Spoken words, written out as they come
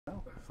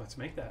Let's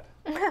make that.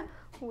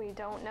 We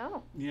don't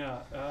know. Yeah,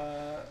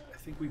 I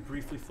think we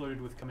briefly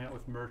flirted with coming out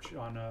with merch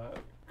on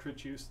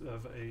crit use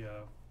of a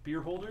beer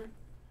holder,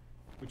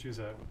 which is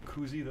a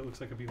koozie that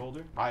looks like a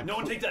beholder. No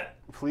one take that!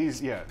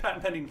 Please, yeah.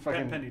 Patent pending.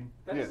 Patent pending.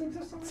 That doesn't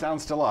exist on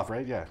Sounds still off,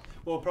 right? Yeah.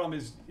 Well, the problem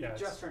is, yeah.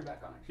 Just turn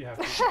back on it. You have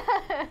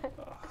to.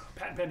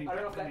 Patent pending. I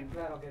don't know if Patent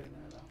pending. that'll get in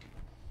there,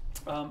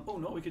 though. Oh,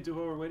 no, what we could do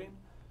while we're waiting?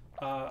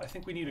 I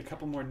think we need a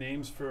couple more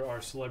names for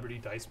our celebrity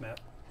dice map.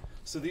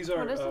 So these are,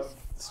 What is this?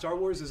 Star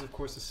Wars is of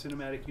course a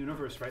cinematic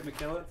universe, right,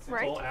 Makayla?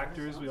 Right. It's all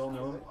actors, we all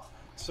know them.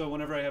 So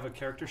whenever I have a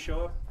character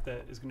show up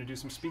that is going to do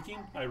some speaking,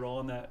 I roll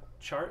on that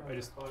chart, I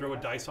just throw a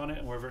dice on it,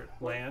 and wherever it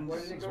lands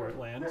is where it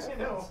lands.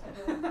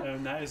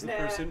 And that is the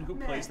person who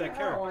plays that I don't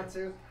character, want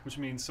to. which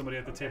means somebody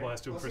at the table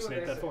has to We'll see what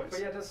impersonate they that say. voice. But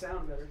yeah, it does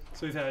sound better.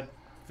 So we've had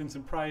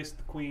Vincent Price,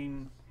 the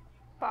Queen,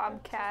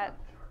 Bobcat.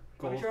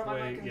 Let me turn on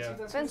my mic Goldthwait, and yeah. see if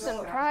that's Vincent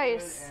good.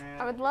 Price.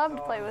 I would love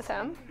to play with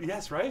him.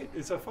 Yes, right?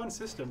 It's a fun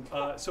system.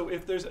 So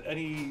if there's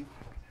any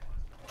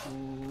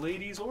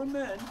ladies or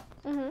men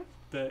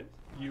that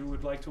you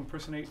would like to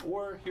impersonate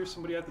or hear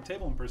somebody at the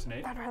table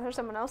impersonate, I'd rather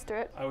someone else do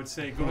it. I would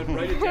say go ahead and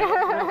write it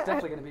down. It's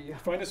definitely going to be you.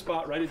 Find a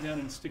spot, write it down,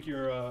 and stick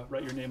your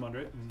write your name under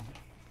it, and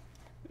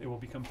it will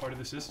become part of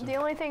the system. The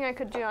only thing I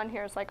could do on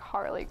here is like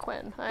Harley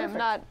Quinn. I am Perfect.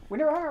 not. We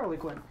never had Harley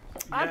Quinn.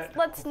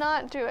 Let's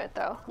not do it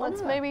though. Let's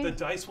not? maybe. The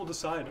dice will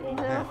decide. We'll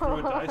No. throw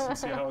a dice and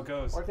see how it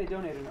goes. Or if they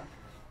donate enough.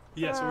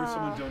 Yes, or if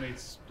someone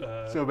donates.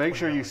 So make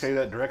sure you $20. say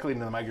that directly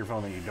into the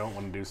microphone that you don't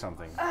want to do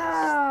something.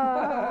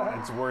 Oh,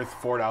 It's worth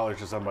 $4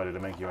 to somebody to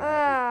make you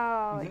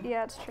unhappy.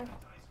 Yeah, it's true.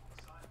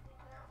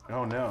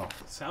 Oh no.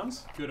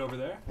 Sounds good over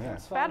there. Yeah.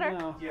 It's fine Better.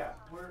 now. Yeah,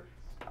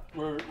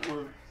 we're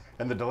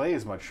And the delay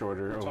is much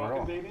shorter overall.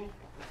 talking, baby.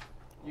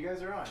 You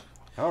guys are on.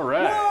 All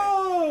right.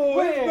 Whoa!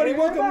 Wait, Everybody, we're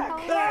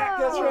welcome back.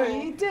 That's Oh, right.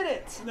 he did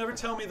it! Never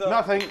tell me the.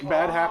 Nothing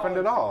bad happened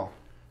at all.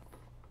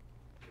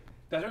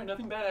 That's right.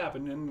 Nothing bad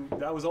happened, and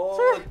that was all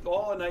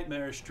a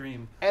nightmarish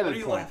dream. Edit What are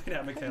you point. laughing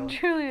at, Makayla?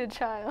 Truly a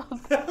child.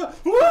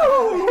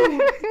 Woo!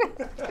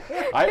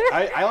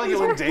 I like it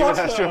when David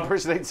has to Busto.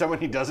 impersonate someone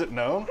he doesn't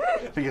know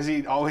because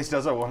he always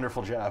does a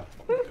wonderful job.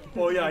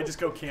 Well, yeah, I just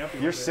go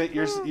camping. Your with it.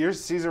 your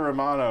Caesar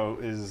Romano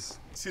is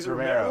Caesar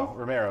Romero.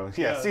 Romero?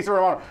 Yeah, Yeah. Caesar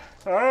Romano.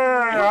 Hey,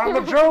 I'm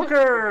the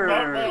Joker.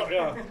 Batman,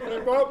 yeah. Hey,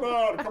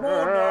 Batman, come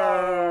on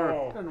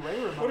now. And Ray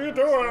Romano. What are you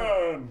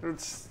doing?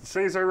 It's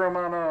Caesar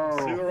Romano.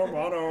 Caesar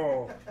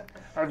Romano.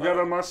 I've got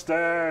a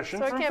mustache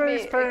and So it some can't be.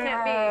 face It paint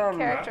can't be on.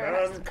 character. It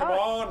has Batman, to come cut.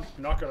 on.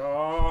 Knock it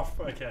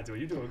off. I can't do it.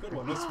 You do a good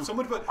one. Let's,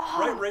 someone put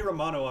write Ray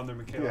Romano on there,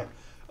 Makayla.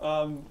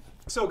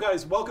 So,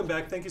 guys, welcome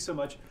back. Thank you so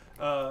much.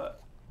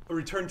 A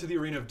return to the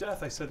arena of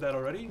death. I said that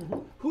already.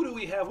 Who do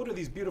we have? What are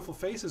these beautiful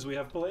faces we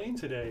have playing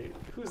today?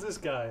 Who's this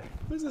guy?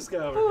 Who's this guy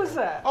over here? Who's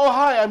that? Oh,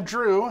 hi, I'm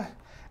Drew,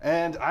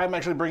 and I'm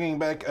actually bringing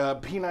back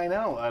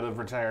P9L out of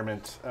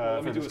retirement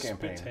Let me for do a this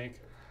campaign.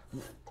 spit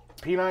take.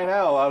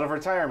 P9L out of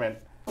retirement.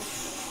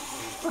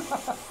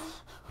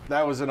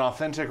 That was an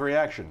authentic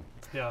reaction.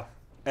 Yeah.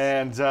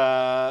 And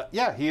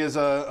yeah, he is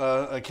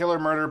a killer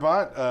murder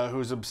bot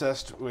who's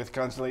obsessed with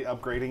constantly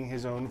upgrading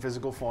his own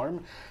physical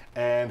form,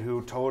 and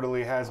who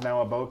totally has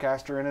now a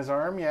bowcaster in his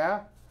arm.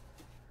 Yeah.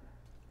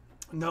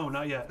 No,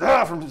 not yet.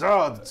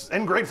 It's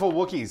ungrateful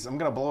Wookiees. I'm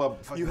gonna blow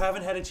up. You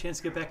haven't had a chance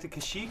to get back to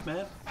Kashyyyk,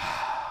 man,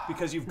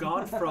 because you've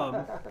gone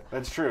from.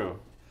 That's true.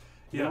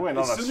 Yeah, We went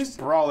on as a soon as-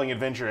 sprawling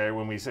adventure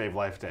when we saved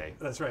Life Day.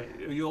 That's right.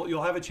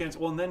 You'll have a chance.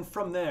 Well, and then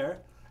from there,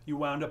 you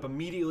wound up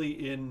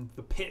immediately in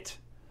the pit,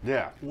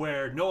 Yeah.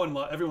 where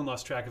everyone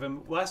lost track of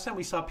him. Last time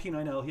we saw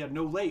P9L, he had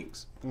no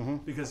legs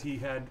because he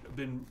had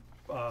been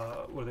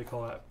what do they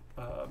call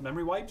that?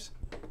 Memory wipes,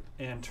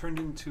 and turned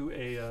into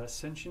a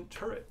sentient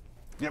turret.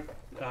 Yep.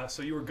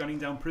 So you were gunning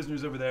down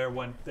prisoners over there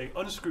when they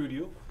unscrewed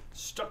you,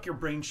 stuck your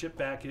brain chip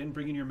back in,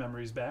 bringing your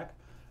memories back,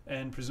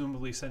 and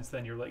presumably since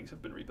then your legs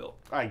have been rebuilt.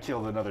 I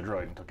killed another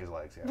droid and took his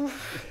legs. Yeah.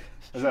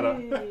 Is that a?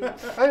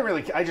 I didn't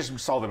really. I just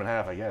sawed them in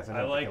half. I guess.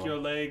 I like your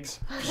legs.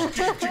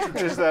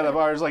 Just that of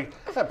ours. Like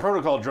that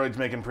protocol droid's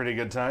making pretty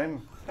good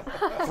time.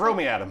 Throw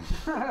me at him.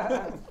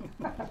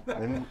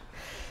 And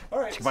All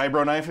right.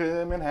 vibro knife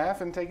him in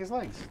half and take his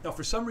legs. Now,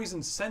 for some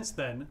reason, since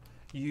then,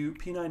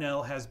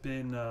 P9L has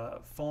been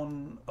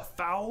Faolan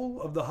afoul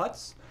of the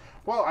Hutts.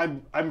 Well,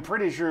 I'm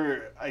pretty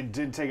sure I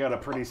did take out a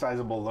pretty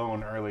sizable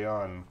loan early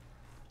on.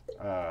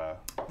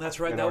 That's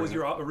right. In That was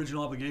order- your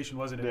original obligation,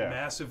 wasn't it? Yeah.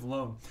 Massive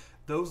loan.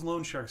 Those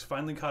loan sharks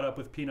finally caught up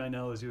with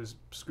P9L as he was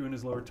screwing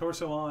his lower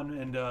torso on,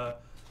 and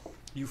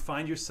you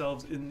find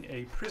yourselves in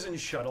a prison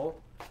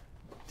shuttle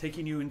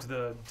taking you into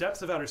the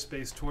depths of outer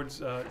space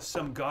towards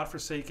some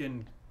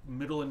godforsaken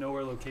middle of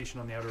nowhere location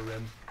on the outer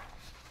rim.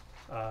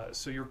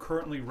 So you're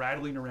currently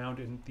rattling around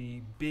in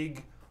the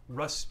big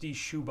rusty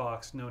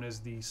shoebox known as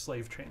the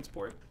slave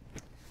transport.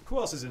 Who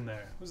else is in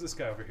there? Who's this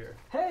guy over here?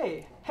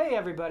 Hey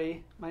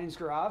everybody, my name's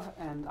Gaurav,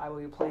 and I will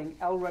be playing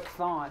Elruc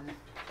Thawne,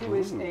 who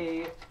is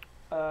a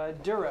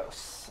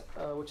Duros,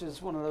 which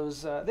is one of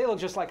those, they look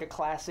just like a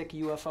classic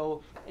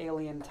UFO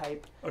alien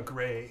type. A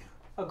gray.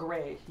 A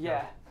gray,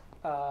 yeah.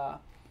 Although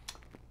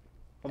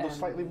And-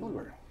 slightly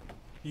bluer.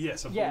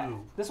 Yes, a Yeah.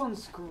 blue. This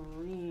one's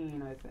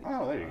green, I think.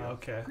 Oh, there you go.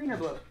 Okay. Green or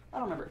blue? I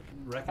don't remember.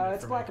 Reckon it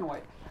It's for black me. and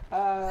white.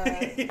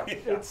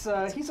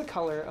 He's a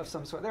color of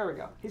some sort. There we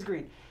go. He's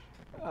green.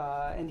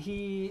 And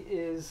he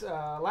is,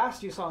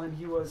 last you saw him,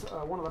 he was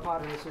one of the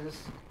pod racers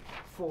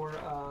for,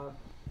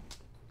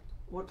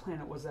 what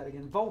planet was that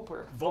again?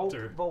 Vulpter.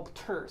 Vulpter.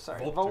 Vulpter, sorry.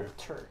 Vulpter.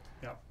 Vulpter.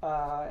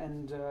 Yeah.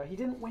 And he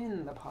didn't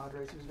win the pod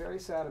race. He was very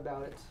sad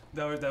about it.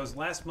 That was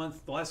last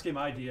month, the last game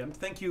I DM'd.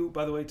 Thank you,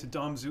 by the way, to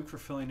Dom Zook for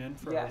filling in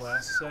for Yes. our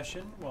last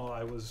session while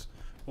I was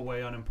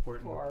away on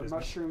important For our business.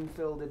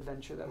 mushroom-filled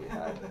adventure that we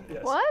had.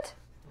 Yes. What?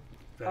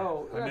 That-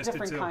 Oh, I a missed it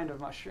different too. kind of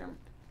mushroom.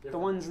 The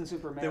ones in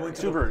Super Mario. went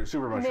to Super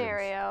mushrooms.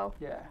 Mario.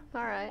 Yeah.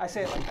 All right. I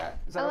say it like that.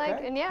 Is that I like,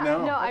 okay? and yeah,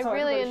 No. no, I That's how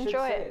really everybody should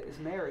enjoy say it. Is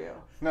Mario.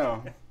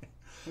 No,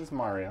 it's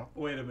Mario.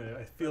 Wait a minute.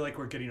 I feel like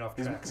we're getting off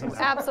track.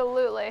 somehow.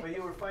 Absolutely. But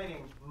you were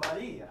fighting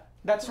Maria.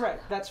 That's right.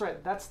 That's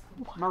right. That's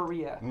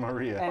Maria.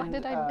 Maria. And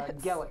did I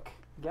miss? Gellick.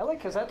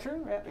 Gellick, is that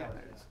true? Yeah, there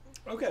it is.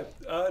 Okay.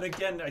 And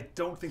again, I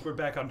don't think we're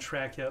back on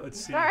track yet. Let's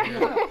see. Sorry.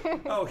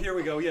 here. Oh, here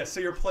we go. Yeah. So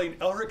you're playing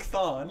Elruc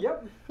Thawne.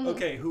 Yep.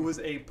 Okay, who was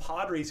a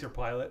pod racer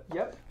pilot.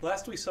 Yep.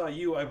 Last we saw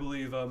you, I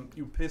believe,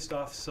 you pissed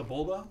off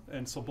Sebulba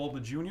and Sebulba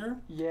Jr.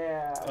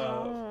 Yeah.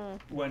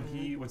 When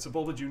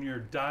Sebulba Jr.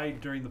 died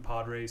during the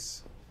pod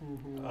race.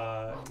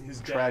 His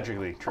dad.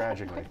 Tragically.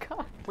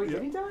 Wait, yeah.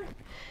 did he die?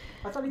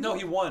 I thought he No,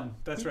 did. he won.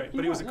 That's right.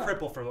 But he was a won, yeah.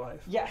 cripple for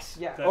life. Yes,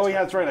 yeah. That's Oh yeah,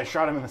 right. that's right. I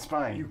shot him in the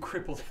spine. You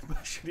crippled him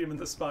by shooting him in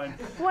the spine.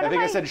 What I am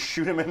think I said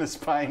shoot him in the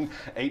spine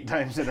 8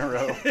 times in a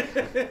row.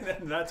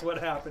 And that's what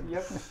happened.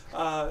 Yep.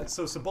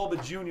 So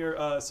Sebulba Jr.,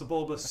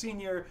 Sebulba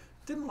Sr.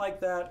 didn't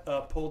like that,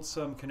 pulled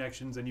some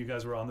connections, and you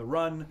guys were on the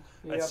run.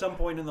 At Yep. some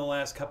point in the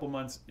last couple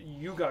months,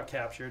 you got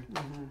captured,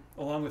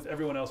 along with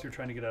everyone else you're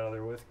trying to get out of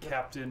there with.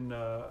 Captain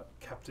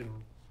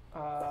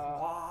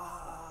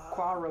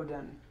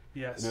Quaroden.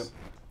 Yes. Yep.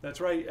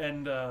 That's right.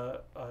 And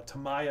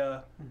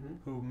Tamaya,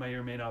 who may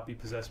or may not be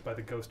possessed by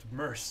the ghost of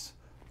Merce.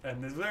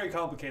 And it's very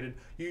complicated.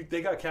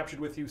 They got captured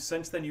with you.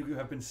 Since then, you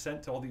have been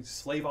sent to all these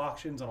slave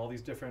auctions on all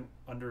these different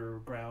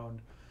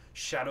underground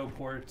shadow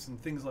ports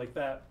and things like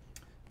that.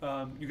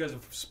 You guys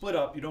have split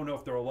up. You don't know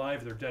if they're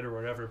alive, they're dead, or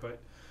whatever, but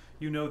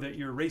you know that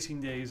your racing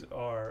days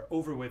are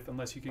over with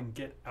unless you can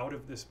get out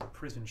of this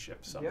prison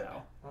ship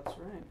somehow. Yep. That's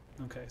right.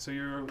 Okay, so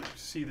you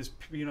see this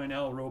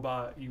P9L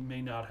robot. You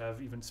may not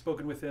have even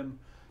spoken with him.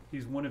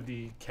 He's one of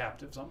the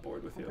captives on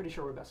board with I'm you. pretty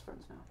sure we're best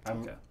friends now.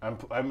 Okay.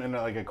 I'm in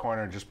like a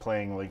corner just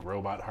playing like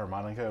robot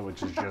harmonica,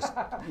 which is just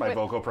my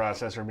vocal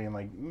processor being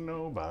like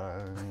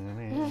nobody.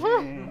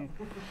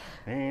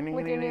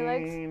 With your new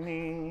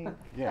legs.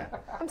 Yeah.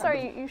 I'm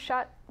sorry, you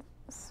shot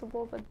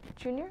Sebulba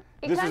Jr.?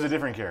 This was a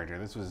different character.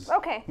 This was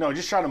Okay. No, I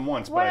just shot him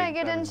once, What but did I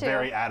get I was into?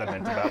 very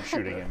adamant about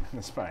shooting him in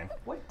the spine.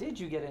 What did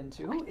you get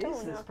into? Who don't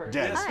is this know. person?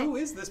 Dead. Yes, Hi. who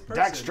is this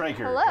person? Dak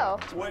Striker. Hello.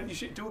 What, you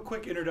should do a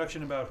quick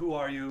introduction about who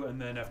are you, and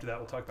then after that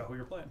we'll talk about who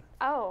you're playing.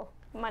 Oh,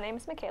 my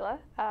name's Makayla.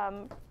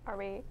 Are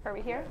we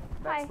here?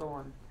 That's Hi. the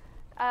one.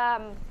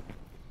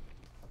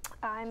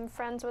 I'm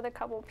friends with a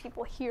couple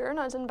people here, and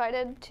I was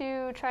invited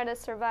to try to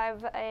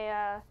survive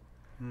a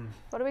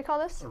what do we call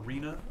this?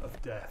 Arena of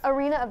Death.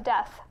 Arena of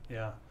Death,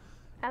 Yeah.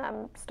 and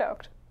I'm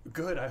stoked.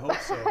 Good, I hope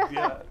so.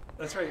 Yeah,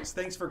 that's right.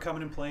 Thanks for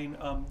coming and playing.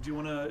 Do you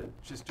want to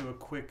just do a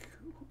quick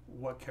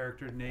what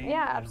character name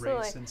Yeah, and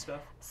absolutely. race and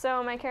stuff?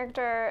 So my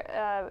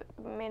character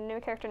made a new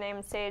character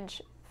named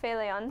Sage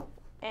Faolan,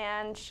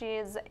 and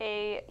she's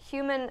a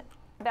human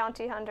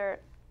bounty hunter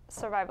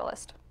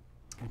survivalist.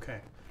 Okay,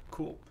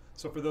 cool.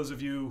 So for those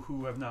of you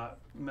who have not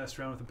messed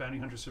around with the bounty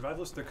hunter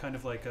survivalist, they're kind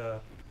of like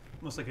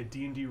almost like a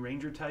D&D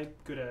ranger type,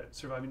 good at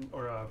surviving,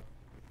 or a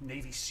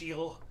Navy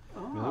SEAL,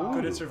 Oh.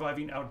 good at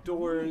surviving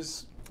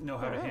outdoors, know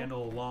how to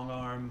handle a long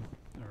arm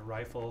or a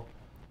rifle,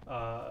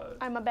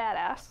 I'm a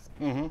badass.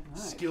 Mm-hmm.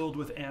 Nice. skilled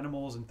with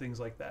animals and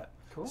things like that.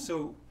 Cool.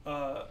 So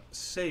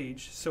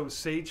Sage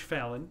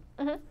Faolan,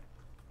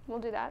 We'll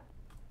do that.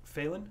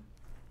 Faolan,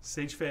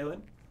 Sage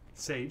Faolan,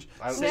 Sage.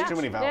 There's too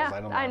many vowels. Yeah,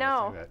 I don't know. I how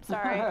know. to say that.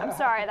 Sorry, I'm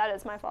sorry. That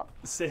is my fault.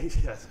 Sage,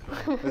 yes.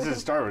 This is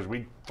Star Wars.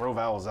 We throw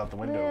vowels out the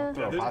window. Yeah.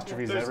 Throw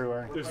apostrophes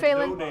everywhere. There's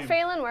Phelan, no name.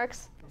 Phelan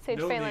works. Sage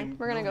no Phelan. name,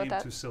 We're gonna no go with name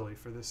that. too silly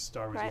for this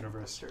Star Wars Right.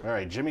 universe. All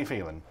right, Jimmy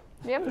Phelan.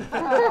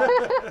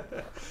 Yep.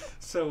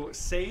 So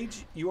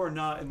Sage, you are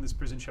not in this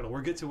prison shuttle.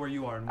 We'll get to where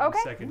you are in Okay.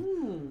 1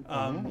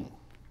 second.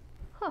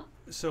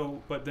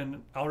 So, but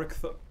then Elruc,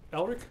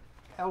 Elruc.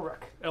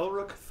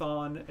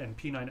 Thawne, and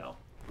P9L.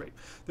 Great.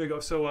 There you go.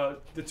 So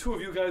the two of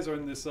you guys are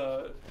in this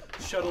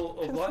shuttle.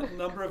 A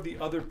number of the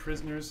other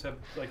prisoners have,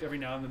 like, every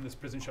now and then this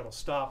prison shuttle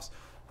stops.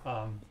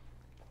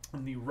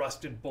 And the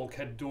rusted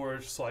bulkhead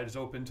door slides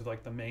open to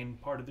like the main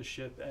part of the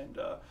ship, and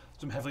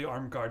some heavily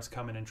armed guards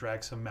come in and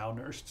drag some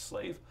malnourished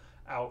slave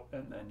out,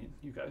 and then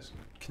you guys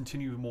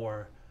continue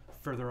more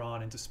further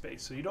on into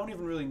space. So you don't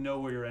even really know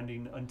where you're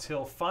ending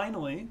until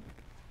finally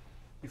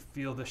you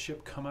feel the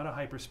ship come out of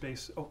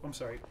hyperspace. Oh, I'm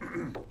sorry.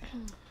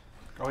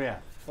 Oh yeah.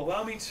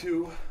 Allow me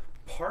to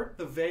part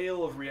the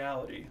veil of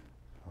reality.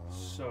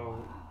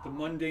 So the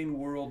mundane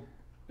world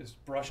is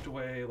brushed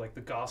away like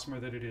the gossamer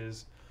that it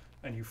is,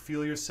 and you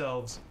feel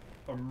yourselves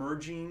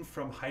emerging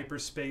from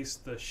hyperspace,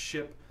 the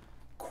ship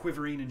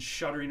quivering and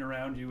shuddering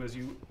around you as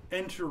you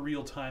enter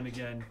real time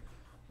again.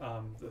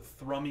 The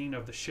thrumming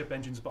of the ship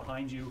engines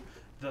behind you,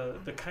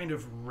 the kind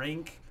of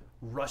rank,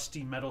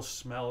 rusty metal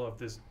smell of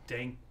this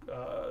dank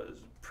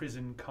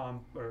prison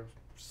or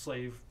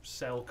slave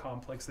cell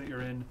complex that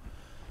you're in.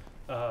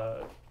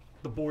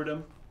 The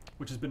boredom,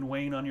 which has been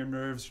weighing on your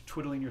nerves,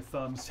 twiddling your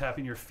thumbs,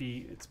 tapping your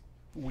feet. It's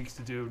weeks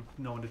to do,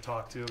 no one to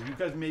talk to. You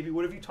guys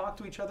would have you talked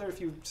to each other if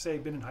you, say,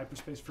 been in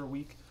hyperspace for a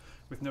week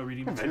with no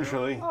reading material?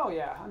 Eventually. Oh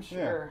yeah, I'm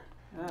sure.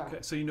 Yeah. Okay,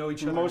 so you know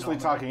each other. Mostly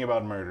talking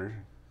about murder.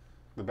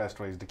 The best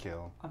ways to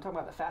kill. I'm talking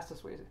about the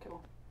fastest ways to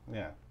kill.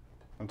 Yeah.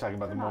 I'm talking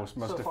about the They're most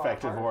not so far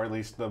effective, apart. or at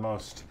least the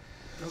most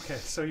Okay,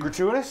 so you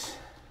gratuitous.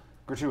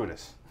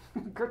 Gratuitous.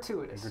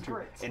 Gratuitous.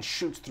 Great. It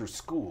shoots through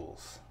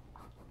schools.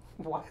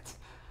 What?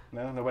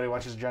 No, nobody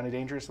watches Johnny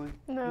Dangerously.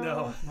 no.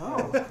 No.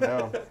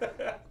 No.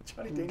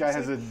 Johnny The guy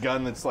has Dangerous. a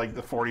gun that's like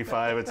the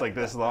 45. It's like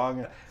this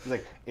long. He's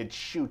like, it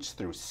shoots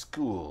through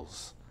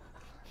schools.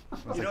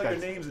 You know your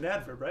name's an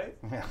adverb, right?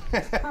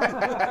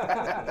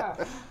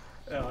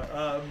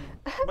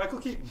 Michael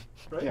Keaton,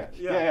 right?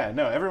 Yeah.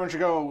 No, everyone should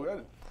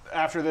go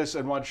after this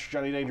and watch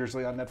Johnny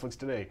Dangerously on Netflix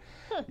today.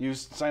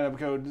 Use sign up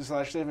code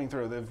 /saving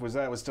throw. If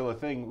that was still a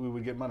thing, we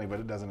would get money, but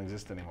it doesn't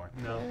exist anymore.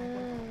 No.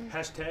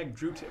 Hashtag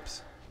Drew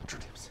Tips. Drew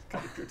tips.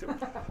 Drew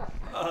Tips.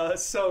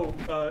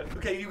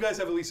 Okay, you guys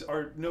have at least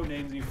no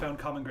names, and you found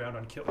common ground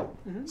on killing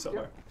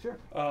somewhere. Yep,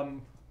 sure.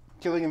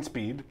 Killing and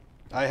speed.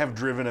 I have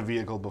driven a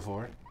vehicle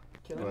before.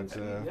 Killing But,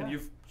 speed, yeah. yeah. And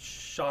you've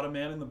shot a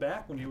man in the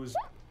back when he was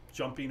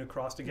jumping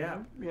across a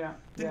gap. Yeah.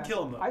 Didn't yeah.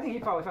 kill him, though. I think he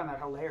probably found that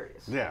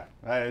hilarious. Yeah.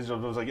 I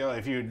was like,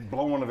 if you'd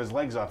blown one of his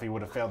legs off, he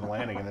would have failed the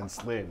landing and then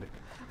slid.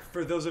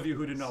 For those of you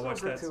who did not So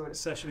watch that gratuitous.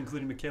 session,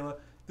 including Makayla,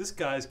 this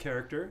guy's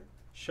character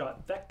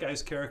shot that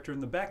guy's character in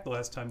the back the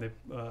last time they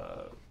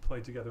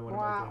played together in one of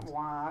my games.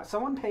 Wah.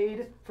 Someone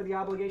paid for the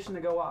obligation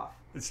to go off.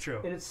 It's true.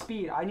 And it's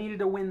speed. I needed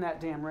to win that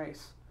damn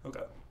race.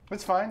 Okay.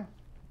 It's fine.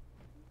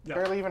 Yeah.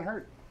 Barely even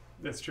hurt.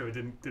 That's true. It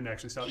didn't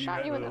actually stop.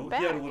 Shot you in the You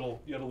had back. a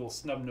little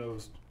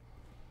snub-nosed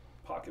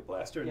pocket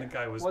blaster, and Yeah. the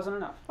guy Wasn't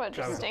enough. What, Gaurav.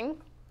 just sting?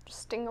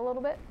 Just sting a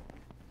little bit?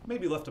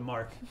 maybe left a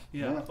mark.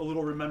 Yeah, Yeah. a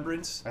little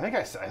remembrance. I think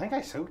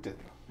I soaked it.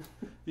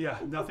 Yeah,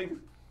 nothing.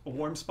 A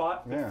warm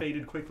spot that Yeah.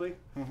 faded quickly.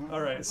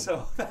 All right,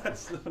 so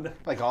that's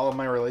Like all of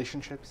my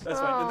relationships. fine.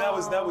 And that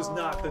was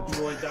not the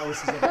droid. That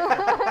was his other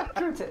character.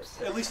 Drew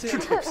tips. At least it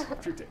had tips.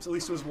 Drew tips. At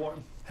least it was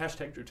warm.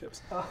 Hashtag Drew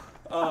tips.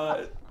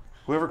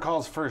 Whoever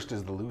calls first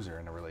is the loser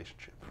in a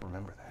relationship.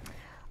 Remember that.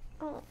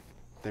 Oh.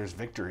 There's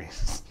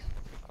victories.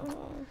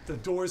 The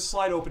doors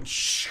slide open.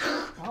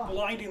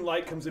 Blinding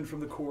light comes in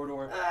from the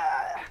corridor.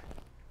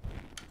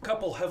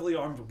 Couple heavily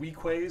armed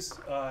Weequays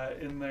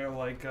in their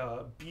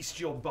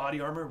bestial body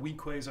armor.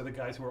 Weequays are the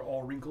guys who are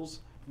all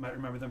wrinkles. You might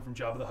remember them from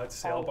Jabba the Hutt's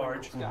sail All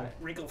barge. wrinkles, got it.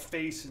 Wrinkled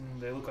face,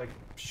 and they look like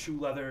shoe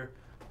leather.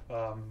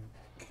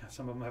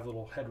 Some of them have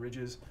little head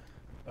ridges.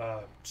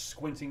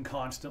 Squinting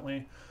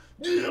constantly.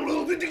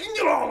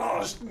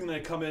 And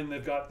they come in.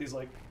 They've got these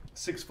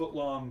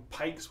 6-foot-long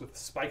pikes with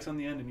spikes on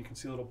the end, and you can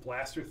see little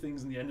blaster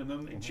things in the end of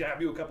them. They jab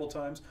you a couple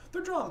times.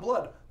 They're drawing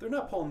blood. They're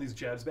not pulling these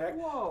jabs back.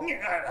 Whoa.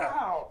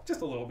 Ow.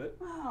 Just a little bit.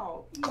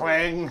 Wow.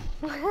 Clang.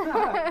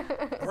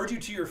 Herd you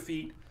to your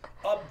feet,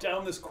 up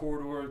down this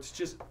corridor. It's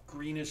just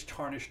greenish,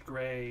 tarnished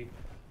gray,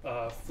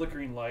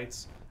 flickering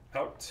lights,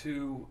 out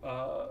to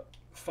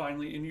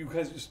finally, and you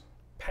guys just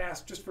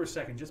passed, just for a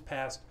second, just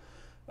past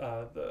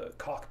the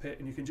cockpit,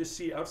 and you can just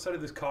see outside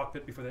of this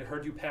cockpit, before they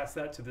herd you past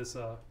that, to this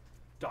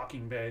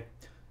docking bay,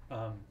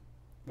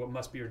 what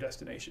must be your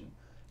destination.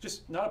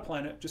 Just not a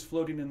planet, just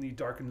floating in the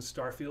darkened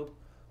starfield,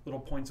 little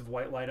points of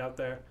white light out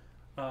there.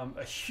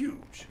 A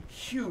huge,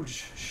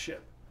 huge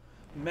ship.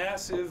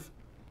 Massive,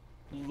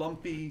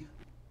 lumpy,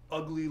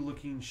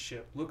 ugly-looking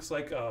ship. Looks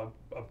like a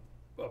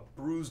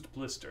bruised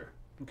blister.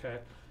 Okay,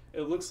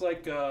 it looks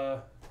like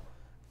I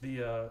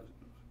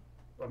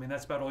mean,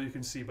 that's about all you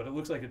can see, but it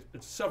looks like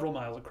it's several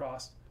miles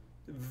across.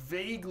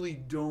 Vaguely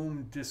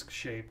dome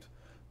disc-shaped,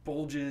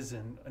 bulges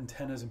and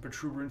antennas and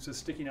protuberances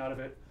sticking out of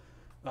it,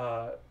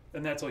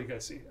 and that's all you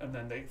guys see. And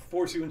then they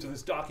force you into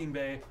this docking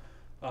bay,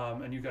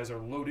 and you guys are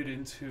loaded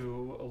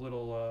into a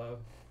little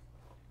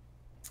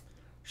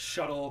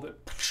shuttle that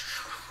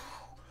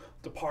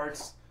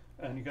departs,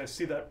 and you guys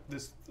see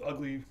this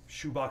ugly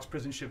shoebox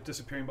prison ship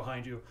disappearing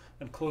behind you,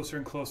 and closer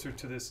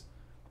to this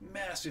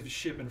massive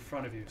ship in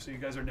front of you. So you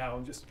guys are now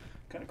in just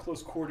kind of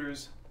close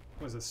quarters.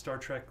 What is it, Star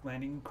Trek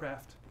landing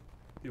craft?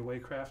 The away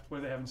craft? What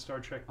do they have in Star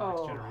Trek The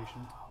Next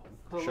Generation?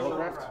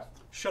 Shuttlecraft?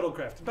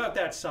 Shuttlecraft. About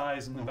that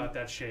size and about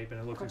that shape,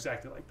 and it looks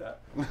exactly like that.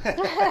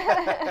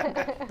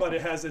 But it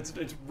has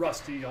it's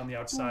rusty on the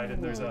outside,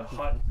 and there's a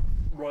Hutt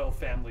royal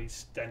family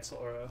stencil,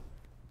 or a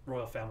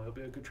royal family will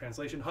be a good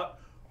translation.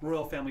 Hutt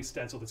royal family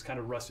stencil that's kind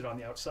of rusted on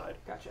the outside.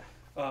 Gotcha.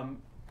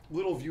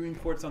 Little viewing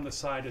ports on the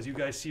side as you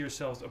guys see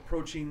yourselves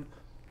approaching,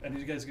 and as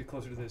you guys get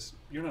closer to this,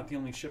 you're not the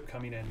only ship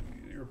coming in.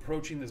 You're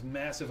approaching this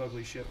massive,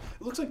 ugly ship.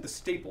 It looks like the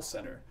Staples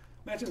Center.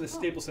 Imagine the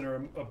Staples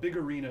Center, a big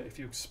arena, if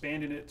you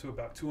expanded it to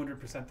about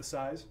 200% the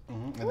size.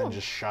 And then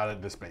just shot it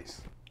into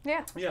space.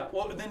 Yeah. Yeah.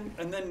 Well,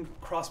 and then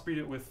crossbreed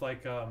it with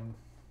like a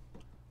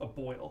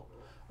boil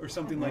or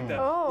something like that.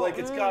 Oh, Like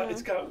it's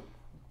got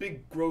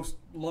big, gross,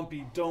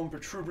 lumpy dome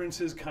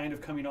protuberances kind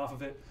of coming off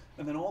of it,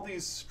 and then all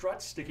these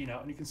struts sticking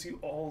out, and you can see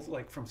all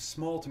like from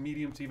small to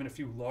medium to even a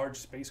few large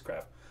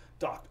spacecraft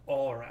docked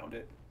all around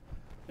it.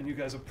 And you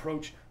guys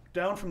approach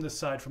down from this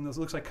side, from this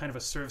looks like kind of a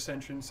service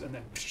entrance, and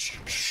then,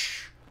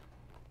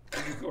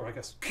 or I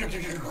guess,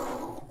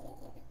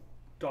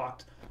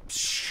 docked.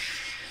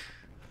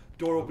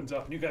 Door opens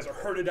up, and you guys are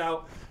herded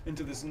out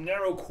into this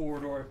narrow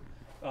corridor,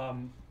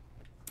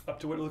 up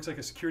to what looks like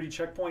a security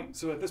checkpoint.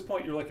 So at this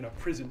point, you're like in a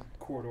prison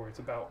corridor. It's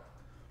about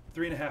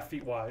 3.5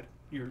 feet wide.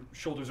 Your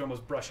shoulders are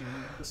almost brushing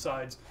the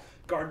sides.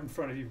 Guard in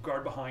front of you,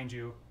 guard behind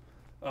you.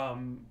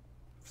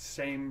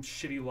 Same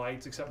shitty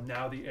lights, except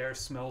now the air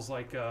smells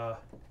like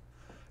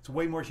it's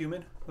way more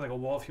humid. Like a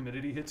wall of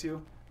humidity hits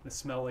you. It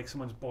smells like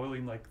someone's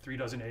boiling like 3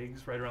 dozen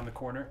eggs right around the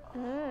corner.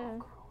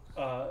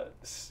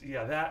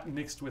 Yeah, that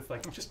mixed with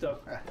like just a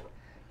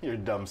Your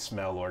dumb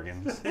smell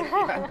organs.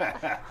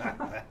 yeah,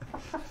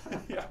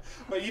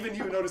 but even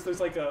you notice there's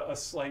like a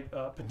slight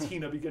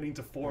patina beginning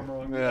to form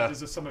along the Yeah.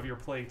 edges of some of your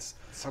plates.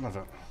 Son of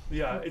a.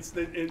 Yeah, it's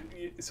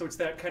so it's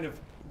that kind of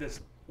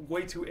this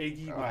way too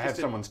eggy. With I have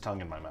just someone's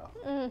tongue in my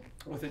mouth.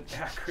 with an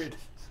acrid.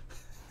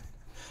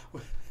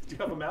 Do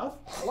you have a mouth?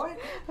 What?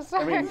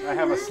 I mean, I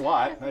have a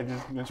slot.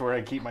 That's where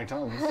I keep my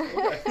tongues.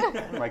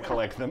 I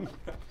collect them.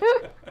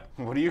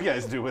 What do you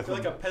guys do with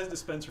It's them? like a Pez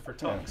dispenser for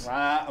tongues.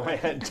 My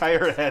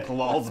entire head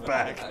lolls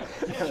back.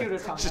 Shoot a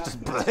tongue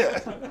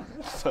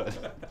out.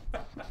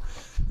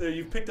 There,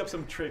 you've picked up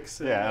some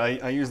tricks. Yeah,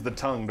 I use the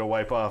tongue to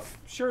wipe off.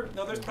 Sure.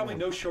 No, there's probably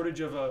no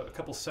shortage of a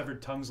couple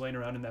severed tongues laying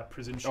around in that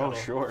prison shuttle. Oh,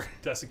 sure.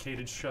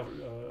 Desiccated,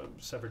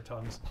 severed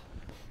tongues.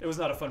 It was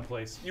not a fun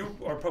place. You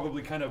are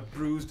probably kind of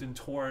bruised and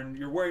torn.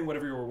 You're wearing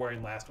whatever you were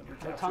wearing last when you were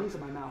My captured. tongue's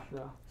in my mouth,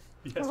 though.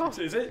 Yes,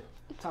 is it?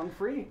 Tongue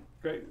free,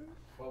 Great.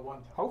 Well, one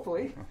time.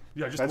 hopefully.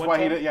 Yeah, just That's one why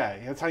tongue? he did. Yeah,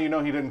 that's how you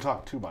know he didn't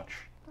talk too much.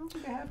 I don't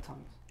think I have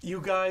tongues.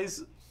 You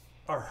guys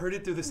are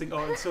herded through this thing.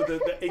 Oh, and so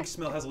the egg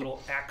smell has a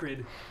little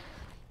acrid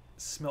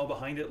smell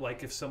behind it,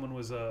 like if someone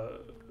was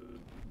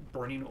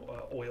burning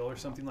oil or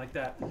something like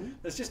that.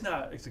 It's just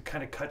not. It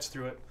kind of cuts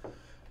through it.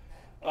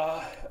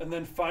 And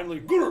then finally,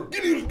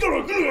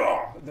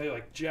 they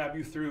like jab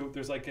you through.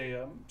 There's like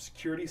a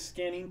security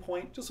scanning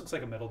point. Just looks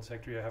like a metal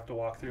detector you have to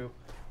walk through,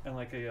 and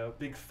like a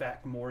big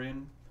fat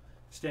Gamorrean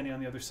standing on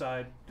the other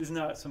side. This is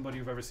not somebody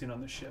you've ever seen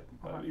on this ship.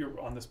 You're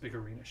on this big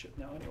arena ship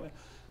now, anyway.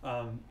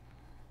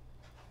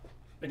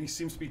 And he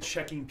seems to be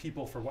checking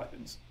people for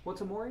weapons.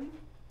 What's a Morian?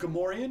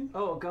 Gamorrean?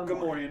 Oh,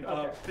 Gamorrean.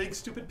 Okay. Big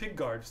stupid pig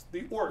guards.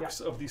 The orcs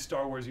of the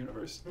Star Wars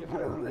universe. Yeah.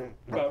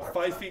 About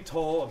 5 feet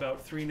tall,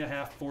 about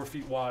 3.5, 4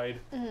 feet wide.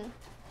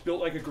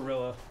 Built like a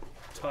gorilla.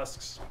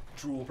 Tusks,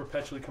 drool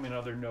perpetually coming out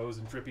of their nose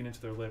and dripping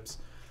into their lips,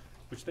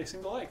 which they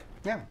seem to like.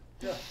 Yeah.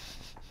 Yeah.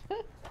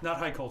 Not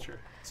high culture.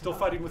 Still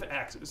fighting with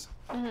axes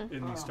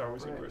in the Star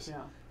Wars right, universe.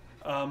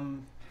 Yeah.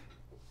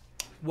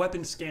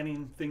 Weapon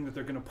scanning thing that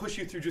they're going to push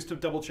you through just to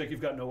double check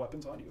you've got no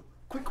weapons on you.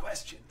 Quick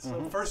questions.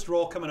 So first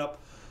roll coming up.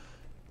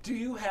 Do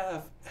you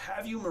have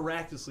you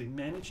miraculously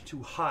managed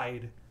to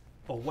hide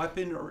a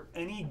weapon or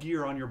any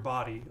gear on your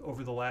body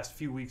over the last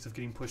few weeks of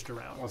getting pushed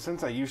around? Well,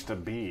 since I used to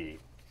be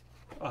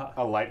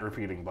a light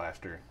repeating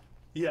blaster,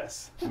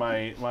 Yes.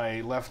 my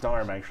left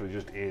arm actually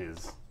just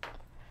is.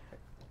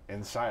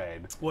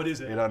 Inside, What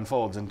is it? it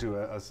unfolds into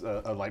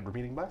a light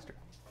repeating blaster.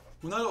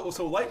 No,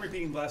 so light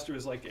repeating blaster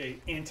is like a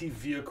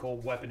anti-vehicle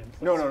weapon in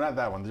place. No, not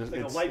that one.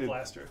 Like a light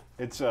blaster.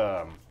 It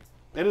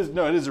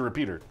is a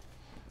repeater,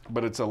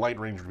 but it's a light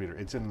range repeater.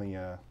 It's in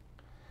the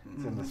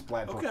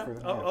splat book. Okay. For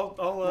the,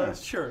 I'll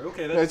sure.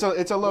 Okay. Yeah,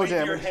 it's a low wave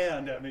your damage.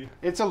 hand at me.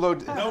 It's a low.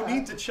 No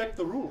need to check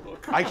the rule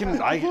book. I can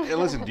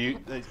listen. Do you?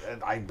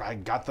 I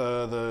got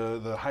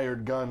the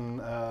hired gun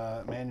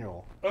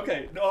manual.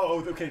 Okay.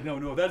 No. Okay.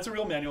 No. That's a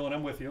real manual, and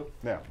I'm with you.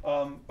 Yeah.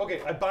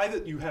 Okay. I buy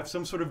that you have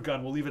some sort of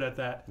gun. We'll leave it at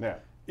that. Yeah.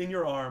 In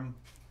your arm.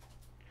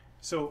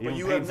 So, but Even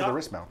you paid have for the not.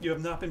 wrist mount. You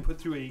have not been put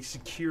through a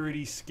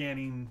security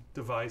scanning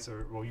device,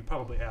 or well, you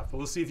probably have. But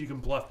we'll see if you can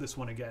bluff this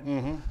one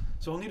again.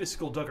 So I'll need a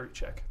skullduggery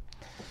check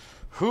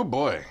Who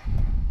boy?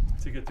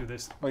 to get through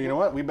this. Well, you know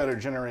what? We better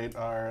generate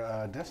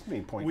our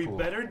destiny point We pool.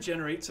 better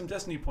generate some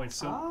destiny points.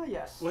 So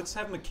Yes. let's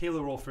have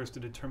Makayla roll first to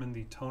determine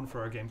the tone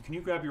for our game. Can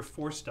you grab your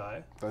force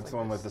die, That's the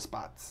one with the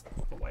spots.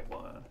 the white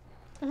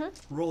one?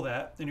 Roll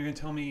that, and you're going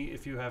to tell me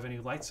if you have any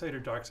light side or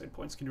dark side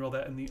points. Can you roll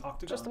that in the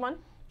octagon? Just the one?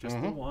 Just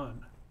the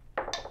one.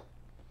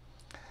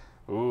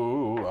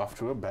 Ooh, off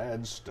to a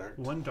bad start.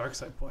 One dark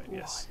side point,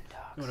 yes.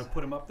 You want to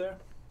put them up there?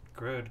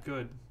 Good.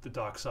 The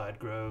dark side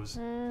grows.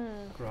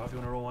 Gaurav, you want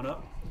to roll one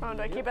up? Oh,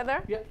 do I keep it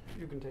there? Yep,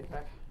 you can take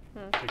back.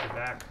 Take it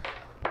back.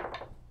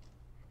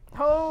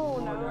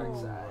 Oh, Dark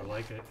no. side. I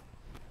like it.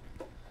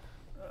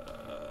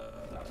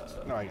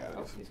 No, I got it.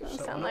 Oh, he's got You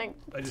it. sound like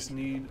I just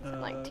need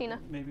like Tina.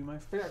 maybe my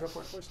Yeah, go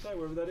for it. force die,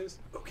 wherever that is.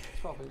 Okay.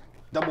 Probably.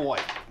 Double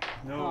white.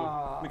 No.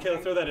 Aw.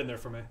 Makayla, throw that in there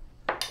for me.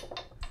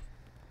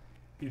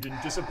 You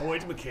didn't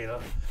disappoint,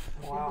 Makayla.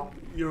 Wow.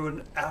 You're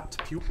an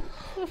apt pupil.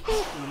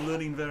 You're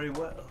learning very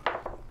well.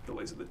 the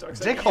ways of the dark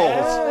side.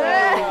 Dickholes.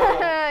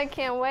 I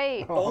can't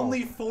wait.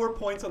 Only 4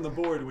 points on the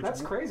board, which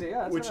That's crazy.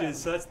 Yeah.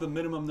 that's the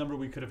minimum number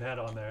we could have had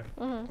on there.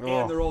 Mm-hmm.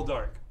 And they're all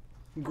dark.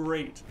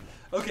 Great.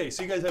 Okay,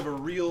 so you guys have a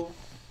real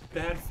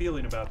bad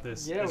feeling about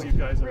this as you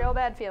guys Real are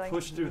bad feeling.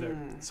 pushed through there.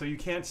 So you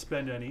can't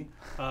spend any.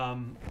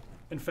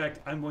 In fact,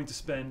 I'm going to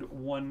spend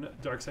 1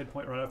 dark side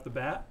point right off the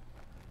bat.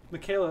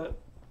 Makayla,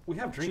 we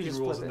have drinking just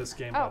rules flip in it. this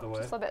game, by the way.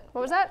 Just flip it.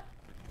 What was that?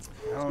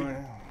 Oh, We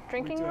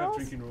Drinking do have rules?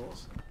 drinking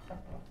rules.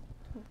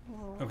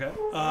 Okay.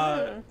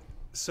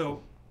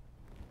 So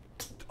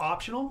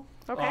optional.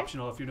 Okay.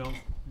 Optional. If you don't,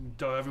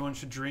 everyone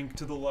should drink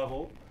to the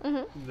level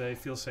they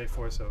feel safe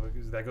for. So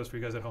that goes for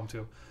you guys at home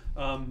too.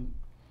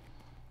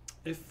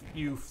 If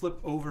you flip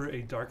over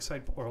a dark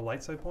side or a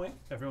light side point,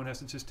 everyone has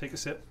to just take a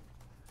sip.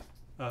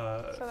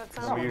 So that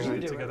we sounds usually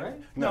do it, together. right?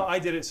 No, I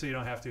did it so you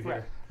don't have to here.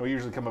 Right. We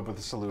usually come up with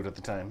a salute at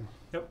the time.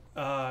 Yep.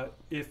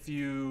 If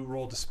you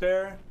roll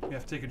despair, you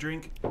have to take a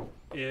drink.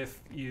 If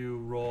you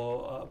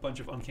roll a bunch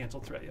of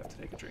uncanceled threat, you have to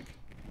take a drink.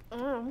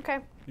 okay.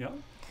 Yeah.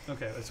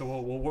 Okay. So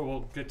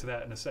we'll get to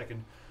that in a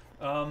second.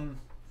 I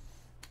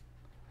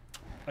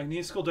need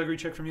a skullduggery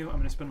check from you. I'm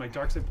going to spend my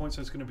dark side points,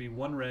 so it's going to be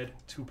 1 red,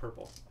 2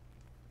 purple.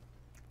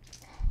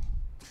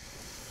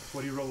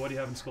 What do you roll? What do you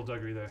have in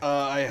skullduggery there?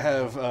 I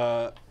have,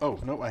 oh,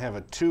 nope, I have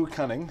a 2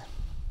 cunning.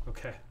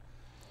 Okay.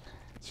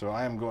 So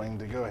I am going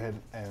to go ahead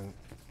and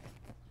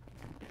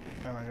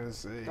I'm going to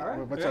say, All right.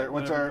 what's Yeah, our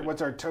whatever.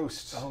 what's our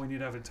toast? Oh, we need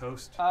to have a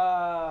toast.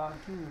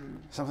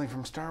 Something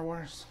from Star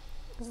Wars?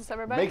 Is this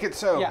everybody? Make it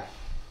so. Yeah.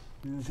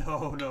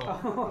 No.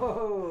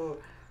 Oh.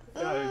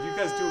 You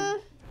guys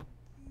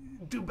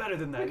do better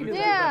than that. We can You do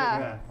do that.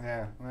 better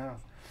Yeah, yeah,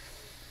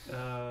 than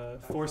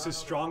that. Force is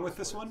strong with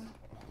this one.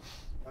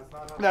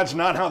 That's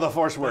not how the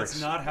Force works.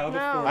 That's not how the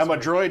No. Force I'm a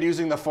works. droid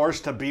using the Force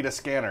to beat a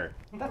scanner.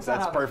 That's That's not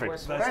how the perfect.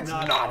 Force That's works.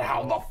 not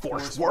how the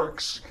Force Force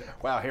works.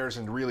 Wow,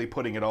 Harrison really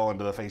putting it all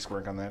into the face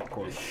work on that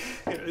quote.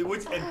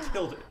 And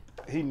killed it.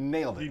 He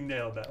nailed He it.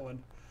 nailed that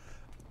one.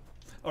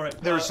 All right.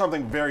 There was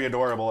something very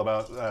adorable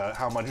about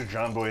how much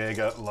John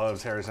Boyega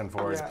loves Harrison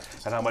Ford Yeah.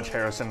 and how much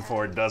Harrison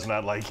Ford does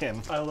not like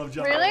him. I love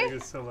John Really?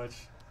 Boyega so much.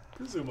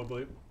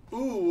 Presumably.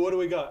 Ooh, what do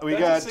we got? We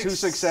That's got a 2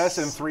 success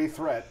and 3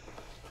 threat.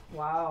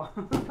 Wow.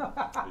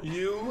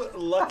 You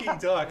lucky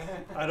duck.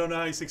 I don't know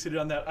how you succeeded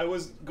on that. I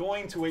was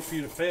going to wait for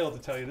you to fail to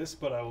tell you this,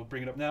 but I will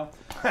bring it up now.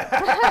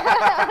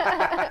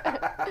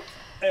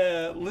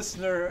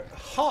 Listener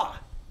Ha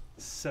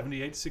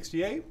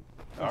 7868.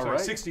 I'm All sorry, right.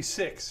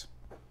 66.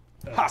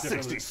 Ha,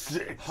 differently.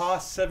 66. Ha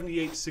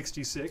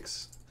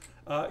 7866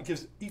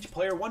 gives each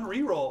player 1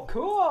 reroll.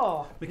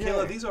 Cool.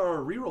 Makayla, these are our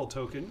reroll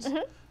tokens.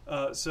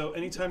 So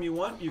anytime you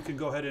want, you can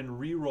go ahead and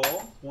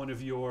re-roll one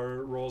of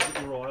your rolls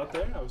that you roll out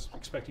there. I was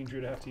expecting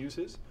Drew to have to use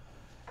his.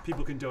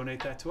 People can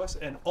donate that to us,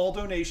 and all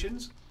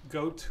donations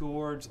go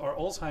towards our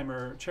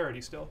Alzheimer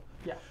charity still.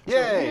 Yeah.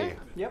 Yay!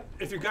 Yep.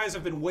 If you guys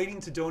have been waiting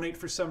to donate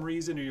for some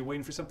reason, or you're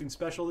waiting for something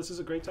special, this is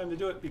a great time to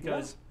do it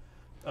because,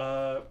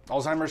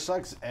 Alzheimer's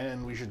sucks,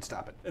 and we should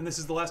stop it. and this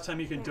is the last time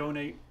you can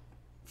donate.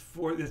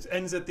 It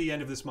ends at the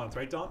end of this month,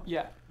 right, Dom?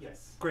 Yeah.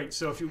 Yes. Great.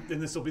 So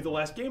and this will be the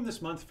last game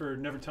this month for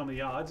Never Tell Me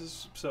the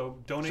Odds. So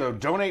donate. So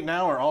donate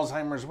now or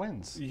Alzheimer's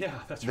wins. Yeah,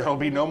 that's There'll right.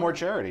 be no more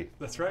charity.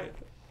 That's right.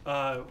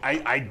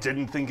 I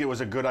didn't think it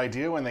was a good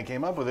idea when they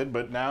came up with it,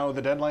 but now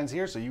the deadline's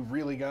here, so you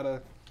really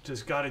gotta...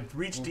 Just got to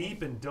reach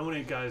deep and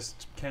donate, guys.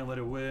 Can't let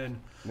it win.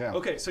 Yeah.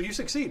 Okay, so you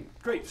succeed.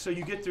 Great. So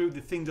you get through.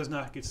 The thing does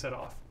not get set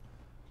off.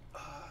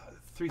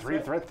 3 3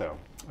 threat. threat, though.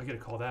 I gotta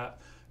call that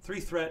 3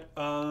 threat.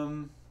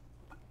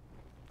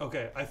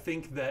 Okay, I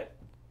think that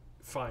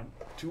fine.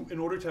 In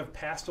order to have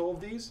passed all of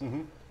these,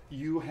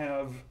 you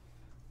have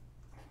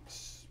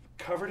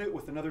covered it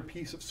with another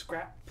piece of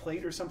scrap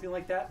plate or something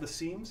like that. The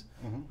seams,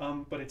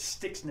 but it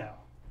sticks now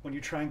when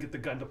you try and get the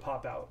gun to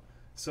pop out.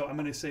 So I'm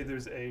going to say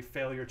there's a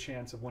failure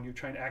chance of when you're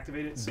trying to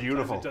activate it. Sometimes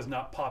Beautiful. It does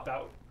not pop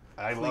out.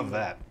 I love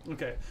that.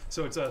 Okay,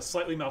 so it's a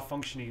slightly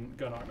malfunctioning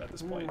gun arm at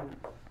this point.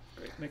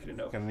 Great, making a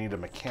note. Gonna need a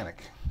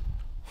mechanic.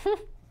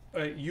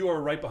 You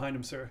are right behind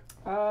him, sir.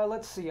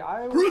 Let's see.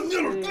 I would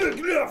say...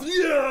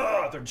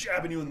 Yeah, they're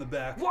jabbing you in the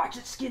back. Watch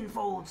it, skin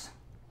folds.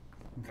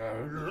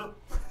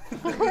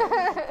 They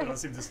don't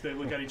seem to stay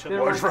look at each other.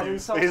 They're What's like wrong?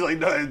 insults. He's like,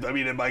 no, I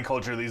mean, in my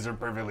culture, these are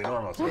perfectly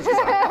normal. So it's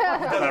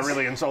not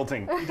really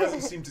insulting. He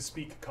doesn't seem to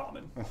speak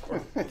common.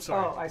 Or,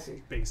 sorry, Oh, I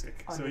see.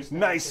 basic. So he's,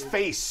 Nice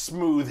face,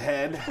 smooth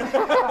head.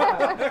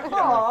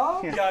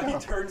 Aw. yeah, he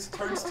turns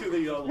to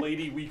the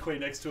lady Weequay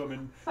next to him,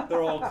 and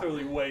they're all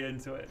clearly way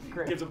into it. He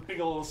Great. gives a big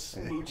old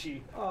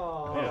smoochy.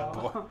 Aw.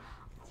 Yeah.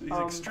 He's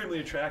extremely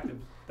attractive.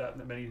 That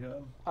many.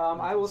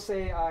 I will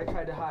say I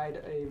tried to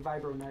hide a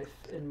vibro knife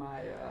in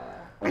my.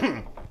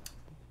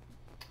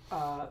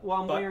 Well,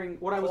 I'm But- wearing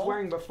what I was Paul?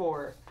 wearing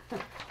before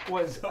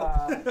was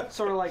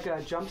sort of like a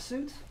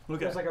jumpsuit.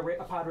 Okay. It was like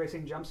a pod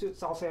racing jumpsuit.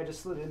 So I'll say I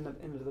just slid it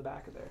into the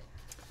back of there.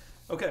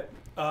 Okay,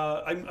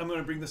 I'm going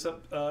to bring this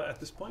up at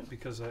this point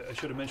because I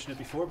should have mentioned it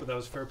before, but that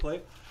was fair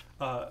play.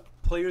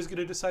 Players get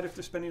to decide if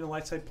they're spending a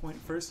light side point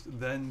first,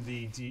 then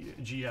the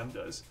GM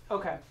does.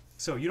 Okay.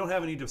 So you don't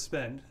have any to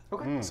spend.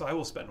 Okay. So I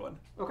will spend one.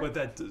 Okay. But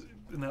that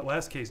in that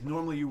last case,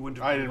 normally you wouldn't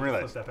have I didn't been able to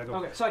realize. flip that back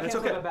over. Okay, so I can't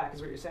That's flip okay. it back,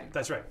 is what you're saying.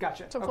 That's right.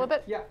 Gotcha. So Okay. flip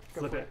it? Yeah,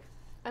 go Flip for it.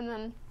 And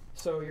then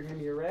So you're going to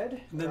be a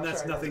red? And then Oh, that's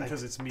sorry, nothing I-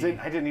 because it's me.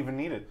 I didn't even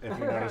need it, if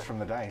you noticed from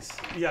the dice.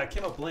 Yeah, it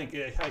came up blank.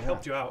 I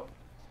helped you out.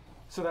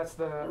 So that's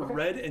the... Okay.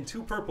 Red and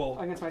 2 purple.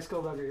 Against my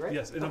skill buggery, right?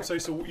 Yes, and I'm Okay. sorry,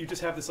 so you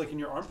just have this like in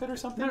your armpit or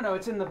something? No,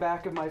 it's in the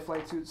back of my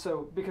flight suit.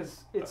 So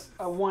because it's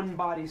a one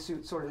body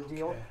suit sort of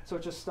deal, Okay. so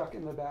it's just stuck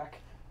in the back.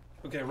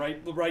 Okay,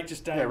 right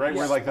just down. Yeah, right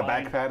where your like the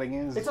spine. back padding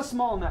is. It's a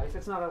small knife.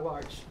 It's not a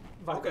large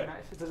vibro Okay.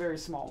 knife. It's a very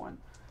small one.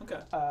 Okay.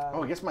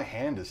 Oh, I guess my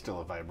hand is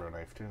still a vibro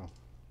knife too.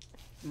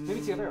 Maybe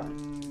it's the other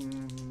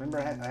one. Remember,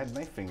 I had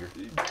knife finger.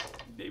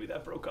 Maybe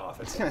that broke off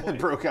at some It point.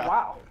 broke out.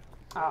 Wow.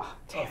 Ah,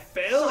 A damn.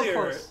 failure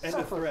close, and so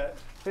a close. threat.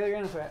 Failure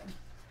and a threat.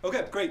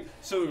 Okay, great.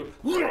 So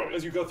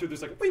as you go through,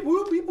 there's like beep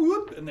whoop, beep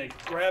whoop, and they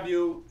grab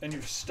you and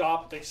you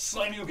stop. They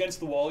slam you against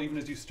the wall even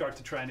as you start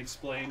to try and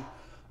explain.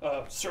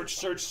 Search,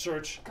 search,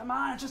 search. Come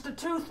on, it's just a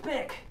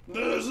toothpick.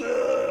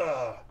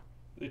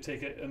 They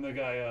take it, and the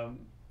guy,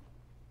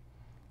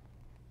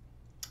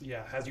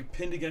 has you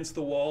pinned against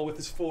the wall with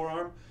his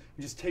forearm.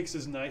 He just takes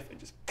his knife and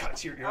just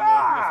cuts your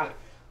earlobe with it.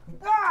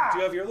 Do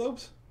you have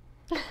earlobes?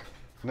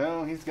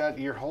 No, he's got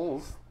ear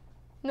holes.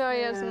 no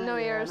ears, no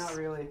Yeah, ears. Not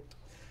really.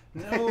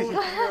 No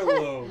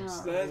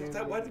earlobes.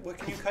 No, What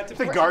can you cut to The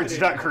protect guard's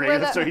it? not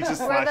creative, the- so he just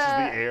where slashes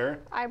the- the air.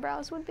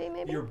 Eyebrows would be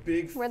maybe. Your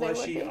big Where they would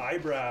fleshy be.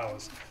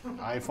 eyebrows.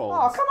 Eye Oh,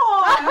 folds. come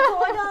on! That's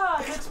all I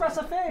got to express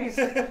a face.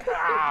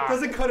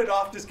 Doesn't cut it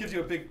off, just gives you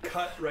a big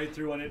cut right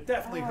through, and it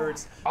definitely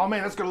hurts. Oh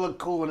man, that's gonna look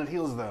cool when it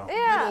heals though.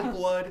 yeah. Little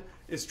blood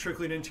is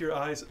trickling into your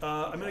eyes.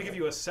 I'm going to give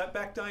you a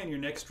setback die in your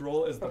next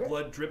roll as the Okay.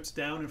 blood drips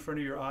down in front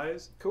of your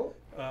eyes, Cool.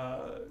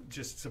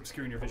 just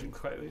obscuring your vision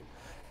slightly.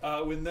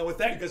 With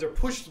that, you guys are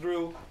pushed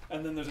through,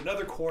 and then there's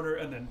another corner,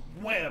 and then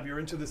wham, you're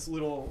into this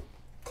little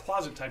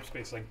closet-type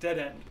space, like dead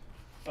end.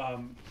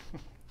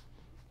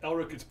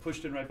 Elruc gets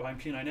pushed in right behind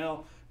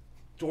P9L.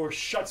 Door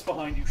shuts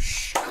behind you,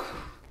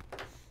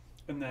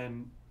 and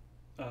then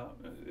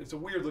it's a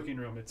weird-looking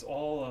room. It's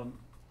all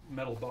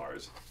metal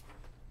bars,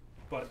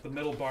 but the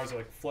metal bars are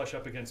like flush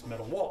up against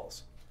metal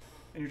walls,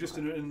 and you're just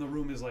in the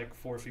room is like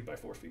 4 feet by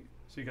 4 feet.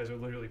 So you guys are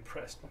literally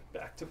pressed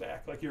back to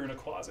back, like you're in a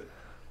closet.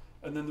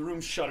 And then the room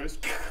shutters,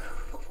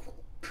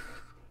 and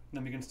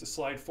then begins to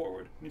slide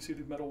forward. And you see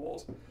the metal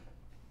walls.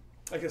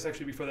 I guess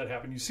actually before that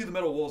happened, you see the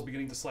metal walls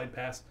beginning to slide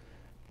past.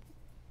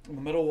 And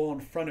the metal wall in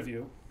front of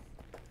you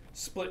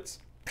splits,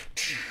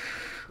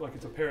 like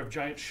it's a pair of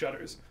giant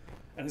shutters.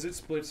 And as it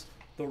splits,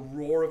 the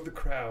roar of the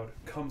crowd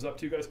comes up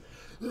to you guys.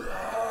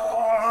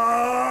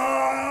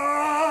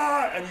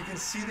 And you can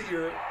see that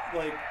you're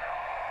like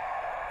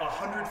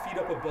 100 feet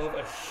up above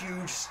a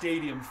huge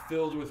stadium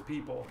filled with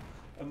people.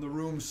 And the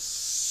room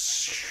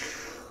slides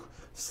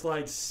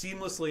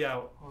seamlessly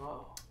out.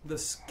 Whoa.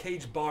 The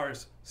cage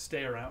bars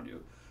stay around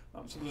you.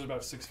 So those are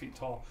about 6 feet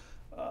tall.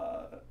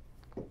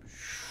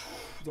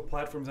 The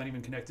platform's not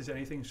even connected to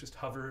anything. It's just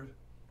hovered,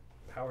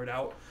 powered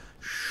out,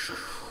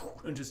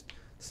 and just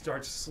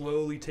starts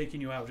slowly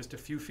taking you out just a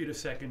few feet a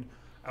second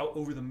out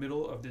over the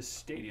middle of this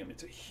stadium.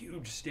 It's a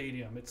huge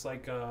stadium. It's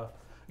like,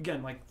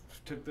 again, like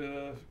took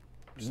the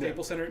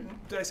Staples Center.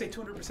 Did I say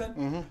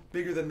 200%?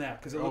 Bigger than that,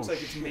 because it looks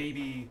like it's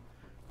maybe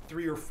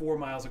 3 or 4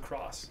 miles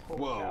across.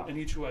 Whoa. And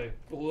each way,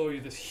 below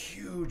you, this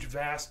huge,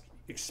 vast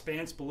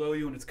expanse below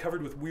you, and it's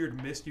covered with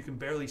weird mist. You can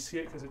barely see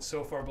it because it's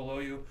so far below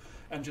you.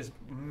 And just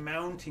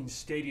mounting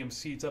stadium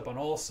seats up on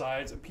all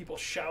sides, and people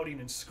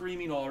shouting and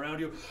screaming all around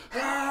you.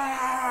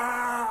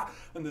 Ah!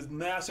 And this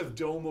massive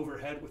dome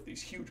overhead with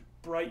these huge,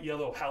 bright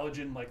yellow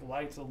halogen-like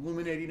lights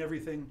illuminating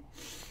everything.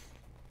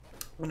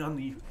 And on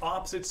the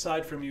opposite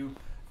side from you,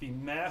 the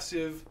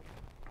massive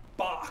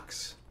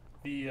box,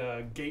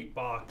 the gate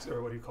box,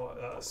 or what do you call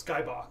it,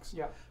 sky box,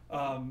 Yeah.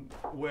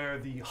 where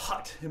the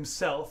Hutt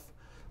himself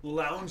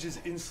lounges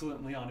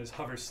insolently on his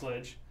hover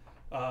sledge,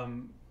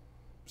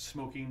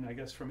 smoking, I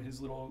guess, from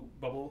his little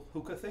bubble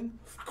hookah thing.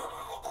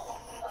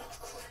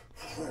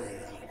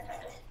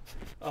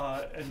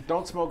 And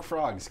Don't smoke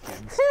frogs,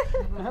 kids.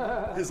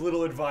 his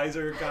little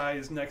advisor guy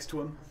is next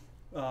to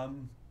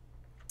him.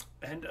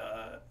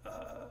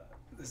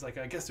 There's like,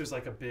 I guess there's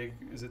like a big,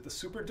 is it the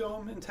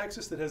Superdome in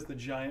Texas that has the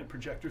giant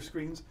projector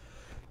screens?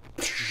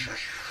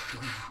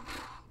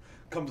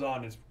 Comes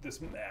on is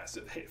this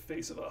massive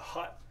face of a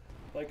Hutt,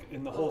 like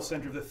in the whole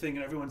center of the thing,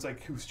 and everyone's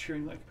like, who's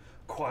cheering, like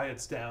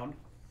quiets down.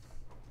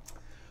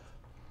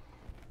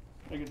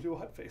 I'm gonna do a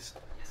Hutt face.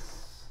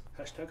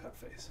 Hashtag Hutt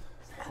face.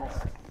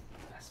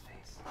 Best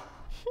face.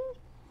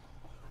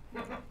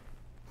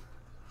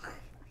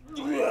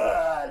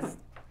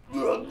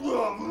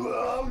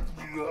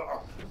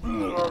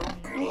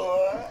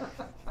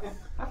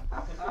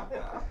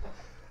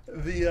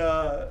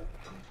 The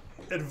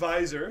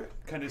advisor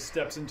kind of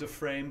steps into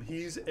frame.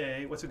 He's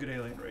what's a good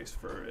alien race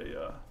for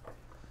a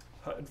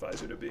Hutt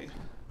advisor to be?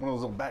 One of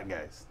those little bat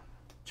guys.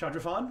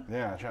 Chadrafan?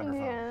 Yeah, Chadrafan.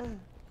 Yeah.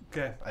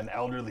 Okay. An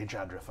elderly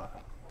Chadrafan.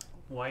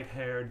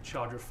 White-haired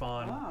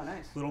Chadrafan. Oh,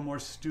 nice. A little more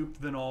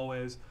stooped than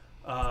always.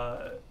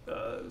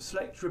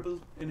 Slight dribble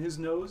in his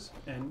nose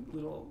and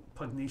little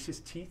pugnacious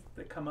teeth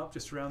that come up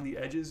just around the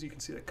edges. You can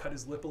see that cut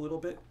his lip a little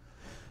bit.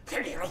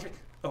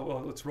 Oh,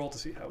 well, let's roll to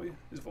see how he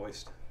is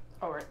voiced.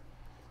 All right.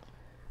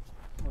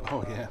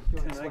 Oh, yeah.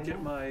 Can I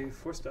get my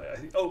force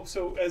die?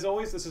 So as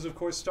always, this is of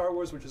course Star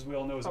Wars, which as we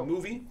all know is a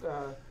movie.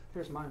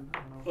 Here's mine. I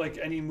don't know. Like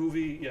any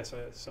movie, yes,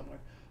 somewhere.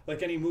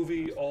 Like any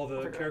movie, all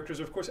the characters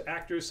are of course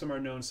actors. Some are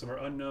known, some are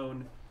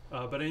unknown.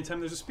 But anytime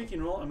there's a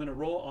speaking role, I'm going to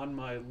roll on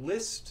my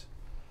list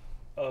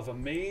of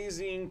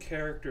amazing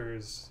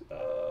characters.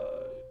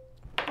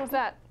 What's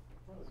that?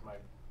 That was my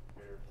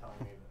fear telling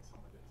me that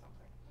someone did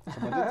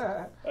something.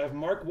 I have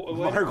Mark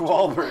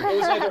Wahlberg. It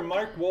was either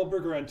Mark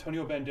Wahlberg or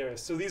Antonio Banderas.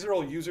 So these are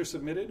all user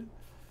submitted.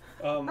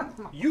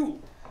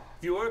 You,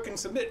 viewer, can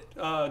submit.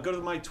 Go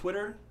to my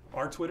Twitter,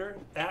 our Twitter,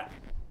 at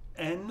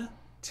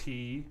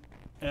NTMTO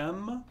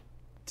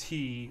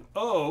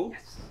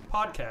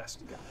podcast.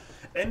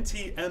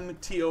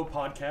 NTMTO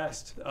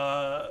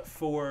podcast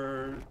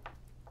for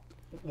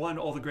one,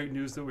 all the great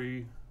news that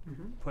we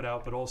put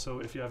out, but also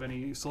if you have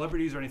any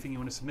celebrities or anything you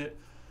want to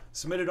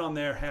submit it on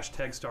there.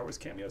 # Star Wars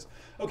cameos.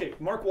 Okay,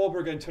 Mark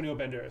Wahlberg, Antonio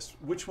Banderas.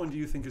 Which one do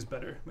you think is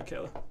better,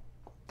 Makayla?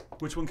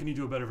 Which one can you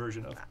do a better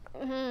version of?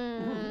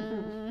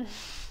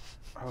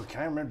 Oh,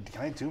 can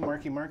I do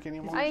Marky Mark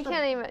anymore? I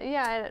can't even.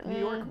 Yeah. New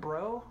York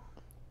bro.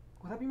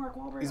 Would that be Mark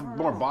Wahlberg? He's I don't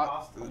more know.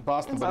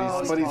 Boston, but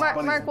he's Mark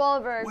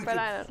Wahlberg, but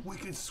I don't.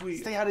 Wicked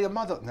sweet. Say hi to your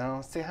mother.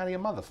 No, say hi to your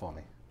mother for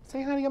me.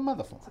 Say hi to your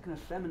mother for me. It's like an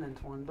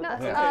effeminate one, but No,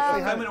 that's Okay,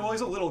 Um, effeminate. Well,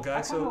 he's a little guy,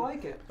 I kind of so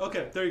like it.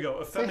 okay, there you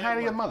go. Say hi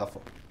to your mother for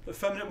me.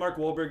 Effeminate Mark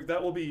Wahlberg.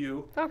 That will be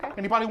you. Okay.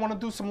 Anybody want to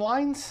do some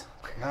lines?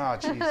 Oh,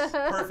 jeez.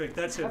 Perfect.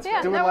 That's it.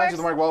 Yeah, Doing that lines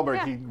works. with Mark Wahlberg,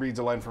 Yeah. he reads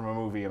a line from a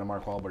movie in a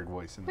Mark Wahlberg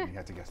voice, and then you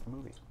have to guess the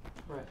movie.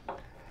 Right.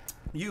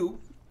 You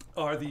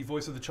are the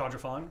voice of the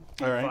Chadrafan,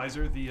 the All right.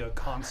 advisor, the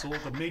consul,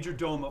 the major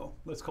domo.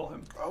 Let's call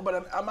him. Oh,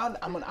 but I'm an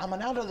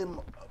elderly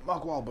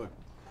Mark Wahlberg.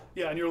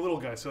 Yeah, and you're a little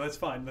guy, so that's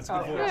fine. That's a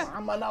good Oh, voice. yeah.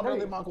 I'm an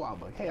elderly Mark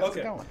Wahlberg. Hey, how's it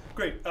Okay, going?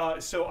 great.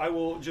 So I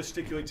will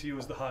gesticulate to you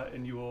as the Hutt,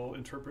 and you will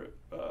interpret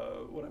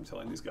what I'm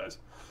telling these guys.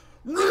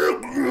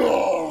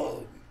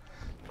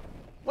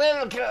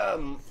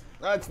 Welcome.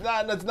 That's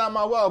not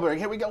my Wahlberg.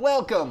 Here we go.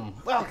 Welcome.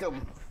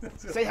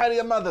 Say hi to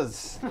your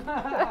mothers.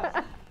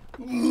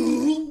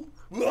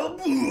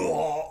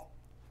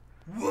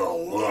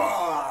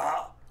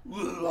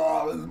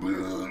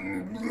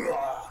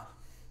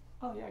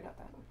 Oh yeah, I got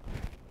that.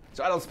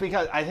 So I don't speak.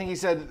 I think he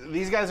said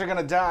these guys are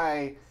gonna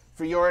die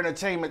for your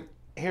entertainment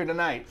here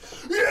tonight.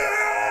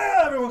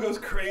 Yeah! Everyone goes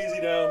crazy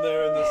down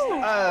there in this.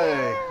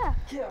 Hey.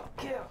 Kill,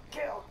 kill,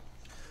 kill.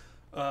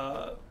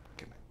 I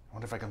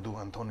wonder if I can do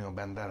Antonio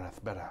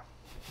Banderas better.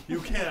 You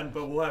can,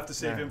 but we'll have to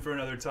save Yeah. him for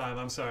another time.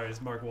 I'm sorry,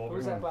 it's Mark What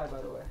was Wahlberg. that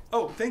by the way?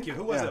 Oh, thank you.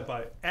 Who was Yeah. that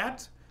by?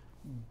 At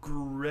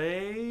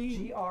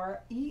Gray.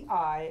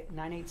 GREI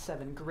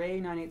 987. Gray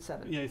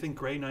 987. Yeah, I think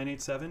Gray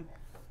 987.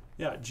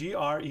 Yeah,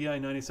 GREI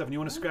 987. You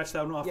want to scratch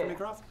that one off for me, Yeah.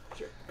 Gaurav?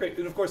 Sure. Great.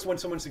 And of course, when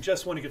someone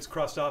suggests one, it gets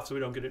crossed off so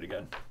we don't get it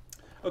again.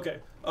 Okay.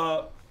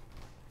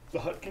 The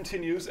Hutt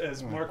continues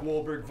as Mark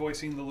Wahlberg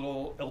voicing the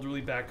little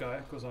elderly bat guy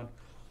goes on.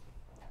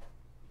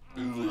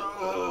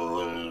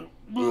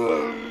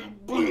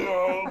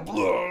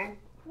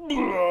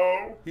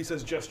 He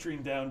says,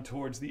 gesturing down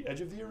towards the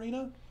edge of the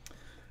arena,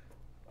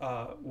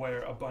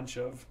 where a bunch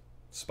of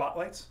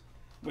spotlights,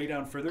 way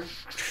down further,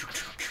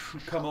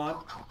 come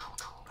on,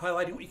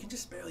 highlighting what you can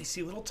just barely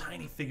see. Little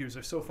tiny figures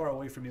are so far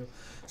away from you,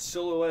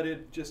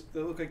 silhouetted. Just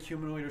they look like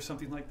humanoid or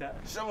something like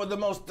that. Some of the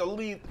most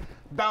elite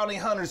bounty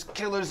hunters,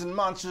 killers, and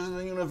monsters in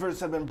the universe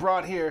have been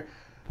brought here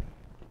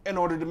in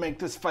order to make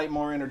this fight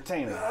more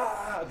entertaining.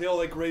 They all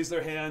like raise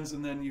their hands,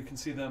 and then you can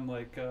see them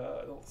like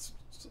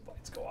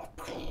lights go off.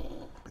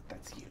 But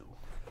that's you.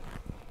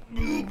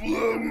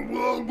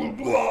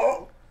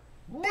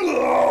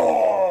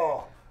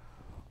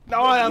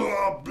 Now I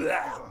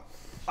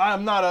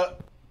am not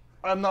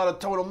a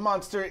total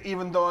monster,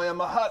 even though I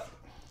am a Hutt.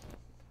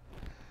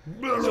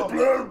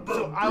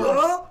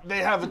 They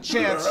have a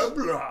chance.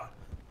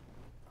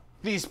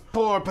 These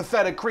poor,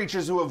 pathetic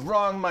creatures who have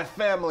wronged my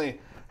family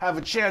have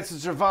a chance to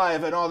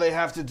survive, and all they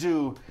have to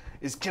do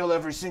is kill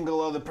every single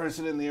other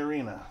person in the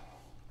arena.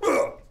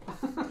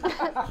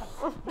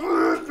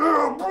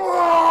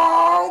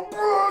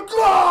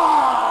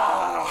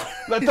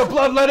 Let the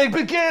bloodletting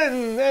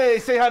begin! Hey,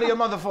 say hi to your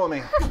mother for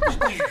me.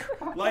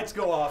 Lights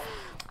go off.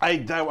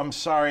 I'm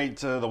sorry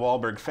to the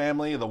Wahlberg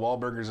family, the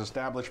Wahlburgers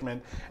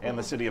establishment, and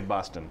the city of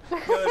Boston. Yeah,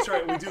 that's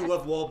right. We do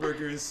love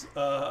Wahlburgers.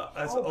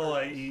 That's all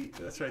I eat.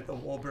 That's right, the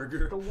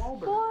Wahlburger. The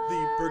Wahlberg.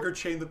 The burger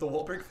chain that the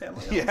Wahlberg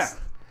family owns. Yeah.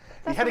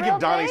 He had to a give real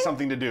Donnie thing?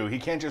 something to do. He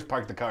can't just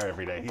park the car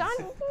every day. Don-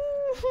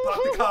 Park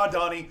the car,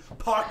 Donnie.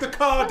 Park the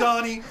car,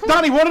 Donnie.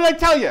 Donnie, what did I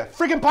tell you?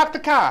 Freaking park the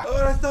car.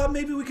 I thought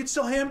maybe we could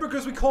sell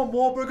hamburgers. We call them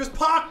Wahlburgers.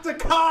 Park the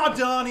car,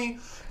 Donnie.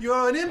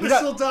 You're an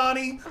imbecile,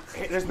 Donnie.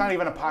 Hey, there's not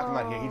even a parking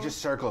lot here. He just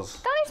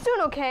circles. Donnie's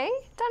doing okay.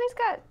 Donnie's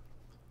got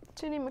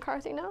Jenny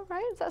McCarthy now,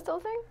 right? Is that still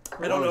a thing?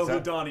 I don't know is who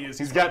that? Donnie is.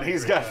 He's got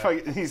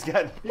probably great guy. he's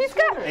got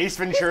got- Ace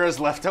Ventura's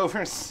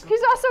leftovers.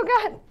 He's also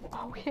got.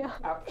 Oh yeah.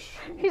 Ouch.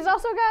 He's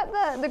also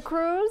got the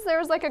cruise. There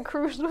was like a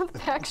cruise with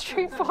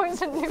Backstreet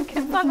Boys and New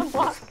Kids on the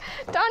Block.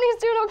 Donnie's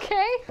doing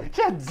okay.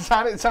 Yeah,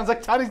 Donnie, it sounds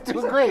like Donnie's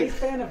doing Big great.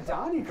 fan of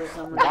Donnie for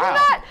some reason.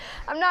 Wow.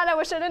 I'm not. I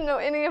wish I didn't know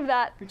any of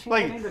that. You changed your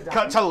name to Like, Donnie?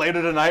 cut to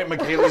later tonight,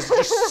 Makayla's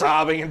just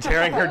sobbing and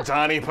tearing her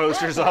Donnie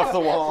posters off the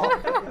wall.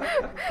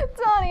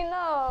 Donnie,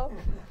 no.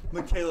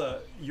 Makayla,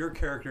 your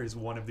character is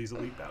one of these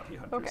elite bounty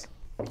hunters.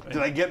 Did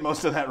I get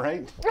most of that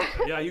right?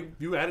 Yeah,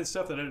 you added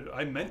stuff that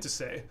I meant to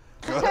say.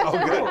 Oh,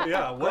 good.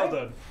 Yeah, well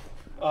done.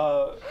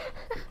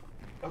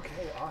 Okay,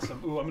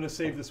 awesome. Ooh, I'm going to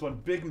save this one.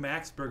 Big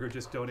Max Burger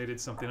just donated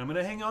something. I'm going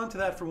to hang on to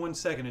that for 1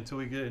 second until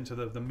we get into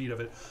the meat of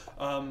it.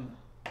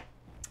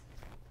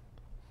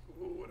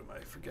 What am I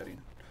forgetting?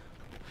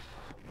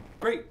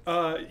 Great.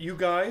 You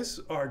guys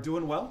are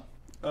doing well.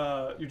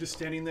 You're just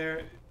standing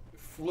there,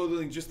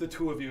 floating, just the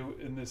two of you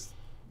in this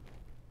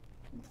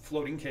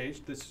floating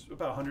cage that's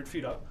about 100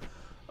 feet up.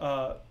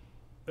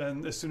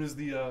 And as soon as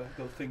the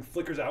thing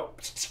flickers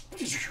out,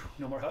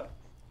 no more Hutt.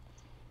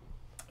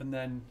 And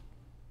then,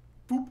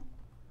 boop,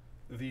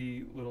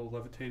 the little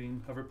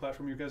levitating hover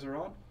platform you guys are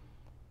on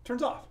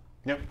turns off.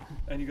 Yep.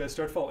 And you guys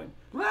start falling.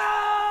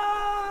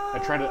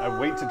 I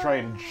wait to try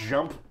and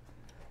jump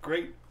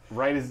Great.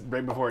 right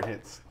before it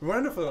hits.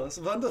 Wonderful. It's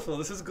wonderful.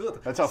 This is good.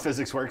 That's how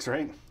physics works,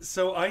 right?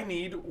 So I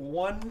need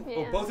one,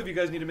 Yeah. both of you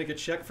guys need to make a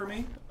check for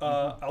me.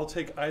 I'll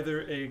take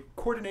either a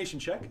coordination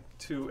check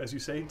to, as you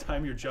say,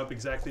 time your jump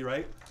exactly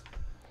right.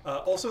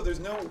 Also, there's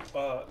no,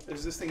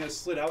 as this thing has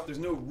slid out, there's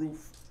no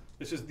roof.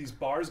 It's just these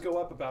bars go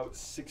up about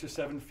 6 or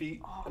 7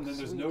 feet, and then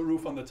there's sweet. no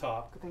roof on the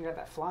top. Good thing I got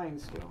that flying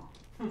skill.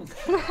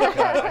 God,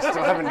 I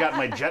still haven't got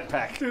my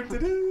jetpack.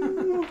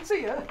 Doo-doo-doo.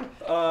 See ya.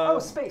 Oh,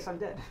 space, I'm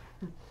dead.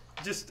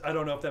 Just, I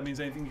don't know if that means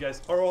anything, you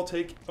guys. Or I'll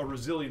take a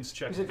resilience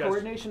check. Is You it guys-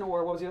 coordination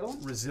or what was the other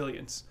one?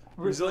 Resilience. Resilience.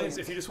 Resilience,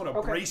 if you just want to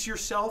Okay. brace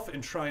yourself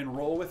and try and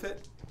roll with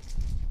it.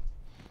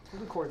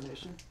 We'll do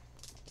coordination.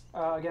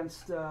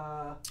 Against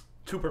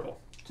 2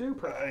 purple. 2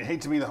 per. I hate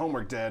to be the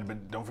homework dad,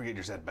 but don't forget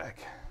your setback.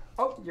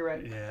 Oh, you're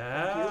right.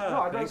 Yeah. Thank you. No,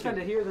 I'd rather thank spend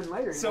you. it here than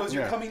later. So as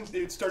you're Yeah. coming,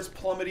 it starts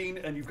plummeting,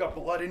 and you've got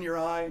blood in your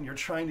eye, and you're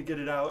trying to get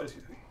it out.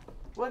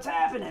 What's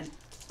happening?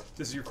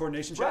 This is your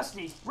coordination check.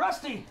 Rusty!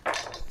 Rusty!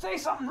 Say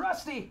something,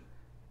 Rusty!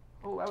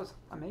 Oh, that was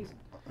amazing.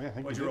 Yeah, I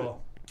think What'd we you did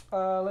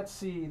roll? Let's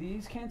see.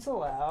 These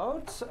cancel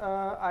out.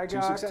 I Two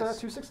got success.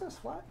 2 success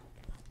flat.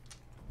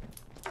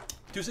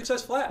 2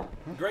 success flat.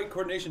 Great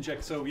coordination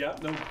check. So yeah,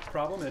 no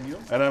problem. And you?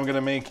 it. And I'm going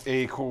to make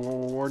a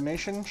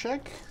coordination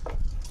check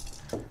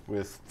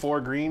with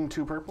 4 green,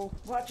 2 purple.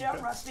 Watch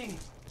out, Rusty!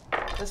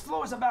 This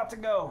floor's about to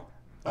go.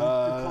 You're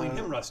calling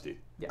him Rusty.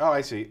 Oh,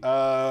 I see.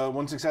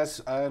 1 success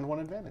and 1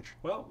 advantage.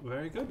 Well,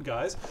 very good,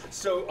 guys.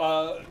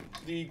 So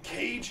the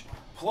cage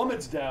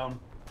plummets down,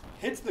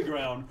 hits the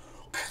ground.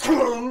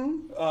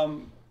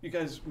 You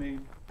guys made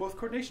both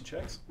coordination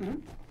checks. Mm-hmm.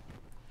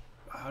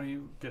 How do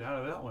you get out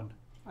of that one?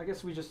 I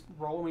guess we just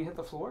roll when we hit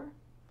the floor.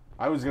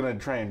 I was going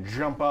to try and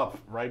jump up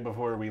right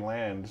before we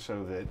land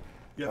so that...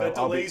 Yeah, that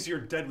I'll be- delays your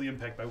deadly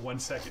impact by 1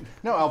 second.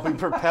 No, I'll be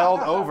propelled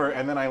over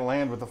and then I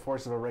land with the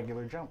force of a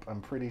regular jump.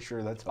 I'm pretty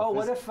sure that's how Oh,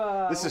 what physics...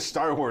 if This is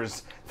Star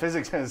Wars.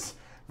 Physics has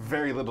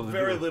very little to do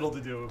Very with little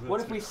to do with it. what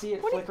if we see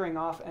it flickering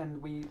off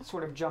and we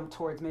sort of jump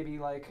towards maybe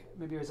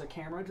there's a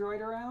camera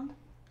droid around?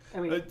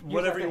 And we use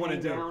whatever that you wanna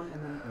hang do. down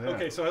and then, Yeah.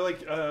 Okay, so I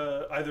like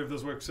either of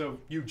those work. So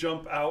you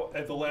jump out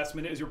at the last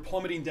minute as you're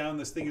plummeting down.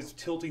 This thing is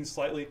tilting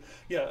slightly.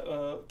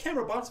 Yeah,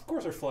 camera bots, of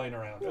course, are flying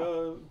around.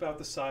 About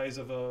the size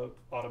of a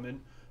Ottoman.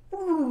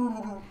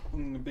 A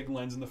big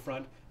lens in the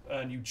front.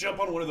 And you jump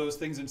on one of those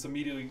things and it's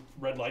immediately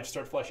red lights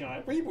start flashing on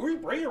it.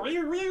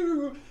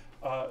 And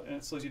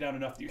it slows you down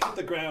enough that you hit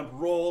the ground,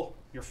 roll,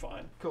 you're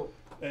fine. cool.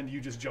 And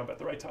you just jump at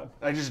the right time.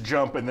 I just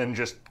jump and then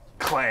just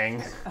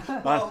clang.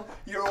 Well,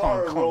 you are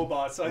Clunk, a clunk.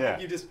 robot, so I Yeah.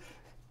 think you just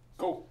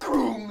go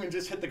boom and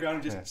just hit the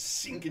ground and just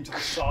sink into the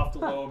soft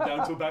loam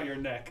down to about your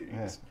neck. You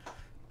just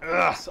Ugh.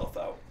 yourself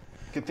out.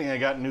 Good thing I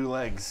got new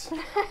legs.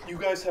 You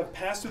guys have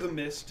passed through the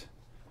mist.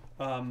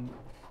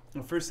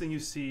 The first thing you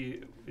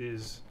see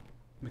is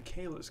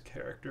Makayla's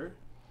character.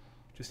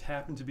 Just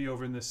happened to be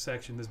over in this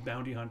section, this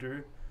bounty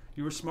hunter.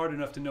 You were smart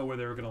enough to know where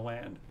they were going to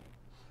land.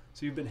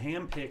 So you've been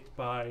handpicked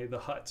by the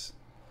Hutts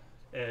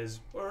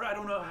or I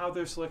don't know how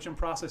their selection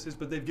process is,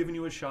 but they've given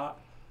you a shot.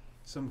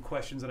 Some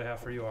questions that I have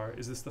for you are,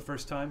 is this the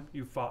first time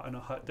you fought in a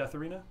Hutt death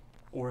arena?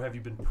 Or have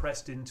you been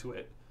pressed into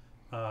it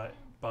by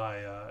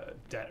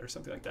debt or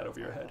something like that over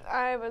your head?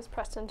 I was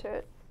pressed into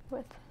it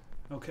with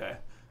Okay,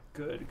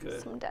 good.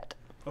 some debt.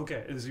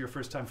 Okay, this is your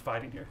first time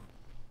fighting here.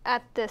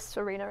 At this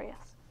arena,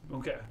 yes.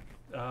 Okay,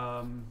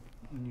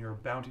 and you're a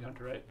bounty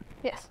hunter, right?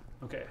 Yes.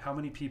 Okay, how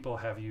many people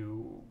have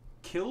you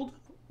killed,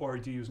 or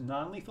do you use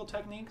non-lethal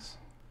techniques,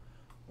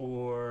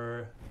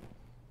 or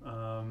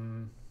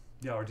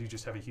or do you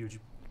just have a huge,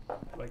 do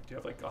you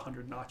have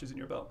 100 notches in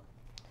your belt?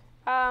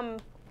 Well,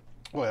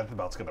 that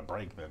belt's gonna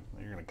break then.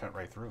 You're gonna cut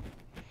right through.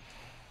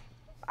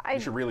 I You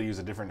should really use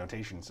a different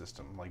notation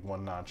system, like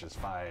 1 notch is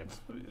 5.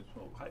 Yeah,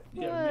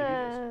 maybe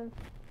it is.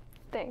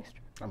 Thanks.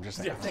 I'm just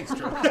saying. Yeah, thanks,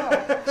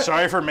 Drew.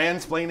 Sorry for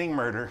mansplaining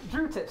murder.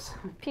 Drew tips.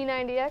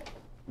 P90X.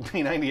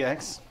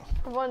 P90X.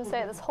 I've wanted to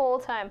say it this whole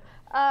time.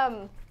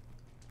 I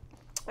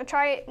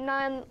try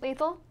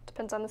non-lethal.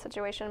 Depends on the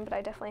situation, but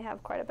I definitely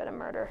have quite a bit of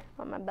murder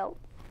on my belt.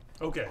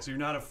 Okay, so you're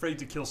not afraid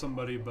to kill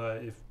somebody, but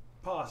if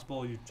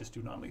possible, you just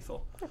do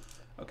non-lethal.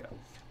 Okay.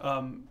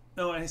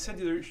 No, I said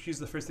to her, she's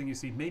the first thing you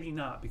see. Maybe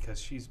not, because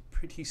she's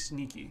pretty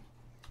sneaky.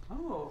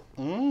 Oh.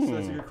 So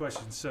that's a good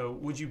question. So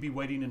would you be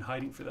waiting and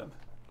hiding for them?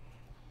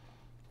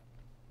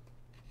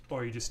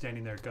 Or are you just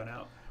standing there, gun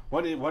out?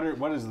 What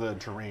is the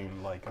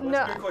terrain like? No.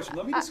 That's a good question.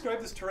 Let me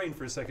describe this terrain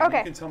for a second. Okay.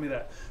 You can tell me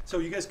that. So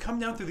you guys come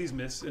down through these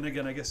mists, and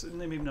again, I guess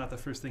maybe not the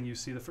first thing you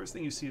see. The first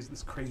thing you see is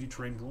this crazy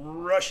terrain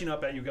rushing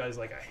up at you guys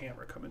like a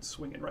hammer coming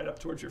swinging right up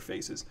towards your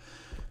faces.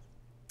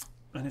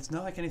 And it's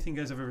not like anything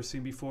you guys have ever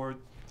seen before.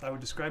 I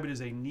would describe it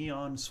as a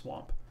neon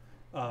swamp.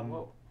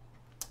 Whoa.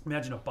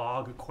 Imagine a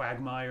bog, a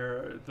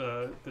quagmire,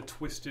 the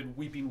twisted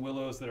weeping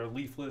willows that are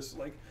leafless,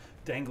 like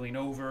dangling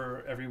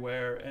over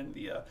everywhere, and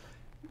the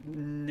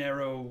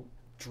narrow,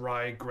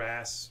 dry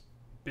grass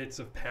bits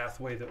of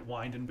pathway that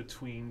wind in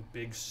between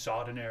big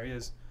sodden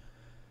areas.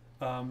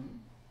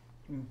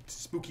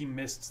 Spooky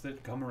mists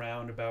that come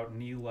around about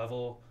knee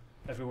level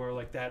everywhere,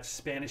 like that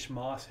Spanish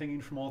moss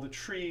hanging from all the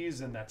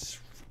trees, and that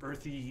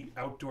earthy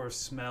outdoor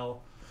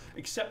smell.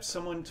 Except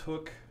someone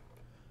took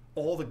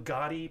all the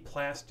gaudy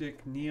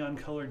plastic neon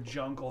colored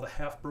junk, all the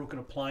half broken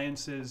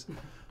appliances,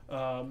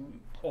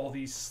 all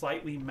these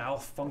slightly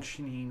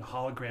malfunctioning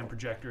hologram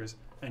projectors,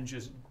 and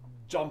just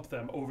dumped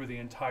them over the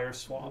entire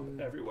swamp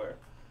everywhere.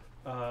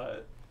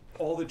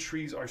 All the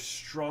trees are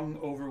strung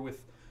over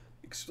with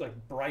like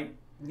bright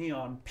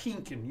neon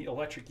pink and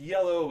electric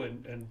yellow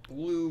and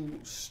blue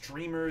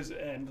streamers,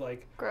 and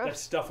like Gross. that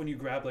stuff when you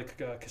grab like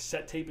a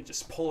cassette tape and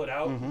just pull it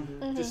out,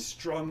 just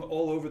strung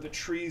all over the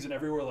trees and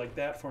everywhere like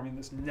that, forming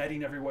this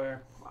netting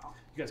everywhere. Wow.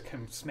 You guys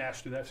can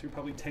smash through that, so you're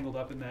probably tangled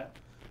up in that.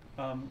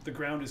 The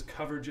ground is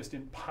covered just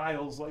in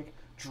piles, like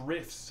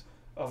drifts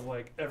of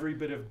like every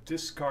bit of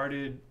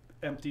discarded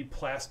empty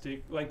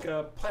plastic, like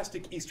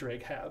plastic Easter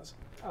egg halves.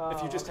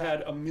 If you just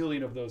had a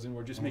million of those and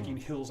we're just making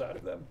hills out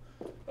of them.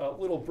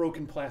 Little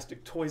broken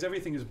plastic toys.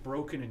 Everything is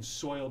broken and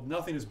soiled.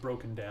 Nothing is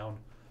broken down.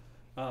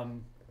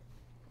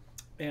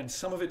 And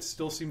some of it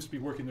still seems to be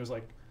working. There's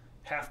like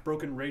half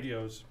broken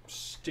radios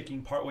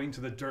sticking partway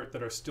into the dirt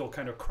that are still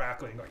kind of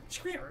crackling, like,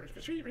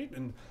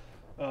 and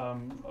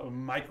a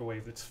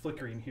microwave that's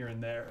flickering here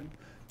and there. And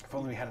If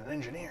only we had an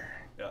engineer.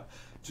 yeah,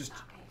 just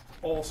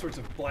all sorts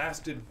of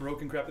blasted,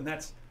 broken crap, and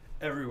that's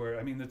everywhere.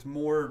 I mean, it's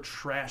more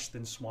trash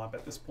than swamp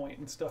at this point,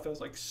 and stuff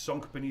has like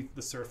sunk beneath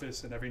the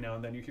surface, and every now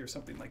and then you hear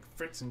something like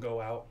fritz and go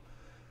out,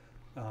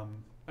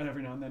 and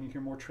every now and then you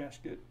hear more trash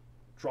get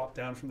dropped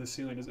down from the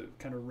ceiling as it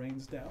kind of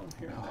rains down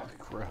here and Oh, there.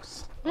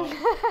 gross.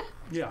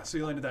 Yeah, so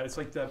you landed that. It's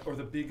like that, or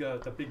the big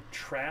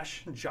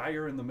trash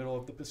gyre in the middle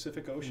of the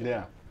Pacific Ocean.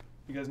 Yeah.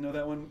 You guys know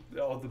that one?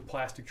 All the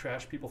plastic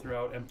trash people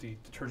throw out, empty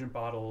detergent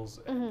bottles,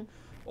 and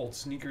old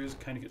sneakers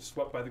kind of get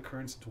swept by the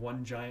currents into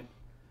one giant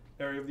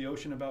area of the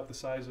ocean about the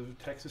size of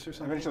Texas or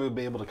something. Eventually we'll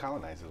be able to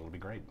colonize it. It'll be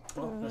great.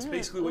 Well, that's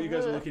basically what you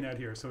guys are looking at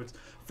here. So it's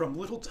from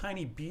little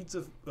tiny beads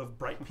of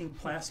bright pink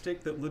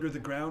plastic that litter the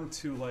ground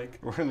to like,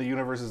 We're in the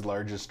universe's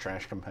largest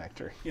trash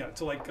compactor. yeah,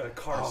 to like a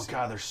car Oh seat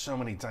god, there's so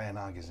many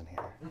Dianogas in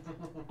here.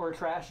 Or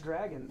trash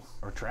dragons.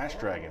 Or trash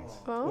dragons.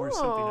 or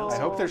something else. I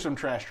hope there's some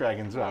trash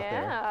dragons out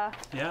there. Yeah.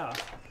 Yeah.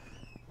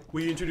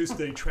 We introduced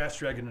the trash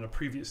dragon in a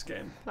previous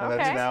game. And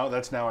Okay.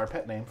 that's now our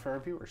pet name for our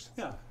viewers.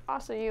 Yeah.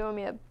 Also, you owe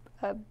me a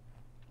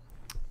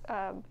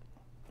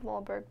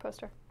Wahlberg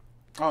poster.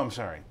 Oh, I'm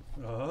sorry.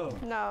 Oh.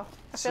 No,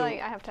 I So- feel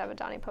like I have to have a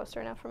Donnie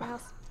poster now for my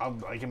house.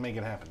 I can make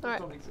it happen. All right.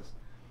 Don't exist.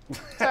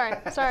 Sorry.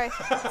 There's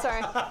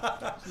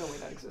no way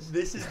that exists.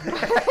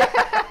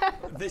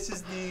 This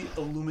is the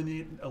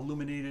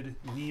illuminated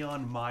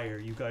neon mire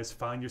you guys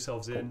find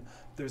yourselves in.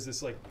 There's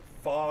this like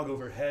fog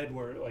overhead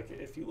where like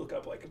if you look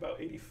up like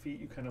about 80 feet,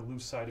 you kind of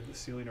lose sight of the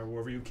ceiling or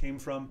wherever you came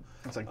from.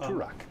 It's like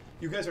Turok.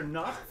 You guys are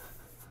not.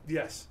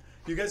 Yes,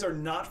 you guys are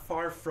not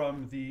far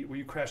from the where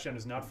you crashed down.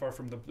 Is not far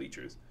from the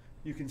bleachers.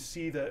 You can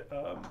see that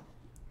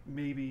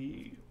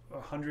maybe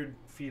 100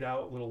 feet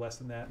out, a little less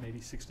than that, maybe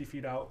 60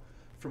 feet out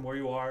from where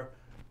you are.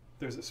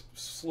 There's a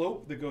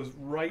slope that goes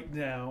right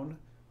down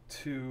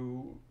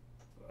to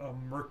a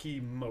murky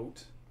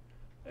moat,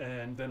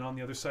 and then on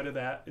the other side of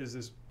that is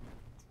this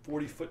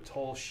 40-foot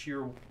tall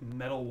sheer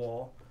metal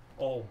wall,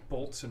 all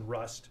bolts and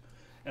rust.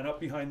 And up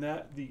behind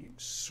that, the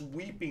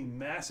sweeping,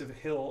 massive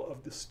hill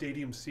of the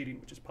stadium seating,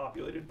 which is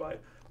populated by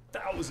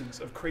thousands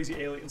of crazy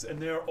aliens. And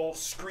they're all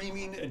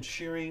screaming and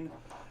cheering.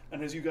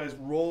 And as you guys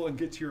roll and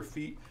get to your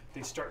feet,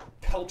 they start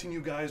pelting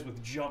you guys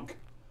with junk.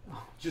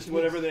 Just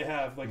whatever they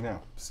have, like No.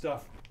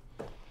 stuff.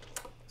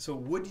 So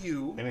would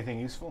you Anything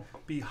useful?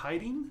 be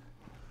hiding?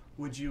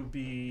 Would you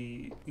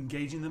be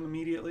engaging them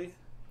immediately?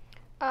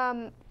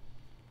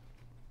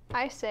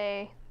 I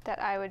say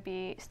that I would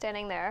be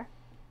standing there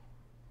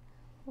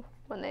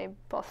when they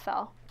both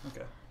fell,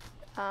 Okay.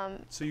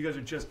 So you guys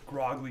are just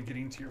groggily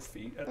getting to your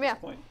feet at Yeah.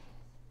 this point.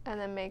 And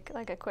then make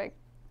like a quick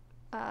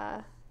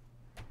eye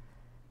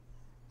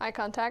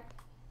contact,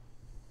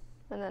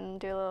 and then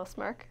do a little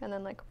smirk, and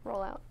then like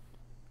roll out.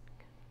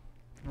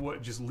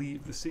 What? Just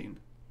leave the scene.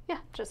 Yeah,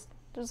 just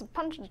there's a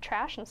bunch of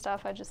trash and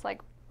stuff. I just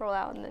like roll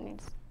out, and then you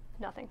just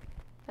nothing,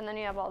 and then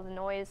you have all the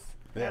noise,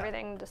 and Yeah.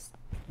 everything. Just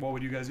What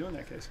would you guys do in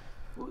that case?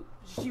 Well,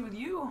 is she with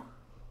you?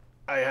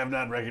 I have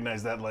not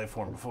recognized that life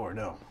form before,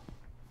 no.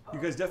 You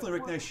guys definitely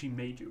recognize she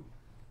made you.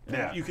 And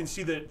Yeah. You can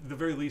see that, at the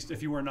very least,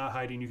 if you were not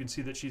hiding, you can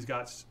see that she's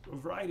got a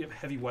variety of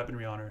heavy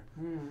weaponry on her.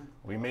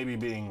 We may be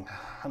being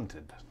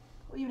hunted.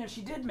 Well, even if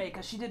she did make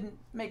us, she didn't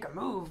make a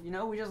move. You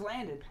know, we just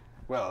landed.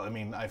 Well, I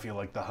mean, I feel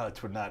like the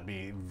Hutts would not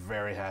be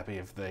very happy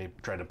if they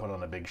tried to put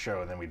on a big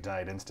show and then we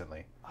died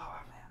instantly. Oh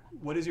man.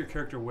 What is your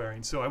character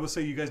wearing? So I will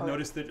say you guys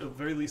noticed that, at the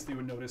very least, you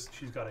would notice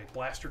she's got a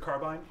blaster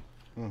carbine,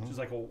 which is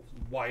like a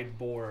wide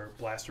bore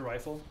blaster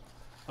rifle.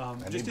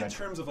 Just in that-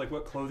 terms of like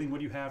what clothing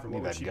would you have, or need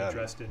what would that she gun. be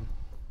dressed in?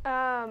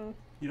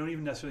 You don't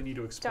even necessarily need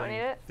to explain need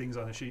it? things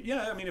on the sheet.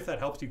 Yeah, I mean, if that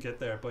helps you get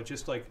there, but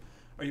just like,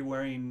 are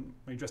you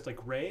dressed like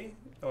Rey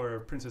or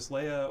Princess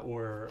Leia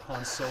or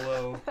Han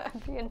Solo?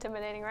 that'd be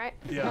intimidating, right?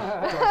 Yeah,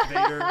 Darth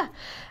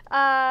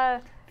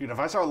Vader. Dude, if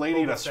I saw a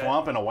lady in a Boba Fett.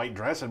 swamp in a white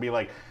dress, I'd be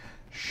like,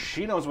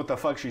 she knows what the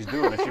fuck she's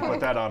doing if she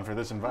put that on for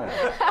this environment.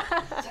 Is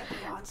that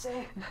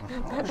Beyonce?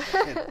 Oh,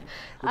 shit.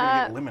 We're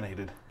gonna get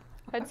eliminated.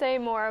 I'd say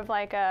more of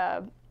like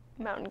a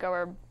mountain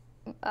goer,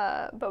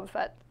 Boba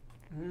Fett.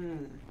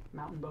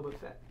 Mountain Boba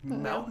Fett.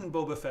 Mountain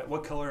Boba Fett.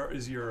 What color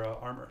is your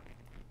armor?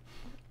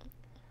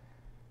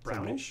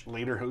 Brownish.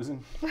 Lederhosen.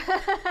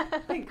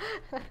 Pink.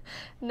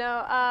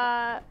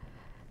 No,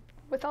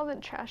 with all the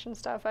trash and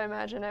stuff, I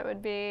imagine it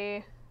would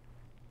be.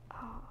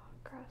 Oh,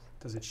 gross.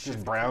 Does it Just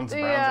shift? browns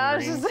Yeah,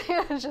 and it's greens.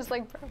 just, it's just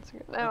like browns.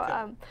 and green. No,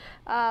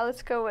 Okay.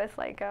 let's go with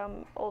like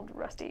old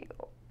rusty.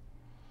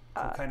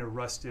 Kind of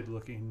rusted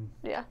looking.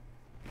 Yeah.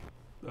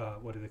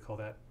 What do they call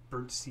that?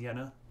 Burnt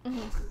sienna.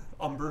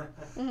 Umber.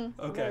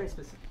 Okay. Very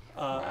specific.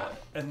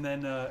 And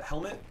then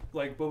helmet,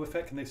 like Boba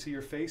Fett. Can they see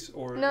your face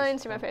or? No, I is-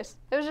 didn't see my face.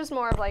 It was just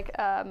more of like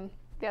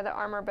the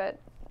armor, but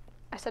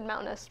I said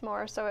mountainous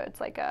more, so it's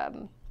like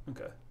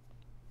Okay.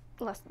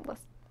 less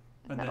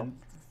And metal. then,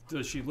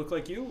 does she look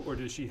like you, or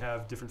does she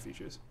have different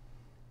features?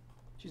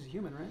 She's a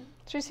human, right?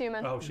 She's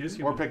human. Oh, she is Or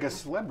human. pick a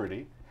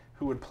celebrity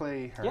who would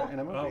play her Yeah. in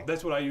a movie. Oh,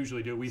 that's what I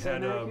usually do. We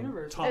had Cinematic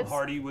universe. Tom It's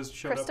Hardy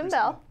showed Kristen up.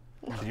 Bell.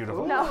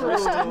 Beautiful. No.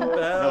 Kristen Bell.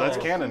 No, that's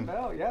canon.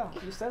 Oh yeah,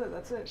 you said it.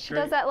 That's it. She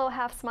does that little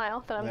half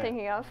smile that I'm Yeah.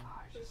 thinking of. Oh,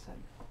 I just said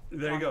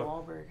There you Donnie go.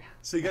 Wahlberg.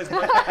 So you guys,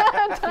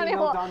 Donnie Female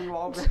Wal- Donnie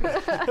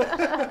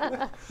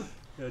Wahlberg.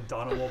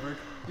 Donna Wahlberg,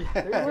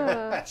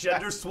 Uh,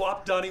 gender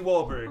swap Donnie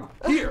Wahlberg.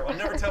 Here on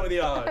Never Tell Me the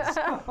Odds.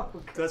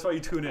 That's why you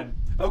tune in.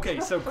 Okay,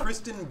 so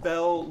Kristen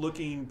Bell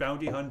looking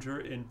bounty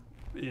hunter in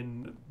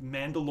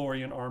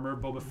Mandalorian armor,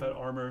 Boba Fett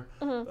armor,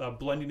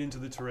 blending into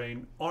the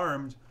terrain,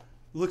 armed,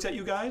 looks at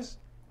you guys,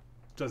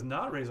 does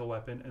not raise a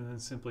weapon, and then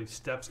simply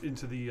steps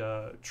into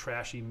the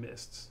trashy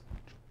mists.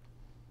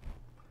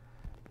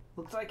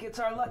 Looks like it's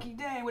our lucky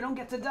day. We don't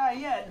get to die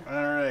yet.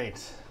 All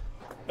right.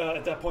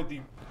 At that point, the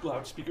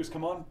loudspeakers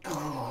come on,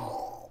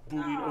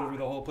 booming over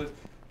the whole place.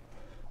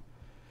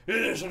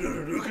 Yes,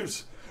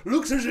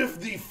 looks as if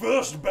the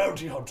first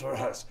bounty hunter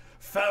has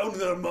found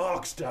their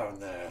marks down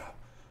there.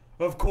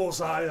 Of course,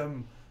 I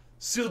am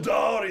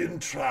Sildarian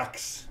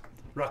Trax,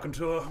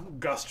 raconteur,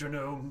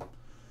 gastronome,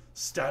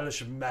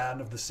 stylish man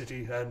of the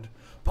city, and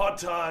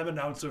part-time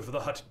announcer for the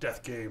Hutt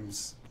Death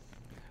Games.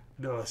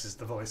 No, this is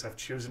the voice I've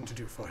chosen to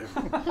do for him.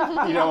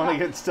 You don't want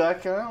to get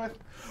stuck, huh?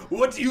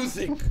 What do you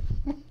think?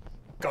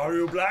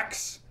 Garu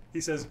Blacks?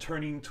 He says,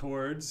 turning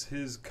towards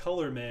his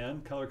color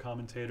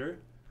commentator,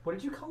 What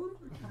did you call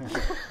him?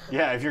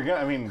 Yeah, if you're gonna,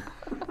 I mean,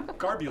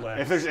 Garbulax.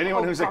 if there's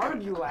anyone who's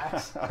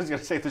Garbulax. I was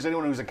gonna say if there's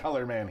anyone who's a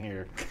color man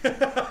here,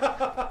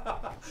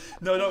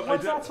 No,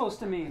 What's that supposed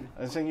to mean?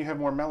 I'm saying you have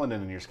more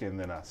melanin in your skin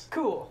than us.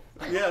 Cool.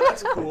 Yeah,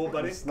 that's cool,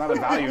 buddy. It's not a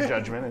value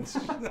judgment. It's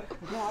No,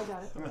 I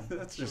got it.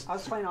 That's just I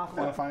was playing off of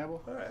it. quantifiable.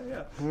 all right.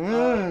 Yeah.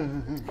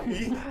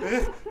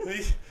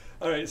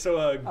 All right. So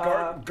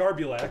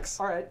Garbulax.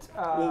 All right.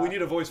 Well, we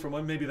need a voice from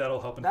one. Maybe that'll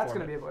help inform. That's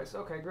going to it. be a voice.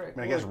 Okay, great.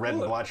 I mean, I guess red and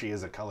Cool. blotchy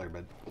is a color,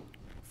 but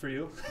For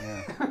you.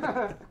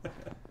 yeah.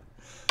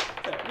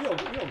 Yeah,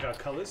 we all got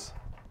colors.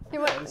 You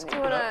want? let's You keep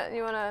it wanna? up.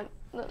 You wanna?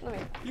 Let me.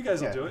 You guys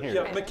will Yeah, do it. here.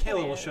 Yeah, Okay, Makayla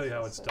let me- will show you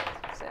how it's done.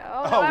 So,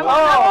 Oh, no, I wow. won't.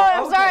 No,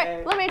 I'm Okay.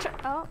 sorry. Let me try.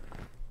 Oh,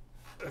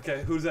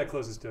 Okay, who's that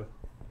closest to?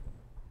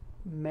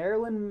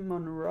 Marilyn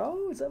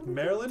Monroe? Is that what it is?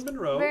 Marilyn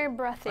Monroe. very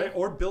breathy.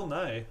 Or Bill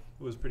Nye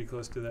was pretty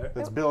close to there.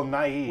 That's Bill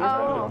Nye.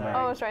 Oh, Bill Nye.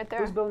 oh, it's right there.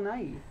 Who's Bill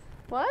Nye?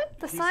 What?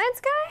 The He's- science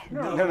guy?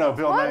 No,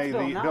 Bill What? Nye.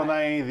 Bill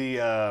Nye.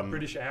 The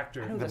British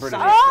actor. know the the British.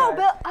 science Oh, guy.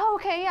 Bill. Oh,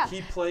 okay, yeah.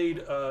 He played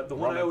the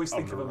one I Robert always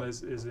think of him Underwood.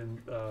 as is in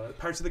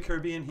Pirates of the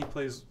Caribbean. He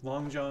plays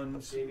Long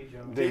John's. Davy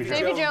Jones. Davy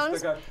Davy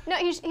Jones. the guy- No,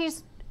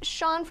 he's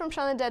Sean from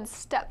Shaun of the Dead's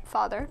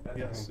stepfather.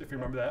 Yes, if you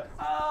remember that.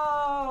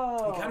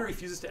 Oh. He kind of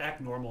refuses to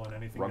act normal in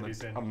anything Run that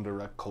he's it in. under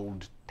a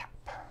cold tap.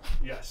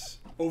 Yes,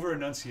 over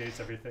enunciates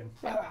everything.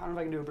 I don't know if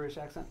I can do a British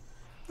accent.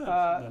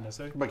 Not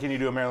necessary. But can you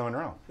do a Marilyn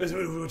Monroe?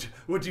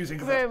 What do you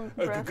think Very about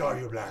breathless.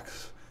 Gaurav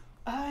Blacks?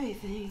 I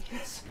think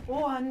it's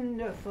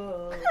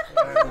wonderful.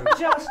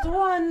 Just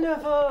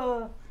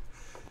wonderful.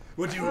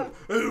 What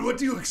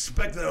do you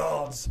expect the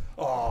odds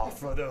are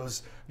for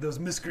those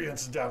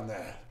miscreants down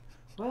there?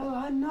 Well,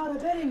 I'm not a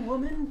betting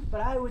woman,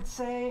 but I would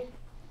say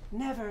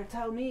never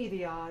tell me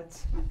the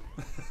odds.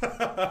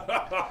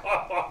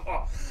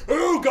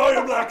 Oh,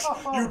 Gaurav Blacks,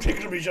 you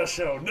tickle me just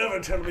so. Never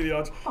tell me the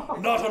odds.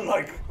 Not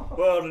unlike.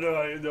 Well,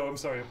 no, I'm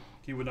sorry.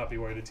 He would not be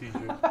wearing a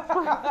t-shirt.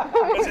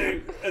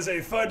 as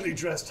a finely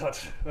dressed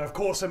Hutt, of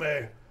course I'm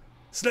a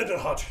slender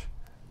Hutt.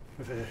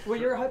 Well,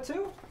 you're a Hutt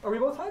too? Are we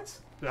both Hutts?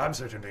 I'm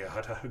certainly a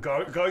Hutt.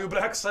 Gaurav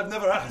Blacks, I've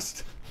never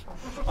asked.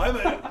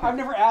 I've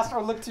never asked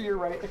or looked to your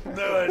right.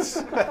 No, it's.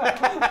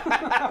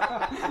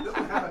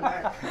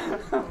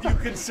 You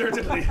can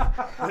certainly.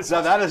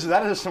 So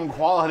that is some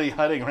quality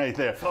Hutting right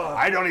there.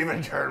 I don't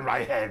even turn my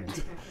head.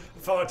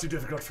 Far too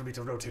difficult for me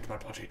to rotate my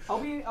body. I'll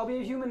be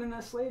a human in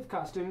a slave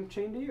costume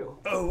chained to you.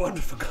 Oh,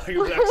 wonderful,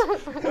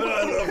 Gaurav Blacks.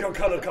 I love your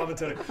color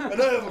commentary.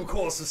 And I am, of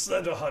course, a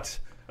slender Hutt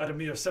at a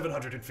mere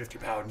 750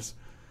 pounds,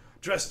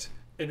 dressed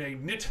in a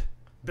knit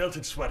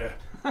belted sweater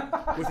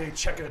with a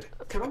checkered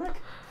Turtleneck?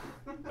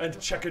 and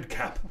checkered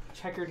cap.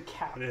 Checkered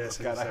cap. Yes,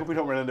 God, I hope we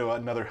don't run into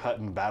another Hutt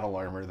in battle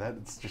armor.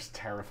 That's just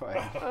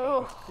terrifying.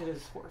 Oh. It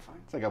is horrifying.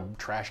 It's like a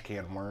trash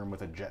can worm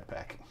with a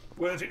jetpack.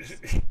 Well,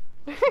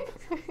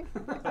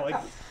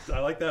 I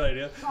like that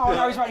idea. Oh,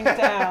 now he's writing it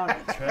down.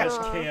 Trash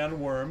can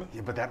worm.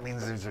 Yeah, but that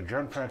means there's a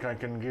jetpack I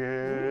can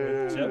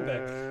get.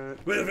 Jetpack.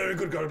 Well, very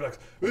good, Gaurav Blacks.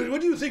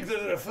 What do you think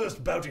that the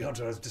first bounty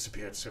hunter has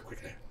disappeared so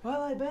quickly?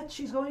 Well, I bet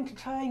she's going to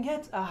try and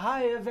get a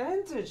higher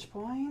vantage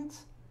point.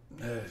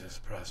 That's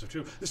impressive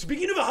too.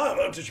 Speaking of a high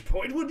vantage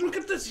point, well, look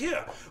at this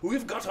here.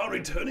 We've got our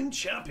returning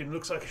champion.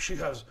 Looks like she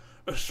has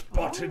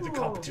spotted the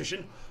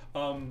competition.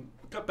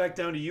 Cut back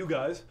down to you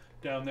guys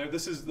down there.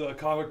 This is the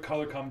color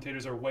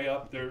commentators are way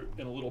up. They're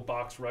in a little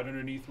box right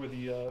underneath where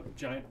the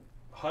giant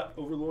Hutt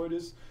overlord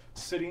is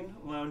sitting,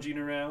 lounging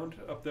around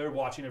up there,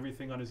 watching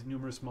everything on his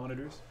numerous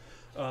monitors.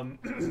 Down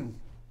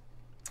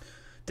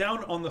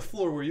on the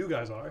floor where you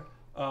guys are.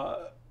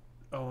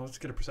 Let's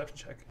get a perception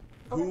check.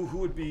 Who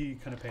would be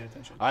kind of paying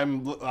attention?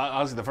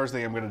 Honestly, the first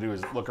thing I'm going to do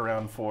is look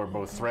around for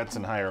both threats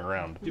and higher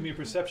ground. Give me a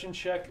perception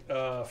check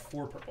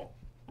for purple.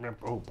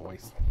 Oh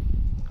boys.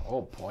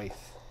 Oh boys.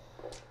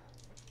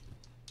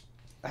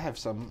 I have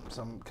some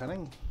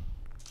cunning,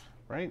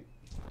 right?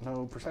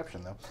 No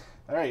perception though.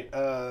 All right.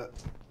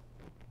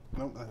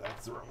 Nope,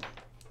 that's the wrong.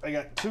 I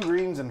got 2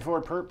 greens and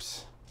 4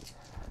 perps,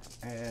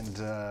 and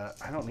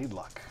I don't need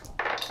luck.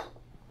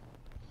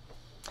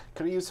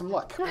 Could have used some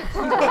luck. You're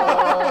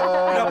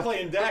not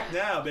playing Dak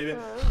now, baby.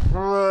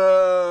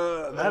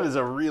 That is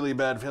a really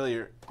bad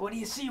failure. What do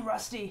you see,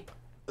 Rusty?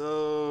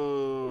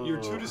 Oh.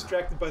 You're too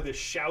distracted by the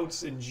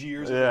shouts and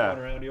jeers of Yeah.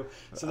 everyone around you.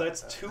 So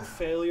that's 2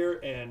 failure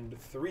and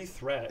 3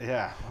 threat.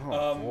 Yeah.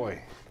 Oh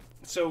boy.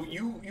 So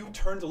you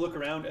turn to look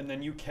around and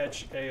then you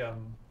catch a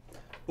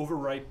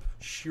overripe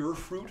sheer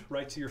fruit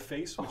right to your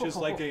face, which is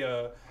like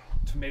a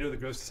tomato that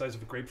grows the size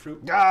of a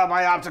grapefruit. Ah,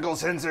 my optical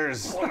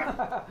sensors.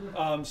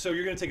 So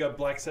you're going to take a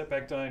black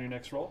setback die on your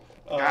next roll.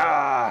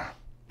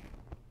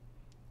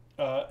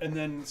 And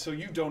then, so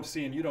you don't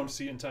see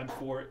in time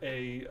for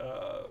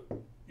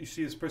you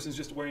see this person's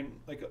just wearing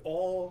like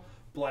all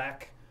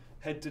black,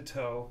 head to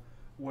toe,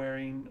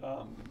 wearing,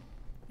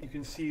 you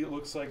can see it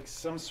looks like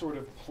some sort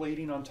of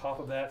plating on top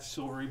of that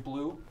silvery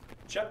blue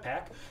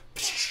jetpack.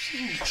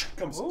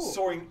 Comes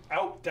soaring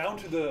out down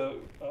to the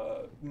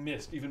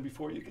mist even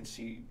before you can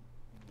see,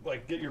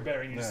 like, get your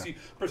bearing. You see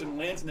the person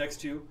lands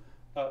next to you,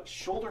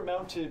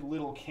 shoulder-mounted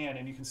little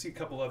cannon. You can see a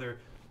couple other,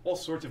 all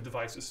sorts of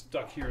devices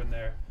stuck here and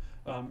there.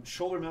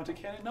 Shoulder-mounted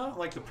cannon, not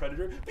like the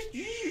Predator.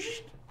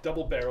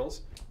 Double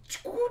barrels,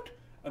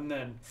 and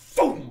then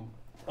boom!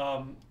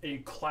 A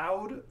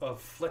cloud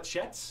of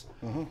flechettes,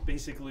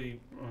 basically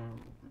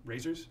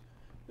razors,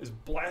 is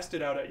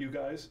blasted out at you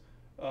guys.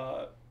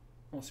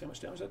 We'll see how much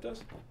damage that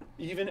does.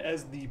 Even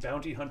as the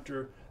bounty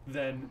hunter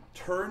then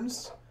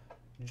turns,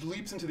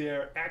 leaps into the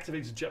air,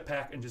 activates a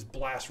jetpack, and just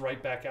blasts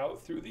right back out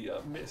through the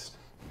mist.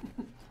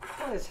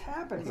 What is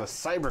happening?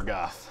 It's a cyber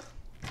goth.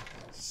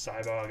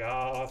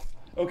 Cybergoth.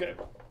 Okay.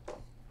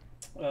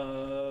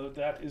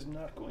 That is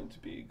not going to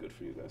be good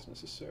for you guys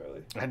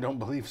necessarily. I don't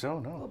believe so.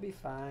 We'll No. be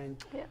fine.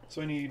 Yeah.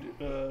 So I need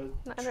Neither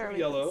 2 of you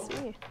yellow, can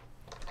see.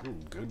 Ooh,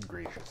 good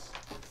gracious.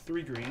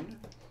 3 green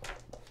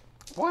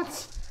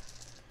What?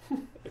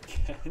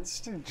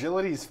 against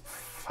Agility's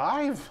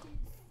 5.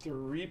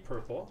 3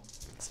 purple.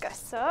 This guy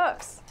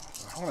sucks.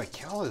 I want to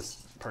kill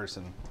this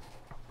person.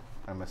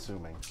 I'm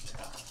assuming.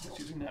 Just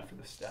using that for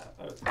the stat.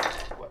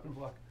 Weapon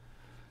block.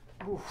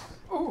 Oof.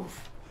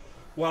 Oof.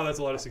 Wow, that's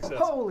a lot of success.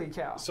 Holy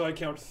cow. So I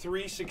count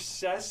 3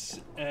 success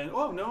and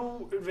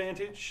no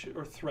advantage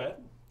or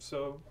threat.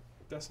 So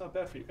that's not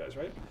bad for you guys,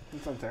 right?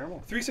 That's not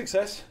terrible. 3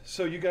 success.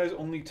 So you guys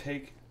only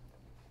take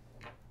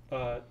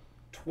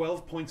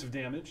 12 points of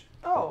damage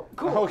Oh,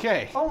 cool.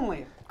 Okay.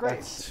 Only. Great.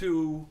 That's-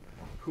 to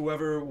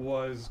whoever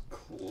was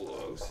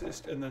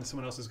closest, and then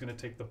someone else is going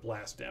to take the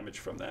blast damage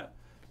from that.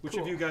 Which of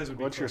Cool. you guys would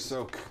be What's your closest?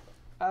 soak?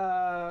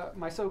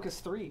 My soak is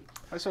 3.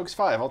 My soak's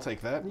 5. I'll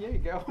take that. There you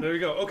go. There you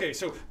go. Okay,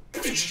 so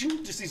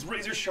just these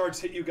razor shards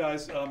hit you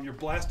guys. You're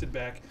blasted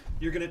back.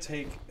 You're going to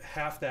take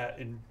half that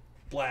in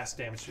blast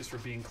damage just for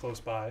being close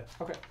by.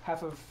 Okay,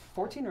 half of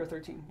 14 or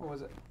 13? What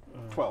was it?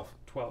 12.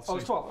 12. Oh,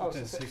 it's 12. Oh,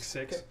 it's so 6.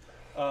 6.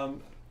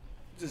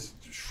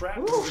 Just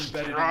shrapnel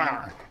embedded in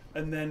you.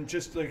 And then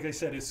just like I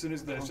said, as soon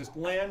as that just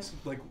lands,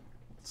 like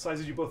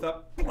sizes you both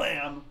up,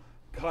 blam,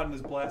 caught in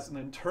this blast, and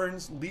then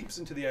turns, leaps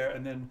into the air,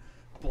 and then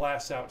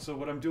blasts out. So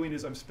what I'm doing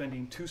is I'm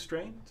spending 2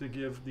 strain to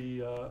give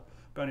the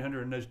bounty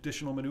hunter an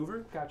additional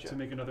maneuver Gotcha. to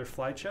make another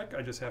fly check.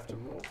 I just have to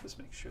roll. Just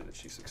make sure that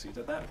she succeeds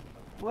at that.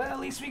 Well, at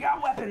least we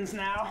got weapons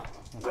now.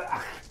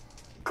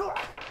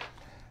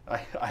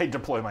 I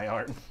deploy my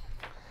art.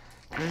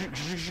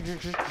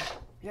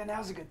 Yeah,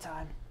 now's a good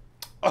time.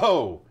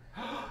 Oh!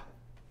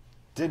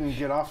 Didn't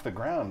get off the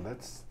ground.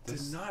 That's Did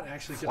not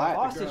actually get flat.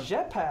 off Lost the his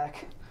ground.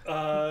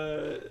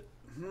 jetpack.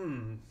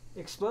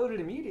 Exploded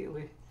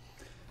immediately.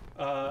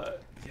 Yeah,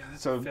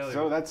 that's so a failure.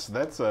 so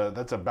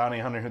that's a bounty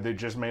hunter who they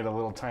just made a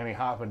little tiny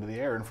hop into the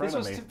air in front This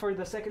of was me. for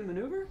the second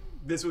maneuver?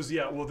 This was,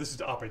 well, this is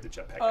to operate the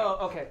jetpack Oh,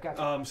 out. okay,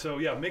 gotcha. So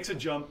yeah, makes a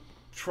jump,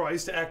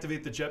 tries to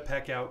activate the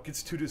jetpack out,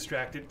 gets too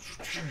distracted,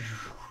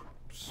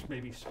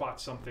 maybe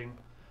spots something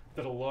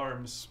that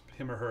alarms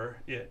him or her.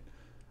 It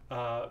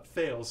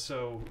fails.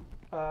 So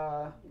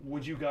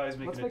would you guys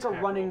make Let's an make attack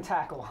a running roll?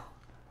 tackle.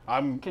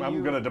 I'm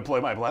you- gonna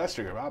deploy my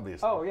blaster,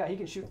 obviously. Oh, yeah, he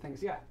can shoot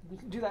things. Yeah, you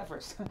can do that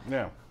first.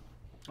 Yeah.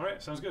 All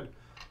right, sounds good.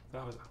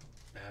 That was a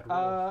bad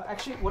roll.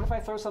 Actually, what if I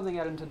throw something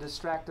at him to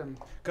distract him?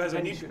 Guys, I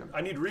then you need shoot him?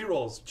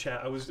 rerolls,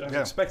 chat. I was Yeah.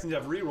 expecting to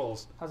have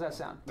rerolls. How's that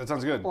sound? That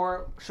sounds good.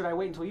 Or should I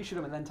wait until you shoot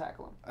him and then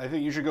tackle him? I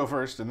think you should go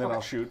first, and then Okay.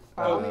 I'll shoot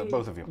Let me-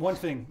 both of you. One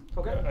thing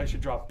Okay. I should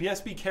drop.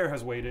 BSB Care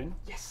has weighed in.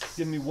 Yes.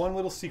 Give me one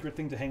little secret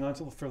thing to hang on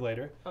to for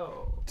later.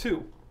 Oh.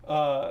 2.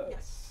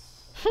 Yes.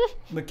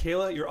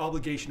 Makayla, your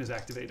obligation is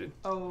activated.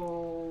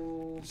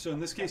 Oh. So in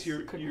this case,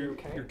 Yes, could be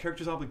okay. your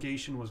character's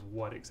obligation was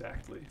what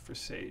exactly for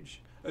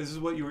Sage? This is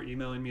what you were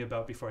emailing me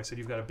about before. I said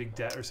you've got a big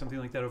debt or something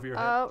like that over your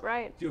head. Oh,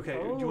 right. Okay,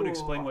 do you want to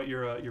explain Oh. what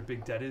your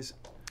big debt is?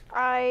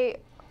 I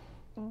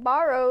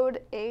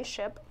borrowed a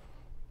ship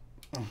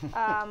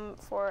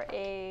for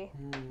a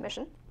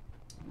mission,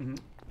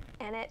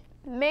 and it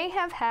may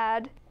have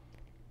had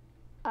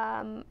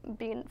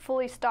been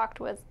fully stocked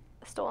with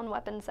stolen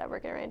weapons that were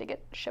getting ready to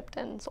get shipped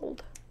and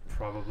sold.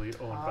 Probably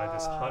owned by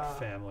this Hutt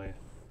family.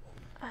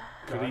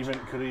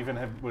 Could even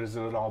have, was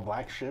it an all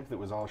black ship that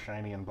was all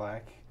shiny and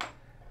black?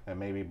 That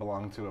maybe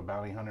belonged to a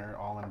bounty hunter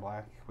all in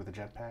black with a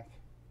jetpack?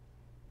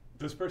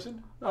 This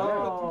person?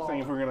 Oh. I'm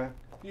thinking if we're gonna.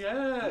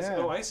 Yes. Yeah.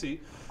 Oh, I see.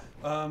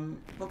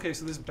 Okay,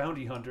 so this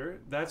bounty hunter,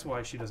 that's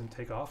why she doesn't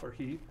take off, or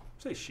he.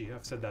 Say she,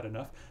 I've said that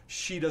enough.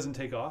 She doesn't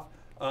take off.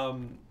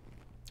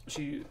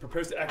 She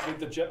prepares to activate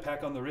the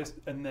jetpack on the wrist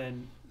and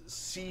then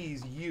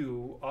sees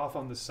you off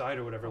on the side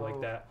or whatever like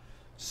that,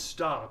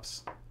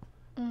 stops,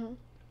 and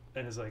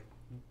is like,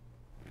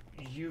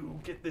 you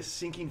get this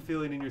sinking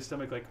feeling in your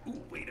stomach like,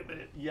 ooh, wait a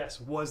minute.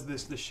 Yes, was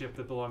this the ship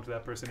that belonged to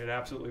that person? It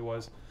absolutely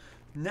was.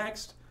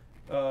 Next,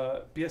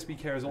 BSB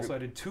Care has also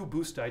added 2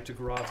 boost die to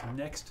Gaurav's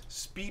next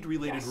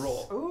speed-related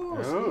roll. Ooh,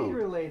 Ooh. speed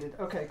related.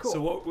 Okay, cool.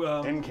 So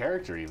what? In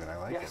character, even. I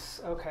like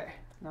yes, okay.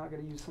 Now I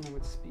gotta use something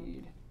with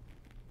speed.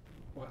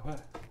 What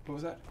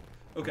was that?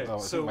 Okay, it. Oh, I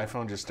so think my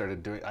phone just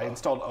started doing. I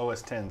installed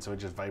OS 10, so it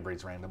just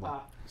vibrates randomly.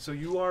 so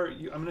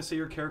I'm gonna say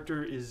your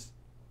character is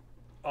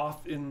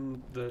off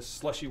in the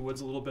slushy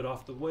woods, a little bit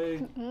off the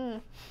way.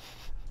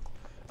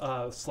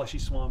 Slushy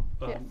swamp.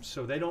 Yeah.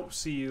 So they don't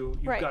see you.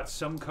 You've Right. got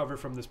some cover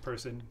from this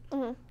person,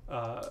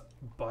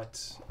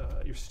 but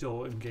you're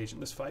still engaged in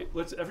this fight.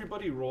 Let's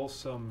everybody roll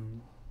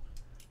some.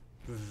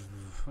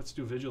 Let's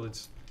do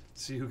vigilance.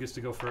 See who gets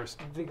to go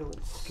first.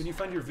 Vigilance. Can you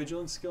find your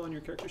vigilance skill on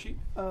your character sheet?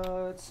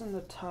 It's in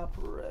the top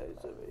right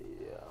of it,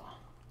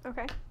 yeah.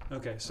 Okay.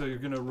 Okay, so you're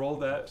gonna roll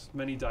that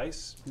many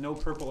dice, no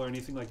purple or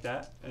anything like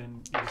that,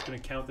 and you're just gonna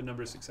count the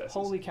number of successes.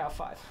 Holy cow,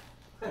 5.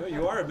 Oh,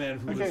 you are a man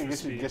who Okay,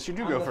 lives for speed. guess you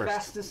do I'm go the first.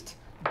 fastest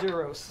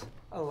Duros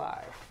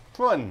alive.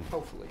 1,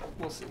 Hopefully.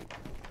 We'll see.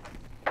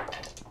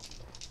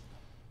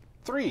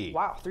 3.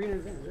 Wow, 3 in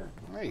advantage,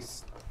 yeah.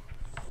 Nice.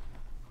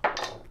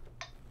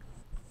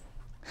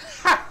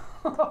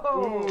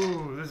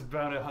 Ooh, this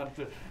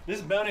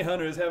bounty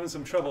hunter is having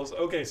some troubles.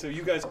 Okay, so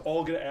you guys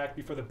all get to act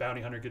before the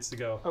bounty hunter gets to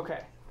go.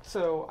 Okay,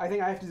 so I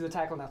think I have to do the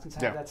tackle now since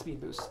I have Yeah. that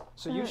speed boost.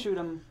 So you shoot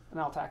him, and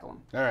I'll tackle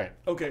him. All right.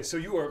 Okay, so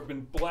you are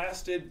been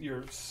blasted.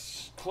 Your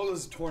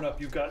clothes torn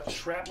up. You've got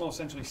shrapnel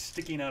essentially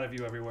sticking out of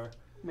you everywhere.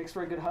 Makes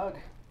for a good hug.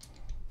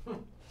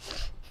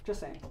 Just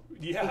saying.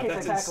 Yeah, In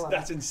case I tackle him.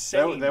 that's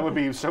insane. That would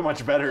be so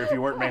much better if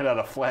you weren't made out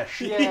of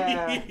flesh.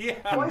 Yeah. Yeah.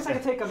 Well, I guess I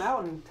could take him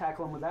out and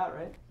tackle him with that,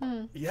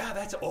 right? Yeah,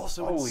 that's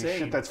also Holy insane.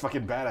 shit, that's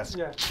fucking badass.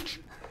 Yeah.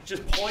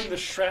 just pulling the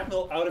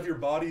shrapnel out of your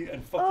body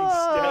and fucking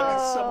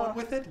stabbing someone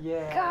with it.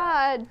 Yeah.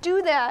 God,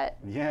 do that.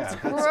 Yeah,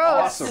 that's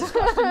gross.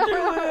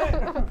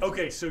 awesome.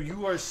 Okay, so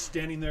you are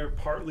standing there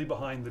partly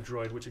behind the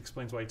droid, which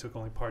explains why you took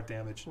only part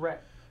damage. Right.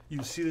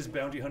 You see this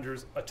bounty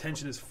hunter's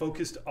attention is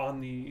focused on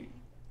the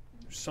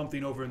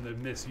something over in the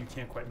mist you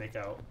can't quite make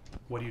out.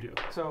 What do you do?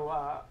 So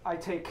I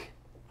take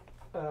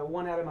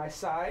one out of my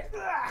side,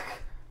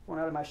 one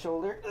out of my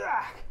shoulder,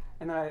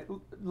 and then I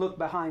look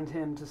behind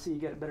him to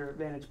get a better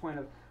vantage point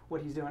of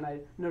what he's doing. I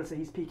notice that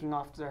he's peeking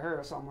off to her,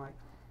 so I'm like,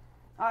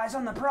 eyes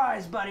on the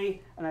prize,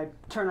 buddy! And I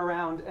turn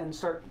around and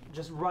start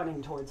just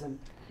running towards him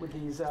with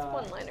these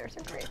One-liners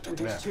are great. with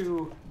these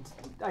two,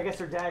 I guess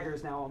they're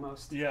daggers now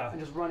almost. Yeah. And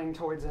just running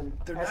towards him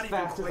They're as not even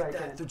fast as quite I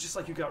that. can. They're just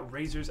like you got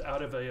razors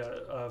out of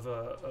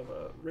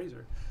a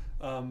razor.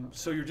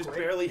 So you're just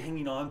barely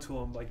hanging on to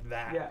them like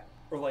that. Yeah.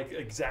 Or like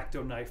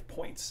X-Acto knife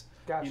points.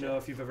 Gotcha. You know,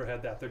 if you've ever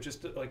had that. They're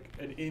just like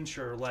an inch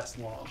or less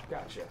long.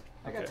 Gotcha.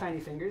 I got Okay. tiny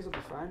fingers, it'll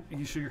be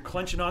fine. So you're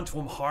clenching onto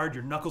them hard.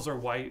 Your knuckles are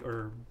white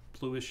or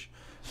bluish.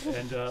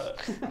 And,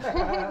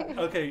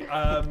 okay.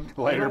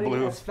 Lighter Running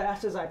blue. as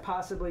fast as I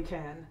possibly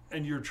can.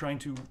 And you're trying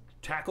to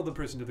tackle the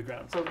person to the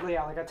ground. So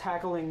yeah, like a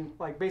tackling,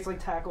 like basically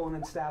tackle and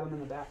then stab him in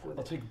the back with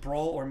I'll it. take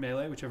brawl or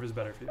melee, whichever is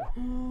better for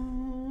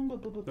you.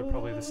 They're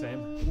probably the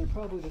same. They're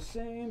probably the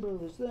same, but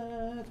there's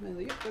that.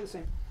 Yep, they're the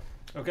same.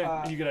 Okay,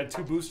 you got a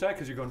 2 boost die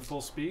because you're going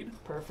full speed.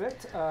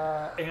 Perfect.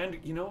 And,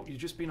 you know, you're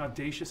just being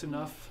audacious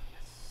enough.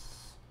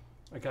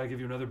 I gotta give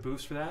you another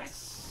boost for that.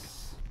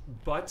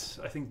 But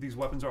I think these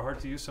weapons are hard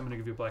to use, so I'm gonna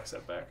give you a black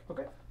setback.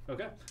 Okay.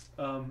 Okay.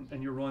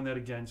 And you're rolling that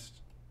against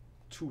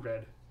 2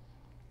 red.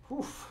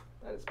 Oof,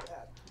 that is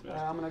bad.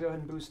 Yeah. I'm gonna go ahead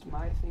and boost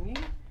my thingy.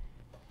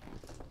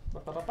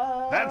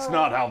 That's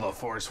not how the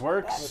Force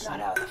works. That's not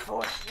how the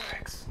Force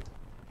works.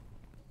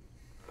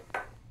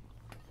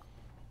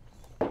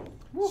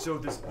 So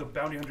the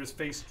bounty hunter's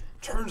face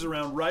turns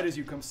around right as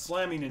you come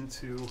slamming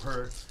into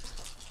her.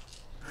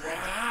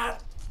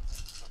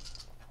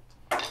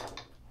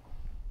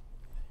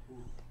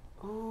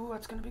 Ooh,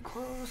 that's gonna be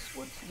close.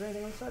 Is there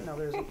anything on the side? No,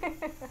 there's.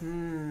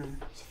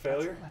 It's a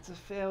failure. That's a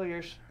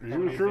failure. You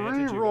many can advantage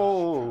you got?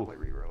 reroll.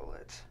 Probably reroll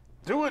it.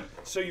 Do it.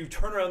 So you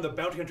turn around, the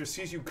bounty hunter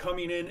sees you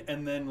coming in,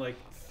 and then like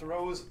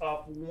throws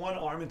up one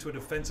arm into a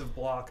defensive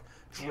block,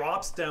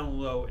 drops down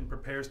low, and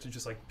prepares to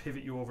just like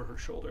pivot you over her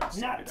shoulder. and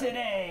stab Not you down.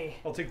 today.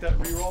 I'll take that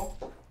reroll.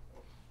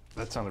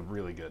 That sounded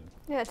really good.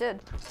 Yeah, it did.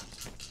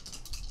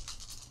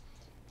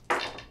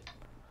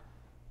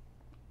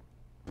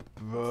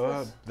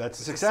 That's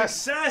a success.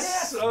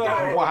 Success! Yes!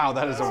 Oh, Wow,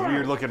 that is a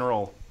weird looking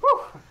roll.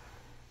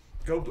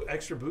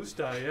 extra boost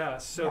die, yeah.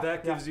 So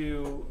that gives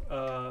you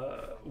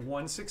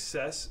 1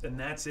 success, and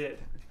that's it.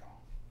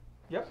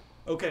 Yep.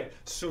 Okay,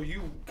 so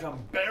you come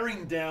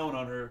bearing down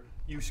on her.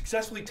 You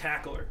successfully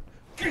tackle her.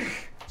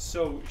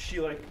 So she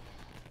like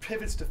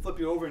pivots to flip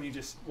you over, and you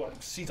just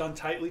seize on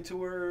tightly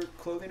to her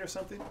clothing or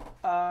something.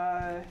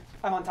 I'm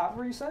on top of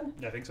her, you said?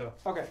 Yeah, I think so.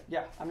 Okay,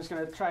 yeah. I'm just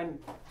gonna try and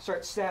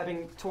start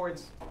stabbing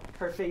towards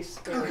her face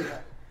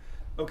area.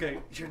 Okay,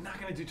 you're not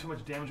gonna do too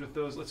much damage with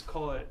those. Let's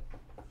call it.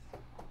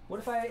 What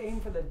if I aim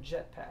for the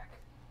jetpack?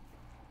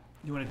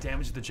 You want to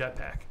damage the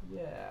jetpack.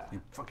 Yeah. You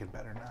fucking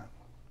better not.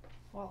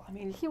 Well, I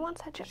mean, He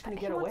wants that she's jetpack. gonna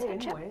He get wants away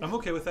that anyway. I'm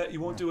okay with that.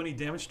 You won't do any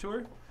damage to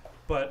her,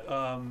 but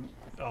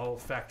I'll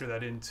factor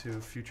that into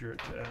future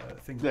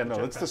things. Yeah, with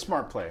no, it's the jetpack.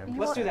 smart play.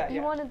 Let's do that. You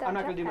Yeah. wanted that I'm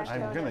not gonna do much jetpack,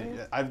 I'm though, gonna.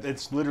 didn't you?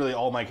 It's literally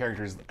all my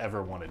characters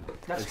ever wanted.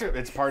 That's it's, true.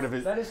 It's part of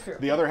it. That is true.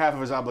 The other half of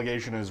his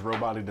obligation is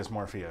robotic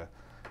dysmorphia,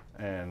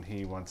 and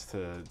he wants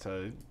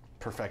to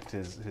perfect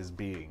his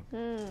being.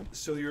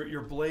 So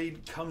your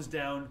blade comes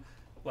down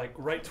like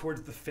right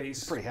towards the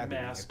face pretty happy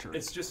being a mask. turret.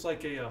 It's just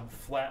like a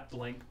flat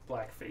blank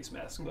black face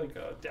mask, like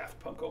Daft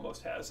Punk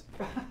almost has.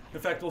 In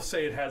fact, we'll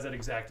say it has that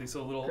exactly.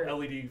 So a little Great.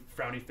 LED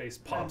frowny face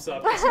pops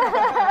up.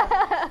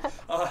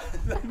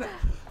 Then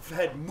the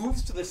head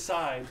moves to the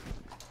side,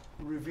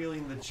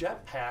 revealing the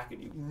jetpack,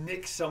 and you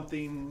nick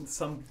something.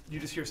 You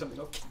just hear something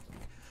go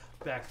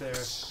back there.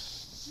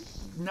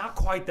 Not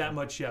quite that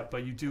much yet,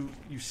 but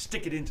you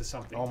stick it into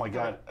something. Oh my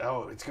god!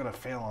 Oh, it's gonna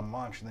fail on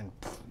launch, and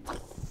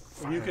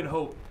then You can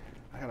hope.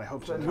 I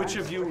hope so. Which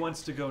of you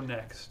wants to go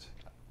next?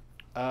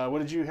 What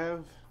did you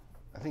have?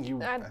 I think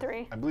you. I had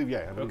 3. I believe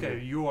yeah. I believe Okay,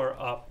 you are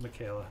up,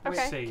 Makayla.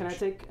 Okay. Sage. Can I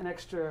take an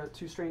extra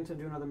 2 strain to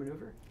do another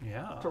maneuver?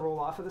 Yeah. To roll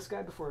off of this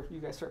guy before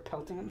you guys start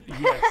pelting him?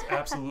 Yes,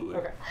 absolutely.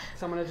 Okay.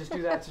 So I'm gonna just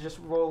do that to just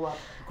roll up.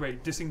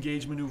 Great.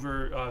 Disengage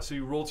maneuver. So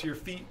you roll to your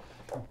feet,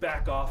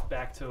 back off,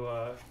 back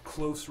to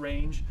close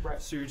range.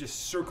 Right. So you're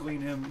just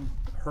circling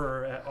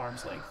her at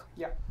arm's length.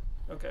 Yeah.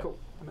 Okay. Cool.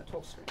 I'm at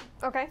 12 strain.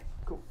 Okay.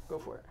 Cool. Go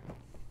for it.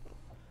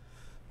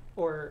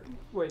 Or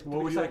wait.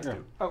 What would you like to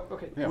do? Oh,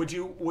 okay. Yeah. Would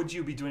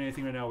you be doing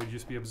anything right now? Would you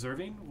just be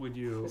observing? Would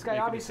you? This guy make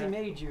an obviously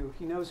attack? made you.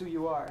 He knows who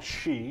you are.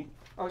 She.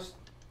 Oh,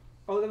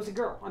 that was a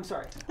girl. I'm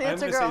sorry. I'm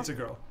It's a gonna say girl. it's a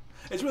girl.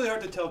 It's really hard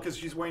to tell because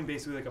she's wearing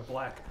basically like a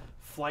black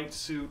flight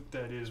suit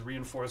that is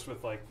reinforced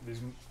with like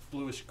these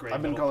bluish gray.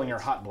 I've been metal calling her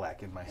plates. hot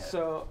black in my head.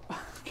 So,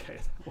 Okay,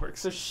 that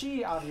works. so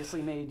she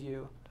obviously made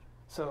you.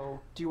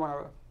 So, do you want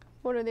to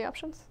What are the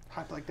options?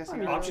 Hot like this. I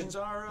mean, Options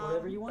are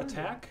whatever you want to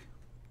do. attack,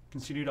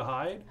 continue to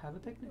hide, Have a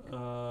picnic.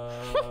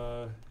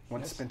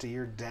 Once yes, spent a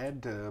year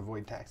dead to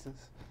avoid taxes.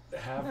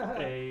 have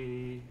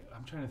a.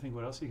 I'm trying to think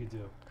what else you could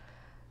do.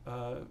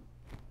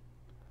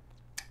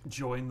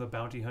 Join the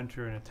bounty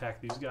hunter and attack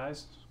these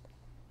guys.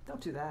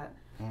 Don't do that.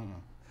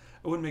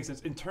 It wouldn't make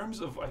sense in terms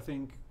of. I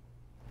think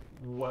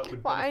what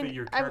would Well, benefit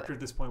your character at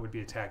this point would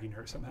be attacking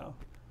her somehow.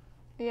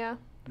 Yeah.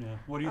 Yeah.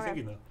 What are you Okay.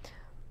 thinking though?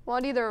 Well,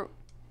 I'd either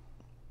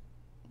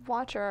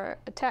watch or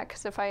attack,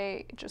 because if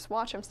I just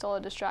watch, I'm still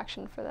a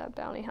distraction for that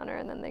bounty hunter,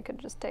 and then they could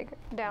just take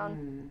it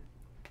down.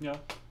 Yeah.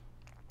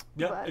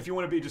 Yeah. But- If you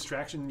want to be a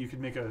distraction, you could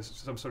make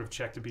some sort of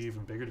check to be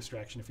even bigger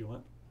distraction if you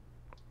want,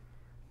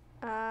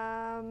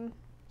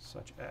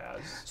 such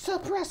as.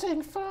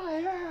 Suppressing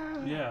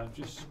fire. Yeah.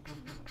 Just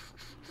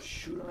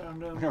shoot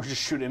around them. No,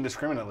 just shoot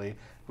indiscriminately.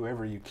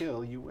 Whoever you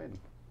kill, you win.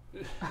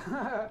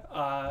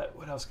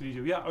 What else could you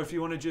do? Yeah, or if you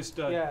want to just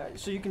Yeah,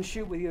 so you can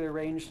shoot with either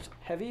ranged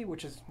heavy,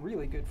 which is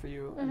really good for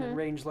you, and then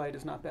ranged light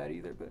is not bad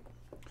either. But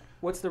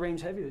what's the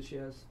ranged heavy that she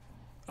has?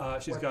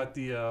 she's got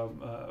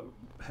the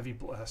heavy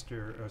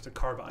blaster, or it's a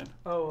carbine.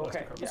 Oh, Blaster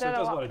okay. carbine. Is So that it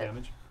does a a lot lot- of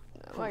damage.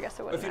 Well, I guess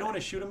it would. If you don't want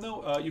to shoot him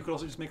though, you could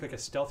also just make like a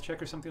stealth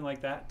check or something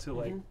like that to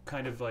like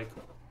kind of like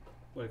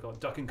what do you call it,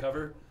 duck and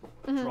cover,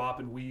 drop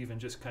and weave, and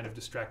just kind of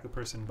distract the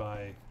person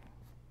by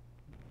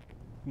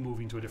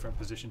moving to a different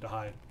position to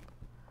hide.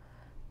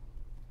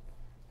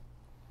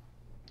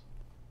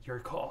 Your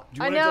call. Do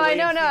you I wanna know, delay I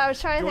know, and no, think- I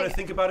was trying Do to you want to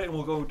think. think about it, and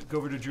we'll go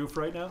over to Drew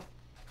for right now?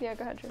 Yeah,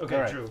 go ahead, Drew. Okay,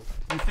 All right. Drew.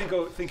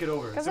 You think it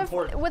over. It's Because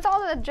important. with all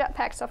the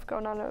jetpack stuff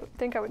going on, I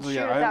think I would Well, shoot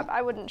yeah, at I'm- that.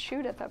 I wouldn't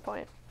shoot at that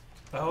point.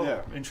 Oh,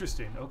 Yeah.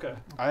 interesting. Okay.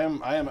 I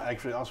am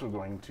actually also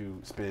going to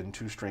spin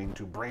 2 strain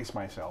to brace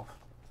myself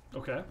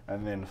Okay.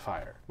 and then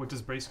fire. What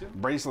does brace do?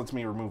 Brace lets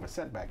me remove a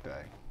setback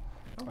die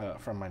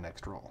from my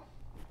next roll.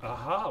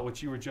 Aha,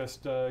 which you were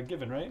just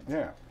given, right?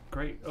 Yeah.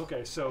 Great.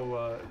 Okay,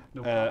 so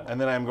no problem. And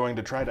then I'm going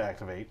to try to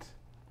activate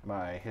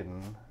my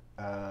hidden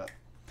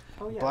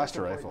Oh, yeah,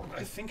 blaster that's important.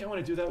 rifle. I think I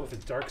want to do that with a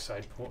dark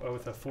side,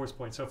 with a force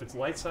point. So if it's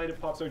light side, it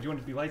pops out. Do you want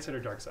it to be light side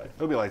or dark side?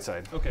 It'll be light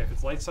side. Okay, if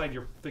it's light side,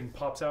 your thing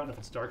pops out, and if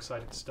it's dark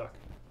side, it's stuck.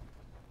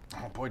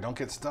 Oh boy, don't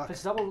get stuck. If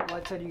it's double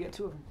light side, you get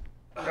 2 of them.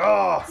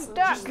 Oh!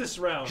 Just this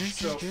round.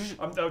 So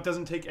that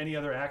doesn't take any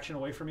other action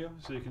away from you,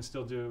 so you can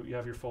still you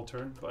have your full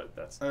turn, but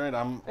that's. All right,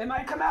 It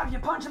might come out if you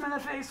punch him in the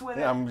face with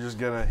it. I'm just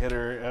gonna hit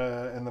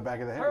her in the back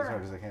of the head as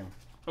hard as I can.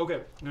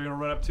 Okay, you're gonna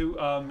run up too.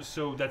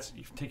 So that's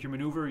you take your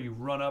maneuver. You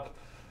run up.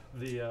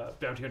 The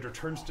bounty hunter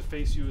turns to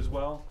face you as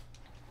well.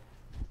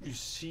 You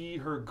see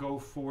her go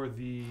for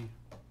the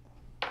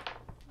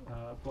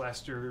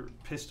blaster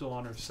pistol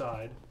on her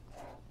side,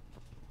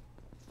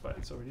 but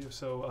it's over to you.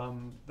 So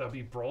that'll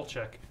be brawl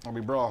check. I'll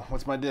be brawl.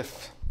 What's my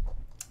diff?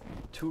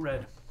 2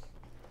 red.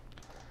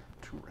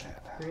 2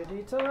 red.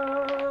 Pretty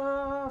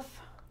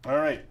tough. All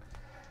right,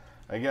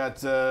 I got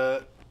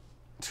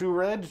 2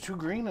 red, 2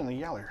 green, and a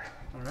yeller.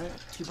 All right.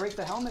 If you break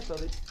the helmet, though,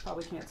 they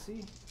probably can't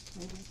see.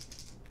 Maybe.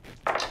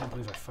 I can't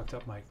believe I fucked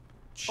up my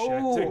check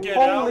Oh, to get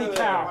out holy of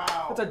cow.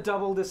 there. That's a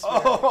double despair.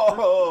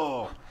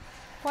 Oh!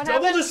 What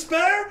Double happened?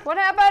 despair? What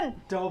happened?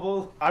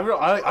 Double. I Oh,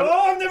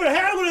 I've never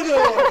had one of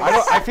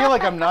those. I feel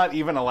like I'm not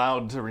even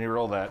allowed to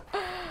reroll that.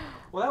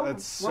 Well,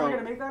 That's we're so- going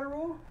to make that a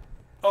rule?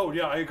 Oh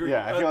yeah, I agree.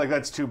 Yeah, I feel like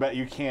that's too bad.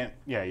 You can't.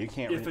 Yeah, you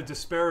can't. if a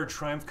despair or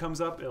triumph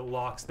comes up, it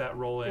locks that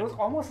roll It in. was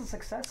almost a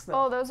success, though.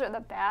 Oh, those are the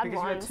bad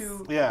because you had ones.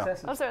 2 Yeah.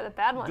 successes. Those are the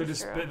bad ones.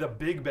 The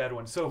big bad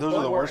one. So if Those are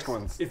one the worst works-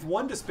 ones. If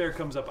one despair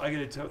comes up, I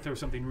get to throw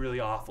something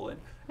really awful in.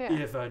 Yeah.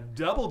 If a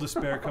double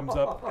despair comes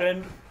up,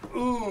 and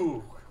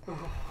ooh,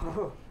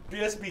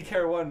 BSB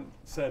Care One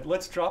said,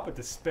 "Let's drop a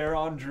despair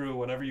on Drew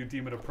whenever you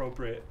deem it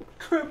appropriate."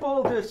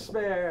 Triple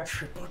despair.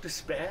 Triple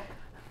despair?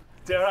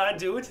 Dare I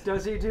do it?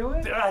 Does he do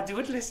it? Dare I do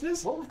it,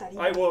 listeners? What would that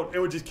even I won't. It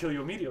would just kill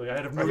you immediately. I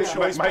had no my,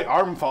 choice. my but-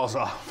 arm falls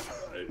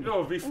off. No,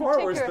 it'd be far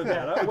Take worse your- than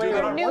that. I would do Wait, that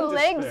your on New one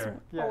legs despair.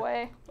 Yeah.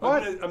 away.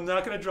 I'm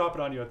not going to drop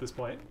it on you at this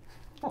point.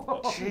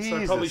 So I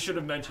Jesus. probably should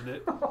have mentioned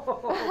it.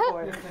 Oh,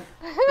 boy.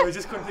 I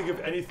just couldn't think of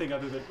anything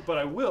other than. But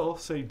I will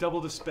say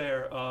double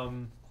despair.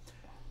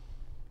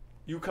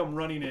 You come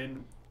running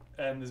in,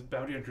 and this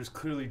bounty hunter's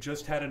clearly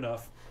just had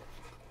enough.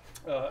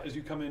 As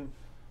you come in,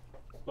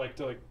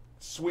 to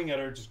swing at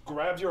her, just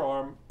grabs your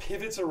arm,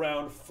 pivots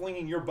around,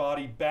 flinging your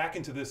body back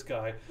into this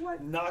guy,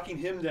 What? knocking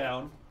him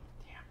down.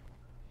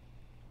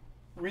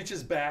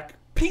 Reaches back,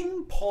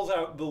 ping, pulls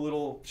out the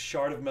little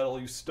shard of metal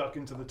you stuck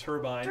into the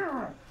turbine,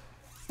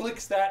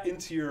 flicks that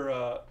into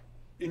your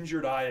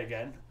injured eye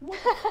again,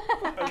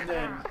 and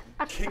then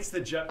kicks the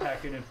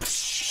jetpack in and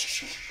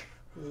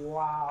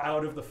Wow.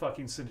 out of the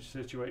fucking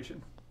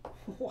situation.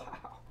 Wow.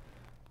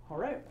 All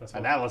right. That's what,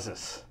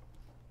 Analysis.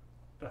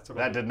 that's what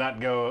That did not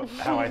go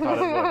how I thought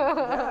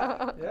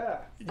it would. Yeah.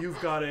 You've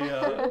got a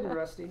Good,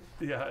 Rusty.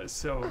 yeah.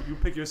 So you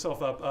pick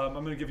yourself up. I'm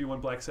going to give you 1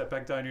 black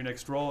setback die on your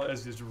next roll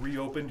as is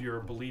reopened your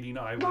bleeding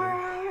eye wound.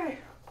 Bye.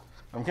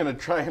 I'm gonna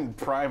try and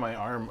pry my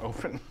arm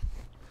open.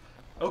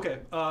 Okay.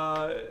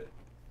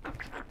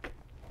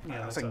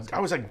 Yeah, I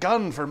was a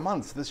gun for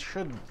months. This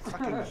should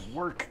fucking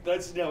work.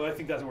 No, I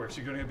think that works.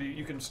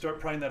 You can start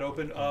prying that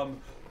open.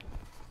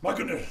 My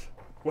goodness,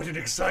 what an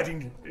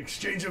exciting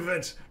exchange of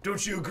events!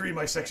 Don't you agree,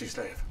 my sexy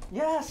slave?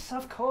 Yes,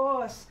 of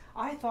course.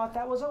 I thought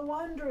that was a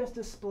wondrous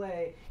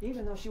display,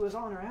 even though she was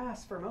on her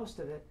ass for most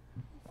of it.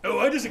 Oh,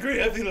 I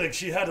disagree. I feel like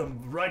she had them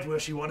right where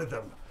she wanted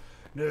them.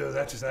 No,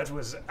 that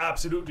was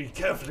absolutely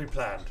carefully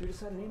planned. Do you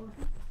decide a name?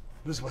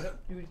 This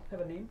what? Do you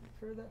have a name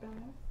for that bounty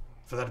hunter?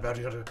 For that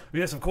bounty hunter?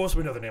 Yes, of course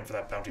we know the name for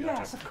that bounty hunter.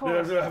 Yes, of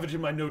course. I have it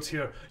in my notes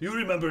here. You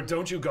remember,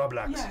 don't you,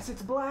 Garblax? Yes,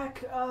 it's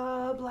Black,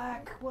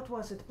 what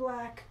was it?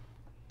 Black.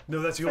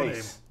 No, that's your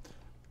Face.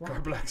 name.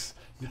 Garblax.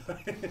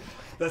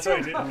 That's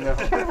right.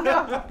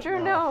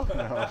 Drew, no.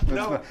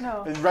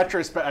 No. In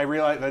retrospect, I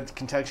realize that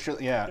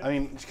contextually, yeah. I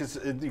mean, because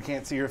you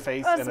can't see your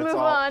face, Let's and it's move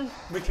all. on.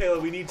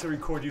 Makayla, we need to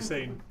record you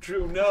saying,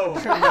 Drew, no.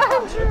 And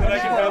I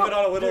can have it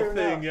on a little Drew,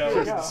 no. thing. Yeah, There we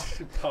you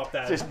just pop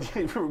that. Just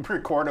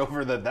record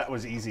over that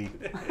was easy.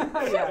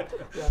 Yeah.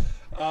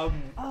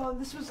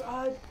 This was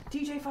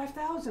DJ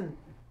 5000.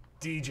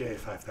 DJ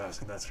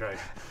 5000, that's right.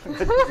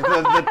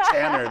 the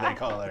Tanner, they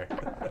call her.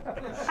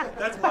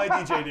 That's my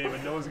DJ name,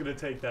 and no one's going to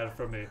take that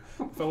from me.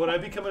 But when I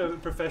become a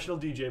professional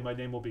DJ, my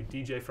name will be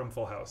DJ from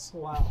Full House.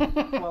 Wow.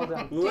 Well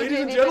done. Ladies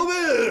and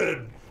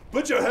gentlemen,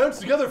 put your hands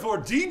together for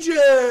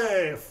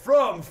DJ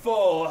from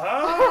Full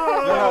House.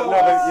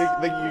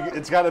 No,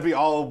 it's got to be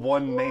all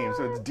one name,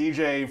 so it's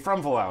DJ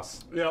from Full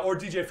House. Yeah, or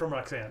DJ from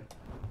Roxanne.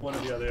 One or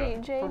the other. Yeah.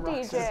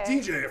 DJ.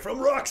 DJ from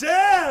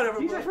Roxanne.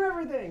 Everybody. DJ for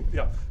everything.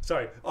 Yeah,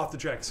 sorry, off the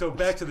track. So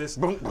back to this.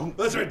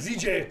 That's right,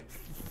 DJ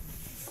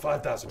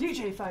 5000.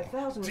 DJ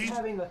 5000 was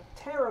having a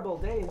terrible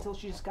day until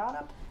she just got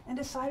up and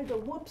decided to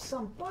whoop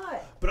some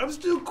butt. But I'm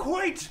still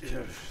quite.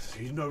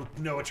 You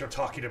know what you're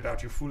talking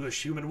about, you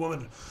foolish human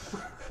woman.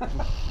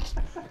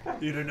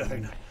 You know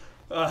nothing.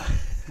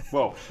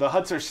 Whoa, the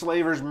Hutts are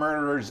slavers,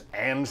 murderers,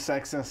 and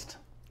sexist.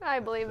 I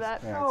believe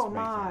that. Yeah, Oh it's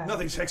my.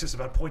 Nothing sexist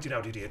about pointing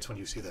out idiots when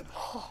you see them.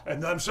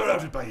 And I'm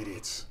surrounded by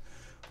idiots.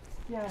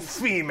 Yes.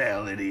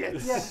 Female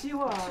idiots. Yes, you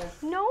are.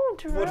 No,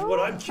 Drew. What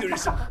I'm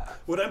curious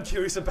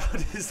about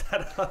is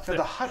that other.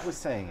 The Hutt was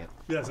saying it.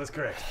 Yes, that's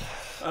correct.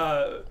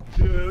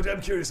 What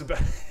I'm curious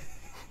about.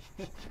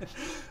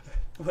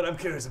 What I'm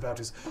curious about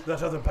is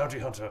that other bounty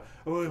hunter.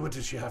 Oh, what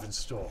did she have in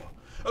store?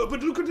 Oh,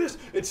 but look at this.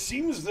 It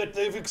seems that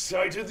they've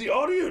excited the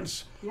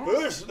audience.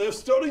 Yes. They're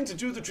starting to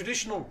do the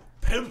traditional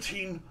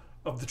pelting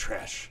of the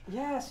trash.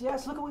 Yes, look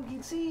at what we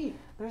can see.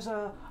 There's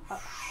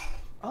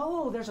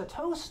there's a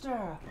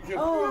toaster.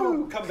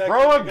 Come back.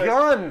 Throw you a guys.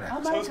 gun! A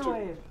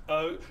microwave.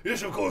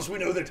 Yes, of course, we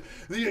know that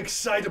the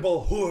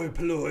excitable hoi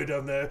polloi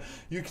down there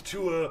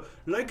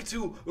like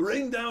to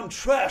rain down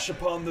trash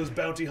upon those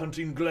bounty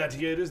hunting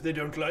gladiators they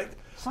don't like.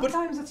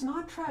 Sometimes it's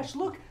not trash.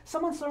 Look,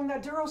 someone's throwing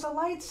that Duros a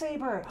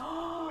lightsaber.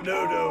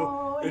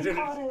 No. He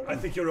caught it. I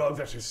think you're wrong.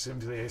 That is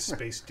simply a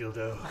space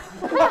dildo.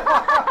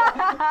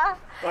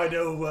 I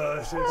know.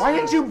 Why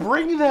did you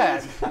bring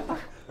that?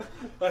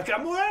 Like,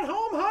 I'm more at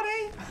home,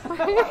 honey.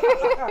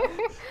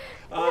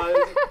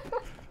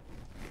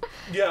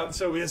 Yeah,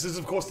 so this is,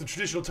 of course, the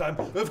traditional time.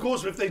 Of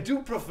course, if they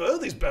do prefer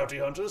these bounty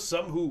hunters,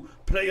 some who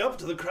play up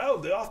to the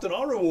crowd, they often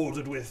are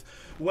rewarded with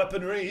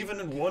weaponry. Even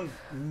in one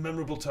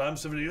memorable time,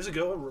 several years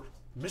ago,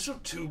 a missile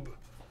tube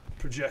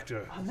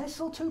projector. A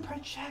missile tube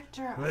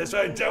projector. Yes,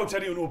 I doubt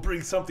anyone will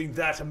bring something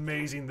that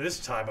amazing this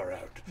time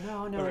around.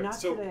 No, Alright, not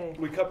so today.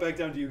 we cut back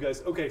down to you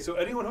guys. Okay, so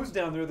anyone who's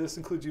down there, this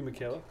includes you,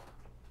 Makayla.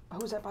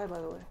 Who's that by the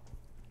way?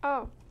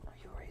 Oh,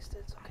 You erased it.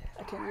 It's okay.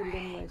 I can't read it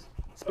anyways.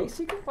 Space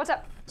Seeker? what's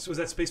up? So is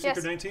that Space Yes.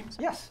 Seeker 19?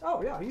 Yes.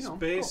 Oh, yeah, you know.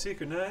 Space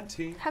Seeker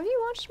 19. Have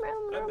you watched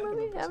Marilyn I've Monroe been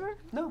movie to ever?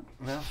 No.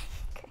 No.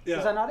 Yeah.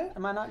 Is that not it?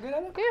 Am I not good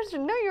at it?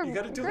 You're You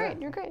gotta do great.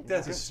 that. You're great.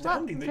 That's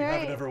astounding that you Very-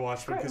 haven't ever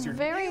watched it because you're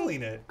very-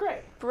 nailing it.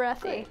 Great.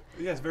 Breathy.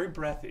 Yeah, it's very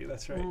breathy.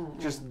 That's right.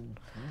 Just,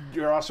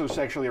 you're also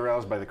sexually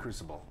aroused by The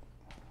Crucible.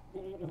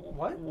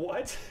 What?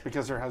 What?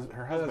 Because her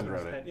husband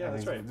wrote it. Yeah, and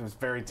that's he right. was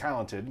very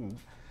talented, and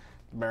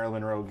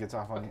Marilyn Monroe gets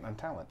off on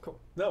talent. Cool.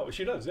 No,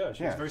 she does. Yeah,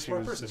 she's a very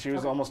smart person. She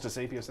was almost a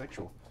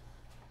sapiosexual.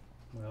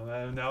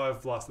 Well, now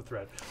I've lost the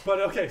thread.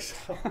 But okay, so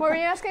What were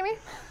you asking me?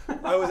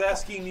 I was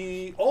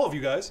asking all of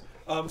you guys.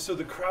 So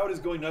the crowd is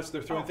going nuts.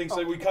 They're throwing things.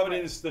 Like we come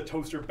in as the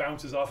toaster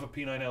bounces off of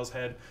P9L's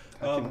head.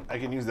 I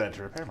can use that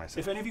to repair myself.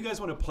 If any of you guys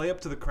want to play up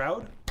to the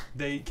crowd,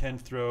 they can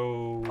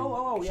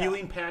throw yeah.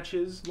 healing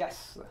patches.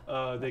 Yes.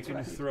 They can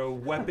what I need. throw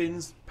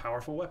weapons,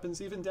 powerful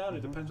weapons even down.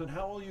 It depends on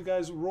how well you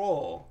guys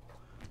roll.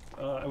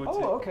 I would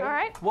say. Oh, okay. All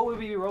right. What would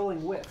we be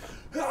rolling with?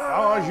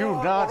 Oh, you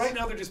Well, nuts! right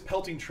now they're just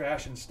pelting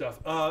trash and stuff.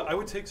 I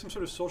would take some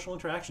sort of social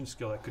interaction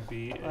skill. That could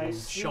be I a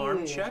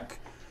charm see. check.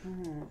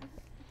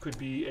 Could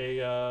be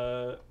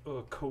a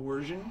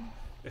coercion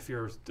if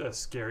you're a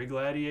scary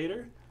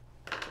gladiator,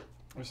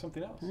 or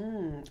something else.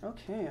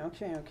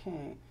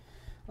 Okay.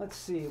 Let's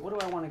see. What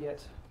do I want to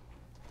get?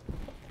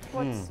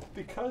 What's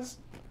Because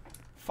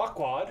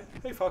fuckwad.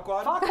 Hey,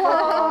 fuckwad.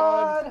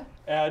 Awkward!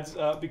 Adds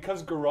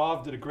because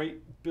Gaurav did a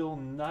great Bill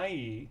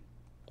Nye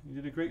You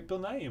did a great Bill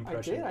Nye I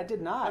impression. did. I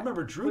did not. I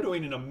remember Drew But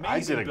doing an did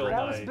amazing a Bill great-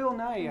 That was Nye. Bill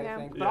Nye, Yeah. I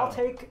think. But Yeah. I'll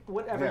take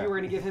whatever Yeah. you were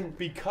going to give him.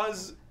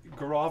 Because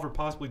Gaurav or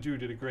possibly Drew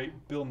did a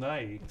great Bill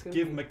Nye, gonna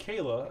give be-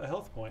 Makayla a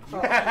health point. He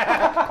did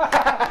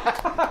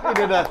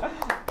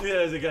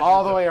Yeah, they got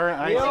all the way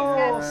around.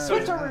 Yo, So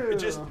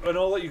switcheroo. and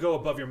I'll let you go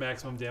above your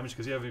maximum damage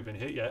because you haven't even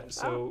hit yet.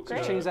 So Oh,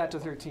 great. Change that to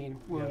 13 yeah,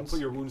 wounds. put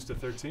your wounds to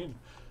 13.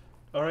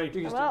 All right.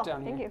 You can Well, stick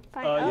down thank here. you.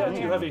 Fine. Yeah, Oh,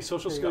 do you have a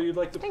social There you skill go. you'd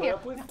like to Thank play you.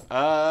 up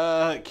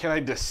with? Can I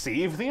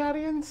deceive the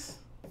audience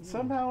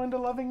somehow into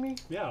loving me?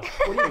 Yeah.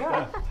 What do you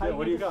got? How Yeah,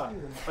 what do you get got?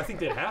 this I think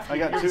they'd have to. I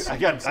got You're two.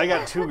 the I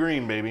got 2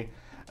 green, baby.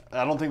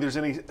 I don't think there's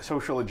any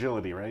social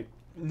agility, right?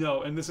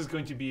 No, and this is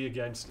going to be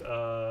against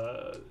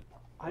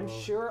I'm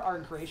sure our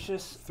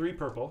gracious. 3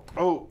 purple.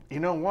 Oh, you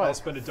know I'll what?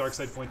 spend a dark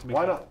side point to make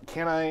Why it. don't?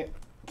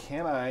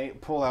 Can I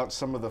pull out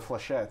some of the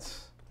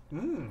flechettes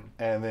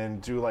and then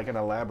do like an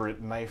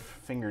elaborate knife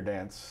finger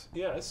dance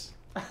Yes.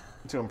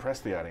 to impress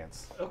the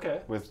audience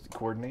Okay. with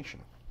coordination?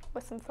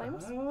 With some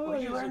flames. Where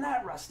did you learn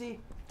that, Rusty?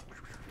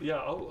 Yeah,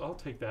 I'll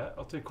take that.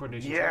 I'll take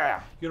coordination.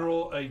 Yeah. You're gonna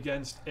roll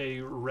against a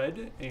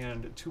red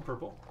and 2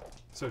 purple.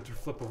 So to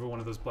flip over one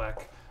of those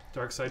black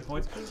dark side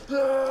points.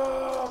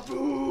 Ah,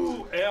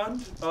 boo! And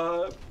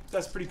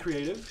that's pretty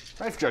creative,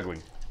 Knife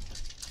juggling.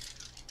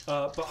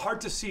 but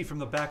hard to see from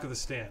the back of the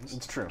stands.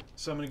 It's true.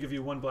 So I'm gonna give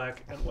you 1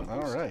 black and 1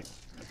 All boost. right.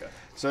 Okay.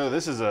 So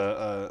this is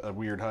a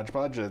weird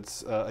hodgepodge.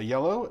 It's a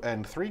yellow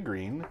and 3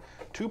 green,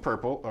 2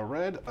 purple, a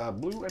red, a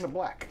blue, and a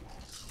black.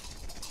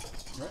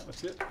 All right,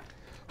 that's it.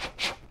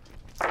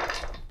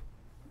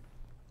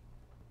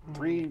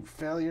 3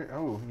 failure.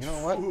 Oh, you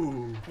know what?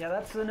 Ooh. Yeah,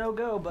 that's the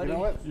no-go, buddy. You know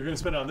what? You're gonna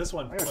spend it on this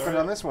one. I'm gonna spend it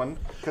on this one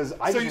because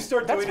I. So just- you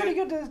start That's doing pretty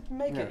it. good to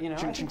make it, you know.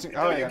 Ching, I ching, think-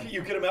 ching. Oh you, yeah.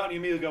 you get them out and you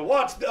immediately go,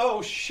 watch!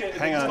 Oh shit! And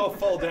Hang they just on. all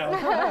fall down.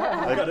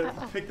 I gotta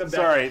pick them back.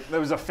 Sorry, that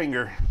was a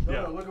finger.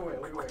 Yeah. Look away,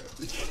 look away.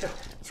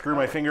 Screw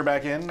my finger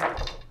back in.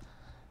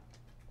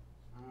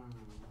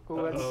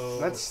 Ooh, that's Uh-oh.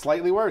 That's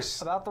slightly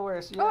worse. about the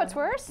worst. Oh, yeah. it's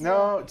worse?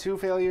 No, 2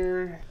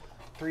 failure,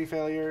 3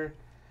 failure,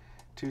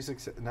 2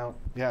 success. No,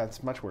 yeah,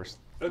 it's much worse.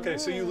 Okay,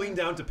 so you lean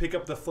down to pick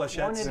up the One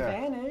flechettes.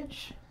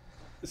 advantage.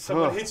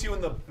 Someone Ugh. hits you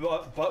in the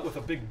butt with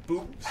a big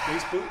boot,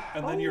 space boot,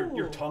 and then your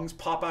Oh. tongues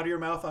pop out of your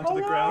mouth onto Oh,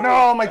 the no. ground.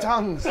 No, my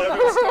tongues.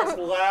 Everyone starts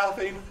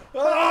laughing.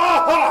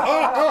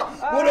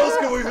 What else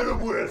can we hit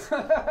him with?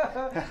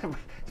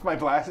 Is my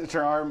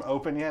blaster arm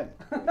open yet?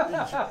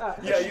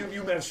 Yeah,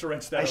 you managed to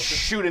wrench that I open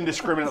shoot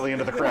indiscriminately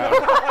into the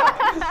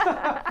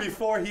crowd.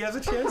 before he has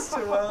a chance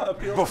to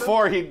appeal.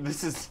 Before he,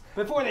 this is,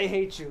 Before they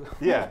hate you.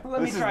 yeah,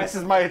 Let me this try is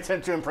my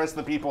attempt to impress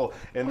the people,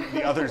 and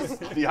the others,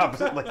 the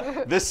opposite.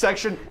 Like, this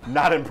section,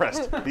 not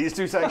impressed. These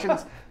 2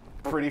 sections,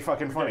 pretty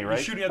fucking funny, You're right?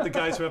 shooting at the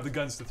guys who have the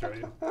guns to throw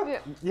you. Yeah.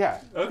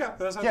 Yeah, Okay,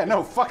 that sounds yeah, good.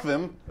 no, fuck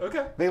them.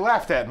 Okay, They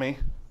laughed at me.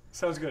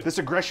 sounds good. This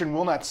aggression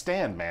will not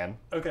stand, man.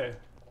 Okay,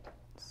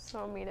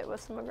 So meet it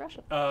with some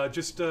aggression.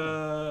 just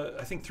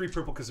I think 3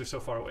 purple because they're so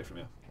far away from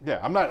you. Yeah,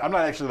 I'm not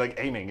actually like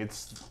aiming.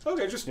 It's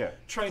Okay, just Yeah.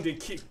 trying to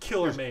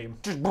kill or maim.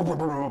 just,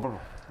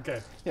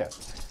 Okay. yeah.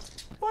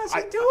 What's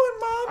he doing,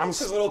 Mom? I'm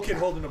It's a s- little kid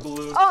holding a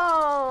balloon.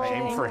 Oh! I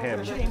aim for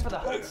him. Aim for the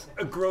Hutts.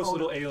 A gross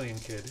little alien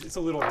kid. It's a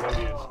little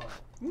rodent.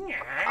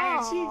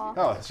 Aw.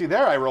 Oh, see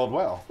there, I rolled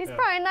well. He's Yeah.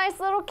 probably a nice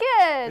little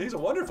kid. He's a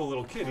wonderful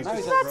little kid. He's Now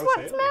just he's a That's gross what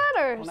alien.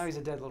 matters. Well, now he's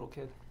a dead little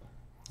kid.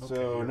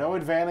 So no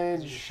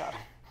advantage. Shot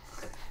him.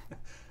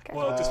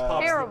 Well, it just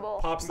pops Terrible.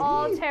 pops the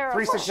All balloon. terrible.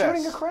 3 success.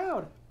 Shooting a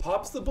crowd.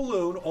 Pops the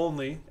balloon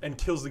only and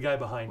kills the guy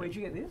behind Where'd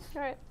him. you get this?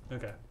 All right.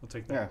 Okay, we'll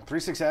take that. Yeah, 3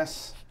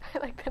 success I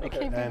like that I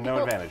gave you and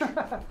no both.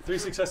 advantage. 3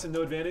 success and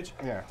no advantage.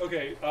 Yeah.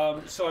 Okay,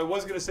 so I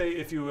was gonna say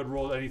if you had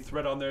rolled any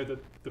threat on there that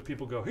the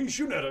people go, he's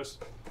shooting at us.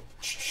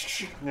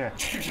 Yeah.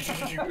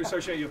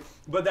 Start shooting at you.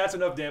 But that's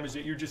enough damage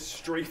that you're just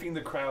strafing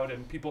the crowd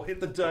and people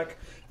hit the deck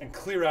and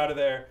clear out of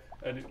there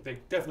and they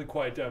definitely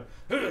quiet down.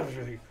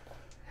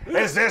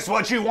 Is this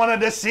what you wanted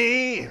to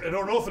see? An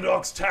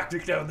unorthodox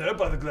tactic down there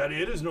by the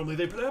gladiators. Normally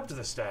they play up to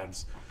the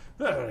stands.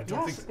 I don't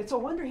Yes, think. it's a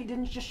wonder he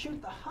didn't just shoot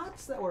the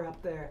Hutts that were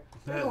up there.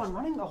 They're the one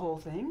running the whole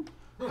thing.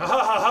 Ha ha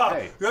ha ha!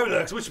 Hey.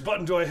 Relax. Which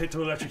button do I hit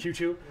to electrocute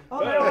you?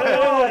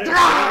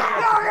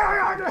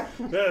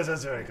 Yes,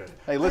 that's very good. Hey,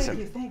 Thank you,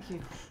 listen. thank you.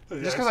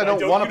 Just because I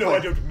don't want to you know play,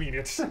 I don't mean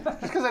it.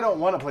 just because I don't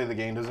want to play the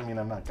game doesn't mean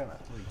I'm not gonna.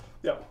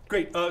 Yeah,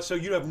 great. So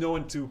you have no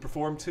one to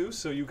perform to,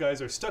 so you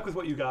guys are stuck with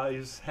what you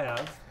guys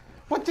have.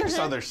 But there's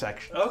other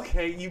sections.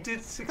 Okay, you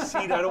did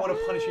succeed. I don't want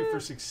to punish you for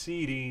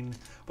succeeding,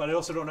 but I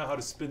also don't know how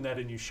to spin that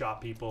and you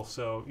shot people.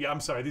 So yeah, I'm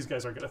sorry. These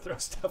guys aren't going to throw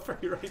stuff for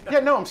you right now. Yeah,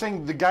 no, I'm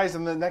saying the guys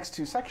in the next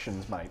 2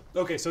 sections might.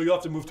 Okay, so you'll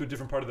have to move to a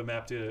different part of the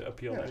map to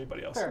appeal to Yeah,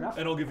 anybody else. fair enough.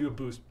 And I'll give you a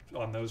boost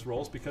on those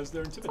rolls because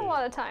they're It's a intimidating.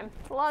 lot of time.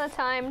 It's a lot of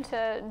time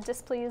to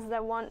displease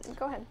that one.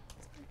 Go ahead.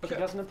 She Okay.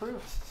 doesn't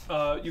approve.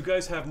 You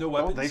guys have no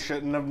Well, weapons they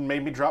shouldn't have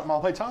made me drop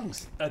all my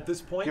tongues. at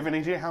this point. You have any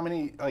idea how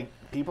many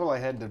people I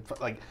had to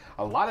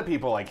a lot of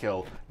people I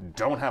kill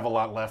don't have a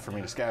lot left for me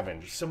to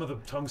scavenge. Some of the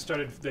tongues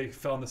they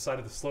fell on the side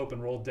of the slope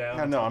and rolled down.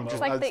 No, into the I'm moat.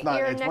 just Like it's the not.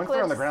 ear It's once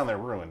they're on the necklace. ground, they're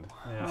ruined.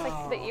 Yeah. It's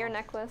like the ear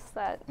necklace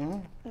that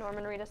Mm-hmm.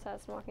 Norman Reedus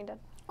has in Walking Dead.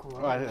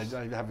 Well, I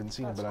haven't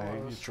seen it, That's but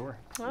gross. sure.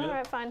 All Yeah.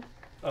 right, fine.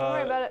 Don't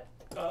worry about it.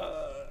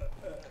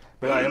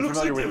 But I am looks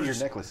familiar like with your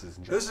there's- necklaces.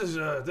 And This is,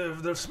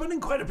 they're spending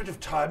quite a bit of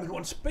time in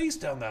one space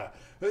down there.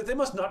 They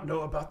must not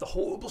know about the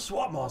horrible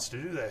swamp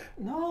monster, do they?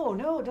 No,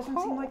 it doesn't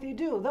seem like they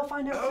do. They'll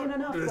find out soon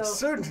enough, It though.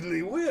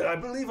 certainly will. I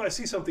believe I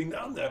see something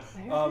down there.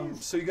 There it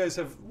is. So you guys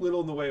have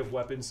little in the way of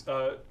weapons.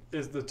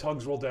 As the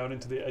tongues roll down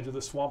into the edge of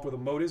the swamp where the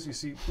moat is, you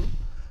see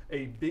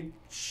a big,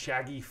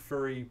 shaggy,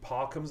 furry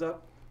paw comes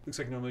up. Looks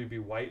like normally it'd be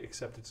white,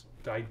 except it's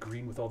dyed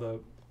green with all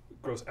the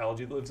gross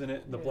algae that lives in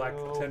it, and the black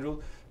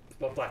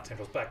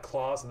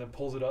claws, and then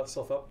pulls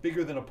itself up.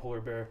 Bigger than a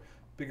polar bear,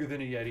 bigger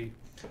than a yeti.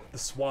 The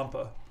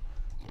swampa.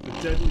 The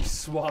deadly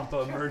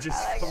swampa emerges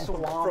from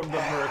the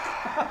murk.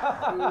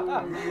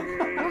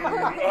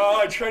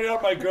 I tried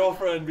out my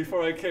girlfriend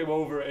before I came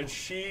over, and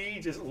she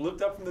just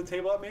looked up from the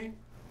table at me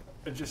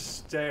and just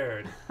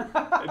stared.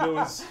 And it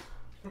was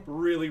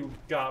really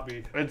got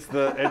me. it's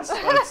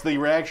the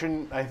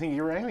reaction I think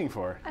you were aiming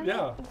for.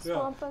 Yeah, The yeah.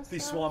 swampa The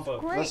sounds swampa.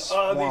 great.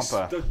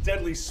 Swampa. The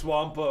deadly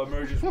swampa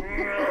emerges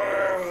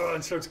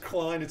and starts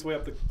clawing its way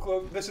up the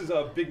cloak. This is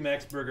a Big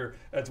Mac's Burger.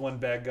 That's one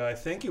bad guy.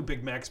 Thank you,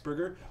 Big Mac's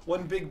Burger.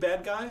 One big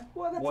bad guy.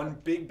 Well, that's one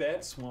big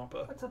bad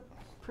swampa. That's a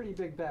pretty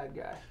big bad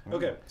guy.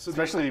 Okay, so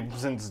Especially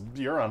since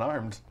you're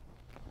unarmed.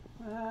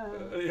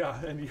 yeah,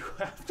 and you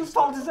have Whose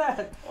fault is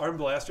that? arm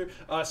blaster.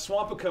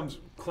 Swampa comes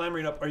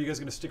clamoring up. Are you guys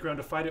going to stick around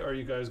to fight it, or are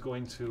you guys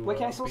going to? Wait,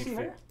 can I still beat see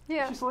fate? her?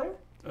 Yeah. She's still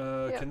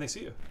there? Yeah. Can they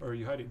see you, or are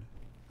you hiding?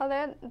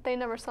 Oh, they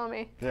never saw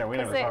me. Yeah, we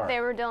never Because saw her. they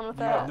were dealing with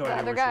the, have no the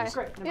idea other where she guy. is.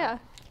 Great. never Yeah. mind.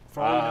 For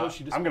all you know,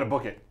 she just. I'm gonna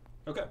book it.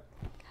 Okay.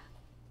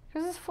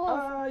 Who's this full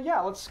of? Yeah,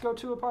 let's go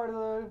to a part of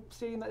the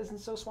stadium that isn't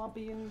so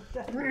swampy and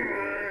death.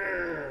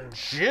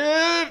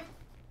 Shit!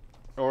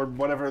 Or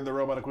whatever the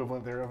robot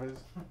equivalent thereof is.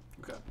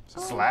 Okay. So,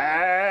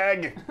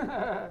 Slag!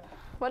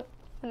 What?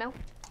 No.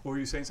 were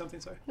you saying something?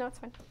 Sorry. No, it's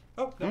fine.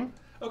 Oh, no.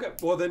 Okay.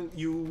 Well, then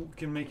you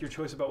can make your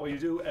choice about what you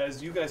do.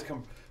 As you guys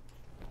come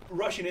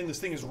rushing in, this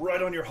thing is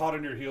right on your hot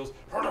on your heels.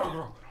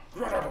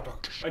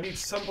 I need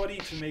somebody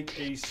to make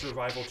a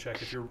survival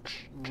check if you're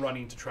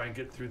running to try and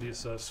get through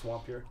this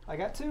swamp here. I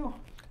got 2.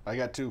 I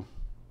got 2.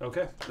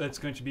 Okay. That's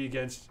going to be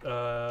against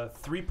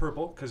 3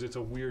 purple, because it's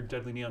a weird,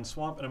 deadly neon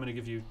swamp, and I'm going to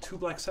give you 2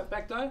 black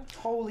setback die,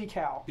 Holy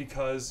cow.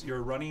 because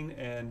you're running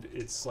and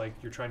it's like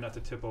you're trying not to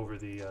tip over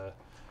the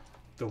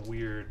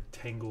weird,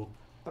 tangled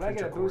But I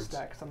get a pentacords. boost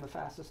that because I'm the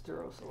fastest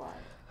Duros alive.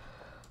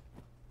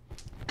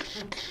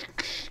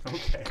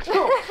 Okay.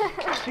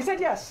 He said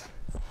yes.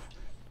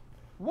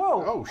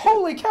 Whoa. Oh, shit.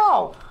 Holy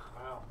cow.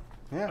 Wow.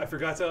 Yeah. I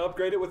forgot to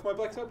upgrade it with my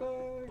black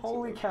setback.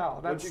 Holy cow.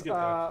 What'd That's you get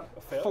back?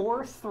 A fail?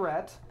 4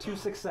 threat, 2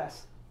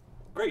 success.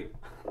 Great.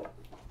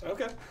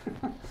 Okay.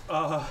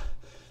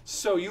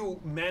 So you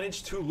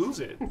managed to lose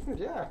it.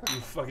 Yeah.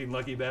 You fucking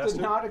lucky Did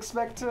bastard. not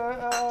expect to do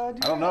I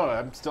don't know.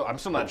 I'm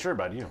still not sure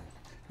about you.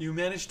 You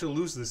managed to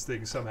lose this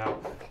thing somehow.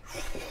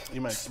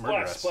 You might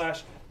murder Splash, us.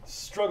 splash.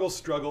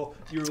 Struggle.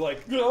 You're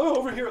like, "Oh,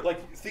 over here.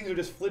 Like things are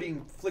just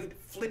flitting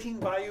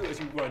by you as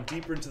you run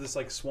deeper into this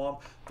like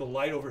swamp. The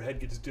light overhead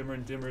gets dimmer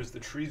and dimmer as the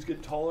trees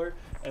get taller,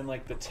 and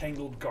like the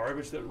tangled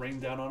garbage that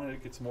rained down on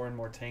it gets more and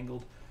more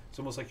tangled. It's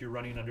almost like you're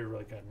running under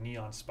like a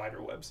neon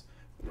spider webs.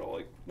 They're all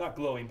like not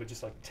glowing, but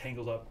just like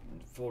tangled up,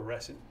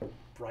 fluorescent,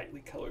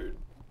 brightly colored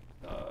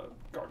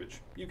garbage.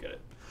 You get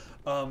it.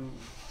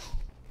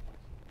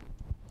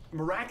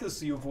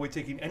 Miraculously, you avoid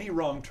taking any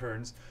wrong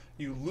turns.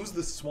 You lose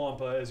the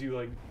swampa as you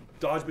like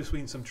dodge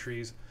between some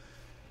trees,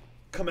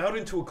 come out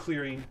into a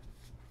clearing,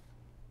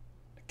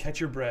 catch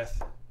your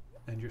breath,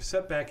 and your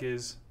setback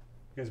is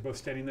you guys are both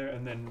standing there,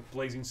 and then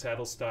blazing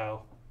saddle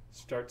style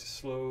start to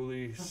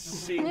slowly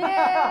sink.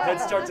 Yeah.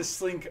 Heads start to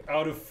slink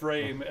out of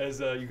frame as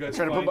you guys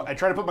find. I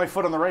try to put my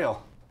foot on the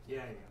rail.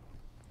 Yeah.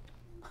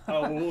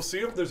 Well, we'll see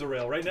if there's a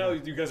rail. Right now,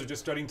 you guys are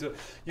just starting to.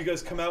 You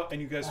guys come out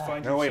and you guys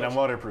find. No, wait, yourselves- I'm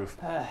waterproof.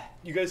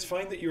 You guys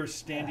find that you're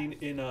standing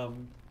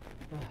in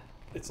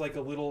it's like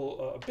a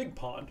little big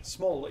pond,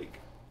 small lake.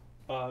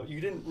 You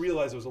didn't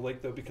realize it was a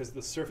lake though because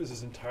the surface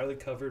is entirely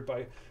covered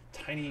by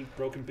tiny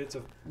broken bits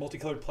of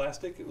multicolored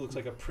plastic. It looks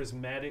like a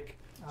prismatic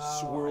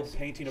swirled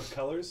painting of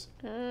colors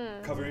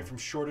covering from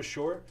shore to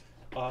shore.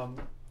 And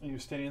you're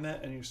standing in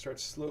that and you start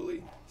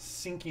slowly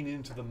sinking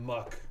into the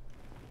muck.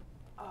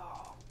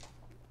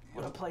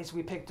 What a place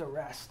we picked to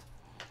rest.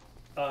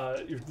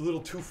 You're a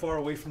little too far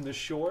away from the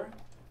shore.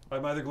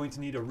 I'm either going to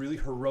need a really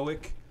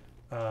heroic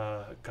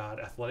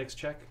athletics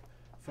check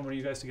from one of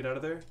you guys to get out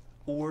of there,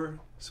 or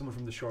someone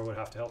from the shore would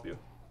have to help you.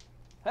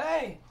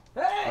 Hey!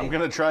 I'm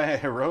gonna try a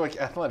heroic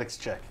athletics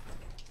check.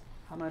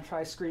 I'm gonna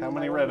try screaming. How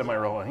many my red lungs am I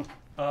out. rolling?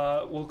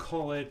 We'll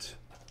call it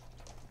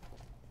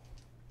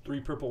 3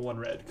 purple, 1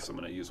 red, because I'm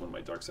going to use one of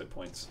my dark side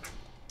points.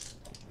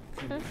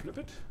 Can you flip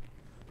it?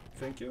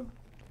 Thank you.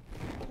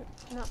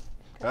 No.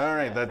 All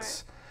right,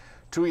 that's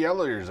 2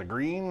 yellows, a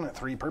green,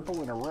 3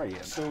 purple, and a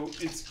red. So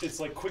it's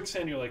like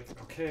quicksand. You're like,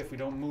 okay, if we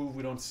don't move,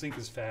 we don't sink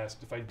as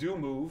fast. If I do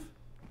move,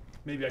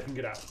 maybe I can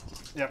get out.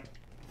 Yep.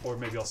 Or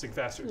maybe I'll sink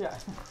faster.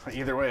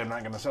 Either way, I'm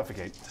not gonna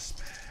suffocate.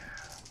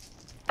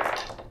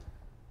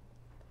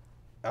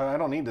 I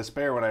don't need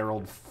despair when I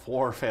rolled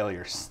 4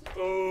 failures.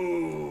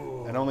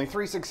 Oh. And only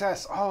 3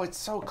 success. Oh, it's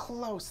so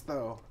close,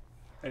 though.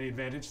 Any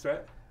advantage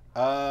threat?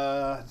 2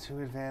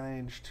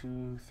 advantage,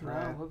 2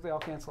 threat. No, look, they all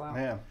cancel out.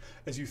 Man.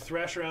 As you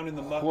thrash around in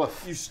the muck,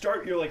 Woof.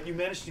 you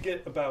manage to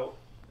get about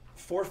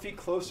 4 feet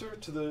closer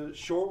to the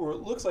shore where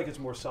it looks like it's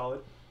more solid,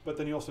 but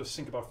then you also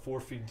sink about 4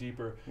 feet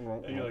deeper,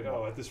 and you're like,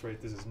 oh, at this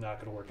rate, this is not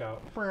going to work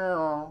out.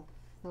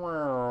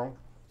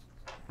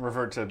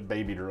 Revert to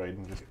baby droid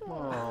and just.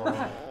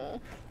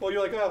 Well,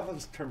 you're like, oh, I'll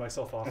just turn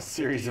myself off. A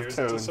series of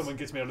until tones. someone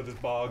gets me out of this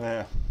bog.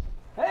 Yeah.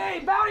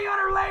 Hey, bounty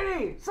hunter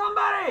lady!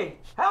 Somebody!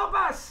 Help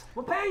us!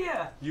 We'll pay you!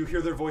 You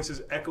hear their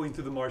voices echoing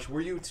through the marsh.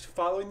 Were you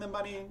following them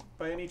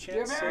by any chance?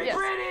 You're very Yes.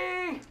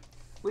 pretty!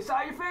 We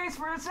saw your face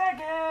for a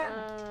second!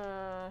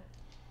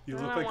 You I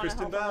look don't like wanna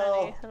Kristen help him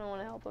Bell. I don't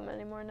want to help him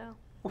anymore now.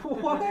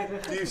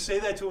 What? Do you say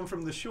that to him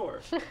from the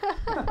shore?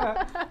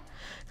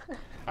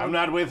 I'm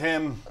not with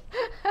him.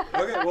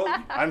 Okay,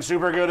 well, I'm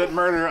super good at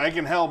murder. I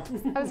can help.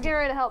 I was getting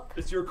ready to help.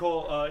 it's your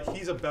call.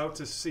 He's about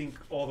to sink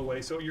all the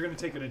way, so you're going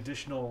to take an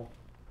additional.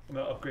 I'm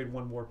going to upgrade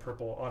 1 more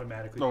purple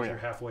automatically because you're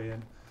halfway in.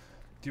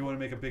 Do you want to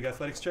make a big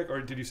athletics check, or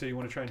did you say you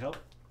want to try and help?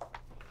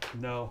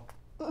 No.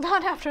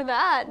 Not after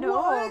that, no.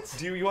 What?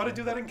 Do you want to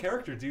do that in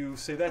character? Do you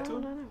say that to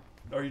him? No.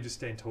 Or are you just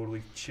staying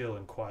totally chill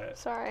and quiet?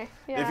 Sorry.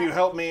 Yeah. If you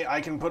help me,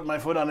 I can put my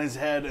foot on his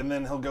head and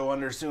then he'll go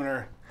under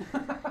sooner.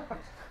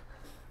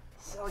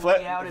 Selling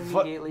me out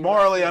immediately.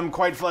 Morally, I'm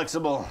quite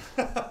flexible.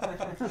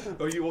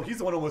 Well, he's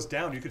the one almost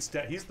down. You could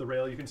he's the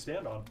rail you can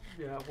stand on.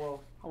 Yeah,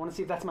 well, I want to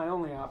see if that's my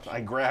only option. I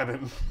grab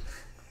him.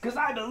 Because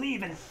I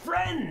believe in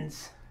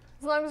friends!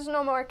 As long as there's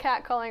no more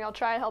cat calling, I'll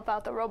try to help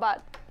out the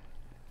robot.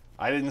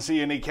 I didn't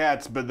see any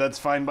cats, but that's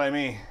fine by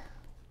me.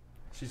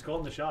 She's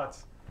calling the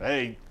shots.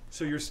 Hey,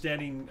 So you're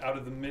standing out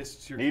of the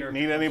mist. Your need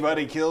character-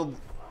 anybody killed?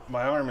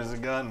 My arm is a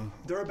gun.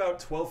 They're about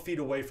 12 feet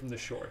away from the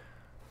shore.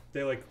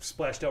 They like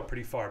splashed out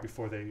pretty far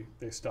before they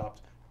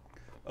stopped.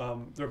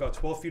 They're about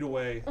 12 feet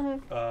away.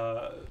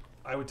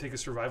 I would take a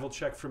survival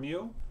check from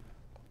you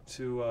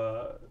to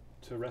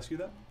rescue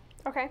them.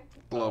 Okay.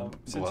 Blub,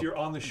 Since blub, you're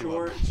on the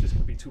shore, blub. it's just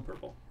going to be 2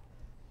 purple.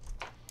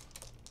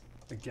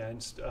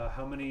 Against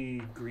how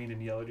many green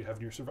and yellow do you have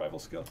in your survival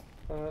skill?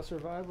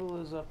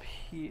 Survival is up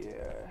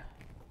here.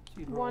 So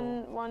you'd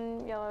roll-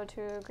 One yellow,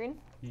 2 green.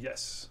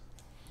 Yes.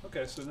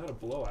 Okay, so not a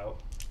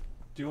blowout.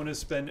 Do you want to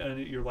spend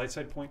your light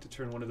side point to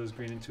turn one of those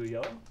green into a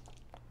yellow?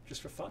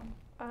 Just for fun?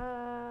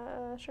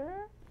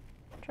 Sure.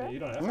 Yeah, you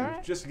don't have to.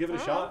 Alright. Just give it a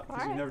Alright, shot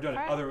because you've alright, never done it.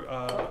 alright.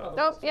 Other,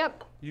 Oh,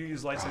 yep. you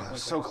use light side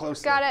points. So like-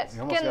 close. Got there. it.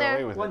 You almost Getting got there.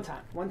 away with One it.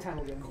 time. One time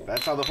we'll get him.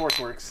 That's how the force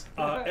works.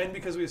 And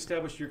because we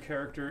established your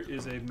character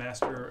is a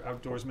master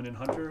outdoorsman and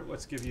hunter,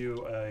 let's give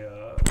you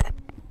a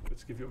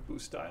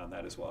boost die on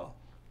that as well.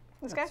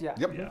 This guy? Yeah.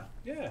 Yep. Yeah.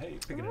 Yeah. Hey,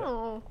 picking it up.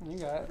 Oh. You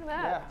got it. Look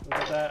at Yeah. that. Look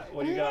at that.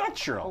 What do you got?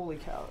 Natural. Holy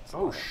cow. That's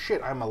Oh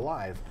shit! I'm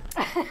alive.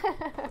 All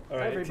right. Can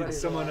Everybody's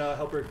someone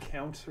help her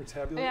count or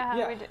tabulate? Yeah, how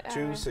Yeah. do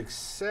we do 2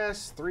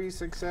 success, 3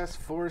 success,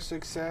 4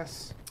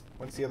 success.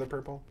 What's the other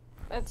purple?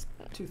 It's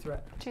 2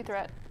 threat. 2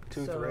 threat.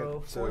 2 so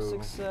threat. 4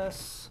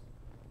 success,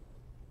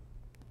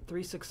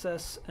 3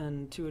 success,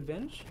 and 2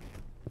 advantage.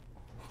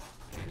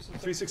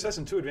 3 success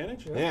and 2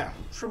 advantage? Yeah.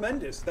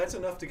 Tremendous. That's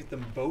enough to get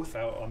them both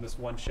out on this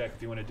one check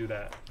if you want to do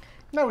that.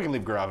 Now we can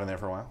leave Gaurav in there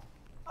for a while.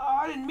 Oh,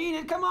 I didn't mean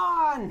it. Come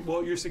on.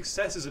 Well, your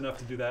success is enough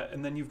to do that,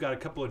 and then you've got a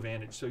couple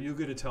advantage. So you're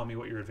good to tell me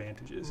what your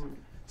advantage is.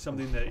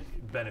 Something that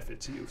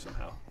benefits you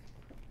somehow.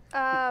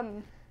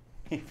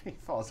 He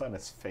falls on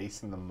his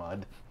face in the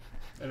mud.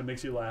 And it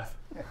makes you laugh.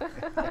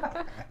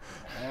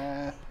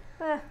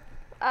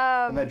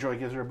 And that joy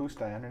gives her a boost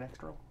die on her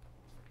next roll.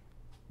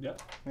 Yeah.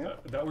 Yeah.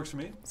 That works for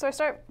me. So I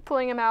start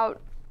pulling him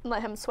out and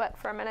let him sweat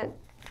for a minute.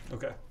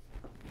 Okay.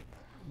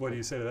 What do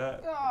you say to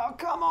that? Oh,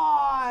 come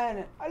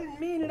on. I didn't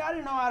mean it. I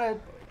didn't know how to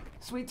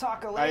sweet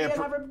talk a lady. I've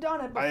never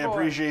done it before. I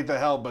appreciate the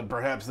help, but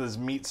perhaps this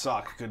meat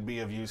sock could be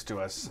of use to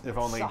us, if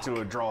only Sock.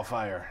 to draw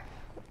fire.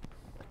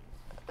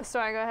 So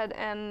I go ahead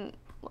and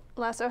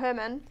lasso him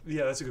in.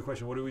 Yeah, that's a good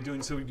question. What are we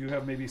doing? So you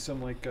have maybe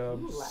some like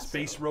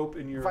space rope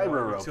in your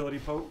Fiber rope. utility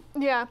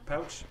Yeah,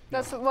 pouch?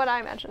 that's what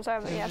I mentioned. So I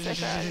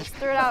just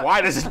threw it out.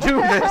 Why does it do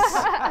this?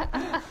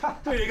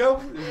 There you go.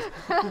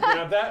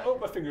 Grab that. Oh,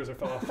 my fingers are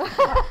fell off.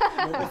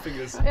 No, my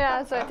fingers.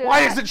 Yeah, so I threw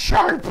Why that. is it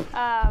sharp?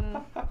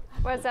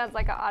 What it sounds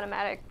like an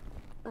automatic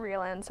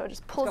reel in, so it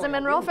just pulls got him like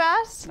in a real rope.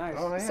 fast. Nice.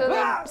 Oh,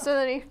 yeah. So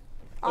then he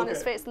on his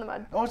Okay. face in the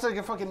mud. Oh, it's like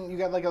a fucking, you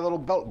got like a little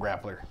belt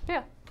grappler.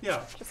 Yeah.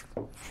 Yeah,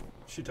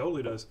 she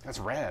totally does. That's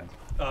rad.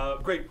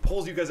 Great.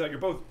 Pulls you guys out. You're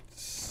both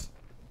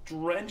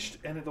drenched,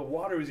 and the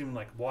water is even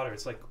like water.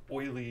 It's like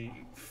oily,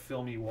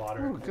 filmy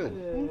water. Ooh,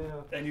 good.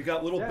 Yeah. And you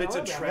got little Yeah, bits I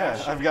of like that. Yeah,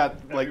 trash. I've got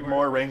like everywhere.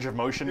 more range of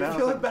motion You're now.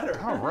 feeling It's like,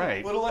 better. all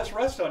right. A little less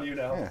rest on you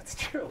now. Yeah. It's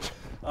true.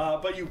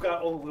 But you've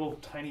got all the little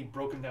tiny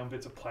broken down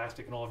bits of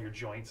plastic in all of your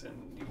joints, and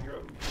you're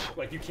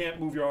like you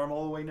can't move your arm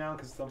all the way now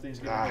because something's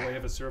getting in the way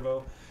of a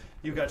servo.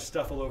 You've got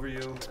stuff all over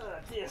you.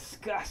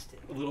 Disgusting.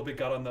 A little bit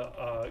got on the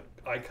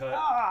eye cut.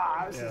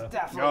 Ah, this Yeah. is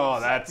definitely Oh,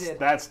 accepted.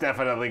 that's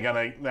definitely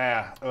gonna,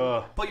 yeah.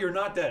 Ugh. But you're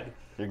not dead.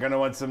 You're gonna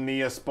want some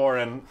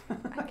neosporin,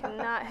 I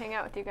cannot hang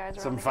out with you guys.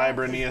 some around the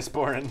fiber gas.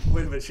 neosporin.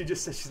 Wait a minute, she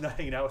just said she's not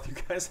hanging out with you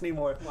guys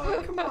anymore.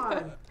 Oh, come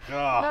on. No, Oh,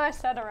 I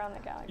said around the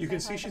galaxy. You can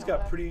see she's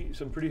got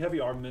some pretty heavy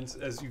armaments.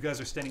 As you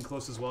guys are standing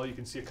close as well, you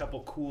can see a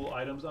couple cool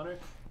items on her.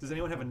 Does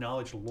anyone have a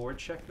knowledge lore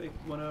check they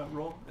want to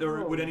roll?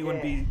 Or Oh, would anyone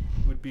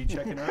yeah. be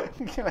checking her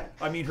out? Can I-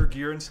 I mean, her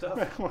gear and stuff.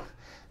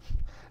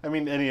 I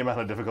mean, any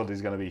amount of difficulty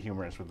is going to be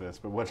humorous with this,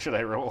 but what should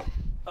I roll?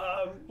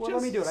 Well,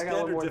 let me do it. I got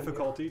a little Standard more than you.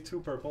 difficulty, 2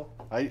 purple.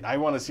 I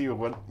want to see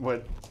what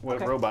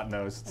Okay. robot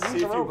knows. He's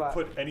See a if you robot.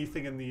 put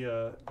anything in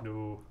the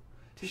no.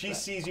 She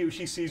sees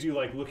you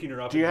like looking her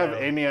up. Do you and have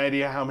down. any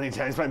idea how many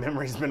times my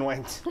memory's been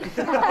wiped?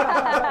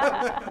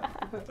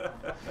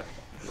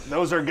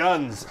 Those are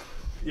guns.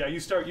 Yeah, you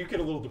get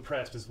a little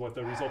depressed is what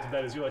the result of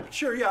that is. You're like,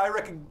 sure, yeah, I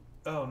reckon.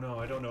 Oh no,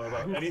 I don't know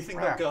about anything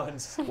but Crap.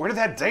 guns. Where did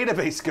that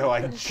database go?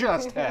 I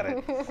just had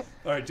it.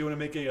 All right, do you want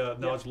to make a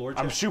knowledge lore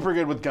check? I'm super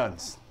good with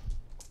guns.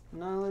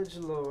 Knowledge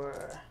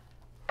lore.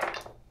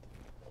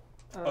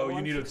 Oh, you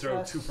one need to throw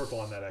success. 2 purple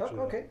on that, actually.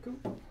 Oh, okay,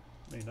 cool.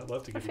 I mean, I'd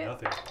love to give you feel-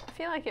 nothing. I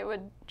feel like it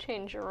would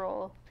change your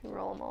roll if you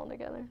roll them all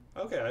together.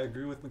 Okay, I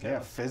agree with Yeah,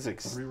 Makayla.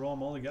 physics. Reroll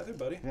them all together,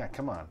 buddy. Yeah,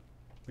 come on.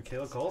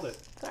 Makayla called it.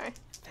 Sorry.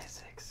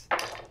 Physics.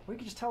 Well, you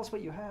can just tell us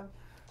what you have.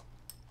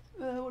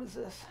 What is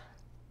this?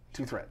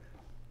 2 threat.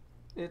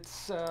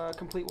 It's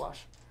complete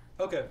wash.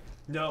 Okay,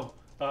 no.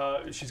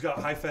 She's got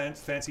high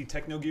fancy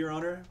techno gear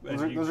on her.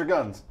 and Those are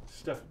guns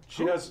stuff.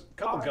 She has a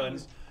couple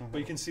guns, but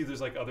you can see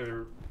there's like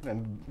other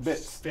and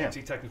bits.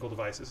 fancy technical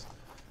devices.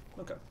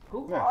 Okay.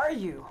 Who Yeah. are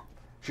you?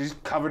 She's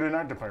covered in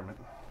art department.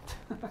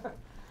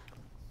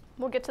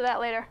 We'll get to that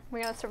later.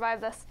 We're gonna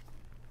survive this.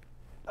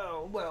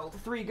 Oh, well,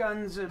 3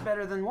 guns are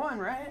better than 1,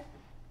 right?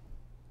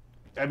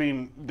 I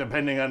mean,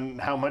 depending on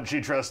how much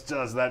she trusts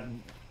us, that.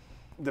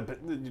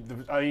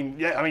 I mean,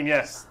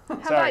 yes. How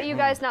about you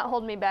guys not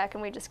hold me back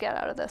and we just get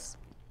out of this?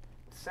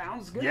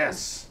 Sounds good.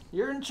 Yes.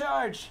 You're in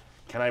charge.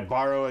 Can I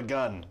borrow a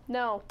gun?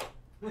 No.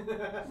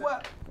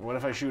 What? What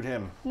if I shoot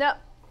him? No.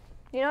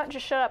 You know what?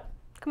 Just shut up.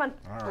 Come on.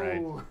 All right.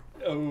 Oh.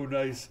 Oh,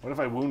 nice. What if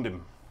I wound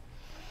him?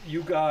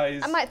 You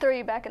guys. I might throw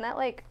you back in that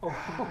lake.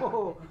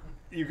 Oh.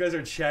 You guys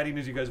are chatting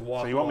as you guys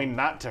walk. So you want me along.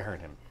 not to hurt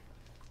him?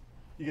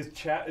 You guys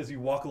chat as you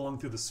walk along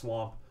through the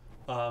swamp,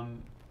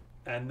 and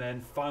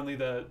then finally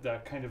the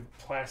kind of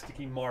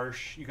plasticky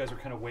marsh. You guys are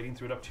kind of wading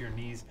through it up to your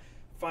knees.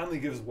 Finally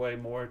gives way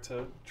more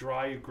to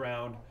dry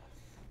ground,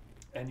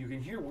 and you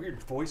can hear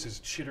weird voices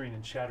chittering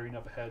and chattering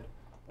up ahead.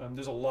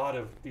 There's a lot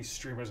of these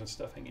streamers and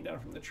stuff hanging down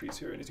from the trees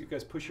here, and as you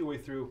guys push your way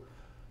through,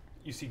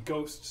 you see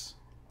ghosts,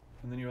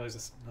 and then you realize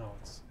it's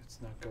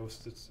not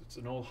ghosts. It's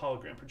an old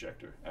hologram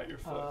projector at your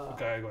foot. A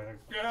guy going like,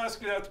 yes,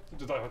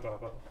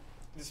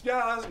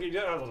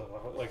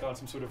 like on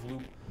some sort of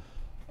loop.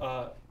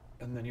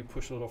 And then you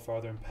push a little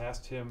farther, and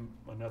past him,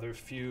 another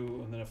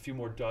few, and then a few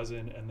more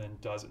dozen, and then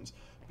dozens.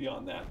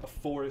 Beyond that, a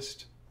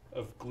forest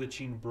of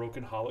glitching,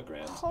 broken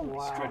holograms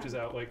Wow. stretches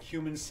out like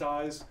human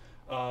size.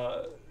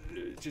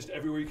 Just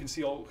everywhere you can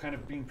see all kind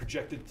of being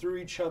projected through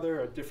each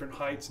other at different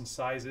heights and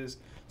sizes.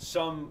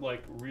 Some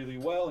like really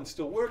well and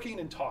still working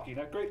and talking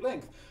at great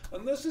length.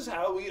 And this is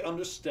how we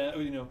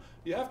understand,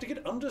 you have to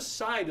get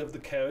underside of the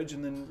carriage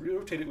and then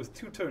rotate it with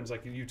 2 turns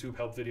like YouTube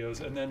help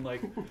videos. And then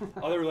like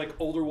other like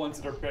older ones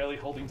that are barely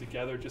holding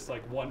together, just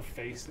like one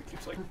face that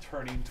keeps like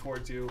turning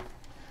towards you.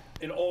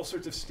 In all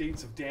sorts of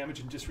states of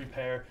damage and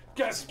disrepair.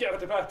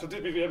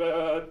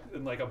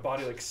 And like a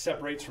body like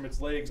separates from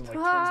its legs and like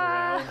turns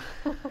around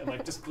and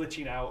like just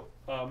glitching out.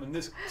 And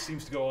this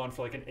seems to go on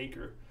for like an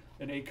acre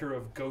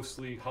of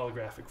ghostly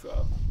holographic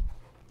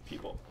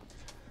people.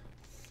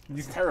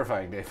 It's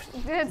terrifying, David.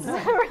 It's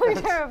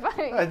really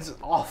terrifying. That's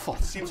awful.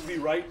 Seems to be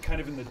right kind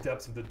of in the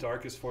depths of the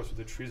darkest forest where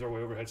the trees are way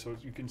overhead, so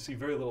you can see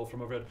very little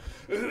from overhead.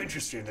 Oh,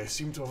 interesting. They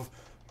seem to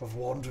have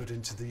wandered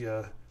into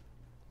the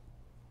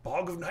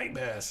Bog of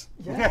Nightmares.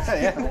 Yeah.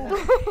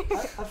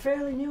 A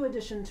fairly new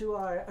addition to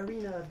our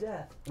arena of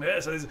death.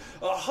 Yes,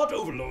 our Hutt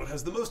Overlord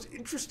has the most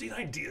interesting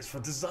ideas for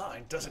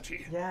design, doesn't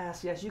he?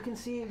 Yes, you can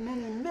see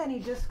many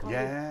discarded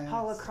Yes.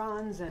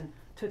 holocrons and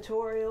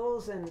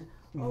tutorials and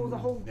the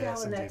whole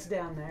yes, Galanet's indeed.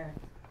 down there.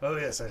 Oh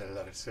yes, I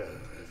love it.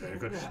 Very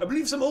good. I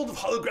believe some old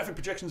holographic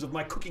projections of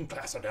my cooking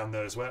class are down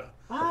there as well.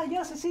 Ah,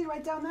 yes, I see it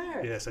right down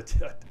there. Yes,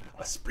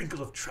 a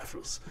sprinkle of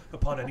truffles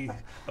upon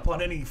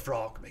any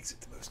frog makes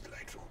it the most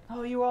delightful.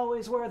 Oh, you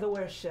always were the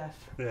worst, chef.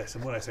 Yes,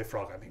 and when I say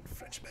frog, I mean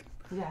Frenchman.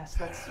 Yes,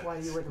 that's why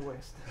you were the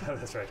worst.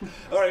 That's right.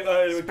 All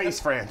right, Space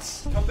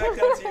France. come back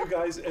down to you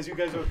guys as you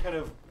guys are kind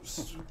of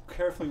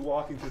carefully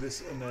walking through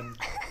this, and then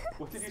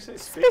what did you say?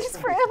 Space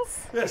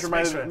France. Yes, This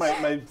reminds Space me France.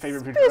 of my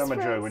favorite Futurama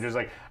France. joke, which is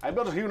like, I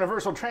built a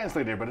universal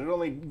translator, but it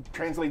only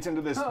translates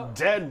into this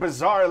dead,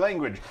 bizarre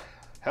language.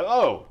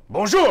 Hello,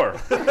 bonjour.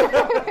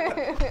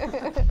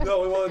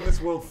 No, well, in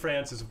this world,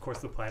 France is of course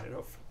the planet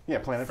of Yeah,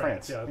 Planet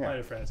France. Yeah,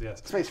 planet France.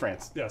 Yes. Space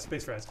France. Yeah,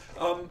 Space France.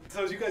 So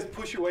as you guys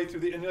push your way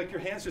through and like your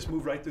hands just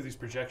move right through these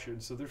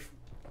projections, so they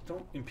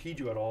don't impede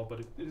you at all,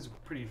 but it is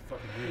pretty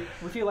fucking weird.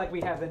 We feel like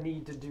we have the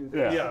need to do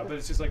that. Yeah. Yeah, but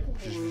it's just like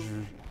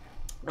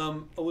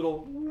a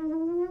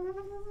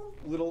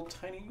little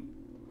tiny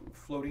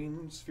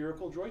floating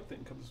spherical droid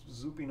thing comes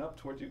zooping up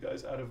towards you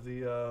guys out of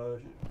the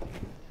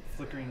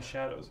flickering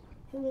shadows.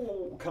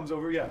 Comes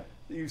over, yeah.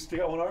 You stick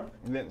out one arm.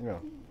 Yeah.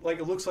 Like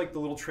it looks like the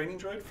little training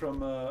droid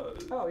from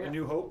A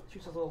New Hope.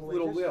 Shoots those little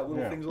Little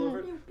lasers. things all over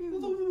it.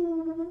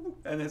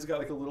 And it's got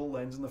like a little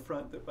lens in the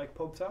front that like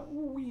pokes out.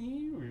 No,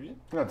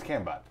 it's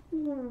Cambot.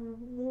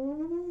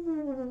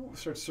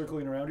 Starts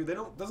circling around you.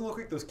 Doesn't look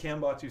like those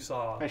cambots you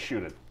saw I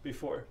shoot it.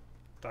 before.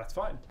 That's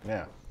fine.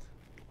 Yeah.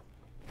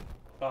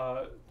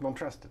 Don't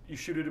trust it. You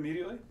shoot it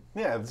immediately.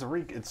 Yeah,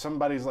 it's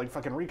somebody's like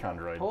fucking recon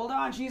droid. Hold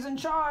on, she's in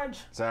charge.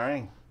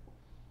 Sorry.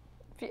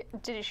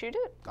 Did you shoot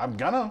it? I'm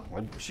gonna.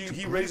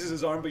 He raises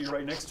his arm, but you're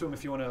right next to him.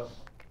 If you want to,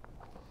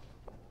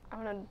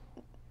 I'm gonna.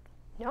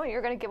 No,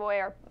 you're gonna give away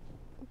our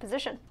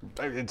position.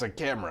 It's a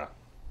camera.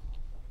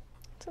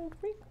 It's a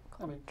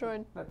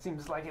droid. That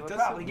seems like it would Does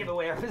probably it- give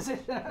away our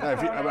position.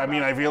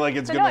 I feel like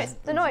it's The gonna. noise.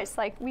 The noise.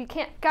 Like we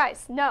can't.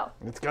 Guys, no.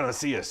 It's gonna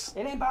see us.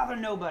 It ain't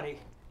bothering nobody.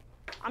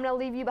 I'm gonna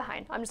leave you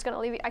behind. I'm just gonna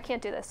leave you. I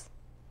can't do this.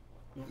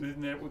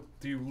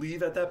 do you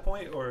leave at that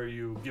point, or are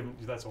you give?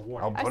 That's a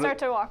warning. I start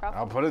to walk off.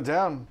 I'll put it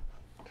down.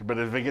 But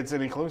if it gets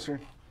any closer,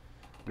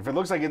 if it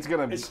looks like it's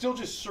gonna, It's still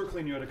just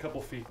circling you at a couple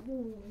feet.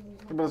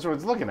 but so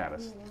it's looking at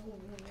us.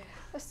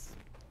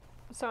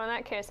 So in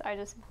that case, I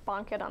just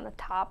bonk it on the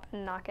top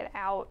and knock it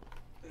out.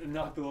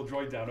 Knock the little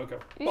droid down. Okay.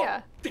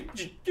 Yeah.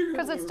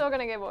 Because it's still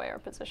gonna give away our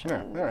position.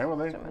 Yeah. All right. Well,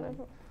 then.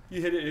 You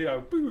hit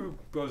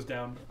it. Goes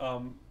down.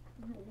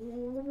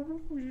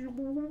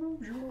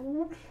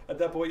 At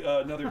that point,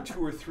 another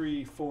 2 or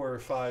 3, 4,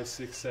 5,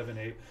 6, 7,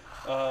 8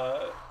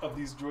 of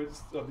these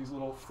droids, of these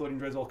little floating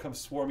droids, all come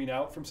swarming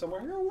out from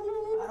somewhere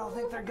I don't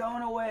think they're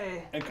going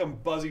away. and come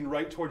buzzing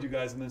right toward you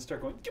guys, and then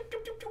start going doop,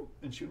 doop, doop, doop,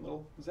 and shooting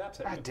little zaps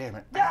at God you. damn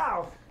it.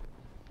 Ow!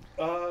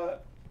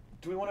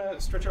 Do we want to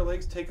stretch our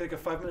legs, take like a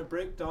 5-minute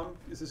break? Dom,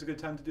 is this a good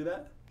time to do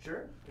that?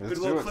 Sure. Let's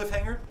Good little do it.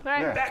 cliffhanger. All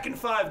right. Yeah. Back in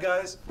 5,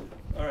 guys.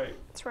 All right.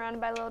 Surrounded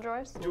by little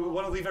droids. Do we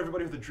want to leave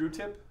everybody with a Drew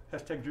tip?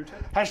 Hashtag Drew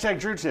tip. Hashtag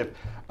Drew tip.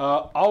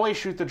 Always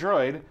shoot the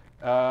droid.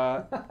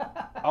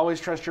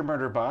 Always trust your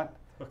murder bot.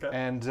 Okay.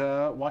 And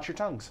watch your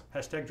tongues.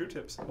 Hashtag Drew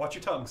tips. Watch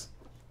your tongues.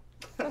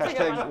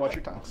 Hashtag watch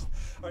your tongues.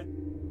 All right.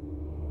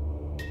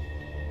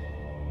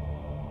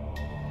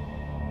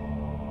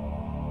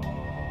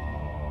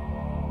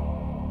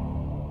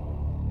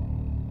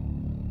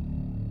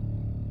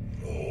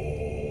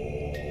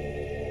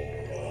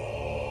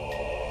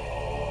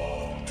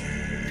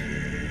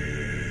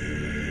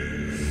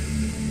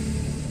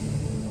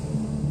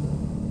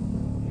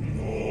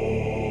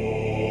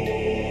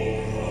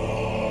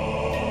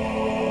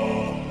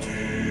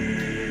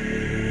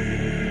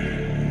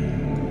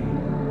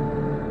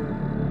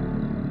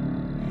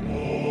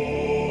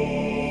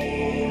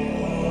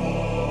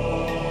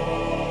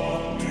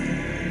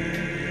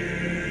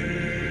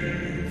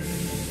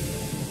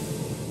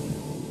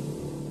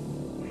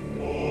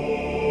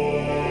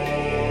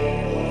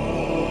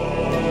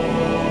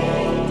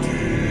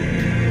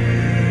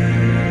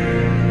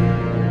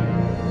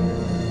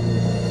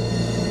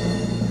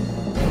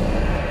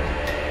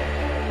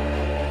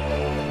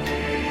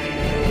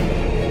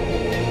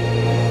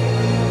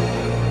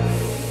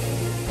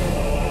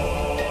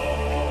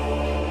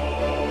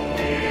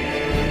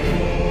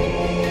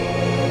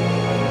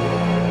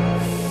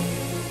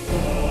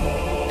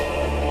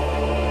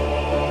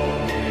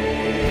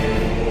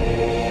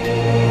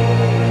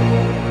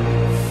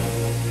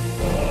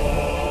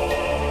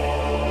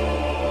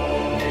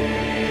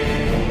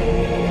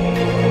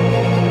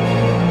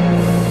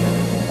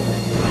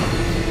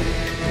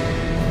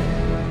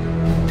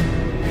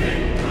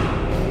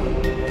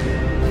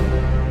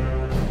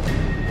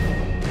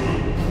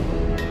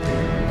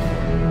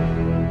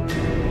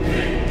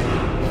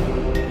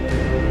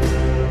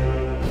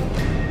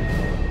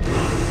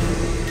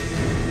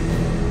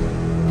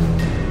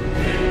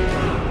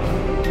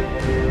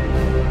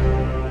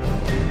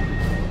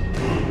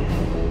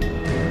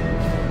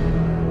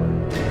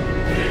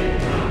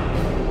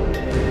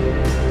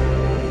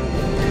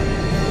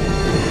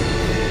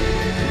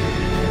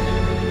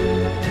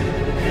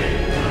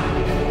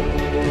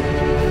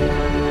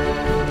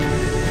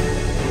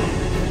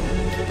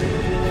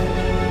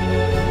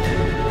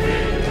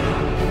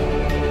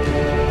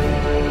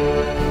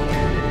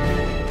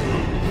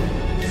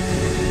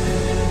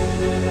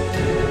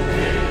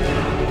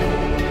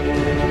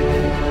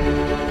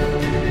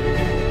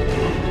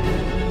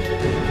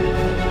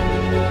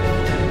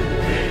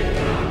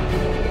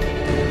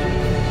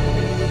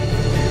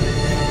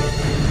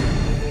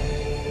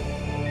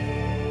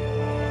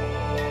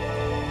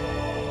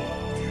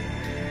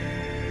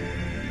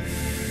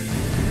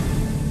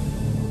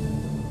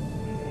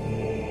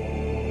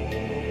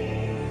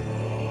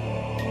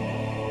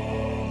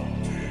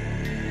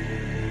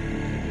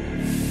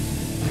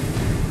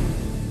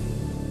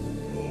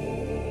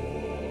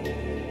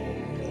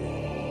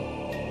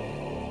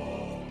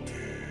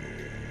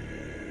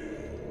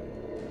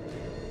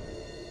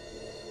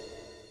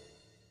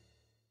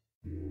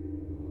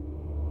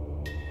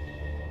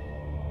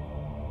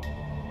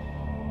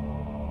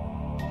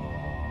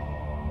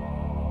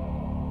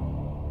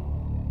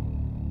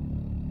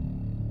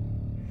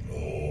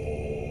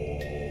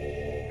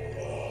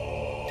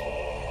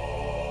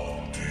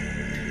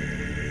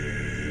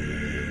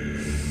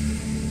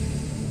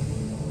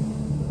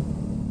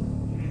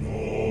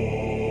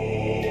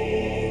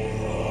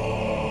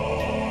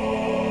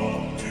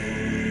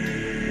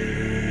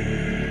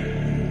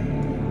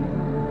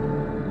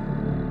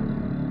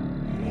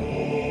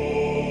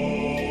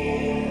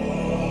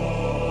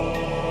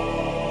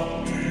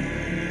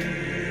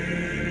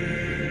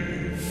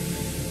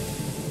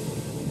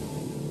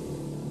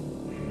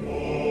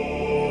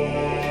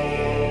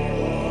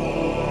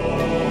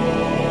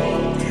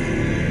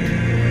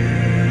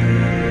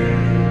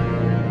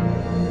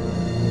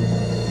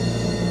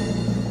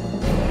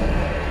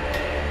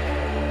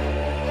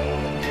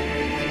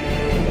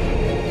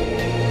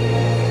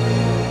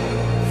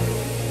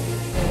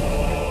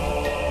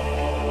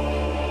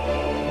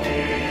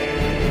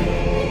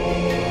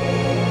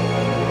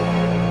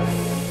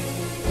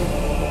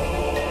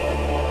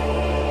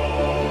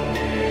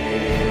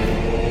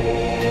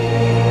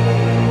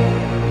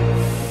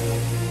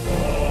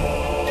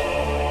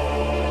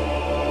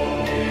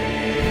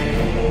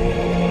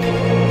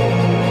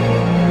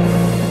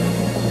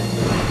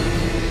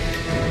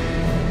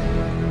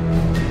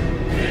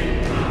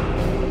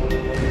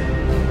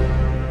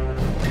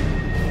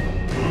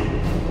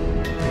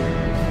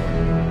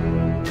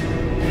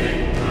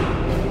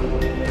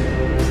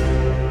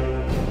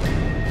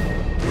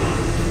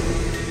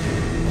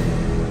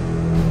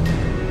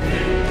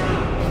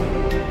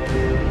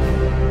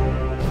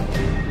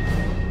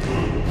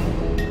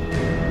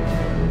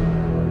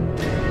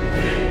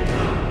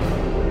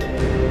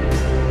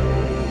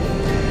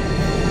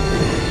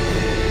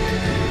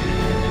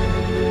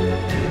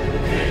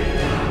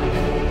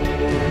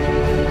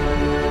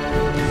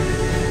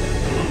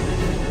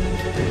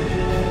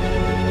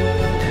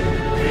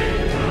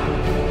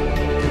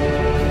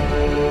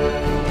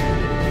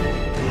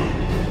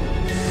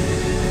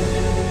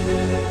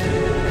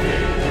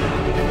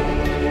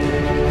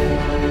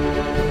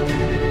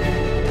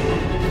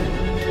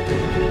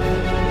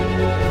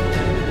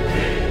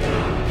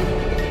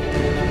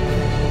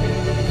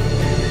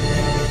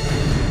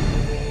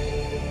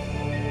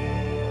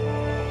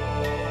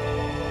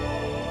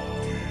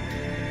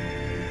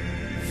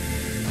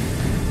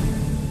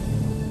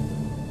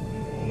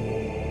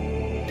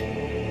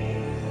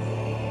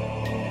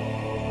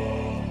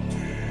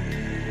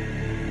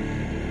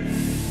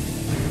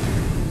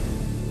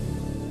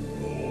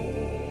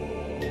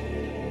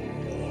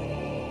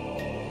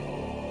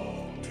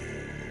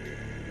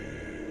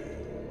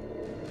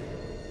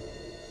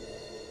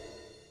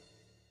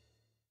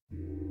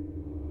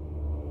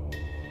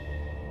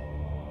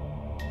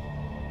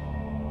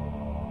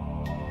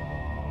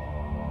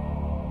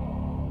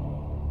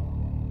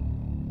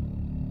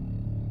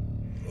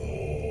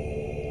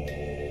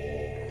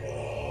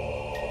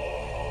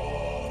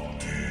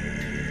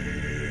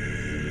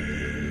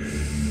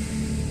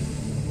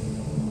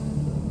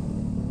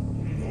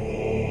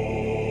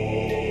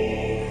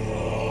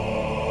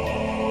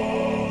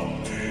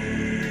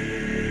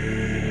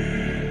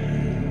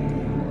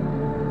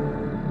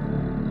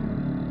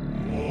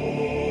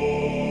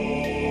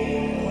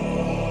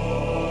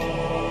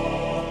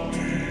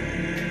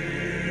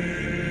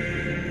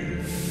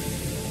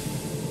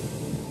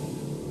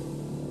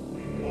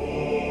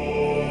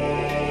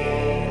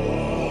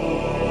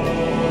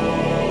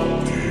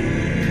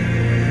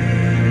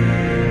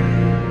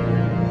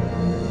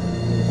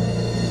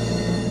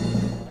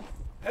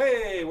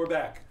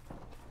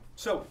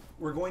 So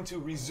we're going to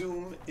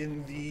resume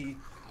in the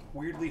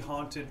weirdly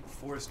haunted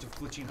forest of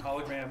glitching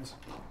holograms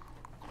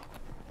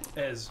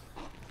as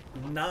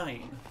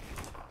 9.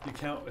 You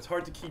count. It's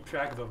hard to keep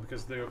track of them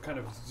because they're kind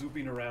of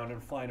zooping around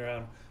and flying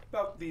around,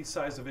 about the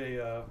size of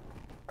a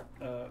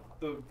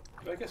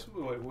I guess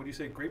what do you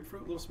say?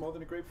 Grapefruit, a little smaller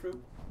than a grapefruit.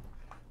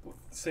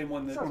 Same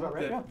one that Sounds about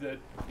right, that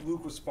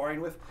Luke was sparring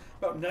with.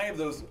 About 9 of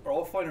those are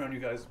all flying around you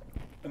guys,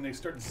 and they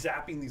start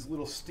zapping these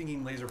little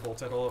stinging laser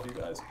bolts at all of you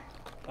guys.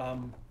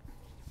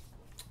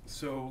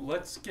 So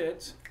let's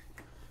get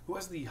who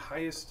has the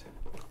highest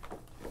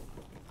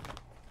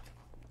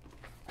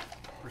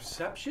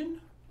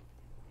perception.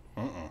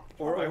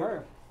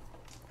 Or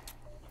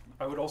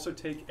I would also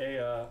take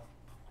a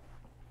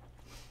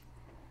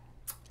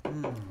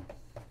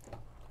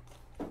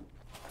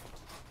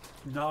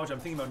knowledge. I'm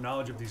thinking about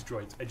knowledge of these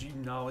droids.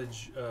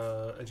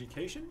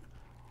 Education,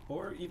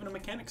 or even a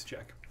mechanics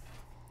check.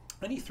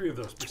 Any 3 of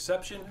those: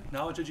 perception,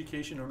 knowledge,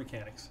 education, or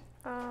mechanics.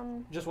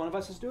 Just one of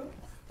us is doing it?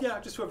 Yeah,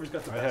 just whoever's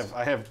got the best.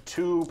 I have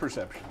 2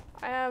 perception.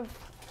 I have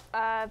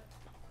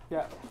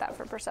Yeah. that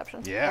for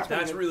perception. Yeah.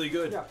 That's really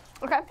good. Yeah.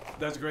 Okay.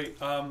 That's great.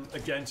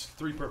 Against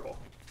 3 purple.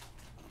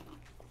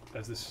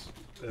 As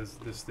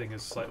this thing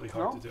is slightly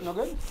hard No? to do. No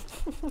good?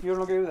 You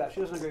don't agree with that. She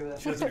doesn't agree with that.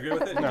 She doesn't agree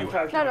with it? No. You No, agree No,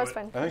 with that's it.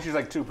 fine. I think she's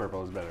like 2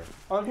 purple is better.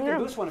 Oh, you Yeah.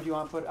 can boost one if you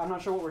want, but I'm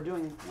not sure what we're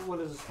doing. What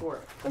is this for?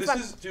 This fine.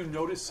 is to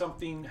notice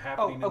something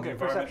happening okay, in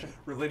the environment perception.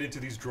 related to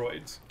these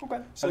droids.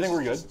 Okay. So I think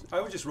this we're is good. I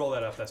would just roll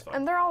that up. That's fine.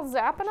 And they're all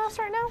zapping us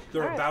right now?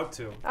 They're Alright. about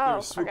to. Oh,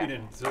 They're swooping okay.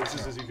 in. So this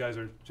is as you guys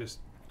are just.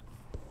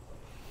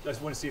 I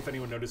just want to see if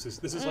anyone notices.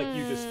 This is like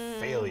you just.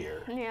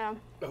 Failure. Yeah.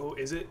 Oh,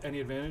 is it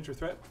any advantage or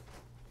threat?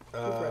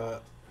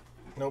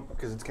 Nope,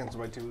 because it's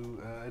canceled by 2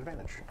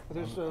 advantage.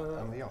 There's,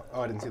 on the yellow.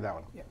 Oh, I didn't see that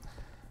one.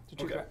 It's a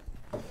 2 Okay.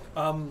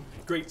 track.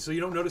 Great. So you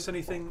don't notice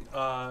anything,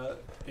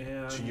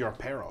 and To your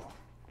peril.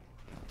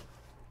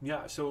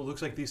 yeah. So it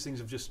looks like these things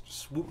have just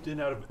swooped in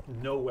out of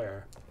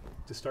nowhere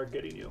to start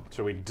getting you.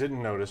 So we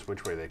didn't notice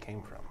which way they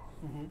came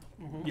from.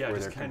 Yeah, where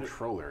just their kind of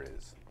controller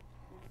is.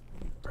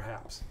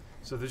 perhaps.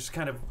 So they're just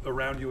kind of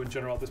around you in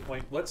general at this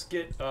point. Let's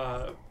get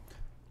a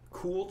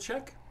cool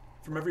check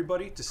from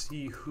everybody to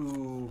see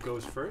who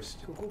goes first.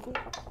 Cool.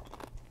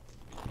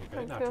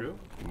 Okay, not Cool. true.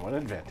 1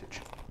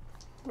 advantage.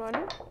 What do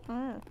I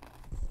do?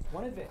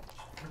 One advantage.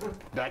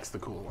 That's the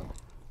cool one.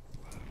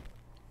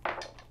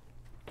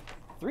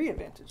 3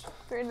 advantage.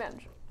 3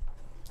 advantage.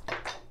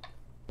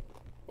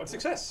 One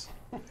success.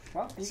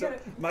 Well, you So get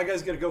it. my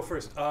guy's gonna go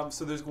first.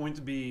 So there's going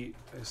to be,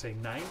 I say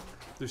 9.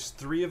 There's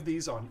 3 of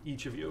these on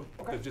each of you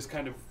that just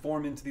kind of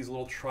form into these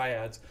little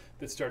triads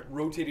that start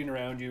rotating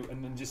around you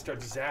and then just start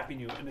zapping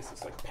you. And it's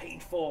this like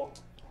painful,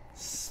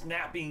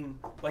 snapping,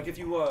 like if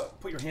you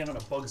put your hand on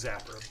a bug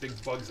zapper, a big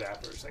bug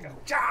zapper, it's like a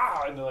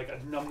ja, and then like a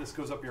numbness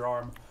goes up your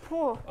arm.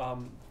 Cool.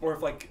 Or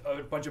if like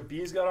a bunch of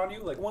bees got on you,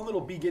 like one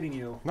little bee getting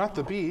you. Not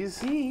the bees.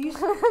 Bees.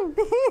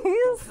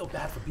 Don't feel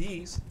bad for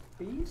bees.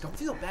 Bees? Don't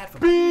feel bad for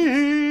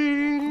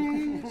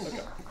bees.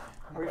 Bees!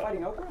 Are we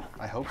fighting Oprah?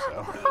 I hope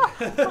so.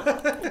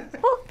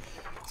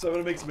 So I'm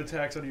gonna make some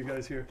attacks on you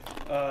guys here.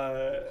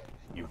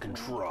 You can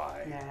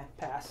try. Nah,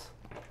 pass.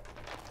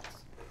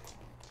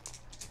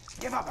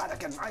 Give up,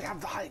 Anakin. I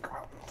have the high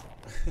ground.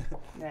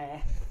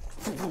 Nah.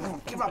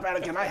 Give up,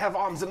 Anakin. I have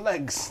arms and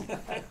legs.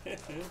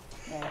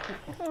 Nah.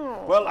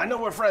 Well, I know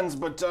we're friends,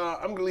 but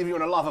I'm gonna leave you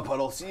in a lava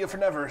puddle. See you for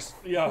never.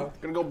 Yeah,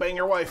 Gonna go bang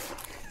your wife.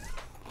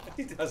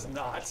 he does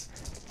not.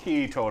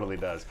 He totally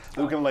does.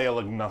 Luke and Leia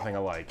look nothing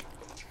alike.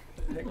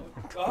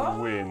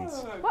 Twins.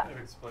 What? Kind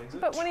of explains it.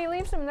 But when he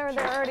leaves them there,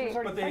 they're already.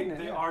 But they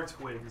pregnant, yeah. are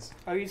twins.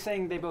 Are you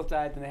saying they both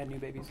died and they had new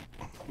babies?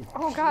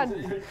 Oh, God.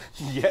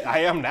 Yeah, I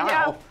am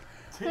now.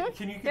 Yeah.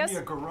 Can you give Yes. me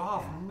a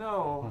Gaurav?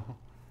 No.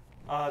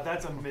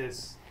 That's a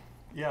miss.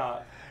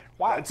 Yeah,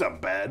 Wow. That's a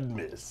bad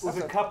miss.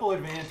 with a couple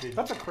advantage.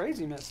 That's a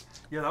crazy miss.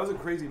 Yeah, that was a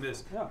crazy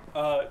miss.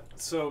 Yeah.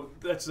 So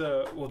that's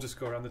we'll just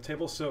go around the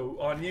table. So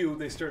on you,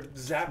 they start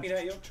zapping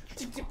at you,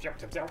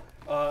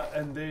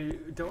 and they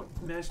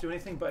don't manage to do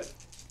anything. But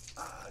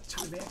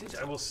to advantage,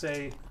 I will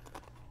say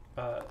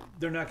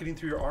they're not getting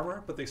through your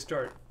armor, but they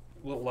start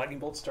little lightning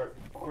bolts start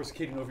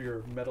coruscating over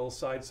your metal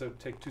side. So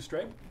take 2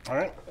 strain All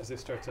right. as they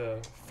start to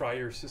fry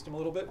your system a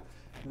little bit.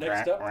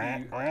 Next up,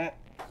 the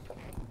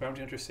bounty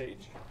hunter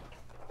sage.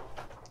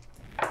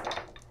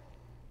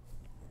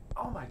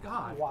 Oh my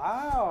god.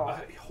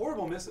 Wow.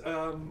 Horrible miss.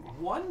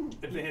 1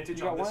 advantage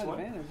you on got this one one.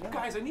 advantage, yeah.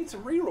 Guys, I need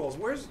some rerolls.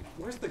 Where's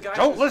the guy?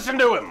 Don't who's- listen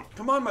to him.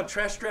 Come on, my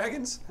trash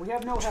dragons. We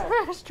have no help.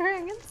 Trash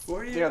dragons.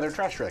 Where are you? Yeah, they're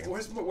trash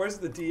dragons. Where's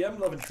the DM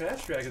loving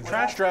trash dragons?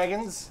 Trash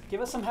dragons.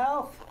 Give us some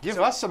health. Give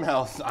us some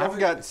health. I've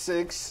got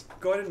 6.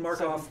 Go ahead and mark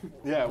 7. off.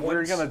 Yeah, we're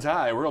Once- gonna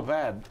die real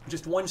bad.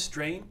 Just 1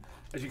 strain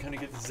as you kind of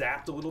get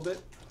zapped a little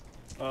bit.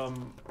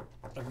 And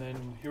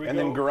then here we And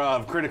go. then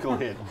Gaurav, critical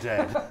hit,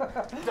 dead.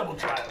 double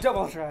try.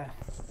 Double try.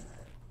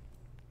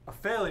 A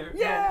failure.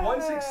 Yeah. No,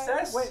 1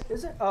 success. Wait,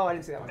 is it? Oh, I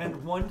didn't see that one.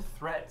 And 1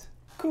 threat.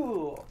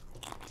 Cool.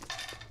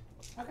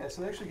 Okay,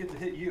 so they actually get to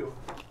hit you.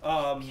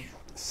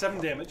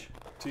 7 damage.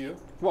 to you.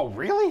 Whoa,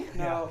 really?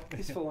 No,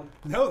 he's fooling.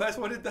 No, that's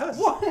what it does.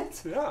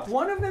 What? Yeah.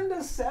 One of them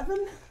does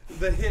 7?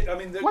 The hit. I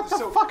mean, What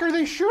the fuck are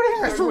they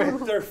shooting us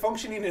with? They're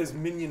functioning as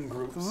minion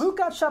groups. Luke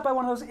got shot by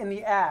one of those in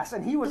the ass,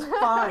 and he was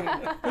fine.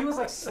 He was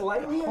like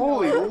slightly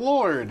Holy annoyed.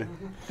 lord!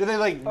 Do they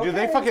like? Do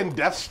they Okay. fucking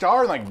Death Star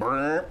and like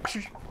burn?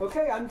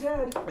 Okay, I'm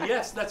dead.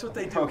 Yes, that's what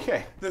they do.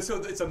 Okay. So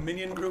it's a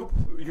minion group.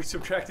 You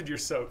subtracted your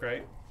soak,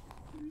 right?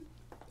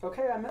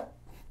 Okay, I'm at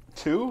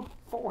 2?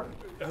 4.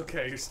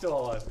 Okay, you're still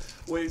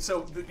alive. Wait,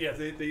 so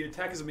they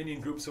attack as a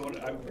minion group. So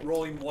when I'm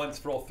rolling once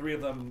for all 3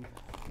 of them.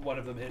 One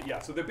of them hit. Yeah,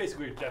 so they're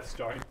basically a Death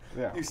Star.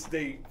 Yeah.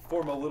 They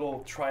form a little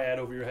triad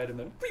over your head and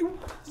then.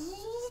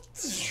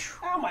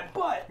 Ow, my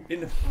butt!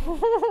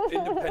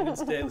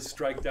 Independence Day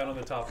strike down on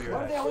the top of your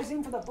Why do they head. always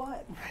aim for the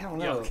butt? I don't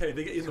know. Yeah, okay,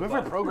 they get you in the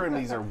Whoever butt. programmed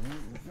these are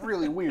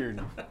really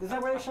weird. Is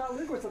that where they shot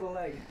Luke or to the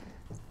leg?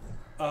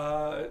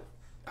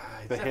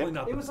 Definitely hip?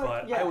 not It the was butt.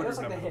 like, yeah, I it would was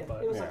like the remember hip. the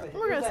butt. It was Yeah. like the hip.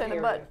 We're It gonna was say that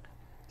the butt. area.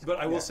 But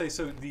I will Yeah. say,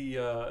 so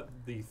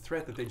the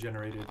threat that they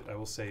generated, I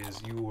will say,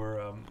 is you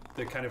were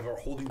they kind of are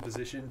holding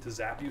position to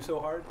zap you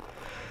so hard,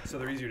 so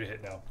they're easier to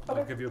hit now. I'll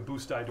Okay. give you a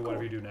boost die to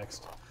whatever you do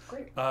next.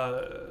 Great.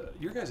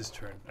 Your guys'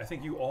 turn. I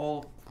think you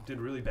all did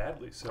really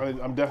badly. So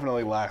I'm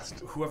definitely last.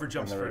 whoever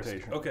jumps in the first.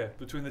 rotation. Okay,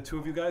 between the 2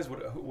 of you guys,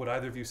 would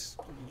either of you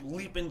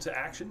leap into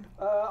action?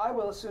 I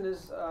will as soon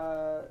as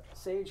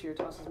Sage here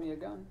tosses me a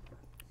gun.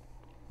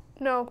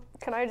 No,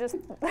 can I just?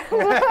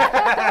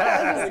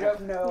 Straight up,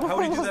 no. How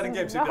would you do that in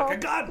games? So you'd be No. like,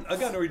 a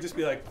gun, or you'd just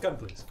be like, gun,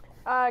 please.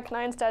 Can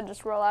I instead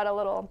just roll out a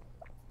little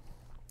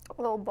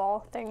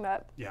ball thing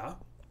that? Yeah.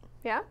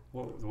 Yeah.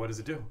 Well, what does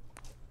it do?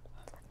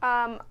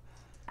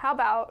 How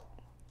about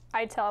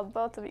I tell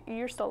both of you,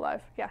 you're still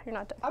alive. Yeah, you're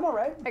not dead. I'm all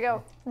right. I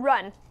go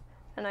run,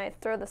 and I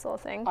throw this little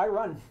thing. I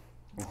run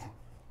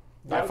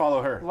I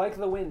follow her. like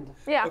the wind.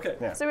 Yeah. Okay.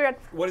 Yeah. So weird.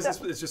 What is this?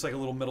 It's just like a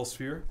little metal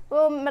sphere.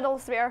 Little metal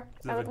sphere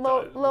Does it and have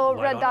a little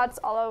light red on it? dots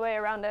all the way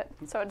around it.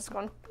 So it's just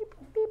going beep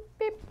beep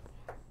beep.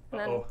 And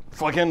then, Oh.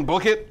 Fucking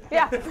book it.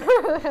 yeah.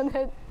 And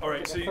then All right.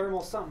 Like So a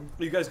thermal something.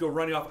 you guys go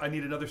running off. I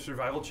need another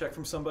survival check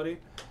from somebody.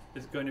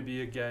 It's going to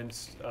be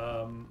against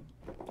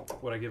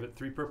what I give it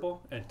 3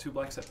 purple and 2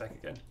 black setback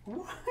again.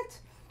 What?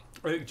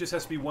 Or it just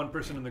has to be 1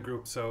 person in the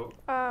group. So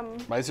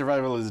My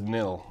survival is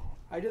nil.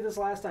 I did this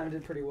last time. I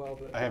did pretty well,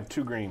 but I have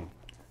 2 green.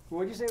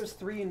 what did you say it was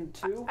 3 and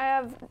 2? I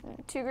have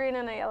 2 green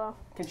and a yellow.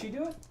 Can she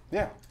do it?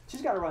 Yeah.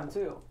 She's got to run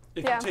too.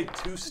 if Yeah. you take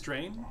 2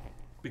 strain,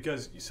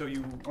 because so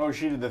you Oh,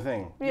 she did the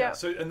thing. Yeah.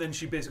 So and then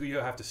she basically you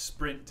have to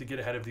sprint to get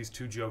ahead of these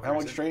 2 jokers. How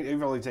much strain?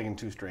 You've only taken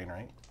 2 strain,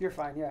 right? You're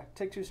fine. Yeah.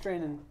 Take 2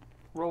 strain and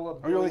roll up.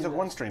 Oh, you only took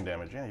 1 strain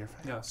damage. Yeah, you're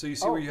fine. Yeah. So you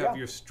see Oh, where you have yeah.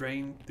 your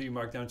strain that you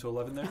marked down to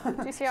 11 there.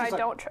 Do you see how I She's like-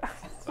 don't trust?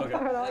 Okay.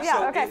 Yeah,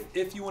 So okay.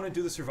 if you want to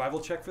do the survival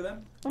check for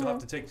them, you'll have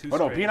to take 2 Oh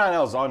no, strain.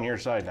 P9L's on your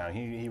side now.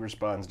 He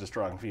responds to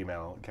strong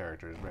female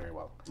characters very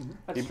well.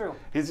 That's true.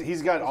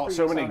 He's got pretty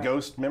so many Masonic.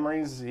 ghost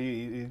memories.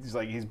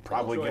 He's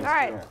probably All gonna.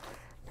 right. Yeah.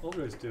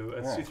 Olders do.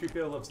 Yeah.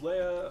 C3PO loves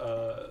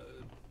Leia.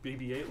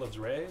 BB-8 loves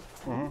Rey.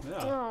 Yeah.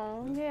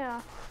 Oh,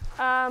 yeah.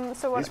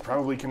 So what? He's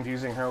probably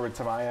confusing her with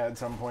Tamaya at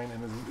some point in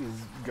his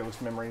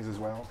ghost memories as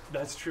well.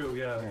 That's true.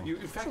 Yeah. Yeah. You,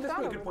 in fact, She's that's got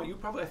probably a them. good point. You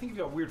probably, I think you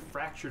got weird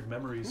fractured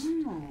memories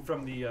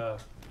from the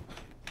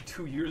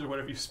 2 years or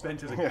whatever you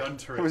spent as a gun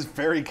turret. It was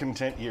very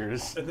content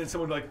years. And then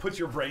someone like puts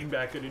your brain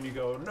back in and you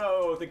go,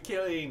 no, the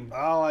killing.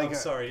 Oh, I'm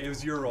sorry, it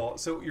was your role.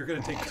 So you're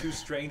going to take 2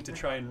 strain to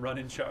try and run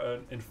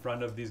in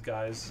front of these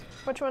guys.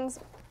 Which ones?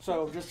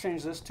 So just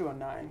change this to a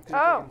 9 because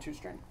Oh. you're taking 2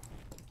 strain.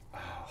 Oh,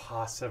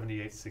 Ha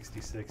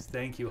 7866.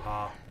 Thank you,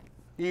 Ha.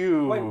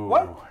 You. Wait,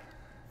 what?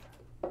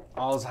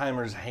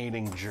 Alzheimer's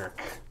hating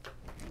jerk.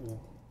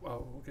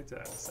 Oh, we'll get to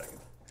that in a second.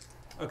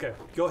 Okay,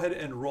 go ahead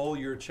and roll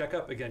your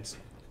checkup against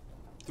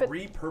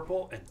 3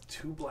 purple and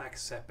 2 black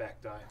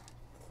setback die.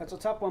 That's a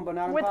tough one, but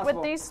not With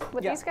impossible. these Yeah,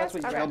 guys? that's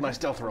what you Okay. Failed my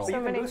stealth roll. But So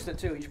you can many- boost it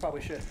too. You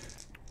probably should.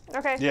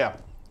 Okay. Yeah.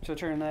 So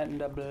turn that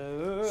into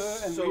blue,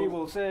 and So- we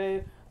will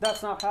say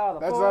that's not how the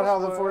That's force not how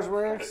the works. force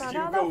works. Not You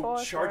how the go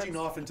force charging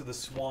works. off into the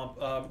swamp.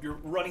 You're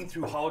running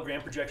through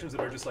hologram projections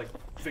that are just like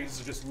faces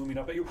are just looming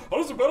up at you. How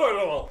does it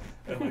better?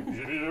 And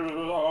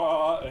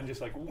like and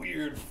just like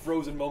weird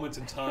frozen moments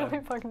in Really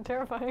time. fucking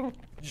terrifying.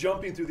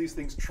 Jumping through these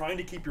things, trying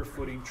to keep your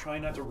footing,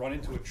 trying not to run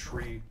into a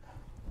tree.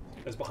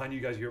 As behind you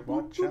guys hear,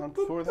 Watch out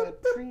for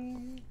that tree.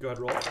 Go ahead,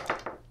 roll.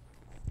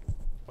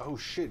 Oh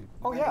shit.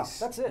 Oh, yeah, Nice.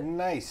 that's it.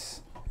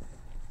 Nice.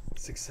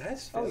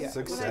 Success. Oh yeah,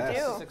 Success. What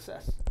did I do?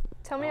 Success.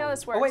 Tell me how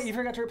this works. Oh wait, you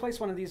forgot to replace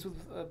one of these with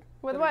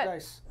With better what?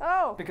 dice.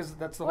 Oh. Because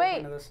that's the whole Wait.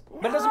 point of this.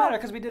 But it doesn't matter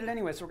because we did it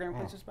anyway, so we're gonna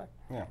replace this back.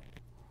 Yeah.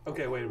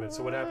 Okay, wait a minute.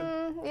 So what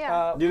happened?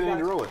 Yeah. You we didn't need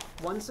to got roll it.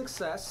 1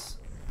 success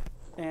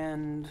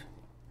and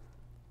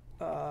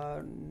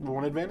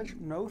 1 advantage?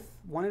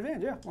 one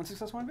advantage. Yeah, 1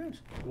 success, 1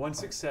 advantage. 1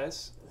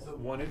 success, So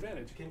 1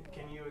 advantage.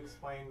 Can you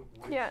explain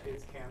which Yeah.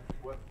 hits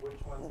which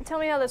ones? Tell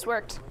me how this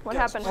worked. What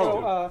Yes, happened? please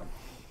So do.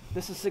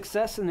 this is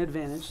success and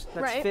advantage. That's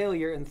Right.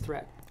 failure and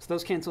threat. So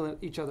those cancel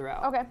each other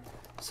out. Okay.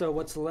 So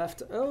what's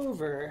left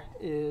over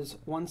is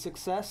 1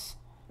 success,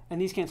 and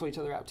these cancel each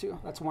other out too.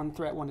 That's 1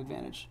 threat, 1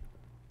 advantage.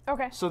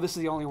 Okay. So this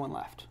is the only one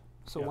left.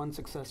 So Yeah. 1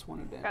 success, 1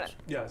 advantage. Got it.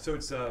 Yeah, so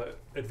it's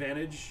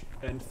advantage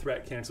and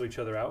threat cancel each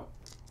other out.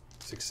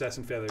 Success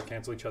and failure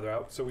cancel each other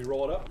out. So we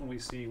roll it up and we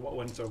see what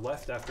ones are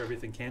left after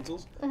everything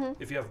cancels.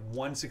 If you have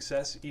 1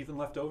 success even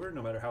left over,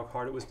 no matter how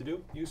hard it was to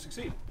do, you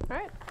succeed. All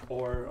right.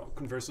 Or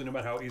conversely, no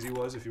matter how easy it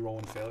was, if you roll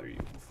in failure, you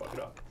fuck it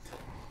up.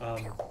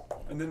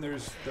 And then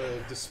there's the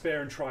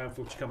despair and triumph,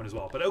 which come in as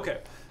well. But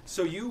okay,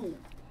 so you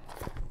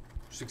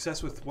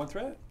success with 1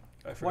 threat?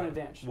 I forgot. 1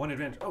 advantage. 1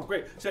 advantage. Oh,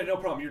 great. So no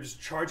problem. You're just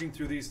charging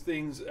through these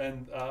things,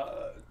 and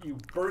you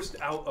burst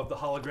out of the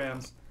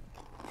holograms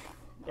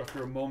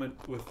after a moment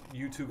with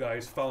you 2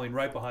 guys following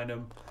right behind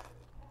him,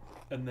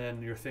 and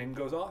then your thing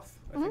goes off.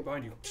 I think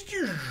behind you.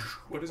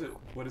 What is it?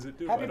 What does it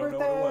do? Happy I don't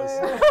birthday! know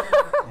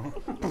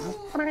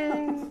what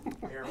it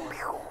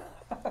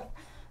was.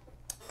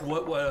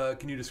 What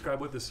can you describe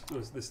what this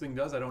thing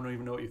does? I don't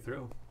even know what you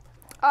threw.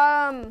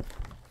 I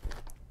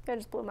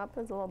just blew him up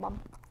as a little bomb.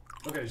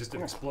 Okay, just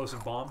an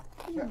explosive bomb.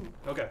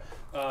 Okay,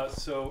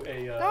 so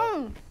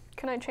a.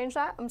 Can I change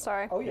that? I'm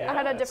sorry. Oh, yeah. I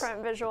had a Yes.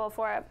 different visual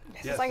for it.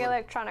 Yes, It's like for-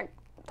 electronic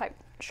type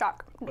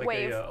shock like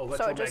wave. a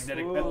So it just,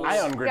 electromagnetic Ooh. pulse.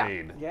 Ion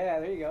grenade. Yeah,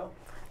 there you go.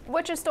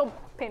 which is still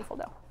painful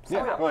though. So,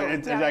 Yeah, well,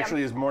 it Yeah,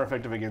 actually is more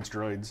effective against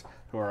droids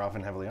who are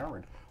often heavily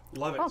armored.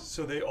 Love it. Oh.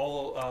 So they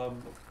all,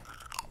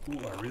 ooh,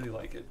 I really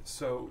like it.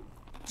 So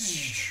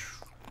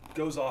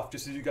goes off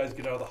just as you guys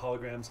get out of the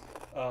holograms.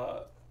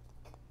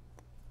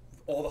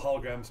 All the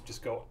holograms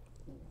just go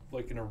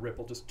like in a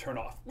ripple, just turn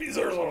off.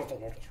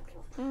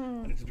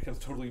 And it just becomes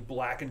totally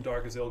black and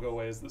dark as they'll go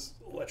away as this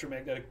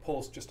electromagnetic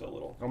pulse just a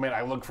little. Oh man,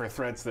 I look for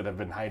threats that have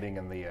been hiding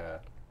in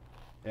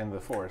the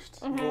forest.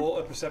 Roll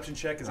a perception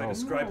check as I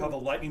describe how the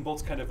lightning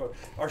bolts kind of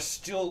are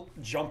still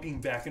jumping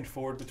back and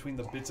forward between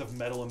the bits of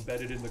metal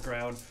embedded in the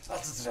ground.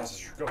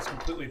 Goes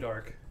completely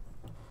dark.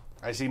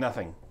 I see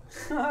nothing.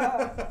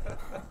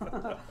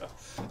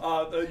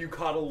 You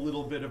caught a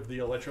little bit of the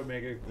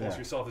electromagnetic pulse Yeah.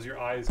 yourself as your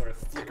eyes are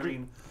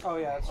flickering. Oh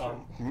yeah, that's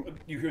true.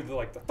 You hear the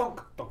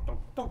thunk, thunk, thunk,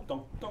 thunk,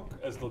 thunk, thunk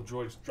as the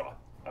droids drop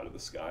out of the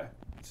sky.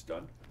 It's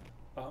done.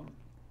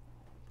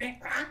 You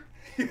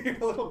hear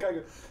the little guy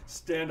go,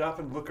 stand up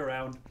and look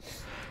around.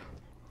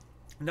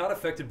 Not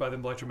affected by the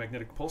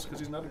electromagnetic pulse because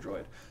he's not a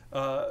droid.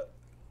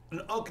 An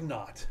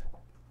Ugnaught.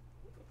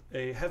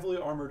 A heavily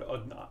armored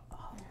Ugnaught.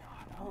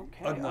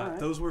 Okay, Ugnaught. all right.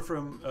 Those were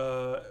from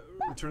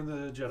Return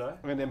of the Jedi.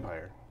 And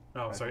Empire.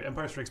 Oh, sorry,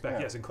 Empire Strikes Back.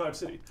 Yeah. Yes, in Cloud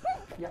City.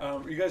 Yeah.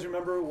 You guys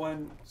remember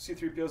when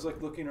C-3PO's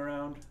like looking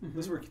around?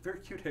 Those were very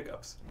cute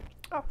hiccups.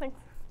 Oh, thanks.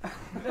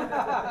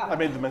 I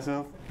made them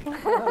myself.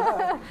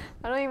 I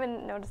don't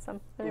even notice them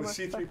When anymore.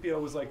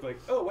 C-3PO was like,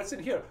 oh, what's in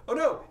here? Oh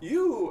no,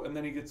 you! And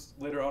then he gets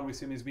later on. We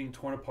see him; he's being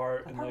torn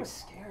apart, and That like, was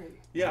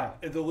scary. yeah,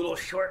 and the little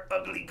short,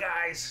 ugly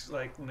guys,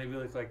 like maybe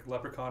like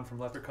Leprechaun from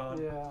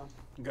Leprechaun. Yeah.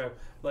 Okay,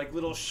 like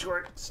little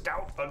short,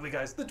 stout, ugly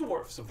guys, the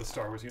dwarfs of the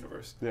Star Wars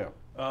universe. Yeah.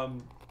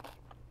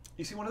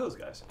 You see one of those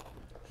guys.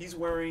 He's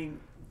wearing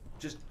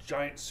just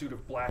giant suit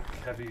of black,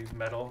 heavy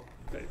metal.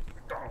 They,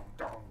 dong,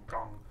 dong,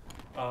 dong.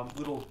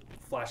 Little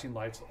flashing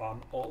lights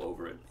on all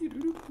over it.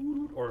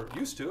 Or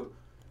used to.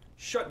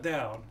 Shut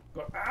down.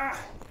 Go,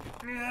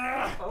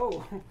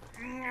 Oh.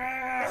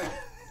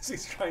 So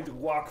he's trying to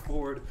walk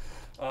forward.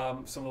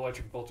 Some of the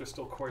electric bolts are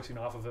still coursing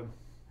off of him.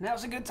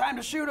 Now's a good time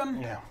to shoot him.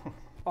 Yeah.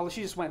 Oh,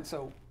 she just went.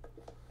 So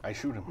I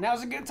shoot him.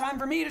 now's a good time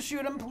for me to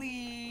shoot him,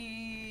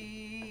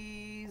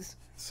 please.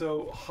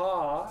 So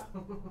Ha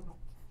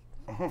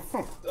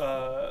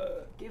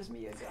Gives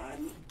me a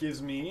gun.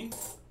 gives me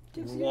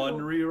Gives one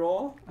you.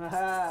 reroll,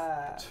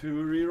 Aha. 2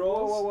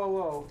 rerolls, Whoa, whoa,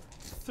 whoa,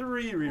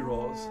 3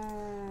 rerolls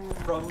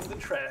from the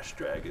Trash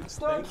Dragons.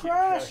 The Thank you,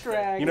 Trash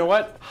Dragon. You know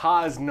what?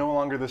 Ha is no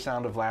longer the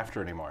sound of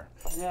laughter anymore.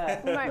 Yeah.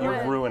 Might You've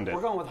wanna ruined it.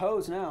 We're going with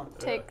hose now.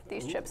 take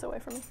these chips away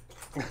from me.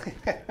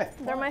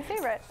 They're my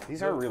favorite.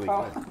 These are really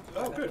Oh. good.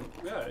 Oh, good.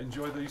 Yeah,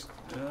 enjoy these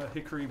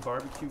hickory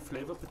barbecue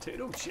flavor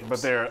potato chips.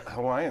 But they're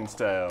Hawaiian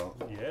style.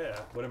 Yeah,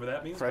 whatever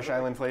that means. Fresh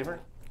island flavor.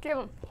 Give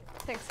them.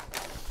 Thanks.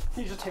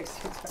 He just takes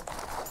things.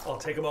 I'll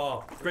take them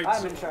all. Great.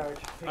 I'm in charge.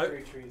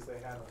 Hickory trees they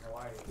have in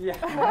Hawaii.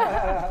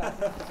 Yeah.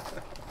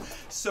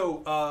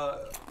 So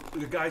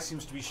the guy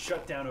seems to be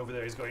shut down over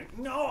there. He's going,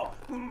 no,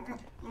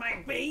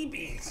 my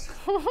babies,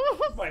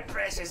 my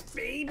precious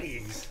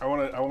babies. I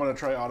wanna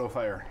try auto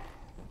fire.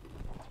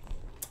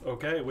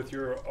 Okay, with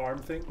your arm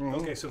thing.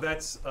 Okay, so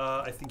that's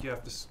I think you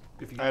have to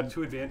if you Add- get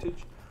 2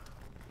 advantage.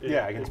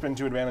 Yeah, I can spend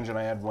 2 advantage and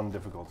I add 1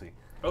 difficulty.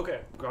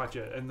 Okay,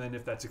 gotcha. And then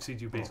if that succeeds,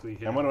 you basically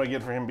hit. And what him. do I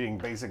get for him being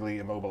basically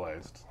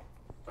immobilized?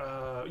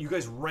 You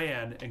guys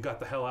ran and got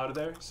the hell out of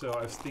there, so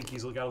I think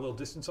he's got a little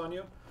distance on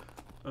you.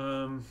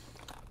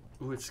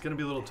 Ooh, it's going to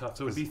be a little tough.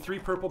 So it'd be 3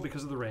 purple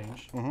because of the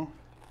range.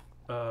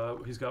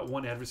 He's got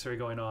 1 adversary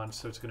going on,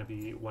 so it's going to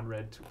be 1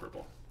 red, 2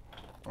 purple.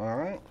 All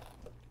right.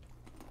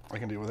 I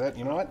can deal with that.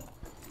 You know what?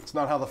 It's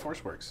not how the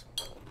Force works.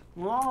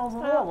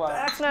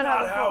 That's not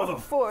how the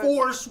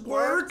Force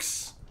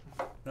works.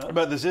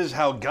 But this is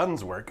how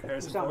guns work. You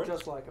Harrison sound Ford.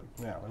 just like him.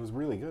 Yeah, it was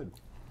really good.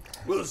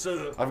 Well,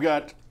 so I've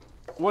got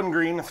 1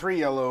 green, 3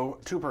 yellow,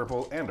 2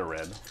 purple, and a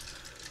red.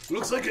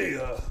 looks like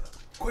a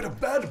quite a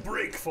bad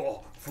break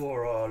for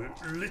for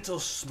little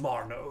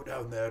Smarno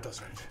down there,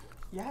 doesn't it?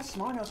 Yeah,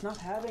 Smarno's not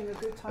having a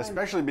good time.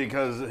 Especially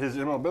because his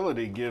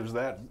immobility gives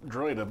that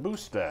droid a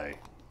boost die.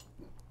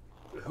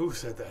 Who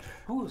said that?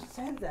 Who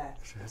said that?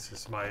 This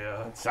is my,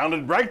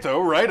 Sounded right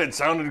though, right? It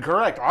sounded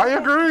correct. I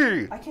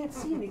agree. I can't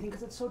see anything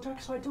because it's so dark,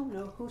 so I don't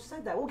know who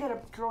said that. We'll get a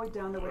droid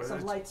down there with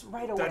some lights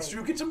right away. That's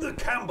true. Get some of the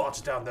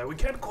cambots down there. We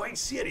can't quite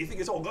see anything.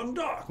 It's all gone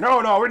dark.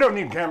 No, we don't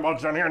need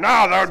cambots down here. No,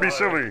 that would be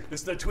silly.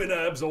 It's the twin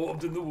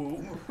absorbed in the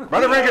womb.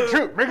 Better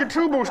make it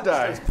two boost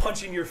die. It's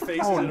punching your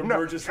face as it no.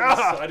 emerges from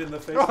the side in the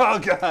face. Oh,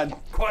 God.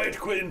 Quiet,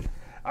 Quinn.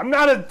 I'm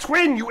not a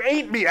twin. You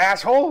ate me,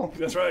 asshole.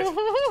 That's right.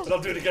 But I'll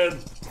do it again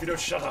if you don't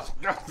shut up.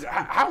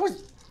 How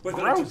was... With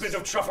a gross. little bit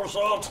of truffle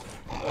salt.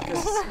 Okay.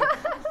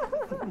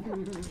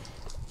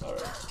 All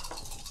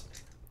right.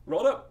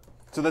 Roll it up.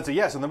 So that's a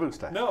yes on the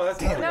boost die. No,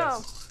 that's not a No.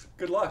 yes.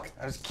 Good luck.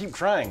 I just keep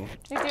trying.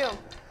 You do.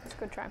 It's a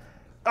good try.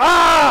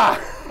 Ah!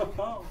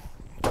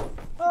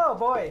 Oh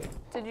boy!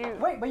 Did you?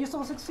 Wait, but you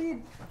still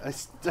succeed. I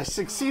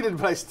succeeded,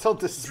 but I still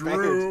despaired.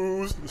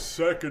 Drew's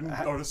third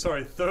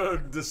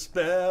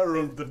despair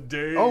of the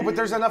day. Oh, but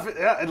there's enough.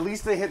 Yeah, at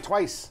least they hit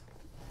twice.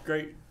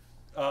 Great.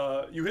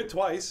 You hit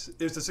twice.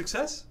 Is a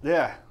success?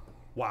 Yeah,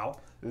 Wow.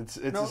 it's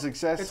No, a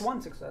success. It's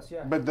one success,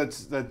 yeah. But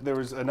there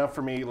was enough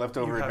for me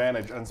leftover You have-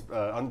 advantage,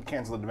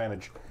 uncancelled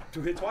advantage,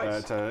 To hit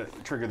twice. to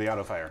trigger the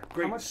auto fire.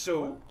 Great. much-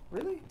 So,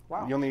 Really?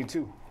 Wow. You'll need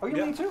two. Oh,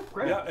 you need two?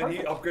 Great. yeah, and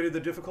he Perfect. upgraded the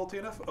difficulty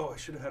enough. Oh, I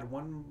should have had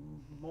one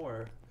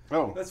more.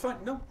 Oh, That's fine.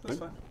 No, that's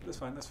fine.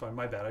 That's fine.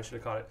 My bad. I should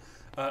have caught it.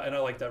 And I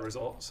like that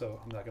result, so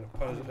I'm not going to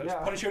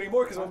punish you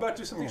anymore because I'm about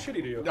to do something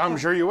shitty to you. I'm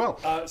sure you will.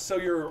 So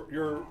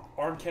your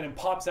arm cannon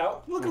pops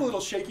out. Looking a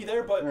little shaky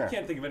there, but Yeah. you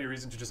can't think of any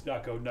reason to just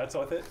not go nuts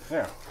with it.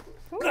 Yeah.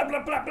 Blah,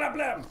 blah, blah, blah,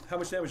 blah. How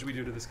much damage do we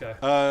do to this guy?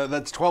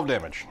 That's 12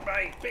 damage.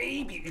 My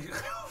baby.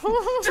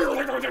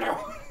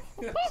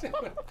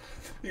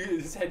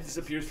 His head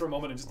disappears for a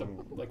moment and just a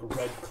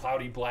red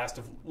cloudy blast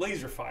of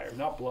laser fire,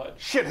 not blood.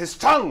 Shit, his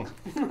tongue!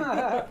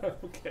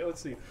 Okay, let's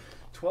see.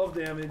 12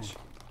 damage.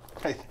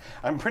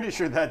 I'm pretty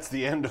sure that's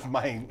the end of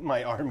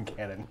my arm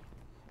cannon.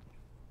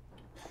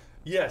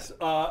 Yes,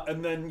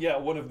 and then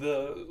one of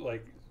the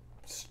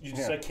you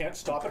just said can't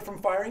stop it from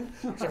firing.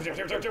 No,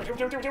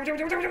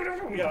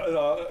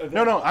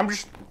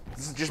 this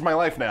is just my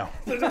life now.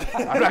 I'm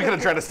not gonna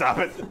try to stop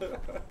it.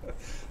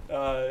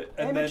 And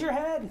Aim then, at your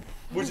head.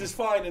 which is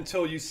fine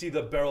until you see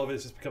the barrel of it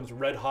just becomes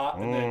red hot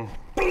and then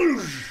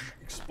boosh,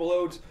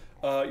 explodes.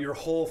 Your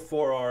whole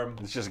forearm.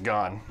 It's just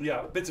gone.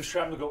 Yeah, bits of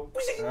shrapnel go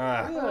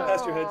Ah,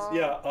 past your heads.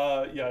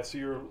 Yeah. So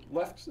your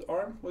left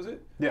arm was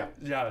it? yeah,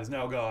 Yeah, is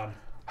now gone.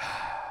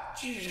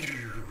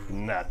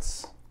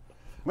 nuts.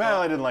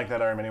 Well, I didn't like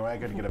that arm anyway. I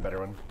couldn't get a better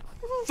one.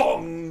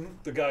 Thong!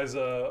 The guy's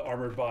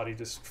armored body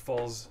just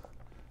falls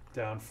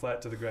down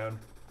flat to the ground.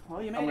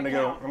 Well, you made I'm it gonna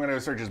go. count. I'm gonna go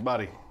search his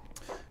body,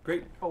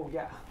 Great. Oh,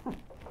 yeah.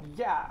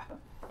 Yeah.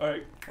 All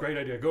right, great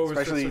idea. Go over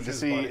especially search to his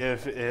see body.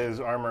 if his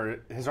armor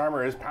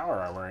is power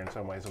armor in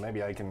some way. So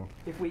maybe I can.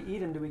 If we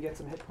eat him, do we get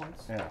some hit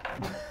points? Yeah.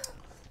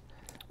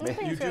 I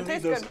think You it's do gonna need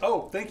taste those. good.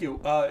 Oh, thank you.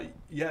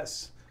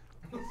 Yes.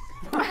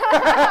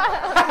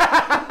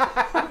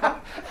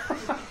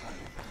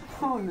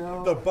 Oh,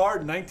 no. The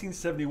Bard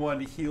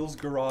 1971 heals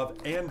Gaurav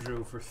and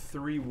Drew for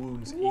 3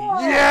 wounds Whoa,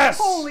 Yes!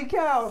 Holy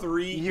cow! each.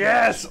 3.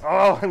 Yes.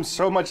 Oh, I'm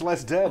so much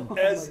less dead.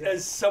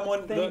 As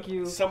someone, Thank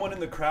you. someone in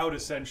the crowd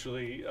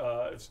essentially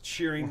is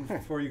cheering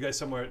for you guys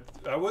somewhere.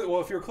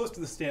 Well, if you're close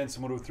to the stand,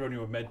 someone would have thrown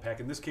you a med pack.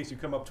 In this case, you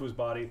come up to his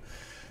body,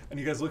 and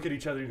you guys look at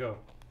each other and go,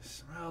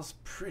 "Smells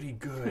pretty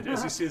good."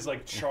 As you see his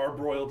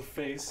charbroiled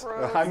face.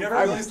 I'm, never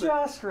I'm- realized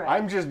that. Just right.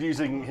 I'm just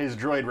using his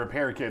droid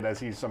repair kit as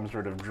he's some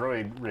sort of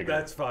droid rigger.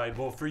 That's fine.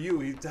 Well, for you,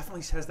 he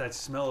definitely has that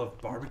smell of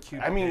barbecue.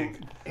 I mean,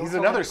 he's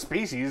another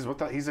species. What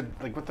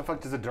the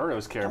fuck does a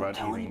Duros care Don't about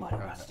tell eating? anybody,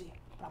 Rusty.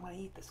 But I'm gonna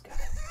eat this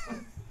guy.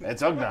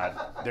 It's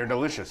Ugnaught. They're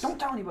delicious. Don't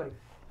tell anybody.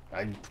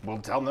 I will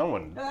tell no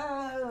one.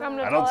 I'm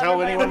gonna I don't tell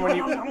everybody. anyone when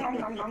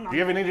you. Do you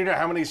have any idea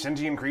how many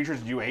sentient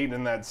creatures you ate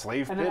in that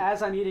slave And pit? then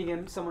as I'm eating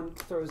him, someone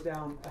throws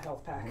down a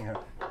health pack.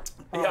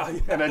 Yeah.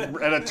 And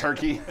a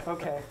turkey.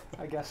 Okay,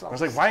 I guess I'll. I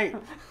was like, why?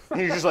 And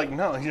he's just like,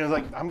 no. He's just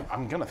like,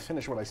 I'm gonna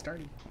finish what I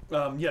started.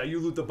 You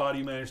loot the body.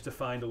 You manage to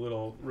find a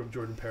little Rip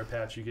Jordan pear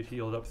patch. You get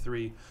healed up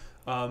 3.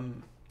 I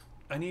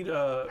need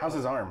a. How's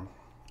his arm?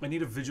 I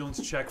need a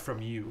vigilance check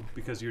from you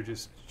because you're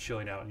just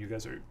chilling out and you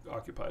guys are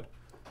occupied.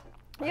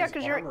 Yeah, His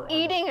because armor, you're armor.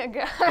 eating a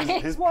guy.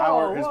 His Whoa,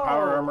 power whoa.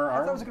 armor I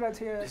thought it arm. was a good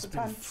idea at It's the been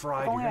time. fried.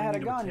 If You're only I gonna had a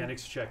need a gun.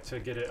 mechanics check to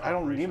get it. I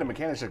don't need a operational.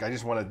 mechanics check. I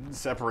just want to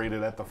separate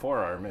it at the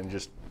forearm and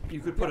just. You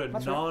could put Yeah, a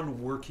that's right.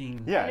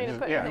 non-working. Yeah, need to just-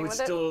 put yeah. anything You would with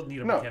it? still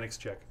need a No. mechanics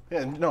check.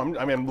 Yeah, no,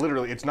 I mean,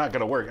 literally, it's not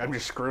going to work. I'm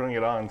just screwing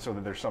it on so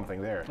that there's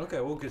something there.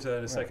 Okay, we'll get to that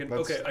in a second.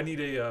 that's- Okay, I need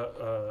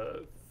a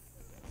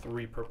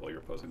 3 purple you're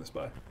opposing this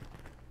by.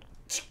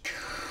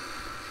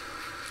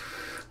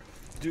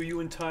 Do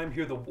you in time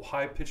hear the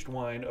high-pitched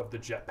whine of the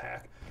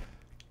jetpack?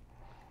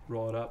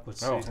 Roll it up.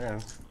 Let's Oh, see. yeah.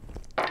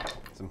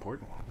 It's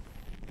important.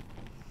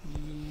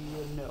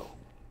 No.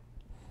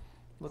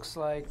 Looks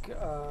like.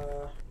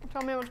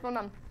 Tell me what's going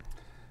on.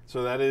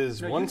 So that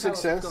is No, you one tell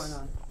us what's success,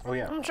 going on. Oh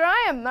yeah. I'm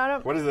trying,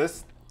 madam. What is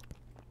this?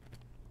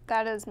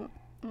 That is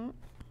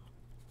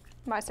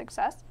my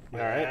success. All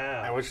right.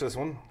 Yeah. And what's this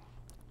one?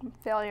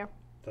 Failure.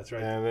 That's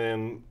right. And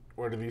then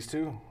what are these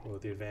two?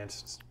 With the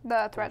advanced.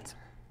 The threats.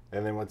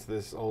 And then what's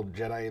this old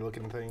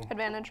Jedi-looking thing?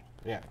 Advantage.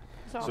 Yeah.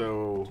 So,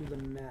 So Do the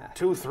math.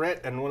 2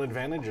 threat and 1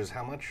 advantage is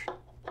how much?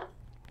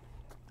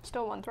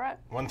 still 1 threat.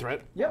 1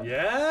 threat. Yep.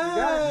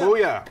 Yeah.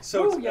 Booyah!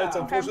 So it's, Booyah.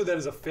 unfortunately that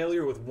is a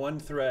failure with 1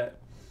 threat.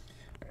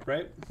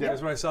 Right? Yeah.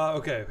 That's what I saw?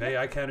 Okay. Hey,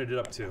 I counted it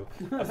up too.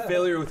 A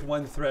failure with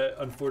 1 threat,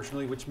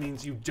 unfortunately, which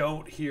means you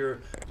don't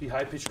hear the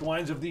high-pitched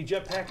whines of the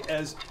jetpack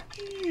as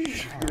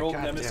your old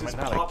God damn nemesis it,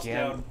 not pops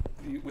again.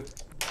 down with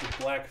the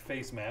black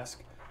face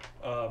mask.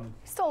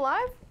 Still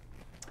alive?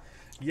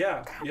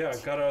 Yeah,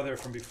 got out of there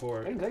from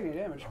before. I didn't take any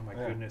damage. Oh my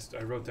goodness,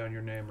 I wrote down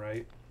your name,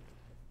 right?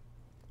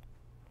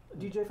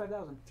 DJ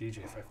 5000.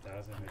 DJ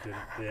 5000, I did it.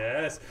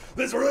 Yes,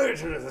 that's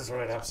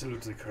right,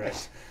 absolutely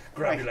correct.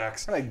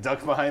 Grabulax. And I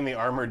duck behind the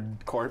armored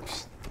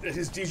corpse. It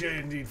is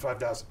DJ indeed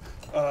 5000.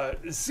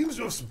 It seems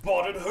to have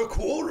spotted her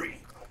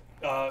quarry.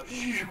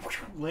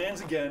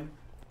 Lands again,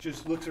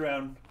 just looks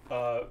around,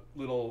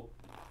 little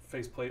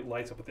faceplate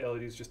lights up with the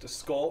LEDs, just a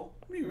skull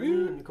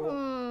Cool.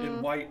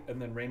 in white,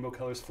 and then rainbow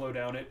colors flow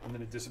down it, and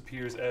then it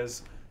disappears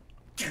as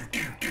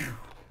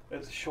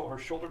her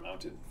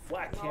shoulder-mounted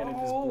flat cannon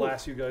just No.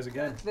 blasts you guys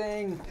again.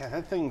 Thing. Yeah,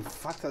 that thing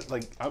fucked up.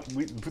 Like,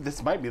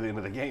 this might be the end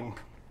of the game.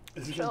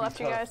 This is Should have gonna left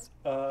be you tough. guys.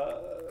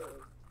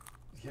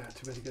 Yeah,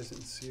 too bad you guys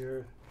didn't see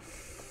her.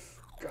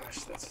 Gosh,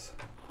 that's...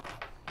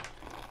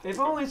 If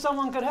only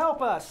someone could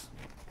help us.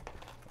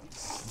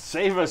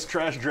 Save us,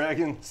 trash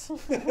dragons.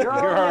 You're You're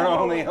our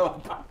only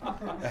hope.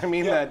 I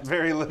mean that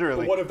very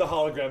literally. One of the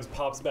holograms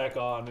pops back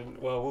on, and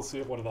well, we'll see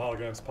if one of the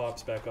holograms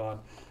pops back on.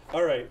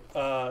 All right.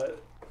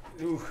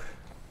 Ooh.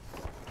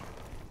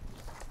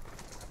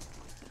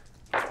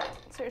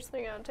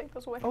 Seriously, gonna take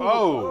this away.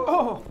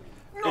 Oh!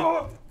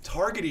 Oh.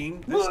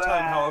 Targeting this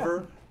time,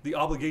 however, the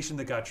obligation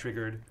that got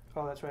triggered,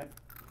 Oh, that's right.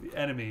 the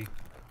enemy,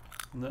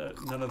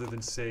 none other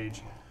than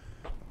Sage.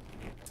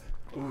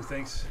 Ooh,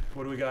 thanks.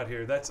 What do we got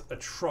here? That's a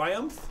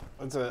triumph.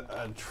 It's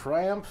a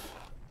triumph,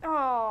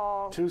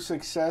 Oh. 2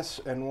 success,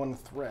 and 1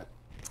 threat.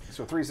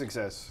 So 3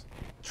 success.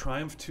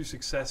 Triumph, 2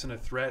 success, and a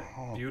threat.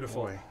 Oh,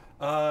 Beautiful. boy.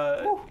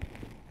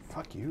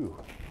 Fuck you.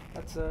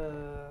 That's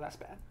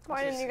bad.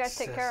 Why didn't you guys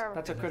take care of it?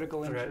 That's a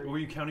critical Threat. injury. Were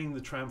you counting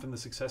the triumph and the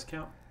success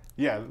count?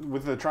 Yeah,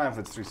 with the triumph,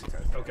 it's 3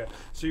 success. Okay,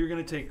 so you're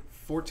going to take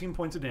 14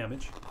 points of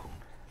damage.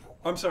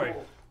 I'm sorry.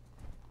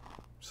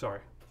 Sorry,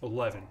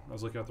 11. I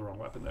was looking at the wrong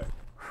weapon there.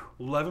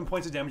 11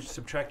 points of damage.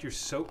 Subtract your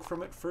soak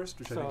from it first,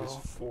 which I think is So-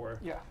 4.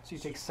 Yeah, so you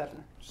take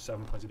 7.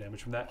 7 points of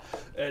damage from that.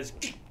 As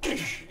you're An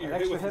hit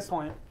extra with hit this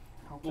point.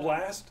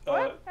 blast.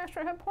 What?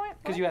 Extra hit point?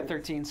 Because you had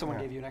 13, someone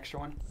Yeah. gave you an extra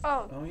one.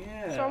 Oh. Oh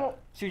yeah. So,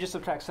 So you just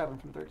subtract 7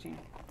 from 13.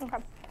 okay.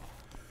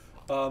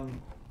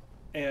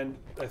 And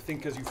I think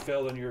because you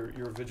failed on your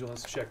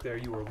vigilance check there,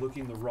 you were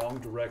looking the wrong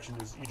direction.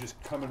 As you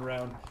just coming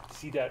around,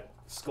 see that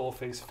skull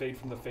face fade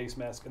from the face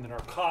mask, and then are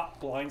caught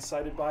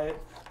blindsided by it.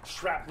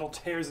 Shrapnel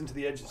tears into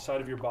the edge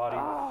side of your body.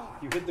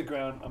 You hit the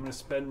ground. I'm going to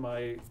spend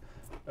my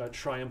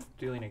triumph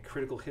dealing a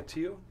critical hit to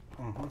you.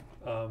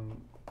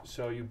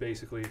 So you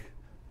basically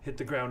hit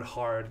the ground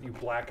hard. You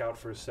black out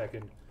for a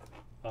second.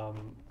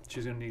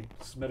 She's going to need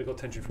some medical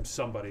attention from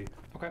somebody.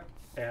 Okay.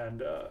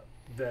 And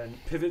then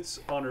pivots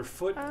on her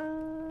foot.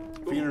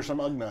 Feed her some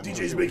Ugnut.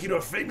 DJ's making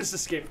a famous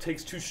escape.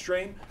 Takes 2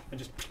 strain and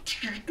just.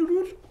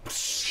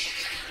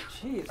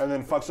 Jeez. And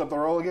then fucks up the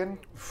roll again?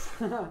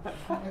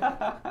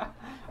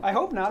 I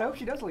hope not. I hope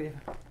she does leave.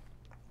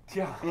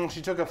 Yeah.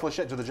 She took a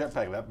flechette to the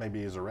jetpack. That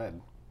maybe is a red.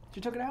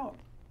 She took it out.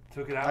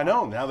 Took it out. I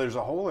know. Now there's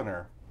a hole in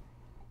her.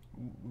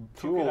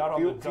 Took it out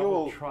on the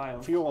double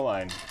triumph. Fuel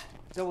line.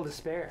 Double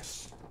despair.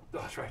 Oh,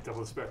 that's right.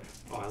 Double despair.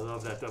 Oh, I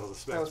love that double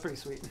despair. That was pretty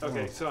sweet.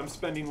 Okay, so I'm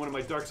spending one of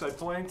my dark side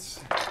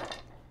points.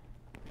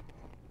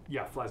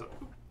 Yeah, flies up.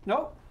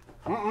 Nope.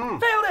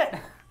 Failed it!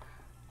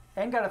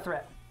 And got a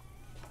threat.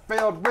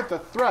 Failed with the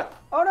threat.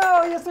 Oh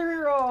no, he has to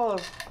reroll.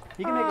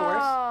 You can make it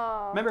worse.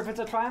 Oh. Remember, if it's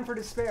a triumph or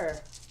despair,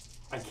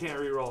 I can't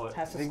re-roll it.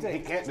 has to He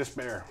stick. can't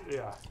despair.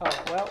 Yeah.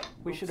 Oh well,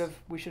 we should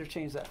have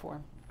changed that for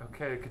him.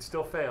 Okay, it could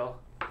still fail.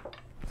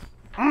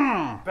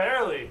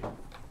 Barely.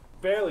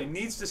 Barely.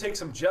 Needs to take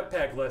some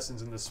jetpack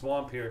lessons in the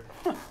swamp here.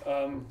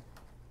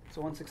 So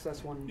 1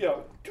 success, 1. Yeah.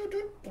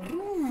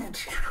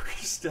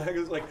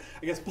 Staggers, like,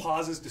 I guess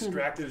pauses,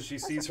 distracted as she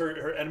sees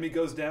her enemy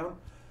goes down,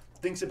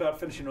 thinks about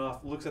finishing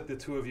off, looks at the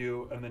 2 of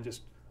you, and then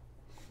just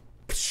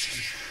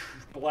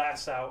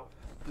blasts out,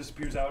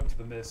 disappears out into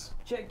the mist.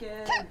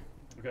 Chicken.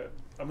 Okay,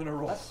 I'm gonna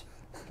roll. That's-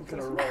 I'm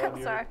gonna roll on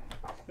your. Sorry.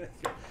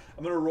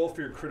 I'm gonna roll for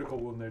your critical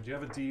wound there. Do you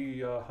have a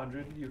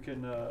D100 you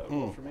can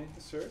roll for me,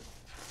 sir?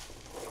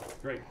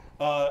 Great.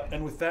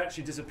 And with that,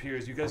 she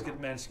disappears. You guys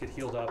manage to get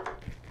healed up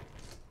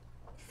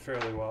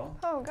fairly well.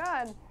 Oh,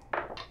 God.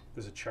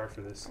 There's a chart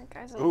for this. That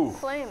guy's Ooh. in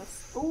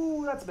flames.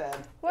 Ooh, that's bad.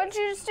 What did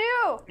you just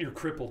do? You're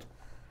crippled.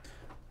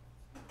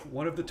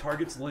 One of the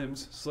target's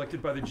limbs,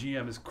 selected by the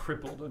GM, is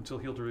crippled until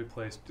healed or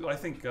replaced. I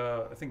think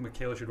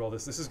Makayla should roll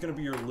this. This is going to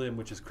be your limb,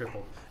 which is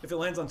crippled. If it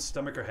lands on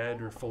stomach or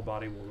head or full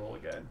body, we'll roll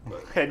again.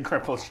 But Head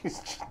crippled.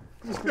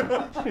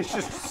 She's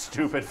just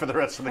stupid for the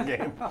rest of the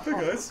game. hey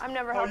guys, I'm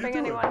never how you helping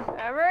doing? anyone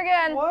ever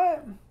again.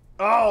 What?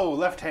 Oh,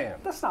 left hand.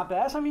 That's not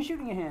bad. That's not me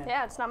shooting a hand.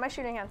 Yeah, it's not my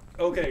shooting hand.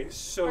 Okay,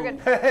 so We're good.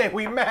 Hey,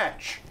 we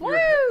match. Woo!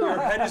 your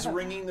head is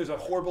ringing. There's a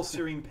horrible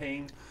searing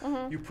pain.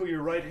 You put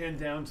your right hand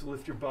down to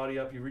lift your body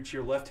up. You reach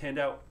your left hand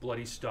out.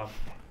 Bloody stump.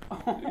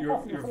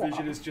 Your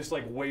vision is just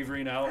like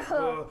wavering out.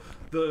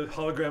 The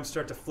holograms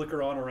start to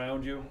flicker on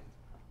around you.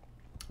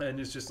 And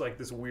it's just like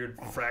this weird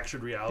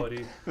fractured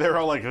reality. They're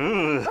all like,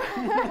 ugh.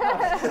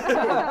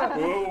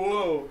 Whoa,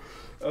 whoa.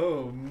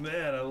 Oh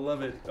man, I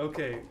love it.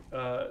 Okay,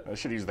 I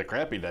should use the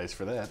crappy dice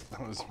for that.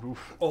 That was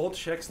oof. all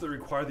checks that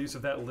require the use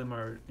of that limb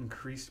are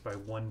increased by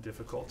 1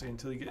 difficulty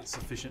until you get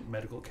sufficient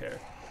medical care.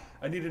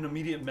 I need an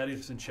immediate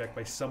medicine check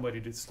by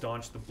somebody to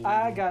staunch the bleeding.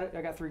 I got it.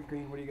 I got 3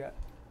 green. What do you got?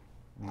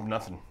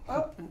 Nothing.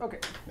 Oh, okay.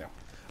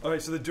 All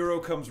right, so the Duro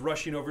comes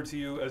rushing over to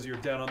you as you're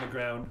down on the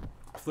ground.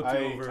 Flips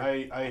you over.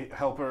 I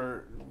help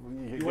her.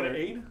 You want to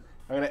aid?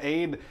 I'm going to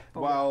aid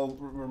while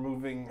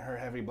removing her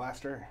heavy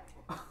blaster.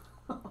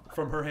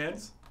 From her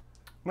hands?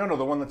 No,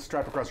 the one that's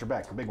strapped across her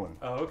back, the big one.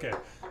 Oh, okay.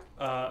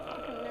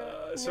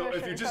 So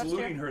if you're just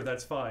looting her,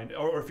 that's fine.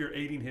 Or if you're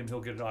aiding him,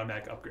 he'll get an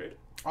automatic upgrade.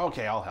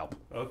 Okay, I'll help.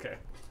 Okay.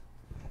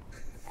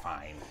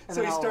 Fine. And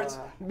So then he I'll, starts.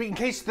 In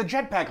case the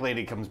jetpack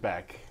lady comes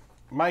back.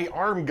 My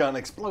arm gun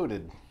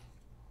exploded.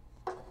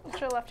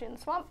 Should have left you in the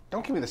swamp.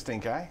 Don't give me the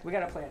stink eye. we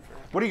got a plan for it.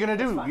 What are you going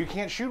to do? fine. You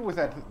can't shoot with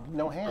that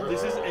no hand.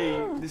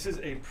 This is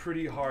a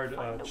pretty hard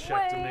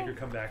check to way. make her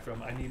come back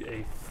from. I need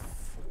a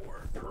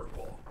 4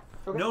 purple.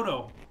 Okay.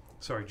 No.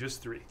 Sorry,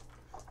 just 3.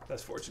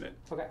 That's fortunate.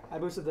 Okay, I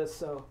boosted this,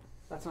 so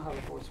that's not how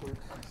the force works.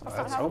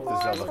 Let's how hope this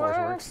is how the force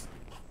works.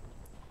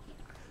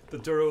 The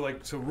Duro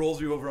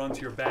rolls you over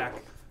onto your back,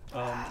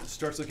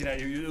 starts looking at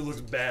you. It looks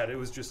bad. It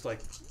was just like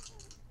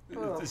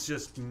it's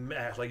just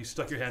mad. Like you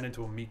stuck your hand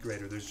into a meat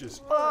grater. There's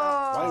just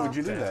Why would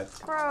you do Bad. that?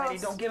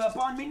 Gross. Don't give up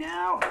on me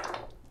now.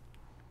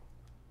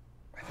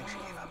 I think she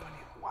gave up on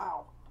you.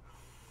 Wow.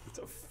 it's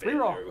a failure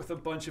Reroll. with a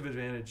bunch of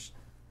advantage.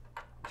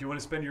 Do you want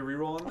to spend your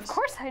reroll on Of this?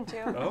 course I do.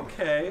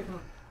 Okay,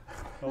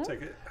 I'll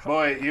take it.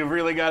 Boy, you've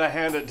really got to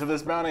hand it to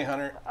this bounty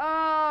hunter.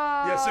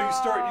 Yeah, so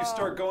you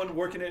start going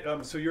working it.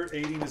 So you're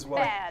aiding as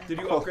well. Bad. Did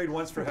you upgrade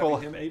once for Cool.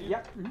 having him aid you?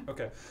 Yep.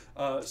 Okay.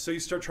 So you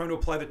start trying to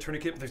apply the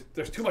tourniquet.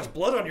 There's too much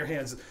blood on your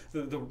hands.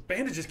 The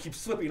bandages keep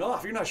slipping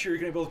off. You're not sure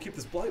you're gonna be able to keep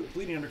this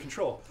bleeding under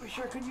control. We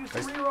sure could use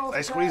some rerolls.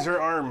 I squeeze her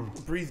arm.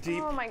 Breathe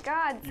deep. Oh my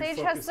God, You Sage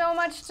focus. has so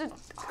much to.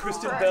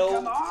 Kristen Oh, Bell.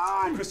 Come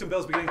on. Kristen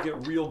Bell's beginning to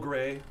get real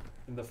gray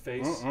in the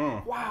face.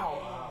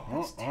 Wow.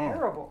 That's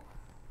terrible.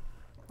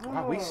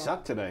 Wow, we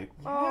suck tonight.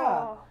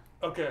 Oh.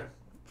 Okay.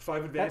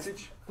 5 That's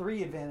advantage.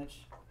 3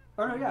 advantage.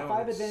 Oh no, yeah, No, 5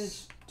 it's-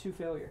 advantage, 2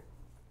 failure.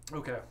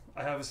 Okay.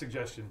 I have a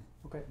suggestion.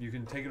 Okay. You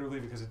can take it or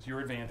leave it because it's your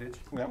advantage.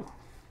 Yep.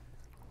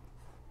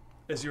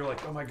 As you're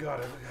like, oh my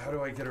God, how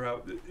do I get her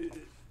out?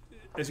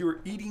 As you were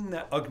eating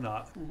that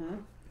Ugnaught,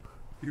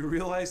 you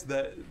realize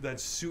that that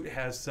suit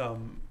has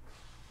some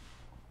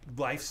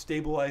life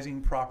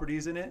stabilizing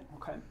properties in it.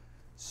 Okay.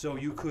 So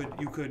you could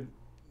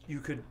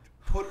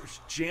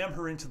jam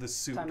her into the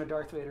suit. Time to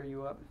Darth Vader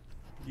you up.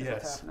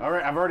 Yes. happening. All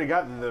right, I've already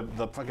got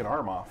the fucking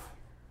arm off.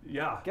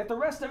 Yeah. Get the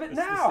rest of it It's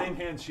now. the same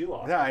hand she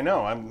lost. Yeah, I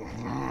know. I'm.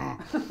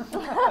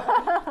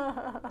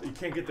 You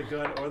can't get the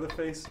gun or the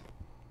face.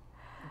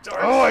 Dark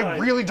Oh, I side.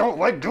 really don't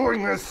like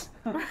doing this.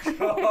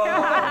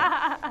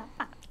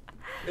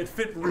 It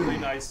fit really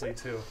nicely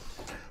too.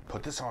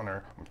 Put this on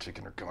her. I'm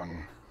taking her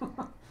gun.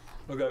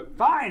 Okay.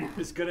 Fine.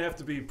 It's gonna have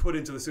to be put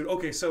into the suit.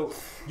 Okay, so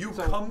you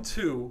come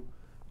to,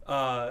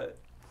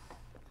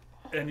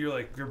 and you're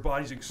like, your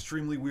body's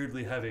extremely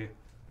weirdly heavy,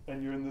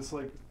 and you're in this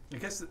like, I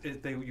guess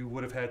you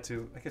would have had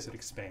to. I guess it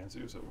expands.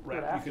 There's a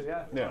Would have you to,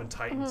 could yeah.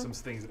 untighten some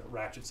things and it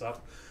ratchets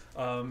up.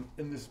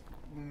 In this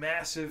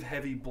massive,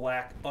 heavy,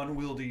 black,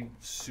 unwieldy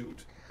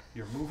suit,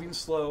 you're moving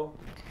slow,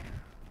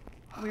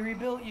 We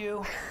rebuilt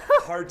you.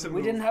 hard to move.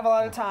 We didn't have a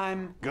lot of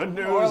time. Good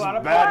Or a news, lot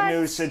of bad blood.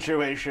 news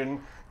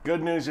situation.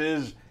 Good news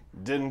is,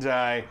 didn't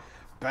die.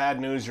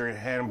 Bad news, your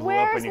hand blew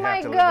up Where's and you my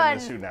have to gun? live in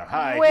the suit now.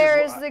 Hi. Where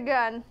here's- is the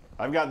gun?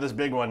 I've got this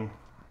big one.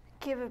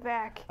 Give it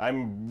back. I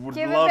would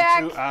Give it love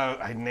back. to.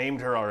 I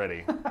named her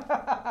already.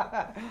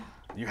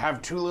 You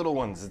have 2 little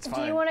ones. It's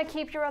fine. Do you want to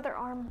keep your other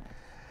arm?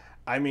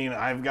 I mean,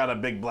 I've got a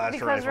big blaster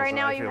Because rifle. right so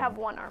now I you feel- have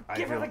one arm. I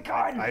Give her feel, the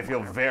gun. I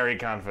feel very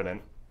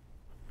confident.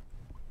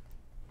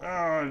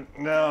 Oh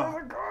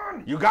no!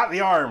 You got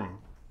the arm.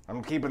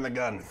 I'm keeping the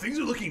gun. Things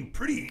are looking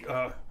pretty.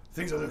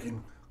 Things are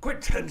looking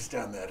quite tense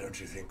down there, don't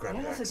you think,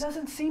 Yes, it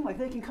doesn't seem like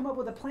they can come up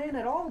with a plan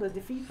at all to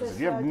defeat this.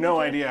 You have no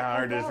idea how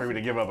hard it is for me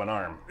to give up an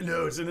arm.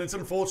 No, it's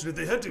unfortunate.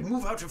 They had to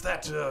move out of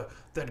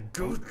that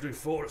ghostly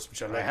forest,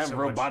 which I like I have so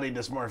real much. body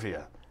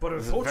dysmorphia. But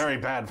This is unfortunately,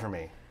 very bad for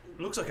me.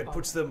 looks like it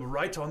puts them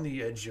right on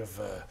the edge of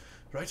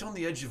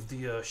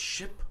the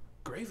ship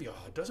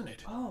graveyard, doesn't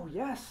it? Oh,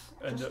 yes.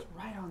 And, Just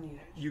right on the edge.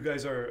 You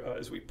guys are,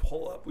 as we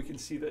pull up, we can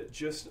see that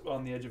just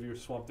on the edge of your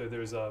swamp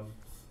there's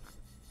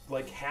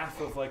like half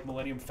of like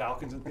Millennium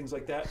Falcons and things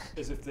like that,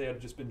 as if they had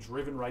just been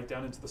driven right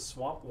down into the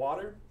swamp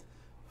water.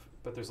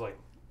 But there's like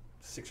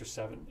 6 or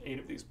 7, 8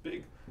 of these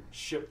big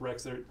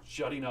shipwrecks that are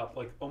jutting up,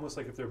 like almost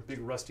like if they're big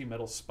rusty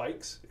metal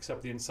spikes,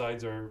 except the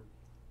insides are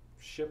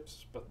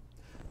ships, but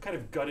kind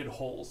of gutted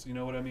holes. You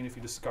know what I mean? If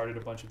you discarded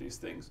a bunch of these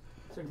things.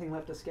 Is there anything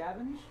left to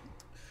scavenge?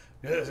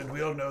 Yes, and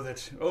we all know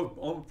that.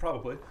 Oh,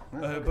 probably.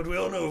 But we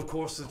all know, of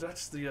course, that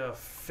that's the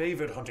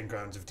favorite hunting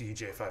grounds of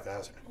DJ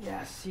 5000.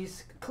 Yes,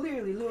 he's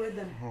clearly lured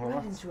them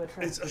right into a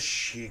trap. It's a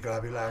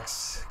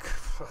she-Gobulax.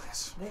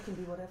 They can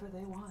be whatever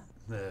they want.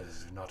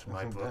 Not in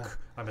my book.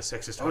 I'm a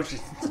sexist. Oh,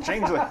 she's a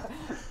changeling.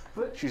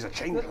 She's a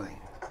changeling.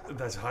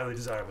 That's highly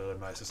desirable in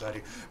my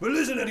society. But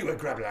listen anyway,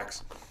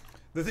 Grablax.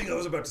 The thing I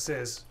was about to say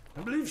is,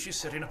 I believe she's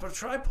setting up a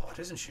tripod,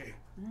 isn't she?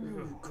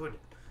 Oh, good.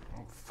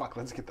 Oh, fuck,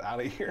 let's get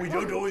out of here. We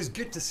don't always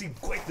get to see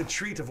quite the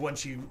treat of when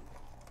she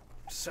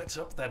sets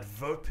up that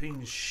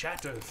Verping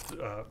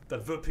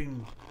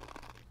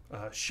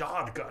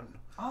shard gun.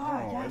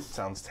 Ah, Oh, that yes.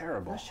 sounds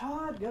terrible. A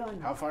shotgun.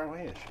 How far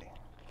away is she?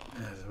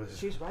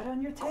 She's right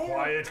on your tail.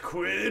 Quiet,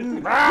 Quinn!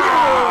 He's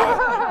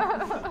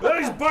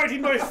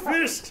biting my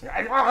fist!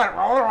 I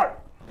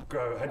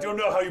don't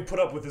know how you put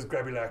up with this,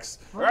 Grabulax.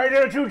 Why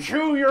don't you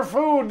chew your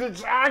food?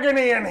 It's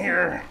agony in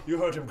here. You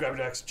heard him,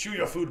 Grabulax. Chew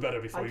your food better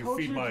before I you told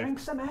feed you to my... drink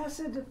some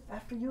acid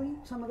after you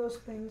eat some of those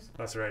things.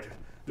 That's right.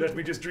 Let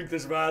me just drink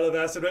this vial of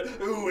acid.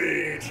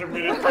 Wait a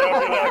minute,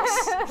 Grabulax.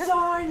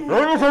 Sorry.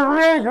 That was a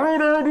real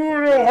great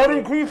idea. How do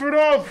you keep it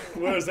up?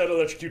 Where's that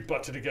electrocute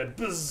button again?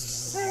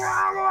 Buzz.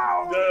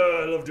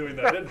 I love doing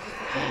that.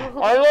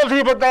 I love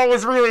you, but that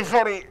was really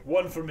funny.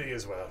 One for me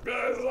as well.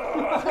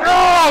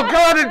 Oh,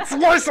 God, it's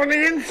worse on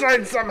the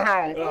inside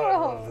somehow.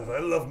 I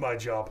love my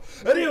job.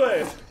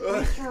 Anyway.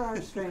 You sure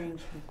are strange.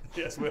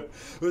 Yes, well,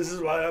 this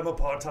is why I'm a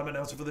part-time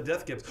announcer for the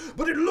Death Gibbs.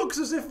 But it looks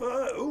as if,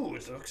 it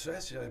looks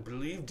as I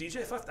believe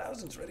DJ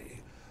 5000's ready.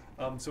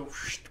 So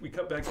we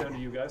cut back down to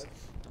you guys.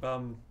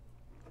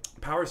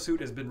 Power Suit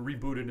has been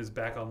rebooted and is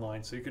back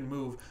online, so you can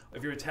move.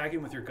 If you're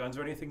attacking with your guns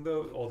or anything,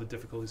 though, all the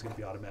difficulty is going to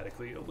be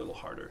automatically a little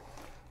harder.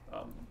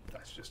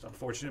 That's just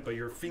unfortunate, but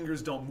your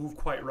fingers don't move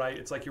quite right.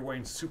 It's like you're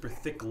wearing super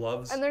thick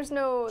gloves. And there's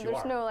no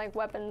like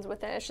weapons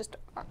with it. It's just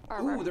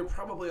armor. Ooh, there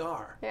probably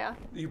are. Yeah.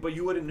 But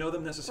you wouldn't know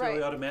them necessarily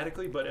Right.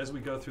 automatically, but as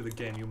we go through the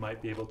game, you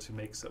might be able to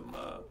make some...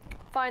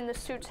 Find the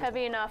suit's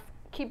heavy enough.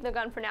 Keep the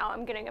gun for now.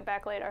 I'm getting it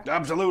back later.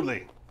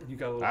 Absolutely. You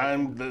got a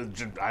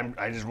little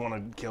I just want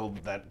to kill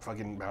that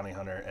fucking bounty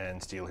hunter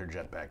and steal her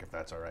jetpack, if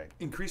that's all right.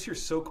 Increase your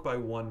soak by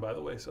 1, by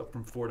the way, so up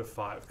from 4 to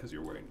 5, because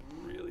you're wearing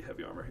really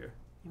heavy armor here.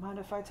 You mind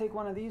if I take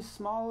one of these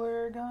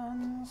smaller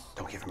guns?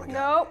 Don't give him a gun.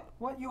 Nope.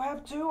 What, you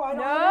have two? I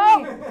don't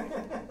have No.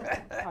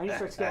 any. I need to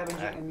start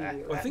scavenging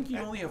immediately. Well, I think you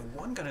only have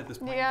one gun at this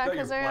point. Yeah, You've got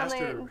your 'cause I only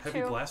blaster, heavy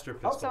two. blaster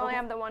So pistol. I only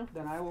have the one.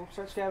 Then I will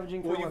start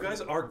scavenging for Well, you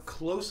weapons. guys are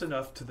close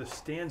enough to the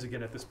stands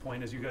again at this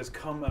point as you guys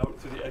come out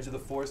to the edge of the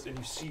forest and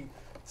you see,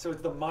 so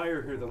it's the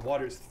mire here, the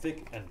water is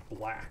thick and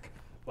black.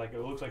 Like, it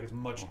looks like it's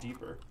much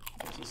deeper.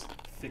 It's this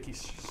thicky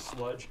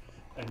sludge.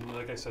 And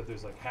like I said,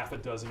 there's like half a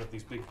dozen of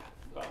these big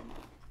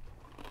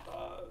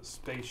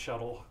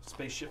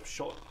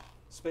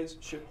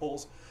spaceship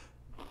holes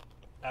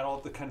at all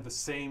the kind of the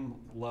same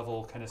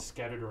level, kind of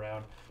scattered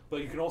around.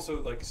 But you can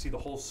also like see the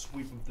whole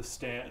sweep of the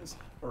stands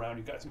around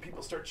you guys, and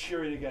people start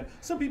cheering again.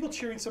 Some people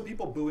cheering, some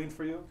people booing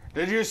for you.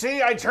 Did you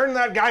see? I turned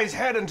that guy's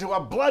head into a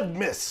blood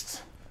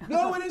mist.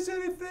 No, it isn't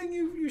anything.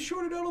 You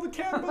shorted out all the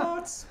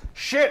cannonbots.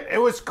 Shit, it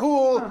was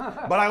cool,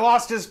 but I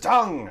lost his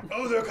tongue.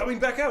 Oh, they're coming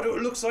back out.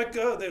 It looks like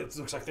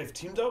they've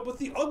teamed up with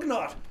the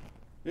Ugnaught.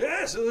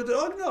 Yes, the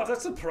Ugnaught.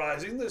 That's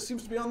surprising. This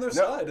seems to be on their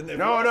side. And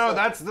No,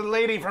 that's the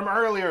lady from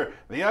earlier.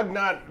 The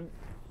Ugnaught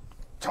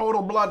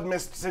total blood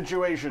mist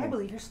situation. I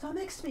believe your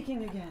stomach's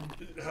speaking again.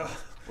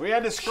 We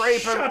had to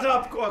scrape her. Shut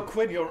up,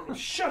 Quinn.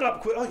 Shut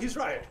up, Quinn. Oh, he's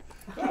right.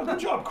 Good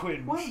job,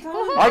 Quinn. Well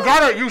done. I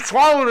got it. You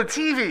swallowed a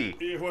TV.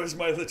 It was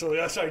my little.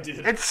 Yes, I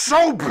did. It's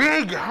so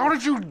big. How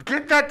did you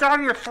get that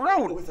down your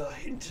throat? With a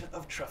hint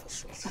of truffle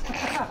sauce.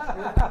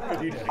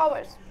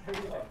 Always.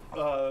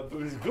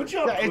 Good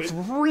job, Quinn. It's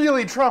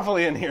really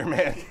truffly in here,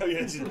 man.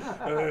 Yes,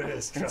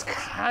 yes, truffles.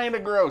 Kind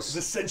of gross.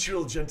 The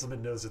sensual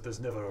gentleman knows that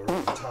there's never a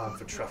wrong time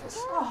for truffles.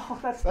 Oh,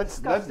 that's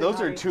Those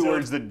are honey. two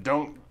words that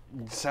don't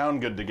sound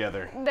good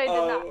together. They did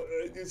not.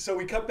 So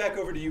we cut back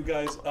over to you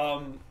guys.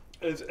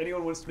 If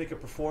anyone wants to make a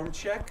perform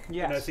check,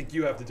 Yes. and I think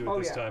you have to do it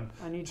this yeah. time,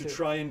 I need to.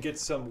 try and get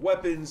some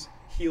weapons,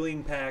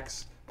 healing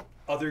packs,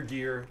 other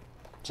gear.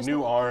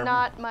 New arm.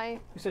 Not my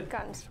said-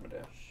 guns.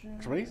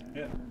 Somebody's?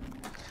 Yeah,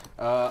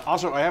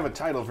 Also, I have a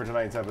title for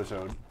tonight's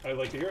episode. I'd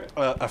like to hear it.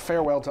 A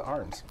farewell to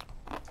arms.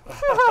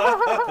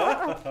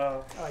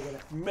 Oh, I get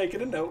it. Make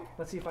it a note.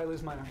 Let's see if I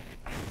lose mine.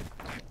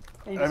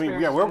 Any I mean,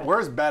 spare yeah, we're minute?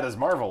 as bad as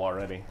Marvel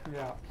already.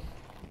 Yeah.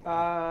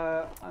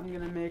 I'm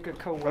gonna make a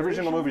coercion. Every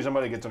single movie,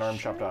 somebody gets an arm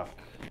chopped off.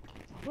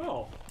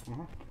 Well,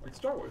 like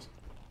Star Wars.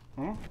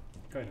 Hmm?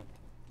 Kind of.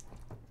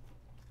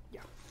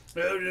 Yeah.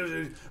 They're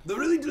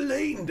really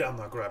delaying down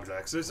the grab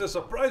tracks. It's a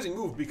surprising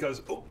move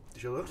because, oh,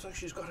 she looks like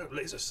she's got her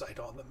laser sight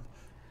on them.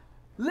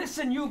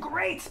 Listen, you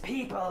great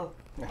people of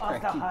the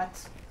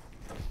Hutt.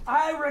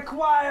 I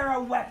require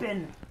a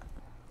weapon.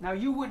 Now,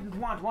 you wouldn't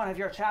want one of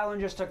your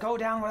challengers to go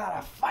down without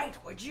a fight,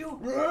 would you?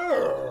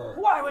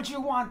 Why would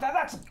you want that?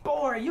 That's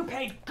boring. You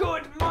paid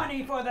good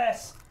money for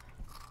this.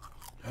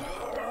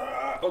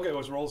 Okay,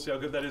 let's roll, see how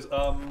good that is. And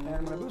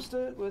I'm gonna boost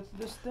it with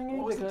this thingy.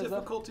 What was the because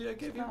difficulty I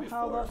gave you that's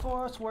how before? the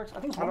force works. I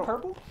think it's one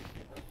purple.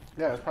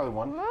 Yeah, it's probably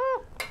 1.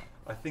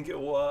 I think it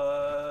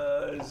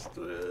was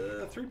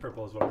 3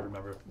 purple is what I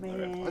remember.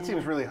 Man. That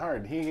seems really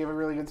hard. He gave a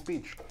really good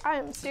speech. I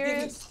am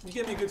serious. You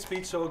gave me a good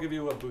speech, so I'll give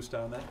you a boost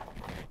on that.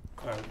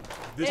 All right.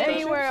 This time,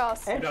 Anywhere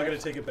else. you're not going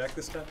to take it back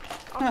this time?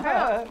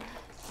 Okay.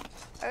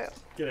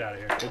 Get out of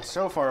here. It's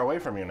so far away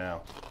from you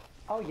now.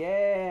 Oh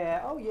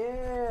yeah. Oh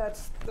yeah.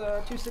 It's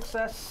the 2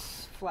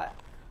 success flat.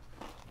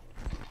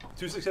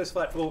 2 success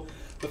flat. Well,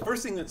 the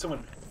first thing that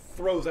someone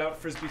throws out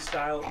frisbee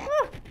style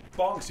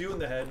bonks you in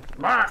the head.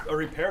 A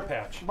repair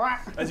patch.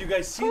 As you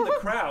guys see in the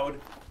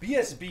crowd,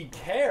 BSB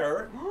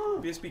Care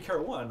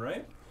 1,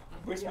 right?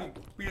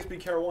 BSB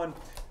Care 1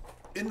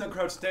 in the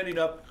crowd standing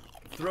up,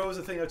 throws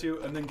the thing at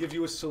you, and then gives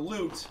you a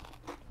salute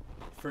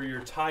for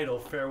your title,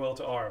 Farewell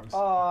to Arms.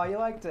 Oh, you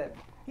liked it.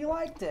 You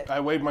liked it. I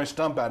waved my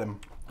stump at him.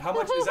 How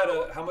much is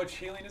that? How much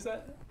healing is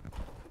that?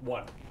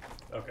 1.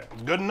 Okay.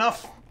 Good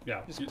enough.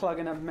 Yeah. Just plug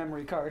in a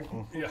memory card.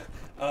 Yeah.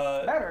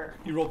 Better.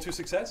 You rolled 2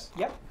 success?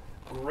 Yep.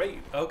 Great.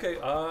 Okay.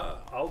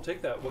 I'll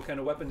take that. What kind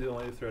of weapon do you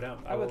want to throw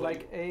down? I would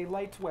like a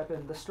light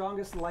weapon, the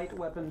strongest light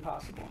weapon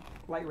possible.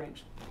 Light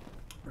range.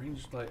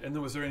 Range light. And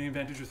then was there any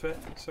advantage with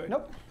that? Sorry.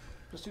 Nope.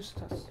 Just 2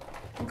 success.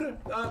 Okay.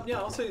 Yeah,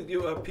 I'll say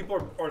you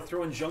people are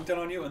throwing junk down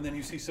on you, and then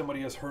you see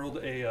somebody has hurled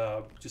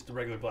a just a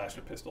regular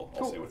blaster pistol.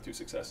 I'll say with 2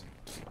 success.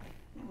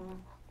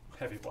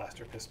 Heavy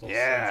blaster pistol.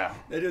 Yeah.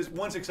 It is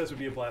 1 success would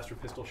be a blaster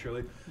pistol,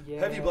 surely. Yeah.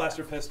 Heavy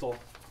blaster pistol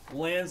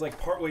lands like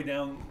partway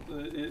down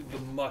the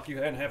muck.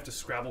 You have to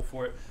scrabble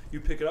for it.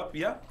 You pick it up.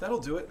 Yeah, that'll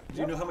do it.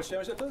 Do you know how much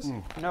damage that does?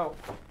 No.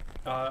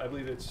 I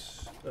believe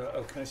it's.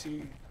 Oh, can I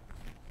see?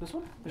 This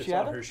one? Does It's she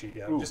have on it? her sheet.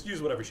 Yeah. Ooh. Just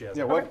use whatever she has.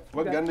 Yeah, Okay.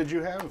 what okay. gun did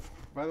you have?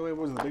 By the way,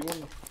 what was the big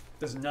one?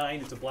 Does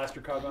 9. It's a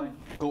blaster carbine.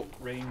 Cool.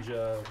 Range.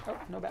 Oh,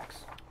 no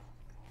backs.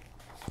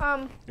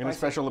 Any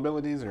special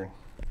abilities or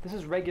This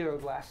is regular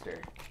blaster.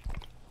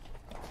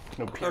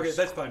 no pierce? Okay,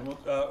 that's fine.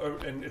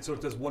 So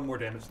it does 1 more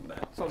damage than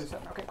that. So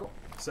 7. Okay, cool.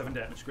 7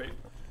 damage. Great.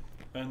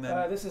 And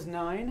then. This is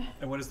 9.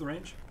 And what is the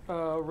range?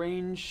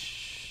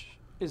 Range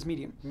is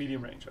medium.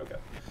 Medium range. Okay.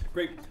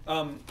 Great.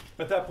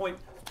 At that point,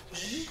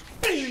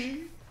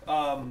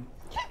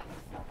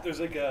 there's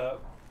like a.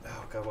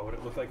 Oh god, what would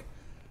it look like?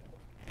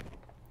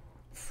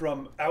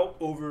 From out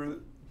over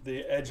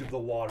the edge of the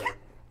water,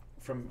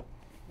 from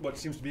what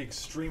seems to be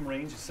extreme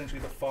range, essentially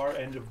the far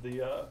end of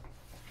the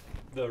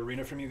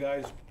arena from you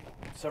guys,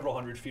 several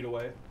hundred feet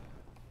away,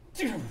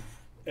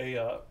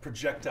 a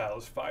projectile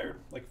is fired,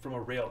 like from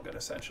a railgun,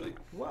 essentially.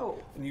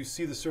 Whoa. And you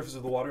see the surface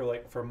of the water,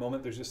 like for a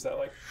moment, there's just that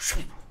like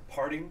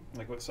parting,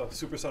 like what a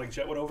supersonic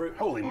jet went over it.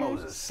 Holy A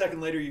Moses.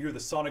 second later, you hear the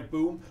sonic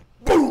boom,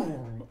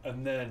 boom,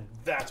 and then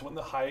that's when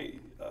the high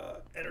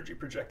energy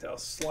projectile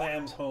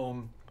slams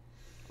home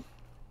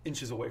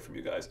inches away from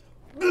you guys.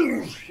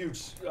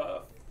 Huge.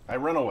 I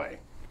run away.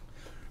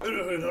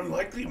 An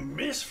unlikely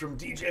miss from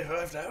DJ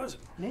 5000.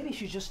 Maybe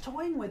she's just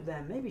toying with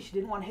them. Maybe she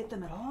didn't want to hit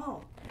them at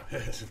all.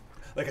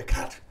 Like a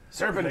cat.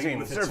 playing Serpentine,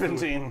 with its food.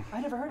 serpentine.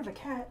 I never heard of a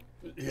cat.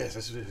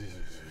 Yes, you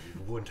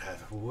wouldn't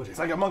have, would it? It's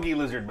like a monkey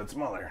lizard, but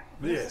smaller.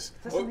 Yes.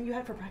 That's something you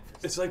had for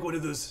breakfast. It's like one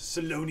of those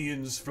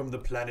Salonians from the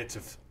planet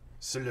of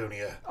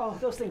Salonia. Oh,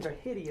 those things are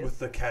hideous. With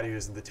the cat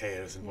ears and the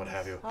tails and what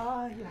have you.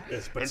 Ah, yeah.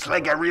 Yes, but It's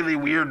like a really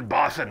weird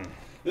boffin.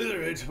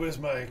 Right, where's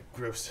my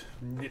gross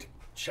knit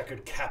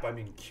checkered cap? I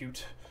mean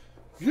cute.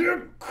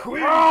 You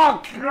queen!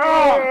 Oh,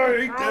 I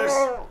hate this.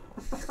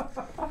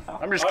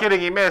 I'm just kidding,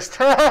 he missed.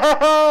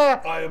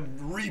 I am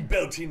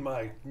rebelting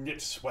my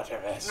knit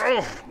sweater ass.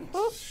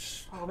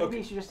 Oh, maybe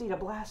you should just eat a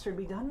blaster and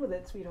be done with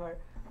it, sweetheart.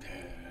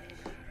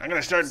 I'm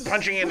gonna start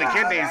punching you in the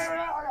kidneys.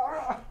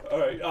 All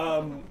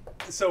right.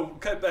 So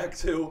cut back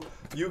to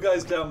you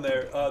guys down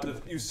there.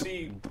 You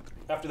see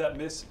after that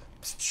miss,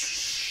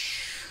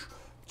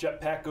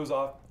 jetpack goes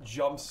off,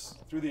 jumps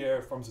through the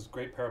air, forms this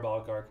great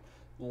parabolic arc,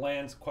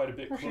 lands quite a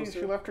bit closer.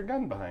 She left her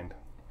gun behind.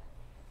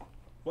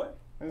 What?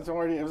 It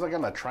was like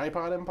on a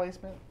tripod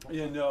emplacement.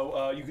 Yeah,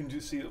 no. You can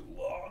see a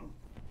long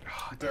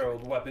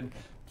barreled weapon.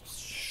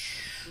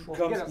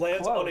 Well, get up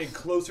Lands on a close.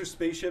 closer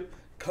spaceship,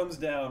 comes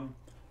down,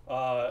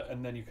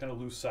 and then you kind of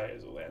lose sight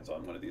as it lands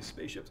on one of these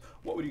spaceships.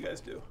 What would you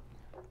guys do?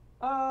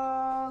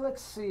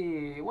 Let's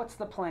see. What's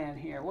the plan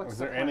here? What's Is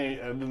the there plan? any?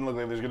 It didn't look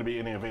like there's gonna be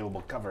any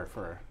available cover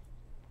for.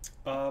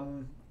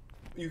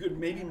 You could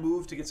maybe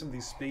move to get some of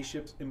these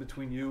spaceships in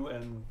between you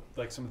and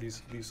like some of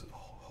these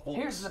hulks,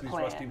 Here's the these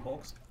plan. rusting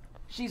hulks.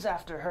 She's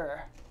after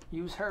her.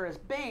 Use her as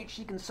bait.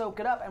 She can soak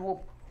it up, and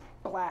we'll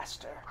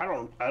blast her.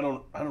 I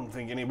don't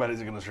think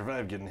anybody's gonna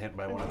survive getting hit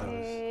by one of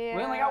those.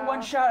 We only got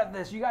one shot at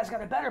this. You guys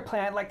got a better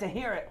plan. I'd like to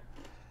hear it.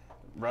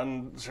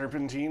 run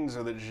serpentine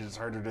so that it's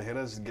harder to hit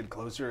us and get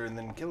closer and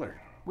then kill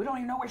her. We don't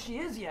even know where she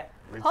is yet.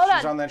 Hold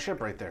She's on. on that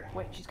ship right there.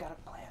 Wait, she's got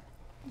a plan.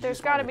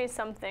 There's got to be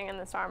something in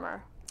this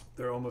armor.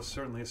 There almost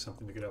certainly is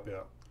something to get up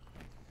out.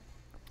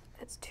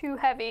 It's too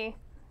heavy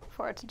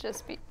for it to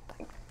just be.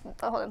 Like,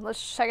 hold on,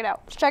 let's check it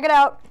out. Let's check it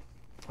out.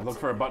 I look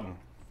for a button.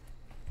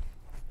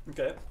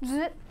 Okay.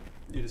 Zit.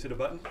 You just hit a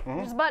button?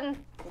 There's a button.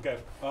 Okay.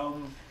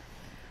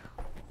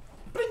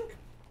 Blink!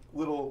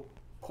 Little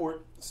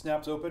port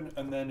snaps open,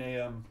 and then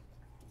a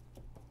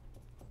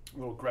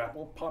little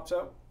grapple pops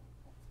out.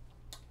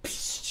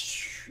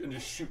 And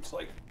just shoots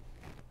like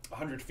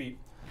 100 feet.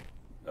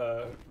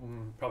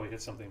 Probably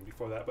hit something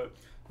before that, but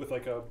with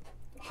like a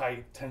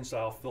high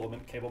tensile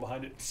filament cable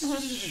behind it.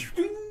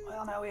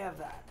 Well, now we have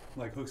that.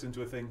 Like hooks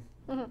into a thing.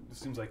 It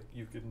seems like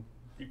you can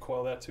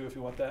recoil that too if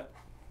you want that.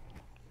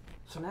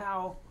 So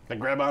now, Then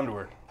grab onto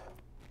her.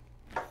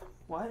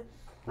 what?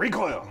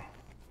 Recoil.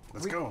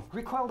 Let's go.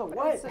 Recoil to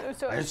what?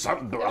 There's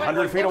something went-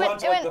 100 feet it away.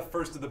 went- It's like the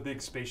first of the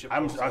big spaceship.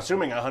 I'm pulses.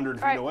 assuming 100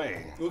 feet Alright.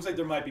 away. It looks like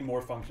there might be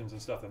more functions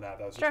and stuff than that.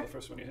 That was just Sure. the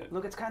first one you hit.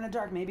 Look, it's kind of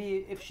dark.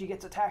 Maybe if she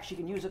gets attacked, she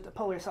can use it to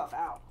pull herself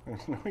out.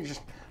 We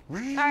just. All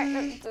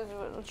right,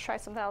 let's try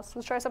something else.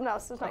 Let's try something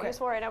else. It's not Okay.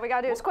 useful right now. We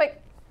gotta do this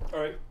quick. All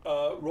right,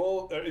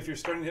 roll. If you're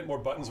starting to hit more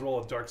buttons,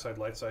 roll a dark side,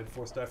 light side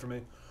force die for me.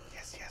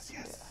 Yes, yes,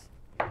 yes.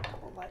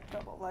 Double light,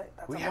 double light.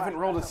 That's We a haven't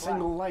black, rolled a that's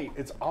single light.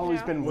 It's always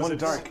Yeah. been Was one it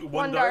dark. One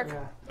One dark.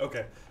 dark. Yeah,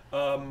 Okay.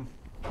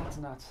 that's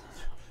nuts.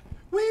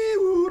 Wee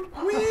woot,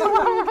 wee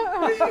woot,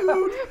 wee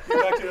woot.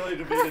 You actually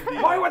debated the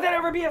Why would that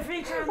ever be a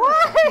feature?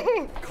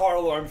 car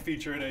alarm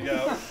feature in it.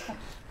 Yeah.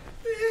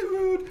 Wee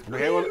woot,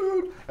 Okay, wee well,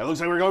 woot. it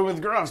looks like we're going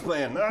with Gaurav's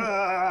plan.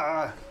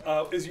 Ah!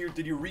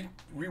 Did you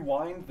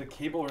rewind the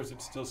cable, or is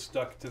it still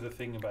stuck to the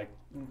thing about,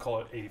 call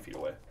it 80 feet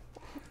away,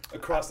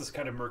 across this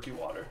kind of murky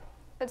water?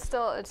 It's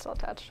still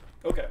attached.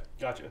 Okay,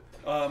 gotcha.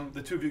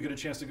 The two of you get a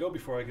chance to go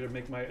before I get to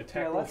make my attack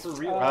Yeah, roll let's, for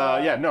real.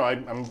 Yeah, no,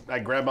 I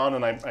grab on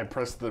and I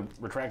press the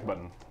retract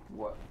button.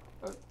 What?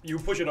 You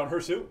push it on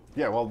her suit?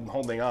 Yeah, well,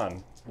 holding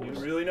on. You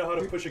really know how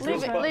to push a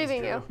girl's buttons,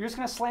 Leaving Joe. you. You're just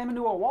gonna slam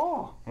into a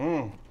wall.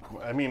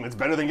 I mean, it's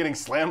better than getting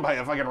slammed by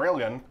a fucking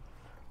railgun.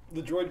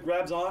 The droid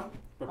grabs on,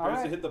 prepares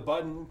Alright. to hit the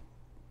button.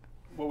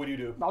 What would you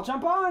do? I'll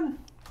jump on.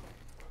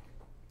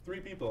 3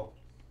 people.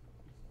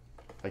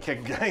 I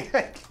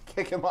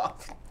kick him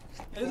off.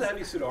 It is a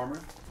heavy suit armor.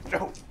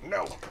 No,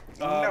 no,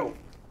 no.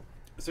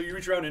 So you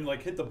reach around and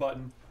like hit the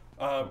button.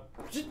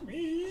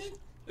 If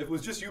it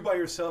was just you by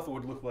yourself, it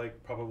would look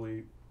like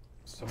probably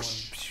someone.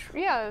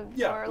 Yeah.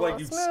 Yeah, or a like little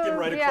you skim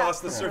right yeah. across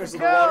the surface of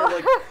the Go.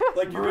 water,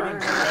 like you're getting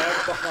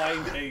dragged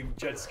behind a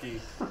jet ski.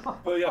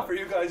 But yeah, for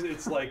you guys,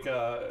 it's like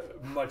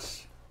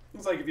much.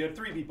 It's like if you had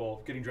 3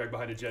 people getting dragged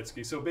behind a jet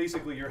ski. So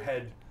basically, your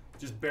head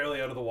just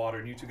barely out of the water,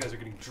 and you two guys are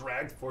getting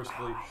dragged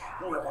forcefully.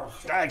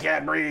 I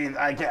can't breathe.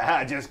 I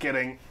can't. Just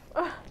kidding.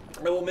 I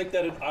will make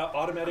that an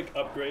automatic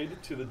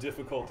upgrade to the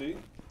difficulty.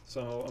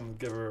 So I'm gonna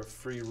give her a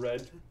free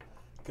red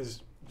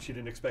because she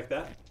didn't expect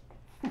that.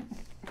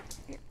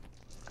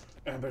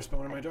 And I better spend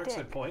one of my dark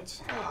side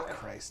points Oh,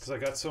 Christ. because I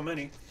got so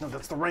many. No,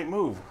 that's the right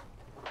move.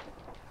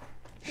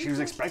 She was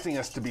expecting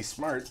us to be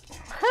smart.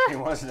 She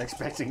wasn't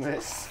expecting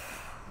this.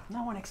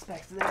 No one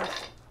expects this.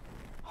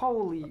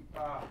 Holy.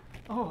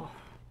 Oh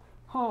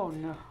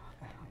no.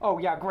 Oh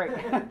yeah, great.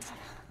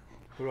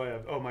 What do I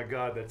have? Oh my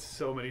god, that's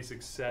so many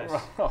success.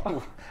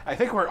 I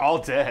think we're all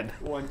dead.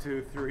 1,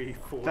 2, 3,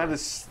 4. That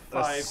is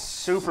a 5,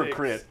 super 6,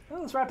 crit.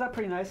 Well, it's wrapped up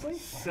pretty nicely.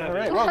 7. All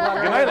right, well,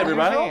 good night,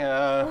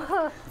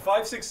 everybody.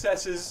 5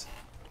 successes,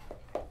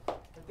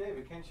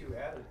 David, can't you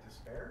add a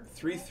despair?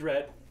 3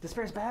 threat.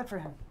 Despair's bad for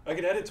him. I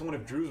could add it to one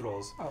of Drew's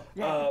rolls. Oh,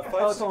 yeah.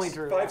 5, It's only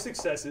Drew. 5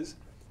 successes,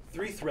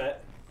 3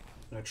 threat,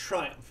 and a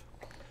triumph.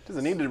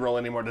 Doesn't need to roll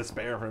any more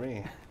despair for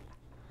me.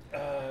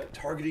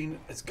 Targeting,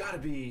 it's got to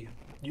be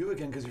you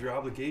again because of your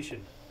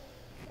obligation.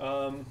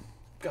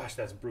 Gosh,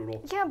 that's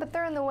brutal. Yeah, but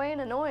they're in the way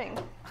and annoying.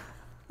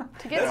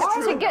 To get That's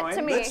to true. get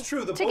to me. That's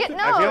true. The To get both-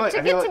 I feel no, like- to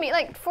I feel get to like- me,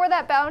 like for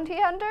that bounty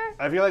hunter.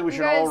 I feel like we You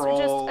should all guys are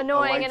just roll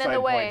annoying a light and in side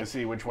the way. point to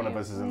see which one of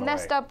us is in the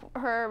Messed way. up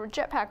her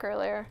jetpack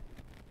earlier.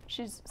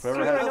 She's Whoever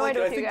super has- I annoyed like it.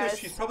 I with you think that guys.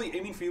 she's probably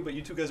aiming for you, but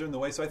you two guys are in the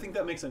way, so I think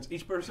that makes sense.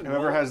 Each person.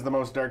 Whoever roll- has the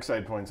most dark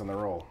side points on the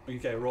roll.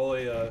 Okay, roll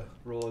a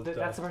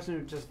That's the person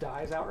who just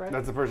dies outright.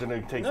 That's the person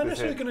who takes Not this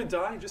necessarily hit. gonna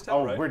die, just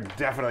Oh, outright. we're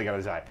definitely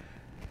gonna die.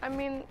 I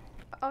mean,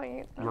 oh,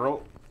 you.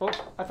 Roll. Oh,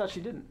 I thought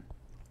she didn't.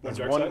 That's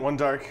dark side? one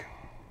dark.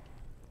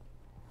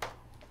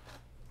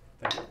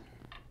 Thank you.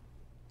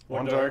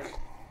 One dark.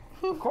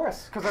 Of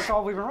course, because that's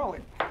all we've been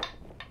rolling.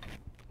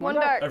 One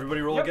dark.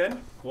 Everybody roll Yep.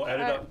 again. We'll add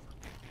it Alright. up.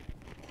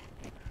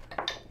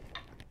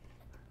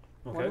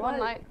 Okay. One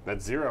light.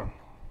 That's 0.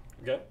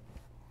 Okay.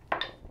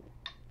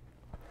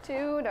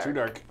 2 dark. 2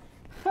 dark.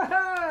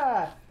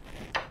 Ha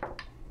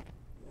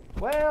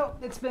Well,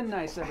 it's been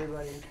nice,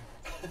 everybody.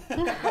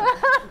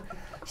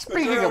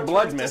 Speaking Gaurav of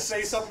blood turns to mist.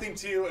 say something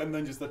to you, and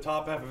then just the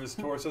top half of his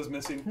torso is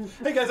missing.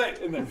 Hey guys,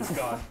 and then he's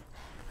gone.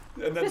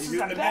 And then, This is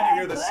a and then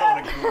you hear the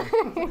bad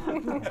sonic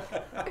boom.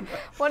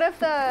 What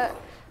if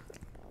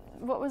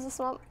what was the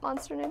swamp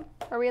monster name?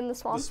 Are we in the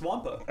swamp? The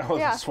Swampa. Oh,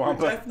 Yeah. the swamp.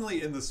 We're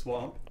definitely in the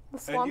swamp. The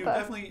And you Swampa.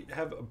 definitely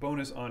have a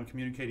bonus on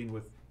communicating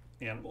with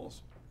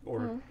animals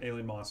or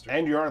alien monsters.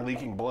 And you are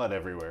leaking blood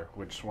everywhere,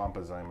 which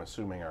swampas, I'm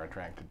assuming, are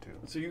attracted to.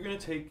 So you're going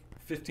to take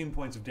 15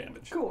 points of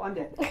damage. Cool, I'm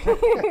dead.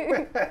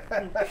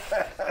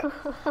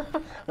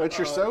 What's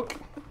your soak?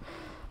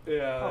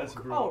 Yeah, that's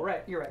brutal. Oh,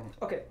 right, you're right.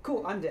 Okay,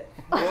 cool, I'm dead.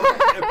 Well,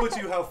 it puts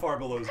you how far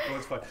below? Oh,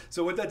 it's fine.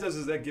 So what that does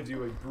is that gives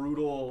you a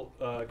brutal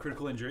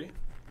critical injury,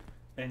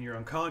 and you're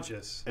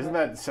unconscious. Isn't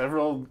that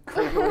several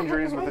critical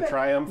injuries with the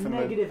triumph and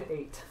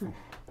 -8.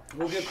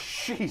 We'll get.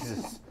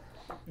 Jesus.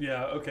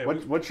 Yeah. Okay.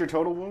 What's your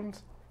total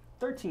wounds?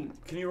 13.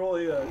 Can you roll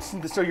a?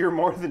 So you're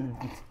more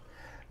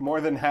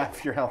than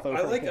half your health over.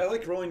 I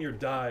like rolling your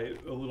die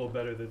a little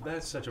better.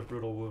 That's such a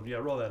brutal wound. Yeah,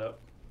 roll that up.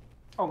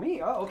 Oh,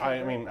 me? Oh, okay.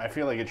 I mean, I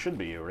feel like it should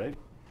be you, right?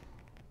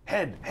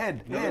 Head.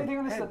 anything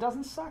on this that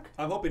doesn't suck?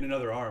 I'm hoping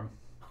another arm.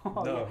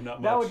 Oh, No, yeah. not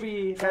much. That would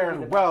be...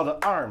 Farewell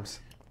to arms.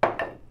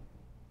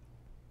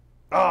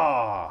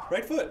 Ah.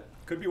 Right foot.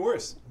 Could be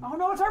worse. Oh,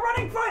 no, it's our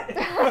running foot!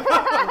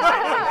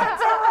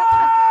 It's a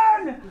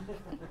run!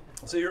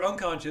 So you're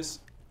unconscious.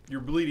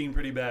 You're bleeding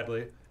pretty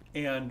badly,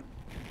 and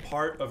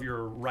part of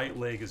your right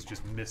leg is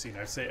just missing.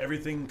 I'd say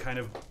everything kind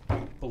of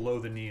below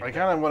the knee. I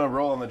kind of want to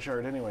roll on the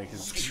chart anyway,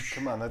 because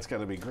come on, that's got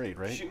to be great,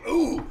 right?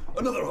 Ooh,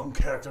 another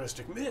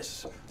uncharacteristic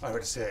miss, I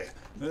would say.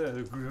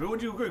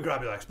 Would you agree,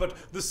 Grabulax? But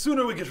the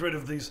sooner we get rid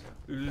of these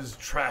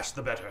trash,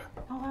 the better.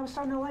 Oh, I was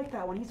starting to like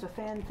that one. He's a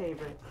fan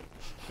favorite.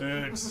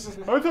 It's,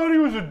 I thought he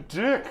was a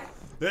dick.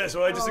 yeah,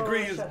 so I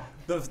disagree. shut up.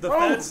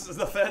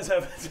 The fans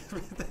have.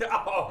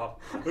 Oh,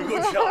 a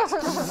good shot.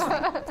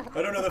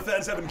 I don't know. The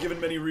fans haven't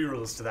given many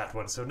rerolls to that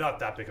one, so not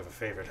that big of a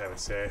favorite, I would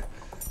say.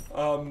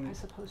 I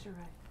suppose you're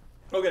right.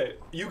 Okay,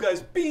 you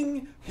guys,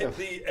 bing, hit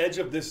the edge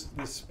of this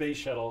space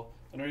shuttle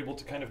and are able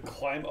to kind of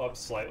climb up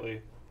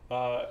slightly.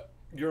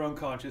 You're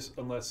unconscious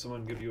unless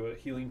someone gives you a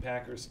healing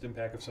pack or stim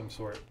pack of some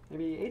sort.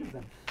 Maybe 8 of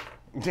them.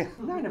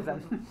 9 of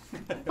them.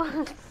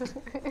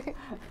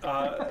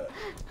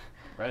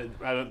 Right,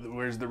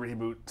 where's the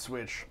reboot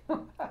switch?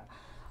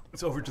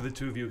 It's over to the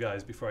two of you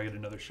guys before I get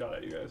another shot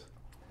at you guys.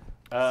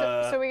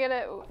 So we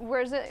get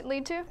where does it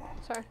lead to?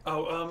 Sorry.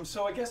 Oh,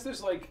 so I guess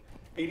there's like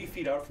 80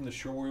 feet out from the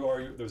shore where you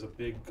are, there's a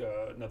big,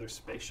 another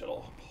space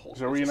shuttle.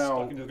 So are we now-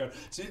 stuck into the ground.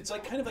 So it's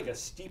like kind of like a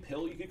steep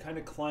hill you could kind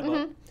of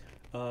climb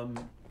up.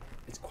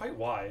 It's quite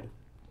wide.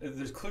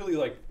 There's clearly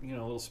like,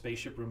 little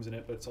spaceship rooms in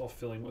it, but it's all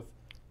filling with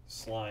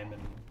slime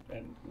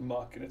and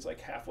muck, and it's like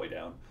halfway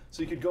down.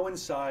 So you could go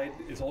inside.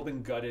 It's all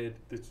been gutted.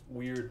 There's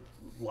weird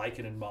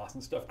lichen and moss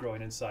and stuff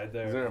growing inside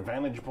there. Is there a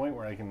vantage point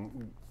where I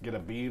can get a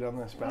bead on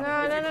this bounty?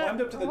 No, If no, you no.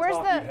 climbed up to the Where's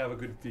top, the- you'd have a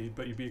good feed,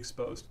 but you'd be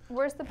exposed.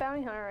 Where's the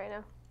bounty hunter right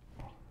now?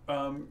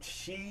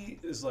 She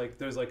is like,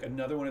 there's like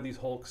another one of these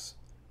hulks,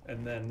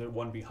 and then the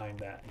one behind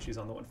that, and she's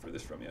on the one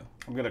furthest from you.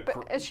 I'm gonna.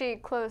 But is she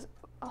close?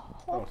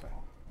 Oh, sorry.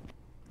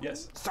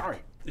 Yes. Sorry.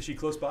 Is she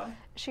close by?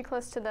 Is she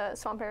close to the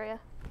swamp area?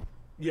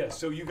 Yeah.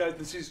 So you guys,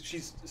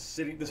 she's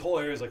sitting. This whole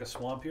area is like a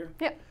swamp here.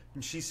 Yep.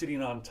 And she's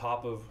sitting on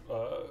top of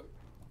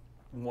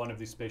one of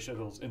these space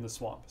shuttles in the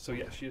swamp. So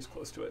yeah, she is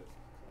close to it.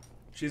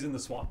 She's in the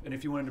swamp, and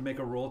if you wanted to make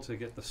a roll to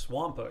get the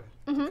Swampa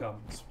to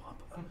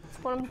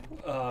come,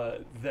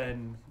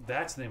 then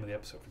that's the name of the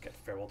episode. Forget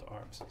Farewell to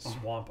Arms.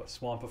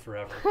 Swampa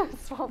forever.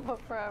 Swamp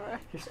up forever.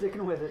 You're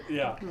sticking with it.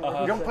 Yeah.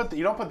 You don't put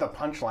the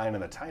punchline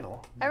in the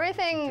title.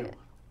 Everything.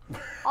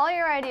 All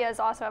your ideas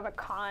also have a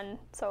con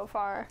so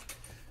far.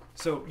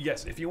 So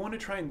yes, if you want to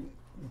try and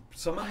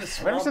summon the I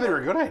swamp, never said they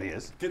were good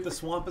ideas. get the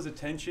Swampa's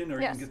attention, or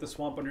you Yes. can get the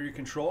swamp under your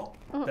control.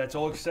 That's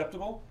all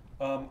acceptable.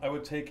 I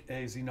would take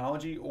a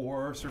xenology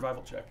or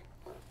survival check.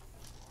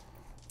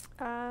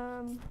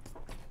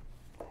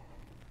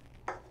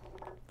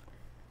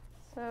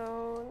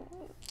 So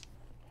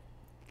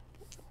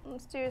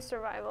let's do a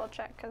survival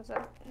check because it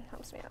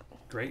helps me out.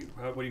 Great.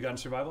 What do you got in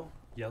survival?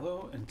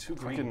 Yellow and 2 I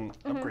green.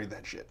 can upgrade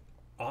that shit.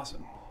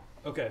 Awesome.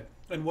 Okay.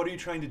 And what are you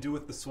trying to do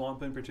with the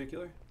swamp in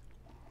particular?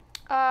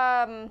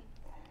 I'm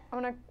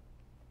gonna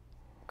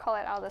call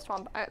it out of the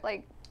swamp.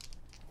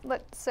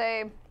 Let's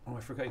say, Oh, I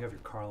forgot you have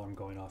your car alarm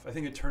going off. I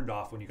think it turned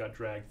off when you got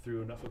dragged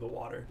through enough of the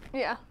water.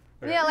 yeah.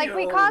 Okay. Yeah, like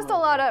we caused a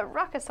lot of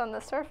ruckus on the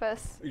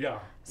surface. Yeah.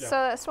 So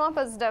the swamp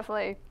is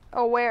definitely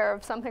aware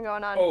of something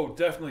going on. Oh,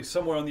 definitely.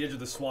 Somewhere on the edge of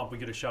the swamp, we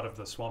get a shot of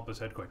the Swampa's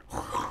head going.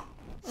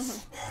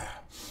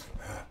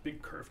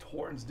 Big curved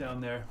horns down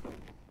there.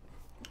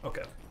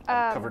 Okay.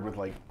 Covered with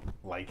like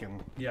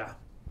lichen. Yeah.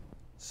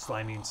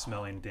 Slimy,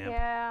 smelling, damp.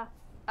 Yeah.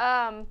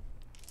 I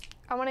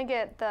want to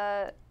get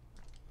the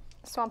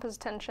swamp's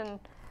attention,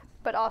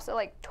 but also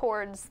like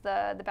towards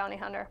the bounty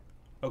hunter.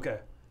 Okay.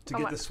 To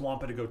get the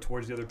Swampa to go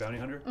towards the other bounty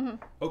hunter?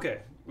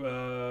 Okay.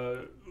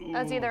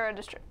 As either a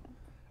district.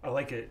 I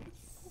like it.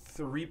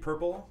 3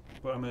 purple,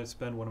 but I'm going to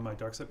spend one of my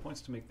dark side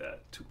points to make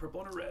that 2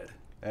 purple and a red.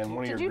 And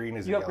one of Did your you- green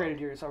is You a yellow. upgraded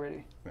yours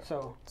already. Yeah.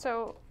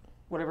 So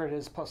whatever it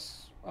is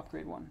plus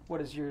upgrade 1. What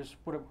is yours?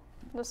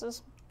 This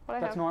is what I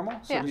That's have. normal?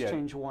 So Yeah. just Yeah.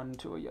 change 1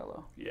 to a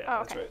yellow. Yeah, Oh,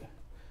 that's okay. right.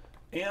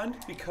 And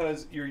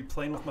because you're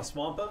playing with my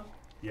Swampa,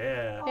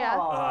 Yeah. Yeah.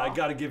 I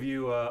gotta give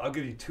you. I'll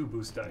give you 2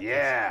 boost dice.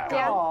 Yeah.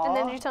 Yeah. Aw. And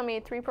then did you tell me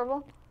 3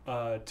 purple? 2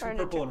 Or no,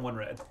 purple 2. and 1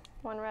 red,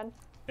 1 red.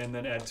 and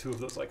then add 2 of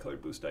those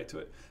light-colored boost die to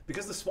it.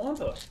 Because the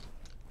Swampa,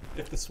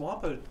 if the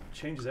Swampa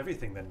changes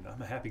everything, then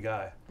I'm a happy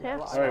guy. Yeah.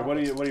 All right, what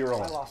are you I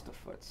rolling? lost a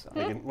foot. So.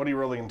 What are you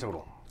rolling in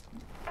total?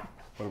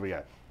 What do we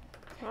got?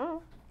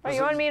 Oh,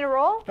 you want me to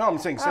roll? No, I'm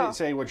saying Oh.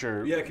 say what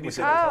your Yeah, can you what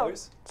say your- the Oh.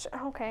 colors?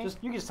 Okay. You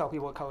can just tell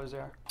people what colors they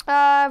are.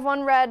 I have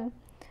 1 red,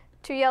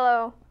 2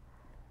 yellow,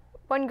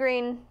 1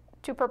 green,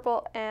 2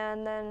 purple,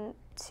 and then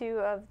 2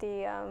 of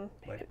the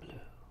Light.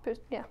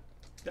 boost. Yeah.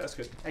 Yeah, that's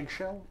good.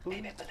 eggshell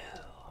blue?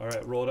 All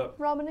right, roll it up.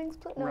 Robin eggs.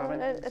 But no, Robin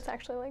eggs. it's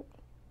actually like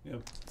Yeah.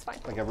 it's fine.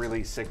 Like a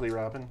really sickly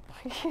robin.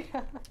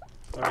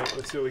 All right,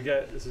 let's see what we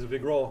get. This is a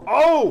big roll.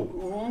 Oh!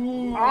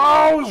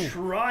 Oh!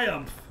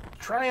 Triumph.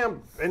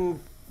 Triumph and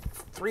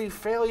 3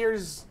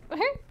 failures.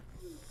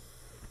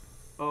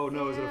 Oh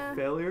no, is it a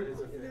failure?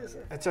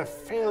 It's a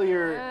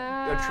failure,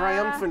 a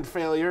triumphant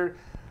failure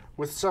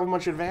with so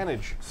much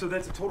advantage. So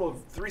that's a total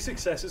of 3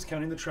 successes,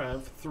 counting the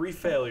triumph, 3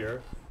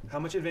 failure. How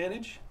much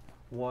advantage?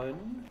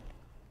 1,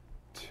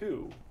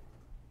 2,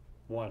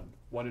 1.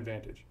 1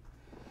 advantage.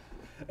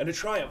 And a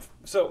triumph.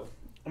 So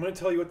I'm going to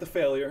tell you what the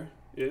failure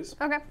is.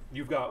 Okay.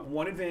 You've got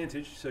 1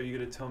 advantage, so you're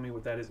going to tell me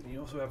what that is. And you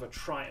also have a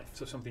triumph,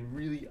 so something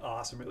really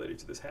awesome related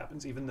to this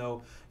happens, even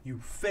though you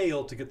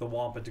failed to get the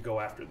Wampa to go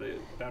after the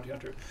bounty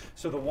hunter.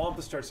 So the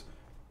Wampa starts,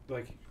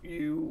 like,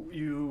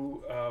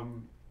 you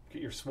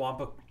get your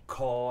Swampa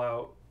call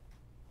out.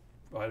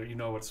 Well, you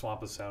know what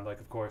Swampas sound like,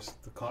 of course.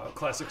 The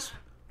classics.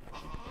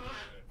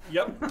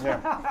 Yep.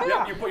 Yeah.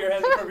 Yep, you put your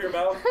hand in front of your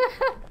mouth.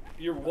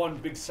 Your one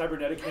big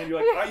cybernetic hand.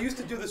 You're like, I used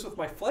to do this with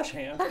my flesh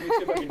hand. Let me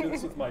see if I can do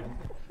this with my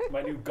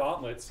new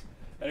gauntlets.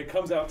 And it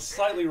comes out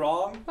slightly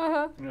wrong.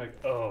 And you're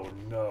like, oh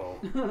no.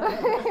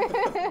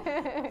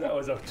 That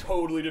was a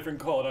totally different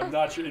call. And I'm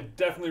not sure. It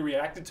definitely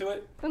reacted to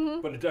it.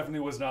 But it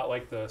definitely was not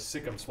like the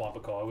Sikkim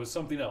Swampa call. It was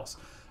something else.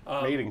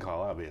 Mating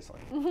call,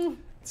 obviously.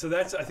 So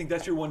I think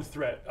that's your one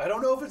threat. I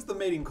don't know if it's the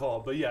mating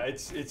call, but yeah,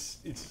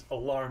 it's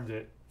alarmed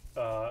it.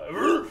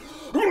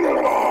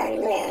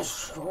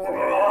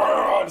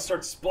 And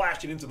starts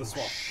splashing into the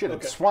swamp. Shit,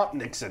 Okay. it's Swamp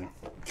Nixon.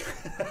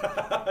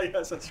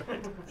 Yes, that's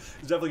right.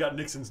 He's definitely got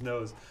Nixon's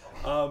nose.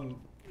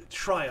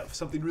 Triumph,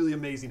 something really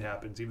amazing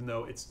happens, even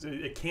though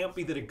it can't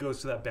be that it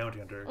goes to that bounty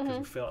hunter because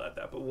you fail at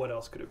that. But what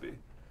else could it be?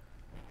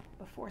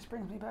 The force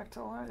brings me back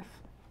to life.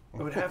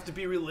 It would have to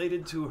be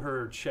related to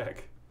her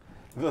check.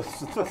 The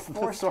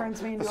Force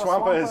turns me into a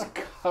Swampa is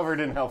Swampa. covered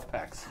in health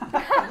packs.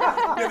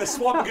 Yeah, the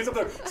swamp gets up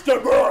there.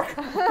 Step back!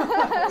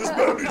 This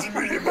man needs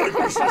immediate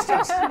medical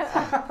assistance.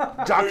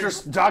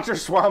 Dr.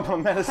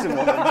 Swampa, medicine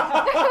woman.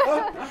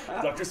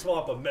 Dr.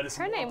 Swamp, a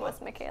medicine. Her name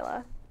Wampa. was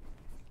Makayla.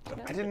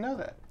 I didn't know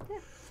that.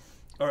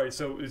 All right,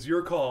 so it's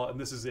your call, and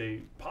this is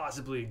a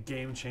possibly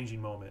game-changing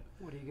moment.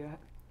 What do you got?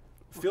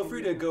 Feel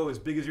free to go as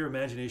big as your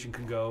imagination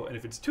can go, and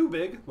if it's too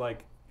big,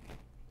 like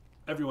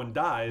everyone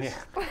dies,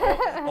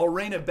 I'll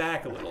rein it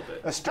back a little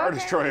bit. A Star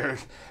Destroyer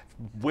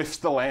whiffs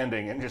the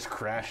landing and just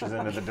crashes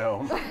into the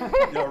dome.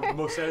 Yeah,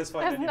 most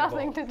satisfying Has ending of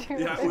nothing all. to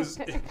do Yeah, with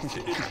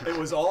it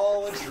was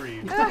all a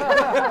dream.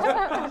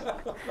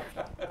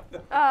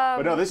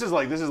 But no, this is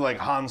like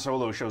Han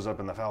Solo shows up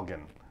in the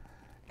Falcon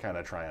kind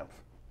of triumph.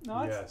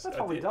 No, Yes, that's at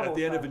probably the, double. at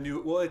the end of that. a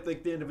new, well, at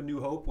like the end of a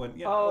New Hope, when I like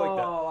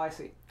that. Oh, I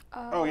see.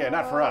 Oh yeah,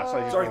 not for us. I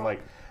just Sorry. mean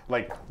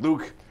like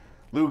Luke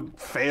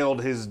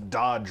failed his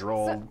dodge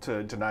roll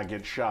to not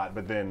get shot,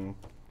 but then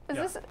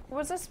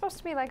Was this supposed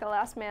to be like a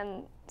last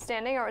man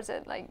standing, or is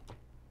it like?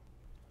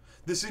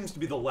 This seems to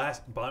be the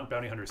last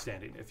bounty hunter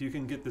standing. If you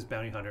can get this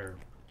bounty hunter.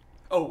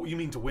 Oh, you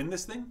mean to win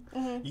this thing?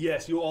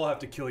 Yes, you all have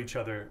to kill each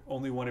other.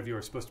 Only one of you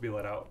are supposed to be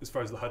let out, as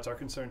far as the Hutts are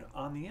concerned.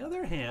 On the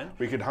other hand,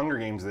 we could Hunger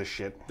Games this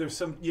shit.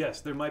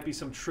 there might be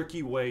some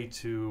tricky way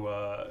to.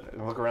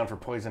 Look around for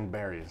poisoned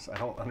berries. I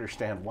don't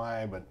understand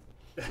why, but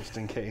just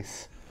in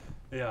case.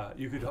 Yeah,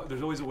 you could.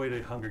 There's always a way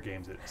to Hunger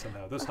Games it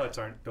somehow. Those Hutts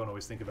don't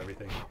always think of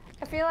everything.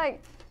 I feel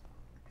like.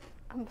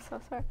 I'm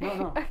so sorry.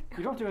 No.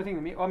 You don't do anything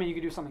to me. Well, I mean, you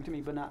could do something to me,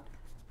 but not.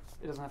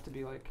 It doesn't have to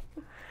be like.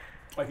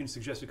 I can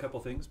suggest a couple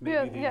things.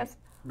 Yeah, yes.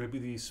 Maybe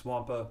the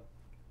Swampa.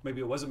 Maybe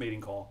it was a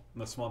mating call,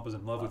 and the Swampa's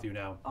in love with you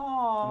now.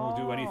 Oh. And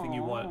will do anything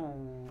you want.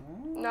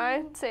 No,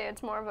 I'd say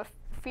it's more of a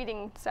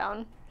feeding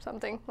sound,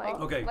 something like.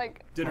 Okay.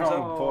 Like Dinner's up.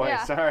 Oh boy,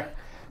 Yeah. sorry.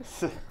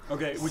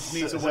 Okay, which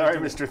means Sorry,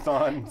 Mr.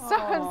 Thawne.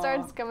 someone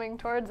starts coming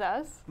towards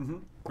us.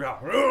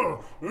 Yeah.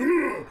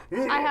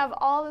 I have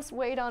all this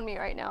weight on me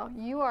right now.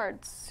 You are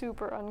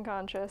super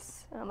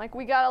unconscious. And I'm like,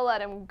 we gotta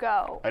let him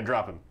go. I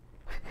drop him.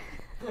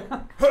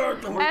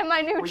 And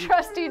my new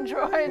trusty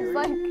droid's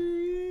like,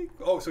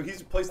 Oh, so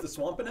he's placed the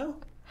Swampa now?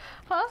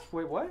 huh?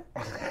 Wait, what?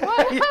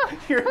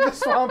 You're the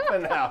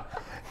Swampa now.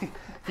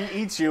 He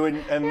eats you, and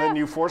then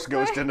you force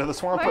ghost into the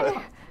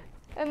Swampa.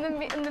 In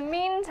the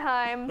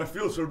meantime, I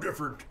feel so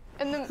different.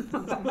 And then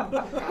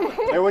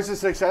It was a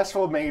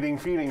successful mating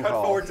feeding Cut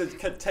call. forward to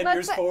 10 Let's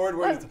years say- forward,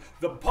 where let's-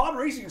 the pod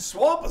racing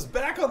swamp is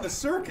back on the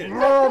circuit.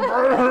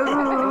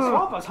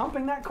 Swampa's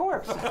humping that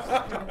corpse.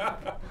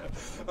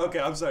 Okay,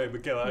 I'm sorry,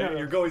 Makayla. No,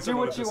 You're going do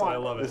somewhere what with you this, and I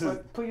want. love it.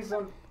 But please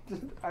don't.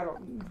 I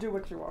don't do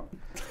what you want.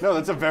 No,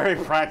 that's a very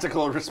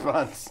practical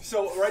response.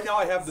 So right now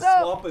I have the So-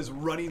 swamp is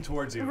running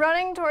towards you.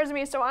 running towards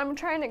me, so I'm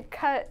trying to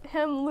cut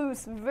him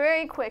loose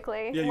very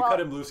quickly. Yeah, you while- cut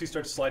him loose. He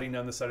starts sliding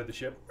down the side of the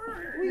ship.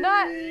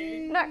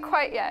 Not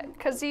quite yet,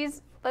 because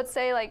he's, let's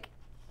say, like,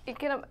 I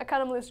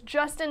cut him loose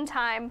just in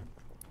time,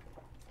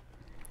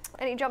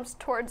 and he jumps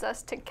towards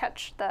us to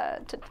catch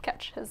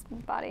his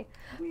body.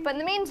 But in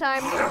the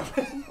meantime,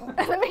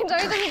 he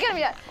doesn't get him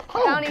yet.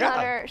 The bounty God.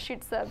 hunter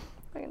shoots the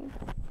fucking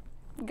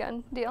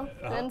gun deal.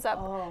 It ends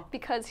up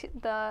because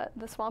the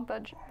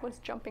Swampa was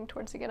jumping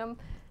towards to get him.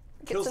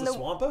 Kills Gets the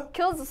in Swampa?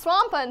 Kills the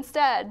Swampa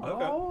instead.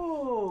 Okay.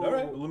 Oh. All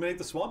right, eliminate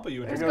the Swampa,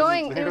 you It was interpret.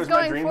 going. Here It was goes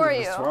my going dreams for of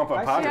you. the Swamp I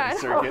see.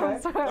 Podracing Yeah, I know.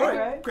 circuit. All right,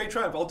 Okay. great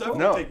triumph. I'll definitely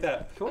No. take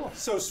that. Cool.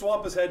 So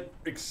Swampa's head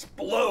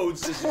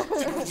explodes,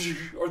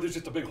 or there's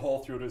just a big hole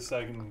through it, a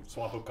sagging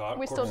Swampa cock.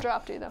 We still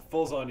dropped you though.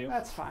 Falls on you.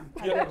 That's fine.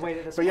 I Yeah. did wait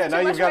at this. But yeah, now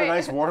Too you've much got a weight.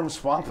 nice warm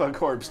Swampa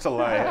corpse to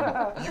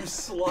lie in. You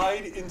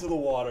slide into the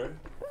water.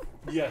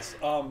 Yes.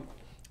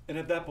 And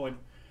at that point,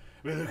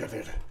 well, look at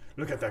it.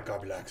 Look at that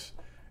Garbilax.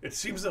 It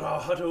seems that our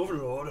Hutt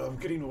overlord, I'm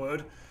getting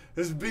word,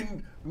 has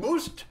been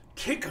most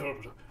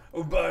tickled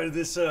by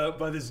this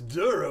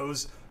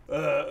Duro's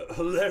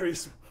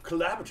hilarious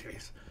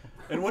calamities,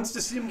 and wants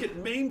to see him get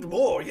maimed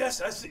more. Yes,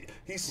 I see.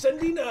 He's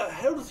sending a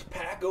health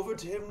pack over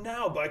to him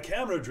now by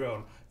camera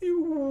drone.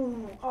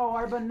 Oh,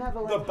 our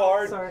benevolent. The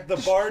Bard, Sorry. the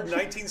Bard,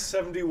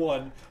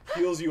 1971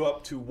 heals you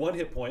up to 1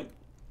 hit point.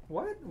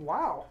 What?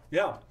 Wow.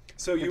 Yeah.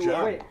 So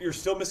job. Wait. you're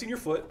still missing your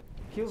foot.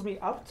 Heals me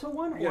up to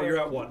one. Yeah, or you're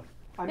at 1.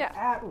 I'm Yeah.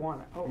 at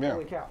one. Oh, Yeah.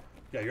 holy cow!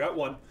 Yeah, you're at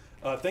 1.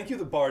 Thank you,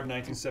 the Bard,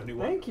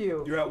 1971. Thank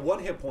you. You're at 1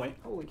 hit point.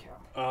 Holy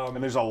cow!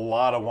 And there's a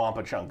lot of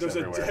Wampa chunks There's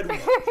everywhere. a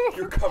dead.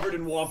 You're covered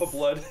in Wampa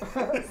blood.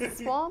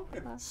 Swamp.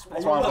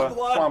 Swampa.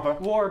 blood. Swampa.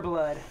 War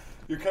blood.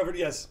 You're covered.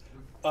 Yes.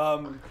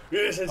 Yes.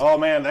 Yes. Oh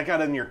man, that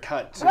got in your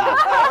cut too.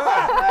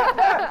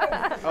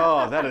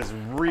 Oh, that is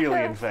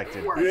really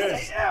infected.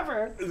 Yes.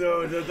 Ever.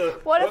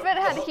 What if it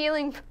had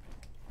healing?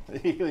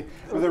 The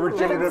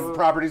regenerative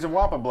properties of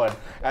Wampa blood,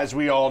 as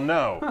we all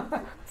know.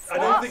 I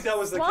don't think that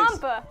was the case.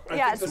 Swampa.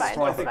 Yeah, it's fine.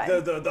 I It's think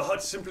fine. the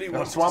Hutt simply No,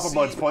 wants Swampa to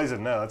blood's see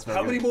poison. No, that's not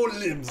how good. many more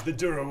limbs the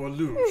Duro will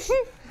lose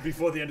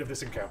before the end of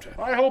this encounter.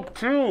 I hope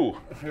 2.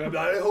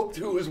 I hope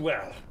to as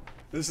well.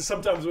 This is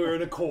sometimes we're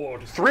in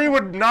accord. 3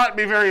 would not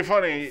be very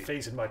funny.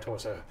 Face in my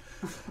torso.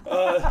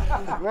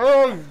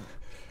 Well,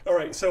 All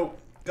right, so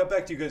cut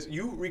back to you guys.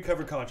 You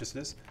recover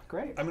consciousness.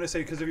 Great. I'm going to say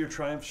because of your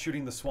triumph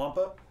shooting the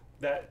Swampa,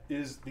 that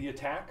is the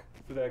attack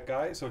for that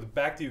guy. So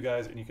back to you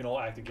guys, and you can all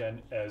act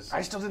again as.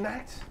 I still didn't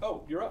act.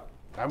 Oh, you're up.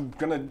 I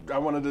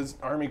wanted to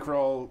army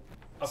crawl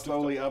Up to-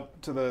 slowly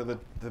up to the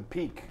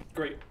peak.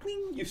 Great.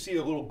 Bling, you see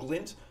a little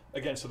glint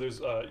again. So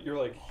there's you're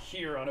like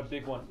here on a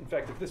big one. In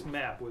fact, if this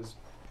map was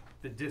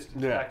the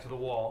distance Yeah. back to the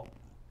wall,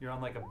 you're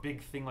on like a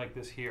big thing like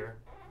this here.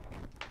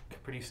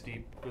 Pretty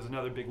steep. There's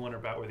another big one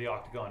about where the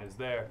octagon is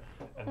there,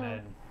 and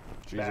then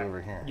She's back.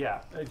 over here.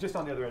 Yeah, just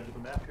on the other end of the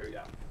map here.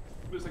 Yeah,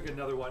 there's like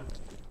another one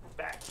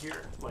back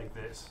here like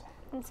this.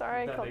 I'm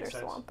sorry, I That called your makes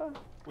sense. Swampa.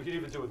 We could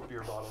even do it with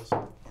beer bottles.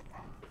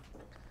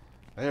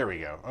 There we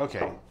go.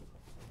 Okay.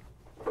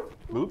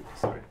 Boop.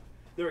 Sorry.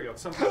 There we go.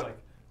 Something like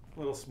a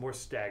little more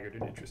staggered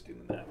and interesting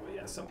than that. But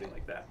yeah, something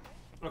like that.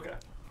 Okay.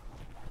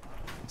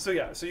 So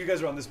yeah, so you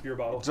guys are on this beer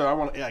bottle.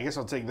 So I guess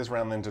I'll take this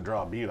round then to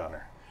draw a bead on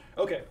her.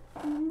 Okay.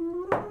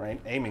 Right?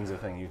 Aiming's a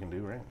thing you can do,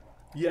 right?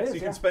 Yes, is, you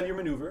can yeah. spend your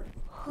maneuver.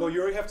 Well,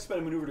 you already have to spend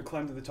a maneuver to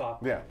climb to the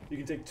top. Yeah. You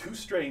can take 2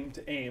 strain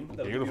to aim.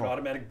 That'll give you Beautiful. an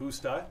automatic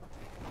boost die.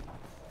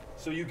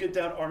 So you get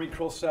down army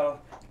crawl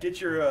style,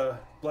 get your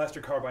blaster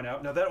carbine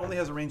out. Now that only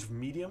has a range of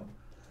medium.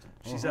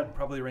 She's at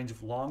probably a range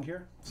of long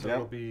here. So Yeah.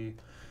 it'll be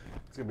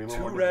It's gonna be a 2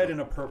 little more red difficult.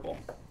 and a purple.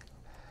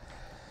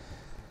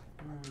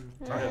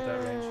 Right at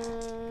that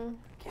range.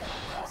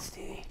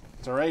 Rusty.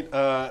 It's all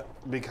right.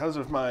 Because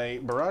of my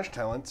barrage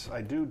talents,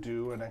 I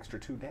do an extra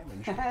 2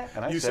 damage.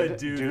 And I You said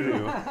doo-doo.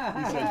 You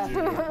said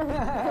dude.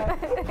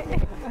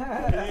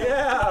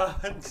 Yeah.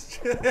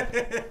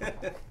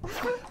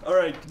 All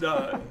right.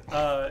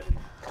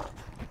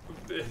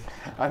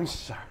 I'm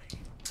sorry.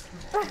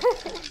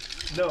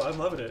 No, I'm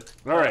loving it.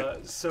 All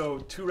right. So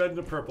 2 red and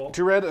a purple.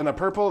 2 red and a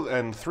purple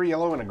and 3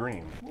 yellow and a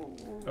green.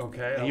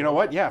 Okay. And you know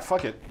what? Yeah,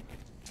 fuck it.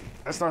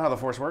 That's not how the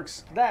force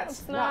works.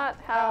 That's not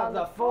how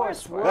the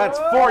Force works. That's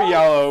 4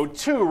 yellow,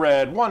 2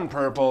 red, 1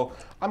 purple.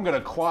 I'm gonna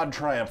quad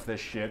triumph this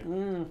shit.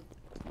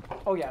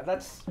 Oh yeah,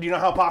 that's. Do you know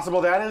how possible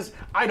that is?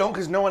 I don't,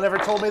 because no one ever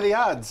told me the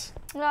odds.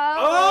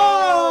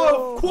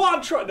 Oh,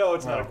 quad triumph. No,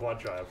 it's not a quad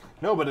triumph.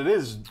 No, but it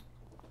is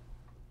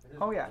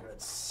Oh yeah.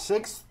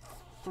 6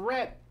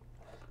 threat,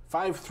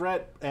 5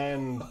 threat,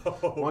 and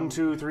 1,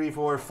 2, 3,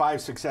 4,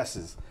 5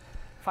 successes,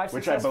 5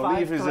 which I success,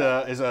 believe 5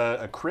 is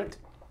threat. a crit.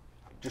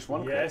 Just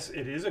 1 crit. Yes,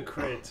 it is a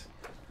crit.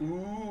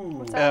 Ooh.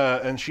 What's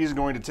that? And she's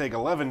going to take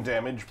 11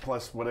 damage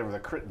plus whatever the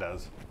crit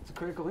does. It's a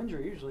critical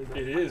injury usually. But...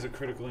 It is a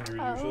critical injury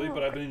usually,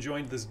 but I've been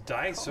enjoying this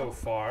die so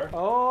far.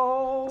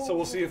 Oh. So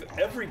we'll see if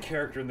every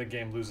character in the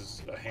game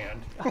loses a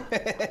hand.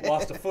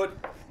 Lost a foot,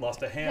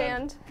 lost a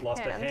hand,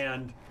 lost a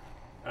hand.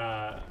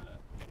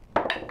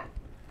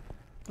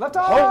 Left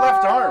arm. Whole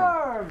left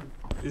arm.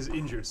 Is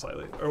injured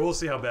slightly. Or we'll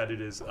see how bad it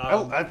is.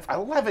 11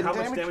 how damage?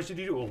 much damage did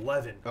you do?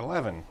 11.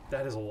 11.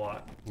 That is a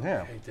lot.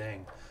 Yeah. Okay,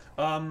 dang.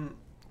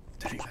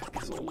 Dang,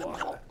 that is a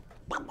lot.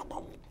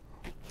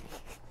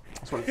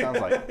 That's what it sounds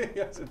like.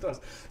 Yes, it does.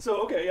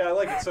 So, okay, yeah, I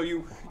like it. So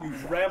you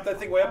ramp that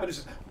thing way up and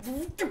it's just...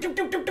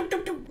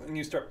 And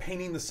you start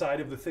painting the side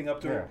of the thing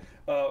up to her.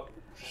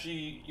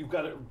 You've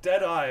got a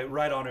dead eye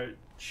right on her.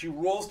 She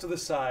rolls to the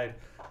side,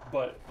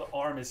 but the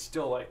arm is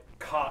still like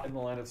caught in the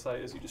line of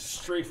sight as you just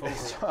strafe over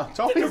it. It's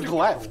always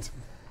left.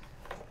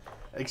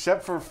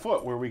 Except for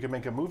foot, where we could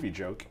make a movie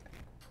joke.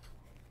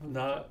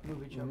 Not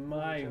Movie joke,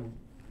 my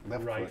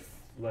Left right foot.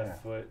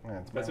 left foot. Yeah,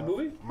 it's That's a my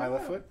movie? My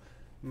left foot?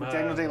 My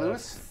Daniel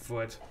Day-Lewis? left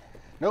foot.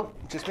 Nope,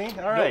 just me? All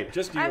No, right.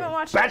 just you. I haven't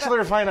watched Bachelor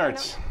it, of Fine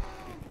Arts.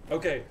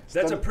 Okay,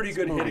 that's a pretty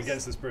good hit movies.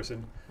 against this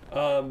person. I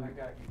got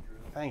you, Drew.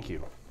 Thank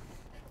you.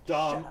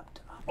 Dom,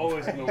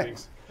 always in the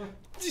wings.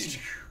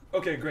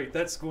 Okay, great.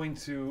 That's going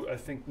to, I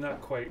think, not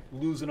quite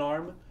lose an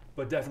arm,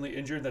 but definitely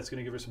injured. That's going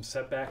to give her some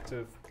setback to...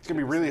 It's going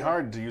to be really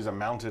hard to use a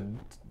mounted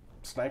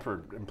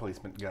sniper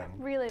emplacement gun.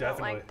 Really don't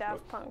Definitely. like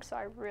Daft Punk, so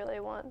I really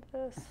want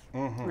this.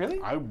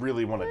 Really? I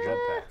really want a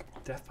jetpack.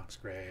 Daft Punk's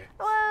great.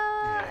 Well,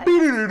 I've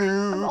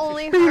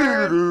only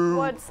heard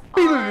what's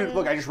on.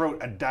 Look, I just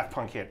wrote a Daft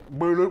Punk hit.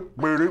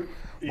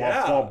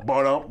 Yeah.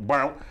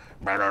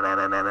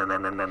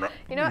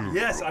 You know what?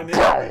 Yes, I'm in.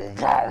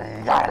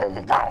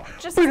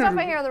 Just the stuff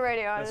I hear on the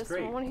radio. I That's just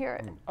great. won't hear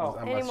it. Oh,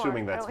 I'm anymore.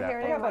 assuming that's I don't hear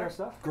Daft it I Punk. got anymore. better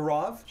stuff.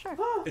 Gaurav, Sure.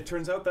 it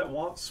turns out that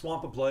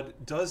Swamp of Blood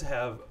does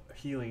have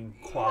healing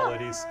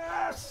qualities.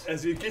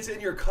 As it gets in,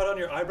 you're cut on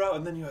your eyebrow,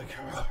 and then you're like...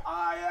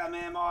 I am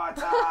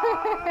immortal.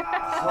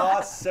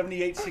 Plus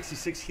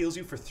 7866 heals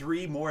you for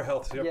 3 more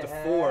health, so you're up to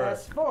 4.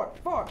 Yes, four.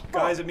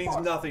 Guys, it means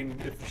nothing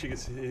if she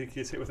gets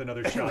hit with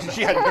another shot.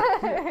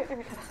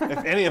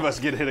 If any of us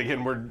get hit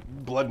again, we're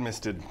blood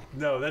misted.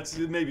 No, that's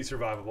maybe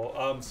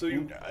survivable. So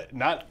you...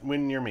 Not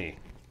when you're me.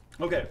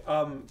 Okay,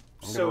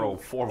 so roll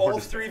 4 more all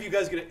to 3 of you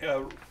guys get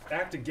to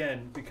act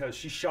again because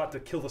she shot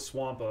to kill the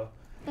Swampa.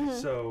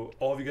 So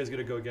all of you guys get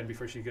to go again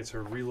before she gets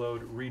her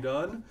reload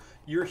redone.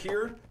 You're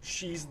here,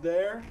 she's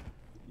there.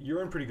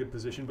 You're in pretty good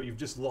position, but you've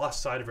just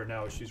lost sight of her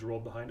now as she's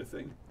rolled behind a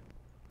thing.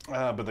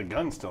 But the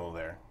gun's still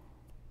there.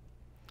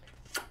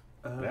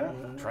 Yeah,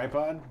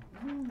 tripod.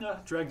 Nah,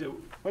 dragged it.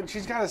 But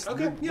she's got a...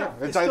 Okay, yeah,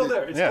 it's still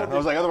there. It's yeah, still I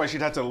was there. like, otherwise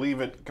she'd have to leave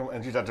it,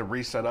 and she'd have to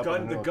reset up.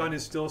 The gun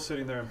is still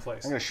sitting there in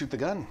place. I'm going to shoot the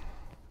gun.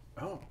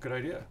 Oh, good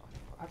idea.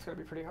 That's gonna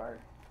be pretty hard.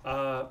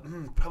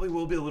 Probably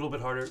will be a little bit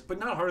harder, but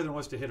not harder than it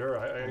was to hit her.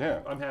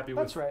 I'm happy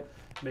with That's right.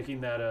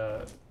 making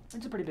that.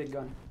 It's a pretty big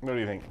gun. What do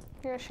you think?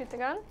 You're gonna shoot the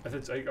gun? I'm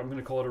going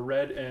to call it a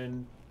red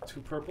and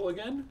 2 purple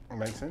again.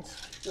 Makes sense.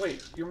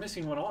 Wait, you're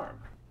missing 1 arm.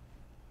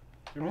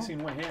 You're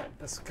missing 1 hand.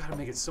 That's got to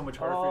make it so much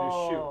harder for you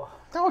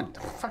to shoot.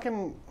 No,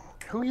 fucking...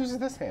 Who uses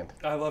this hand?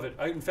 I love it.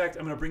 In fact,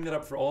 I'm going to bring that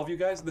up for all of you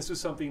guys. This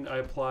was something I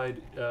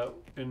applied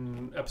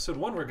in episode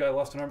 1 where a guy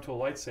lost an arm to a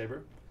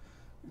lightsaber.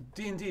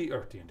 D&D,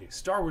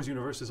 Star Wars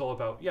universe is all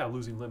about,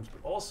 losing limbs,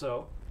 but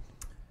also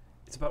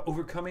it's about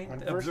overcoming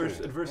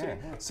adversity.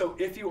 Yeah. So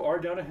if you are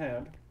down a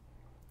hand,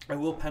 I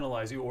will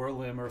penalize you, or a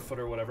limb or a foot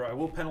or whatever. I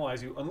will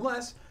penalize you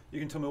unless you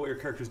can tell me what your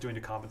character is doing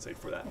to compensate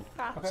for that.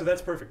 Okay. So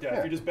that's perfect. Yeah, Yeah.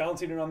 if you're just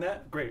balancing it on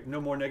that, great. No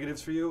more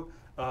negatives for you.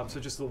 So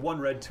just the 1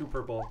 red, 2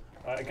 purple.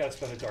 I got to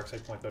spend a dark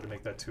side point, though, to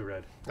make that 2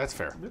 red. That's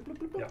fair.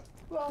 Yeah.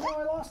 Well, no,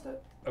 I lost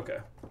it. Okay.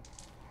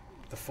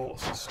 The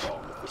Force is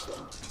strong with this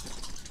one.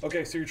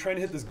 Okay, so you're trying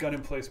to hit this gun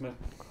emplacement.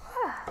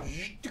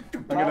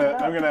 I'm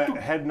gonna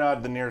head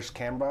nod the nearest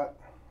cambot.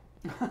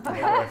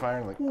 I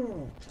fire like.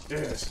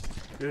 Yes.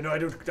 I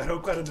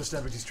don't quite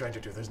understand what he's trying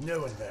to do. There's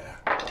no one there.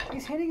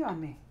 He's hitting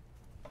on me.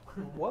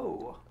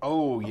 Whoa.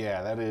 Oh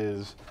yeah, that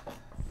is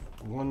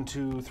 1,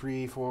 2,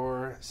 3,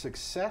 4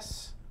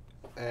 success,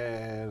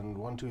 and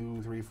 1,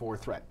 2, 3, 4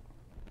 threat.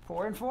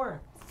 4 and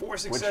 4. 4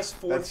 success,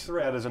 4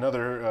 threat. That is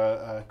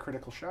another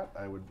critical shot.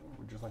 I would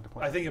just like to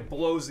point. I think it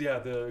blows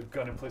the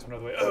gun emplacement out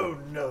of the way. Oh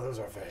no, those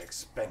are very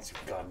expensive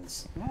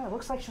guns. Yeah, it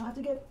looks like she'll have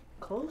to get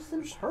close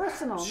and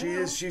personal.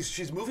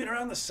 She's moving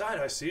around the side.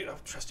 I see. Oh,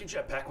 trusty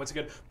jetpack once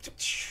again.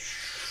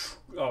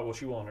 Oh well,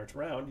 she will on her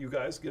round. You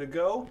guys get a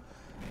go.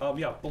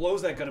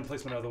 Blows that gun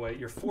emplacement out of the way.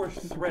 Your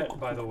 4th threat,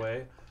 by the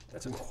way,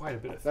 that's quite a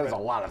bit of threat. That is a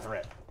lot of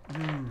threat.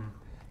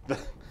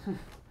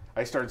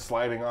 I start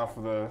sliding off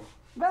of the.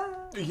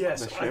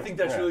 Yes, the I ship? think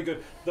that's Yeah. really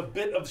good. The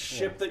bit of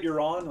ship that you're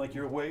on, like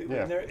you're way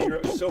Yeah. in there,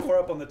 you're so far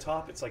up on the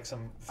top, it's like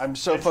some. I'm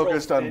so ventral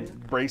focused on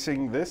fin.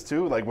 bracing this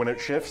too, like when it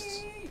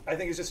shifts. I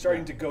think it's just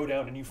starting to go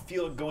down, and you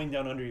feel it going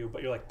down under you,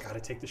 but you're like, gotta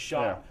take the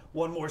shot. Yeah.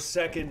 1 more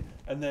second,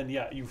 and then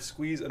you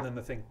squeeze, and then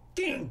the thing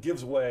ding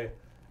gives way,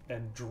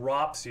 and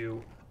drops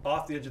you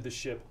off the edge of the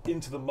ship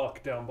into the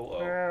muck down below.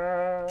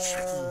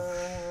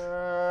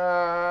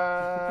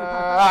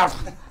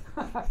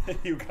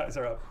 You guys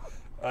are up.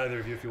 Either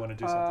of you, if you want to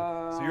do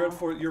something. So you're at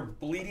 4. You're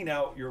bleeding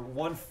out. Your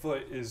one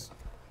foot is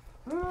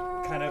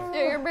kind of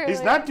Yeah, you're barely.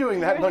 He's not doing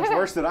that much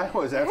worse than I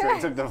was after I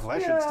took the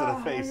flesh to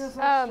the face.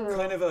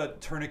 kind of a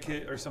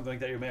tourniquet or something like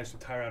that. You managed to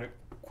tie around it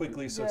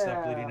quickly, so it's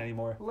not bleeding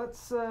anymore.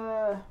 Let's,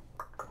 I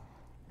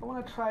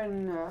want to try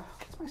and,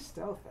 what's my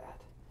stealth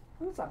at?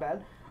 Oh, that's not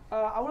bad.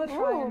 I want to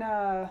try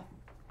and,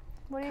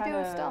 What do you do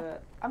with stealth?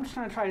 I'm just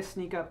trying to try to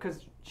sneak up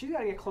because she's got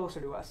to get closer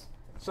to us.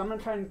 So I'm going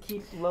to try and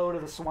keep low to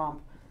the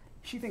swamp.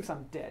 She thinks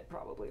I'm dead,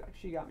 probably. Like,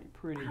 she got me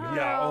pretty good.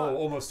 Yeah,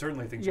 almost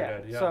certainly thinks you're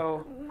dead. Yeah.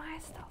 So, My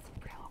stealth's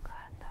real good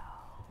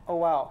though. oh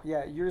wow,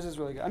 yeah, yours is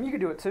really good. I mean, you could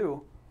do it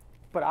too,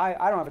 but I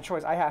don't have a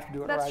choice. I have to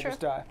do it That's or I true.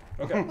 just die.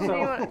 Okay. So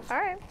you want, all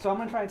right. So I'm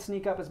going to try and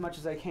sneak up as much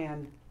as I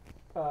can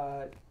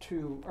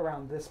to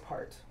around this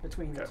part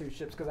between the Okay. two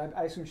ships because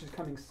I assume she's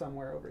coming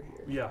somewhere over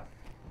here. Yeah.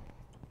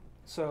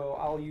 So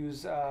I'll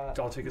use. I'll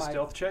take a my-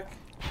 stealth check.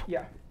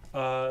 Yeah.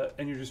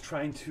 And you're just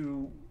trying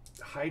to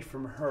hide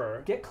from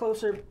her. Get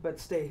closer, but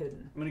stay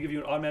hidden. I'm going to give you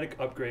an automatic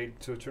upgrade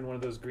to turn one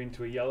of those green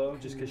to a yellow,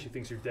 just because she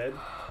thinks you're dead.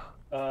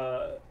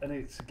 And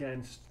it's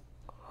against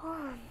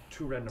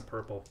 2 red and a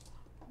purple.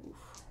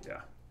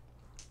 Yeah.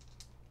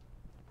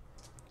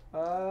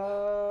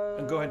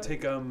 And go ahead and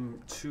take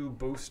 2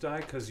 boost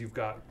die, because you've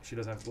got, she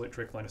doesn't have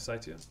direct line of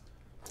sight to you.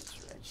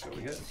 That's right. So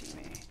we get. See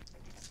me.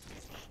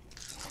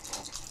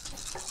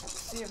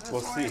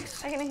 We'll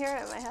see. I can hear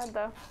it in my head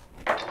though.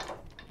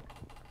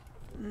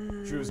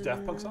 Drew's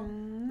Daft Punk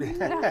song? No, this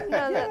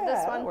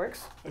That one.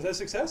 works. Is that a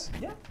success?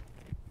 Yeah,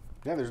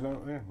 there's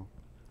no.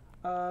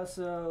 Yeah.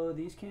 So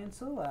these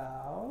cancel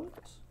out.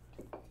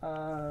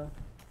 Yeah,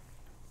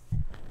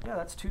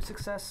 that's 2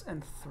 success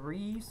and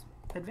 3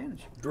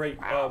 advantage. Great.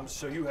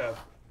 So you have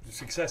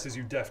successes.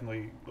 You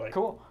definitely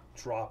Cool.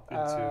 drop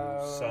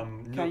into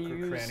some Can I nook or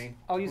use? cranny.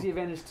 I'll use the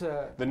advantage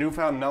to The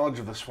newfound knowledge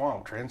of the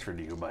swamp transferred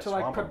to you by like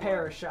swamp.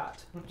 prepare a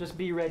shot. Just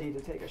be ready to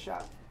take a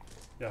shot.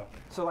 Yeah,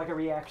 So like a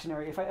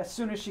reactionary. As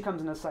soon as she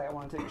comes into sight, I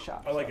want to take a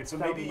shot. I like it. So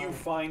that would maybe be you mine.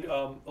 find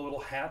a little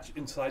hatch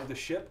inside the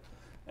ship,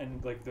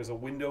 and like there's a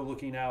window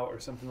looking out or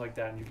something like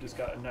that, and you've just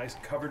got a nice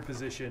covered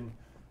position.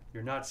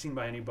 You're not seen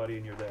by anybody,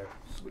 and you're there.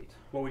 Sweet.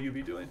 What would you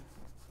be doing,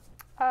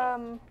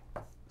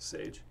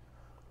 Sage?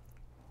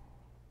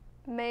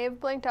 May have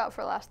blinked out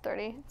for the last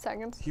 30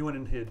 seconds. He went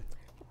and hid.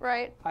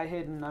 Right. I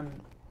hid and I'm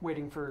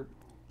waiting for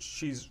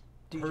She's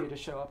DJ her- to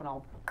show up and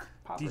I'll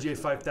pop her DJ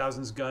through.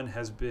 5000's gun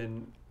has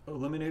been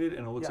eliminated,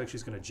 and it looks Yeah. like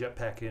she's going to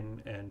jetpack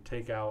in and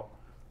take out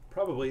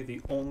probably the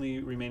only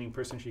remaining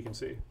person she can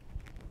see,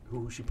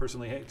 who she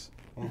personally hates.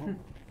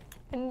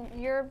 And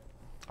you're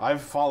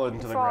I've fallen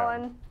to the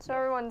ground. fallen, so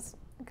everyone's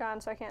gone,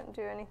 so I can't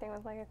do anything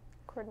with like a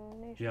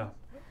coordination. Yeah.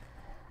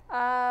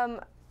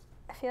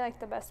 I feel like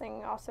the best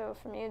thing also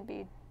for me would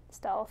be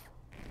stealth.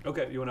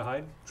 Okay, you want to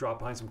hide? Drop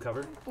behind some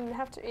cover? You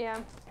have to, yeah.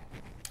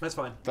 That's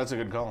fine. That's a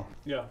good call.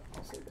 Yeah.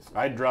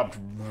 I dropped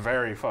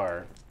very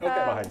far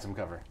behind some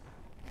cover.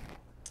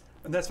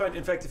 And that's fine.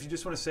 In fact, if you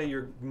just want to say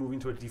you're moving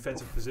to a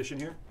defensive position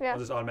here, Yeah. I'll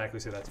just automatically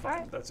say that's fine.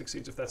 Alright. That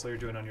succeeds if that's all you're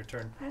doing on your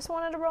turn. I just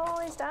wanted to roll all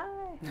these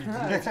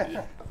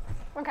die.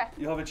 Okay.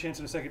 You'll have a chance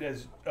in a second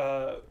as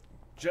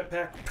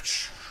jetpack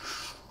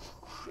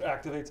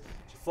activates.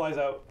 She flies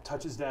out,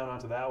 touches down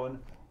onto that one.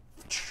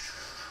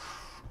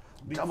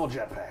 Double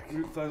jetpack.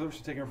 Flies over.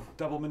 She's taking her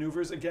double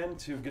maneuvers again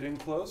to get in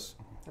close.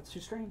 That's 2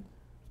 strain.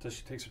 So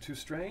she takes her 2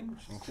 strain.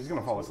 She's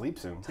gonna fall asleep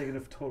soon. Taking a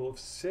total of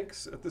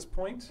 6 at this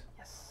point.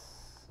 Yes.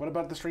 What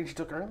about the strain she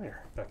took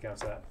earlier? That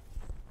counts that.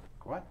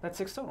 What? That's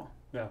 6 total.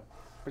 Yeah.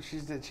 But she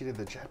did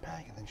the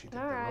jetpack and then she did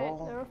All the right.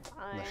 roll, They're and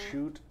fine. the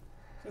shoot.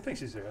 I think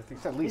she's there. I think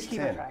It's at least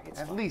keeping 10. track, it's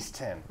At fine. least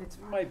 10. It's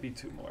fine. might be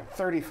 2 more.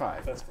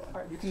 35. That's fine.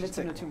 All right, you can mix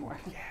into 2 more.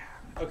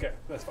 Okay,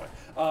 that's fine.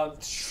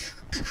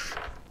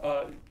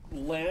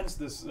 Lands,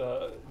 this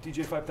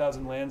DJ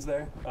 5000 lands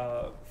there.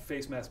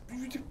 Face mask,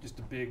 just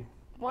a big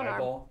One arm.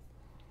 eyeball.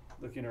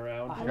 Looking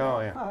around. Oh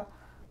yeah.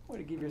 Way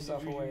to give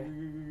yourself away.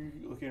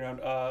 Looking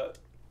around.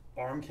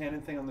 Arm cannon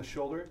thing on the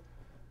shoulder.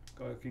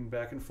 Going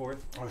back and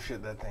forth. Oh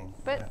shit, that thing.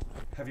 But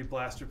Heavy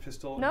blaster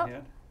pistol Nope. in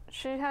hand.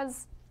 she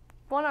has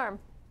one arm.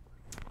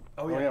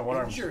 Oh yeah, one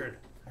arm. injured.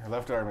 Her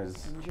left arm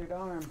is Injured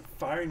arm.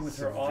 Firing with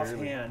her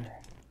Severely offhand.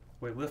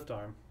 Wait, left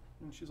arm.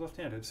 She's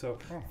left-handed, so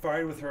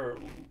firing with her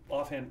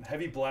offhand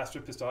heavy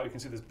blaster pistol. You can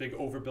see this big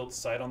overbuilt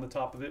sight on the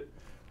top of it.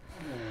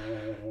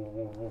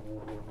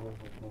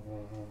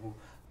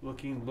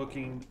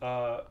 Looking.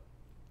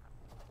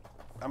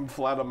 I'm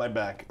flat on my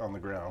back on the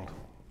ground.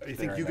 I think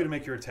staring you at get to it.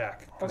 make your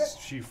attack. 'Cause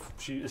she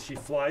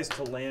flies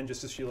to land.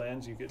 Just as she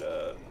lands, you get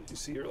you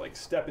see her like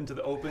step into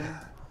the open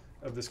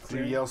of this Do you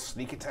clearing. yell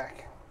sneak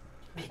attack?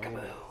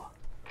 Peekaboo.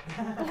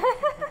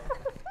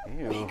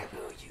 Ew.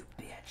 Peekaboo, you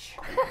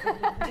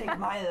bitch. Take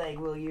my leg,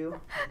 will you?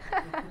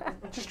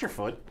 Just your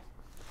foot.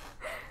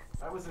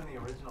 That was in the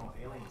original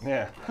Aliens.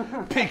 Yeah.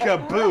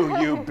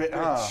 Peekaboo, you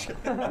bitch.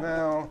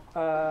 No.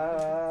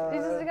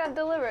 These just got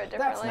deliberate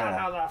That's differently. not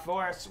how the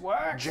Force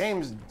works.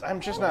 James, I'm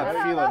just That's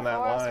not how feeling the that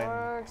Force line.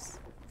 works.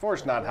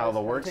 Force not how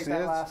the works Take is.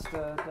 that last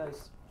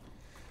dice.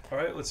 All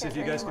right, let's see if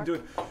you guys can do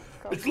it.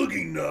 It's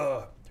looking,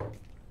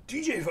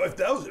 DJ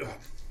 5000.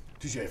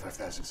 DJ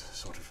 5000's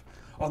sort of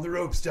on the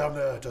ropes down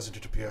there, doesn't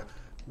it appear?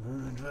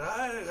 And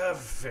I have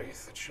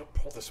faith that she'll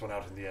pull this one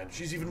out in the end.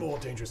 She's even more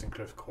dangerous in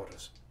close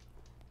quarters.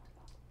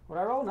 What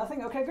I roll?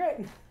 Nothing? Okay,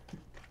 great.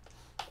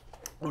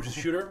 Which is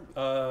shooter.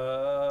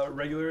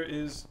 Regular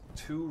is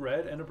 2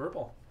 red and a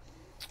purple.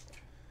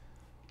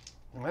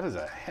 That is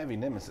a heavy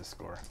nemesis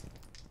score.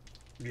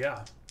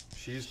 Yeah,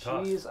 she's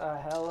tough. She's a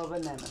hell of a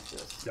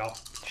nemesis. Yeah,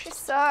 She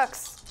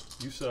sucks.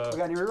 you suck. We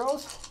got any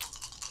rerolls?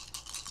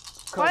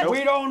 What? Nope.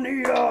 We don't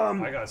need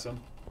them. I got some.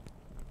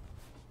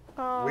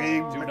 We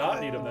Do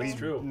not need them, that's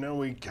true. No,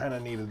 we kind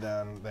of needed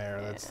down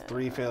there. That's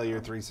 3 failure,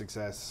 3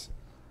 success.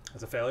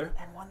 That's a failure.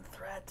 And 1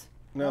 threat.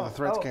 No, the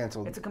threat's Oh,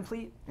 canceled. It's a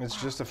complete.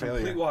 It's just a failure.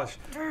 Complete wash.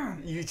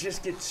 You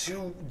just get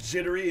too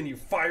jittery and you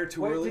fire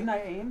too Wait, early. didn't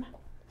I aim?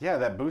 Yeah,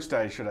 that boost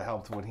die should have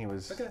helped when he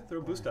was. Okay, throw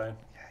a boost die.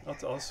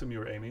 I'll assume you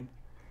were aiming.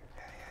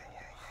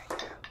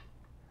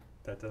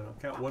 That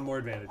doesn't count. One more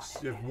advantage.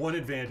 You have 1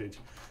 advantage.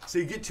 So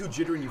you get too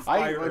jittery and you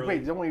fire early.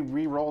 Wait, don't we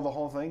re-roll the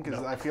whole thing?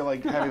 Because No. I feel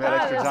like having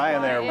that extra die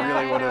in there yeah,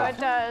 really I would know it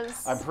have.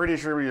 does. I'm pretty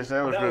sure we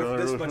established Now with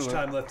it. this much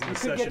time left in the You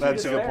could session, get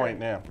That's a good despair. point.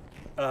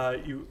 Now.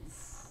 you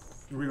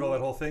re-roll that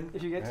whole thing.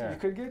 If you get, Yeah. you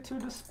could get to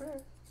despair.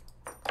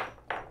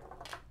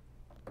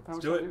 How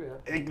much do do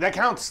we have? That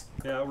counts.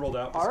 Yeah, I rolled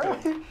out. All That's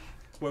right. good.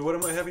 Wait, what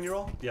am I having you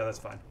roll? Yeah, that's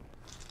fine.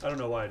 I don't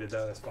know why I did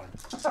that. That's fine.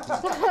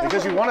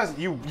 Because you want us.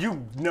 You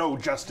know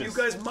justice. You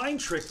guys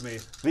mind tricked me.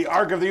 The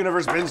arc of the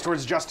universe bends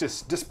towards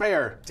justice.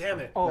 Despair. Damn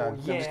it. Oh, No, I'm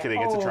yeah. just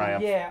kidding, it's a Oh,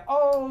 triumph. Yeah.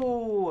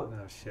 Oh.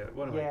 Oh shit.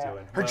 What am Yeah. I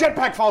doing? Her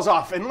jetpack falls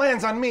off and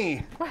lands on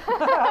me.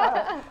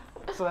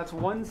 So that's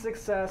 1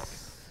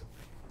 success.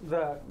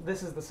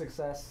 This is the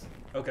success.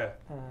 Okay.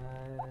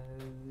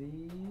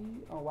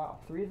 Oh wow,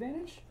 3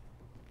 advantage.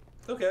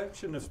 Okay.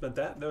 Shouldn't have spent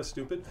that. That was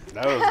stupid.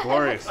 That was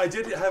glorious. I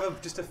did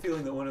have just a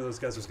feeling that one of those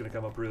guys was going to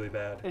come up really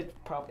bad. It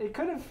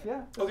could have,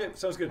 yeah. Okay,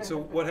 sounds good. So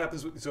what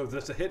happens? So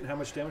that's a hit, and how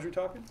much damage are we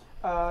talking?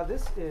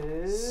 This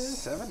is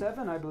 7?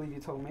 7, I believe you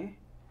told me.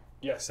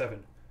 Yeah,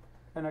 7.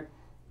 And a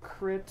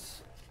crit.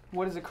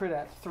 What is a crit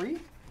at? 3?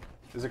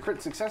 Is it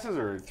crit successes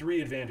or?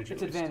 3 advantage.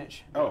 It's at least.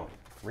 advantage. Oh,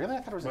 really? I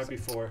thought it was. Might be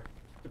 4.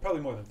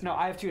 Probably more than 3. No,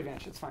 I have 2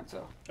 advantage. It's fine.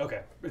 So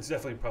Okay, it's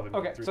definitely probably more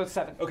okay, than 3. so it's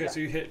 7. Okay, yeah. so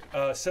you hit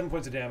 7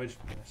 points of damage.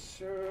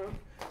 Sure.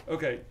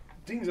 Okay,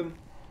 dings him.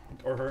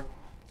 Or her.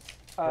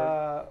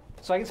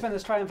 So I can spend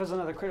this triumph as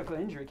another critical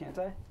injury, can't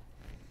I?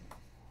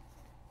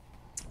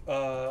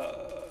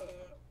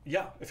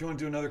 Yeah, if you want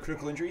to do another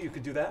critical injury, you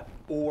could do that.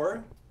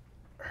 Or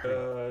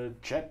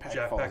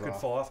Jetpack falls could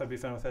off. fall off. I'd be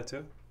fine with that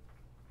too.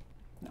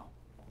 No.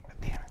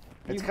 Damn it.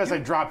 It's You- because I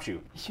dropped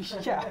you.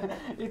 Yeah,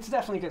 it's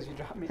definitely because you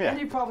dropped me. Yeah. And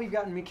you've probably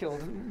gotten me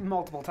killed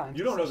multiple times.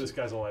 You don't know this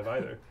guy's alive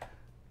either.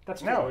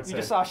 That's No, true. it's You a-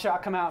 just saw a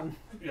shot come out and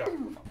Yeah.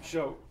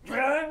 So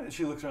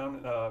she looks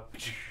around,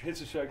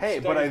 hits a shot. Hey,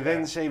 but I staggers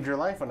then back. saved your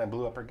life when I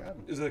blew up her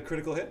gun. Is it a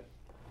critical hit?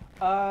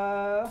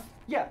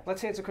 yeah,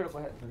 let's say it's a critical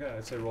hit. Okay,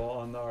 I'd say roll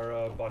on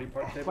our body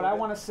part table. But I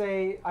want to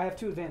say I have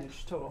 2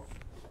 advantage total.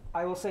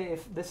 I will say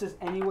if this is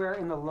anywhere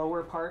in the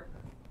lower part,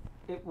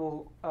 it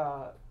will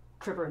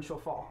trip her and she'll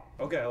fall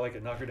Okay, I like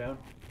it. Knock her down.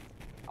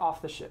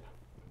 off the ship.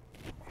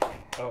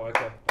 Oh,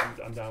 okay.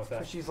 I'm down with So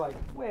that. she's like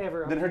way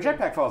over. Then her up here.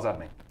 jetpack falls on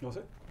me. What's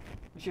it?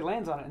 She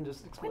lands on it and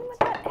just When explodes. would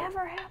that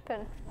ever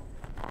happen?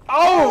 Oh!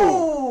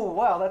 Oh,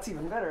 wow, that's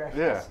even better. I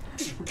Yeah.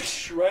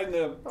 guess. Right in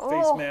the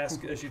face Oh.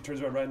 mask as she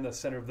turns around, right in the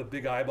center of the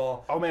big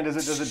eyeball. Oh man, does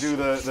it do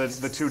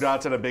the 2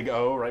 dots and a big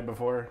O right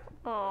before?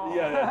 Oh.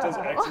 Yeah, it does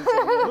X's.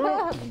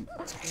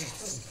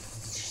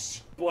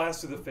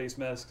 Blast through the face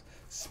mask.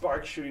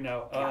 Sparks shooting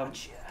out.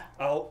 Gotcha.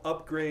 I'll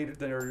upgrade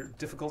their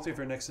difficulty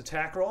for your next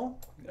attack roll.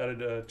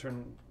 Added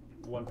turn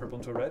 1 purple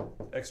into a red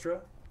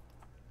extra.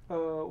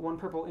 1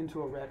 purple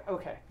into a red.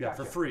 Okay. Yeah,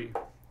 gotcha. for free.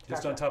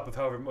 Just Gotcha. on top of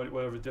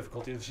whatever the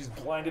difficulty is. She's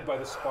blinded by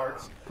the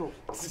sparks. Cool.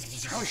 How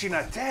is she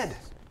not dead?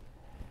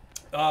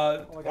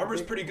 I got Armor's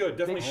big- pretty good.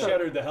 Definitely big soak.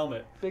 shattered the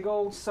helmet. Big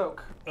old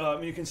soak.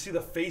 You can see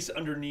the face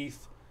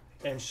underneath,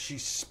 and she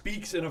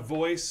speaks in a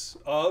voice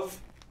of,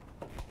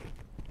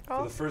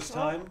 for the first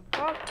time.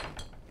 Oh,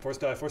 Force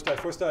die, force die,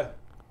 force die.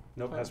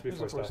 Nope, has to be a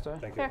There's a force force die. die.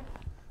 Thank you.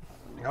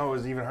 Here. Oh, it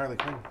was even Harley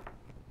Quinn.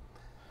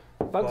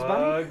 Bugs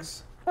Bunny.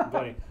 Bugs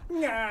Bunny.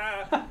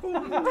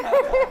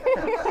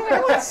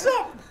 What's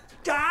up,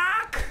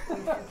 Doc?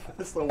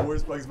 That's the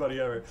worst Bugs Bunny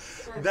ever.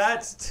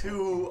 That's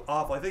too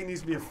awful. I think it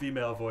needs to be a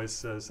female voice,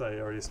 so I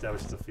already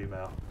established it's a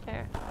female.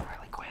 here.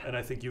 Harley Quinn. And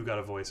I think you got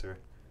to voice her.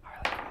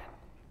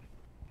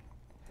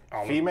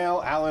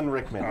 Female Alan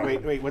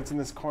Rickman. Wait, what's in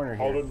this corner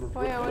here?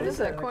 Oh yeah, what is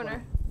that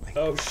corner?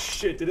 Oh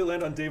shit, did it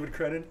land on David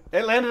Crennen?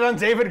 It landed on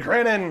David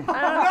Crennen.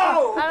 I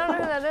don't know who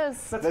that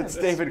is. That's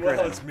David Well,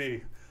 Crennen. it's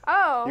me.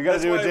 Oh. You got to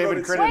That's do why a I David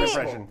voted Crennen Wait.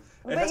 impression.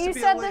 It has But to you be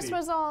a said lady. this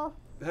was all.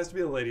 It has to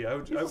be a lady.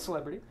 He's a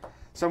celebrity.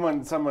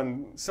 Someone.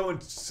 Someone Twitter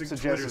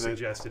Suggested it.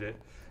 suggested it.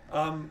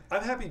 I'm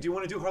happy. Do you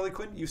want to do Harley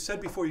Quinn? You said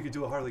before you could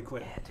do a Harley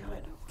Quinn. Yeah, do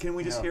it. Can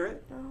we just No. hear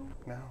it?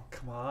 No.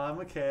 Come on,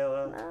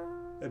 Makayla.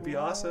 It'd be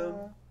awesome.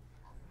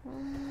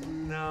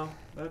 No.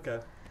 Okay.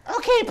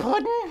 Okay,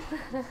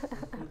 Puddin'.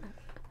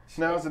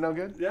 No, is it no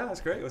good? Yeah,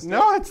 that's great. Let's do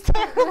No, it's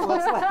terrible.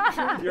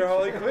 it. You're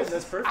Harley Quinn.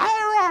 That's perfect. All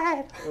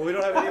right. Well, we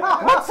don't have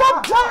anyone. What's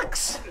up,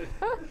 ducks?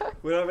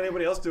 We don't have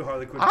anybody else do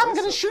Harley Quinn. I'm voice,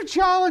 gonna so- shoot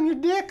y'all in your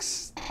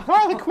dicks.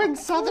 Harley Quinn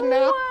Southern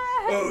now.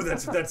 Oh,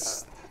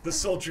 that's the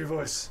sultry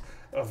voice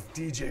of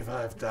DJ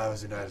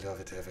 5000. I love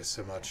it ever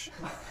so much.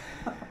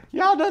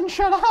 Y'all done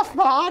shut off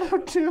my auto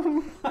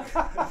tune.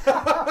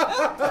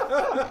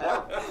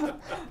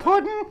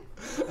 Puddin'.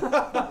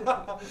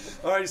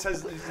 All right, he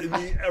says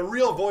in a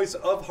real voice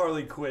of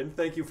Harley Quinn.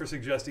 Thank you for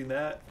suggesting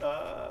that.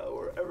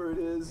 Wherever it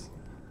is.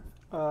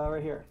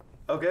 Right here.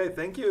 Okay,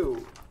 thank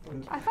you.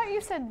 I thought you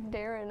said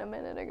Darren a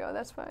minute ago.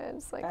 That's why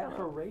it's like. At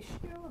Horatio?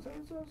 Is that what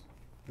it says?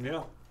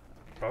 Yeah,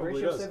 probably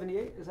Horatio does.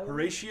 78? Is that what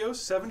Horatio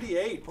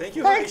 78. Thank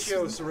you, Thanks.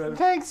 Horatio. Sorrento.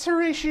 Thanks,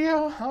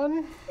 Horatio,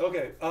 hun.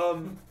 Okay.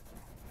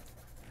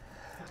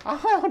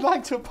 I would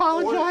like to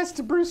apologize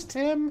to Bruce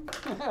Timm,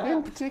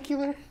 in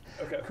particular,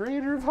 Okay.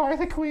 creator of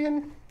Harley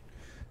Quinn.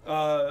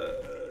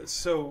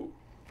 So,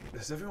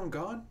 is everyone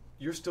gone?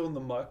 You're still in the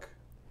muck,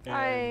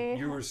 and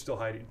you were still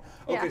hiding.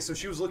 Okay, Yeah. so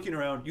she was looking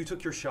around. You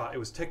took your shot. It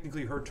was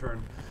technically her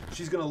turn.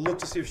 She's gonna look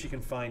to see if she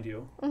can find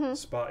you,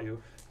 spot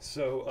you.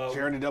 So, She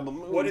already double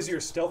moved. what is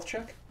your stealth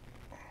check?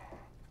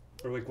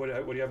 Or like, what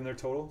do you have in there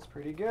total?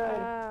 Pretty good.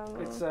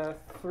 It's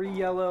 3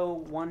 yellow,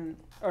 1.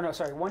 Oh no,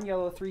 sorry, 1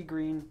 yellow, 3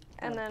 green.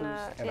 And then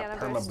boost. And yeah, a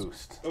and perma boost.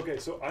 boost. Okay,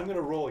 so I'm gonna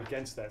roll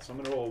against that. So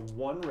I'm gonna roll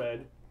 1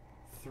 red,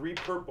 3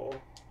 purple,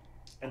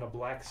 and a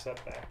black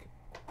setback.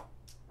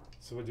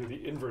 So we'll do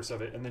the inverse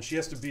of it, and then she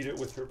has to beat it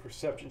with her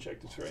perception check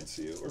to try and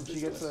see it. Or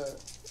She gets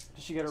vigilance.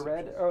 Does she get a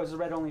red? Oh, is the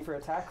red only for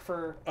attack?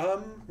 For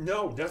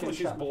No, definitely Get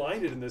she's shot.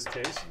 blinded in this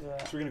case.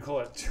 Yeah. So we're gonna call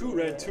that 2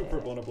 red, 2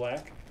 purple, and a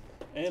black.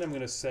 And I'm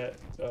gonna set,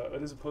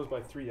 it is opposed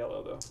by 3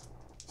 yellow though.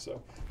 So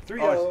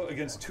 3 yellow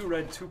against 2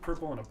 red, 2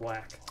 purple, and a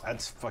black.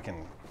 That's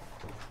fucking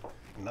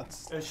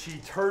nuts. As she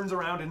turns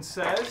around and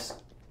says,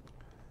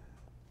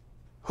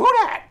 Who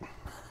dat?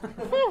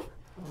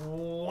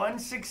 1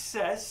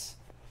 success,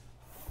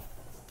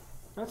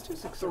 that's 2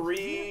 successes.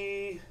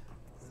 3.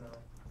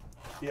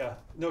 Yeah,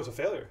 no, it's a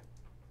failure.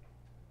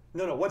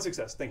 No, 1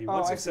 success. Thank you. Oh,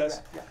 1 I see success.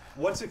 that, yeah.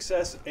 1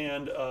 success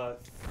and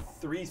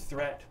 3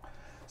 threat.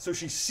 So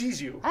she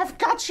sees you. I've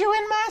got you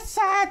in my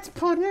sights,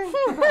 Puddin'.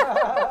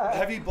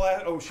 Heavy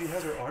blast. Oh, she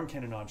has her arm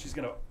cannon on. She's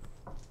gonna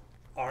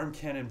arm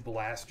cannon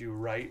blast you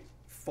right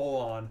full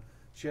on.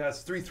 She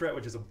has 3 threat,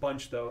 which is a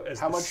bunch though. As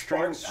How the much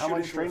strain? sparks How shoot much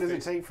into strain her does it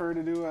face. take for her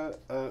to do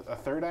a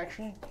third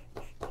action?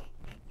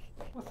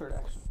 What third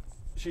action?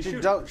 She She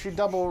shoots. she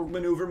double.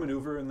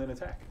 Maneuver, and then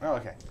attack. Oh,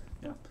 okay.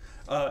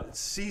 Yeah.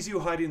 Sees you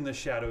hiding in the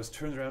shadows,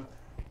 turns around,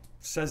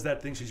 says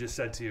that thing she just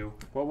said to you.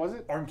 What was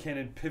it? Arm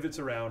cannon pivots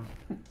around.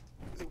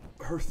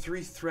 Her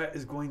 3 threat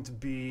is going to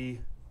be.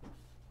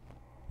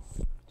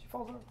 She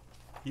falls over.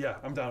 Yeah,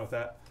 I'm down with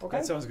that. Okay.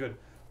 That sounds good.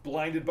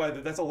 Blinded by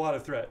the. That's a lot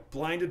of threat.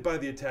 Blinded by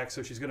the attack,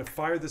 so she's going to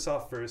fire this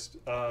off first.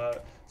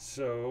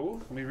 So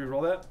let me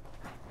re-roll that.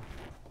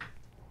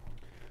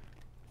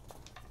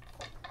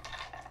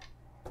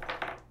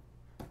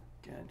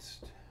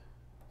 Against.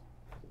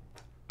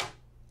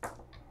 Oops.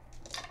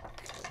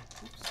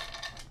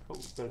 Oh,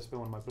 better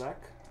spell on my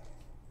black.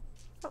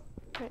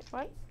 Wait,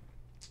 what?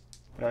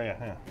 Oh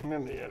yeah.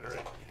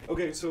 Right.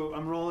 Okay, so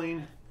I'm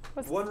rolling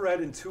What's 1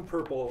 red and 2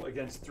 purple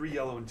against 3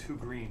 yellow and 2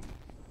 green.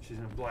 She's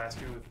going to blast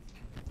you with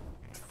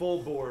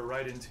full bore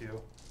right into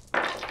you.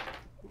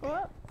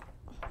 What?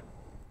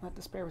 That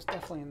despair was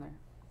definitely in there.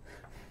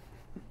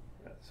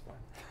 That's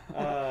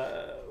fine.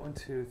 1,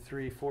 2,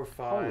 3, 4,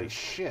 5. Holy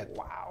shit!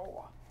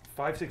 Wow.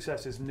 5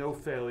 successes, no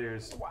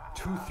failures,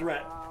 2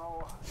 threat.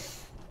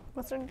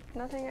 Was there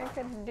nothing I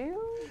could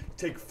do?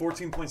 Take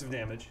 14 points of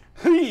damage.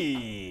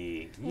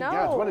 Hey! No.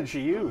 God, what did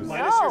she use?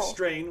 Minus your No.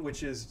 strain,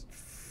 which is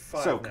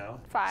 5 Soak. now.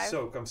 5.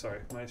 Soak, I'm sorry.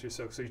 Minus your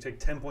soak. So you take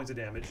 10 points of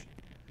damage.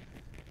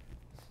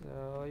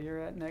 So you're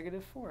at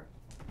 -4.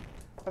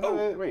 I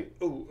thought wait.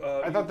 Oh,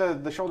 I thought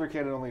the shoulder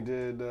cannon only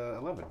did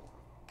 11.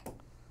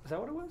 Is that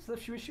what it was that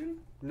she was shooting?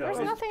 no, There's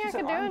it's- nothing I she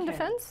said could do arm in cannon.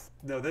 defense.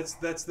 no,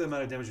 that's the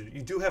amount of damage.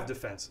 You do have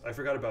defense. I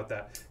forgot about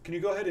that. Can you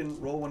go ahead and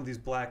roll one of these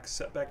black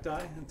setback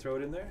die and throw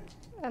it in there?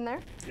 In there?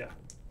 Yeah.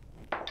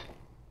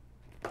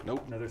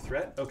 Nope. Another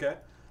threat? Okay.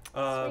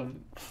 I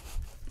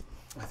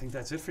think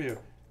that's it for you.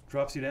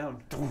 Drops you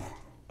down.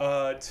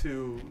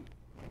 To.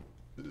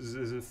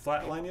 Is it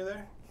flatline you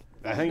there?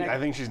 I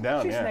think she's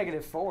down. She's yeah.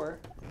 -4.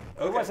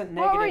 Okay. It wasn't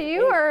What were -8.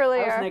 you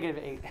earlier? I was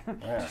 -8.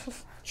 Yeah.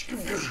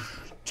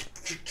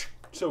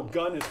 So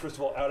gun is first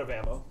of all out of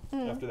ammo.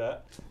 After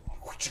that,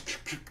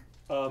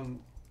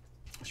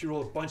 she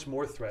rolled a bunch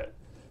more threat.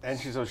 And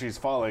she's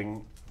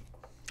falling.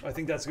 I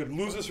think that's good.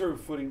 Loses her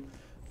footing,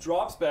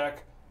 drops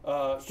back. Get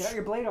out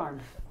your blade arm.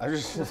 I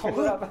just. Just hold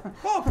it up.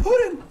 Oh,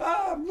 Puddin!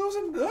 I'm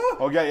losing.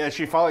 Oh yeah, yeah.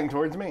 She's falling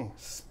towards me.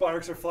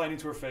 Sparks are flying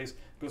into her face.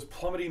 Goes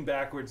plummeting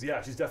backwards.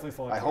 Yeah, she's definitely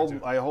falling. I towards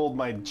hold you. I hold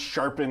my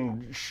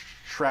sharpened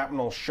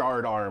shrapnel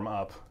shard arm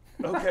up,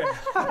 Okay.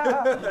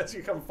 As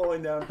you come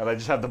falling down. and I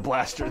just have the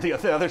blaster. The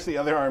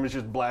other arm is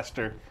just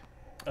blaster.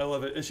 I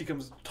love it. And she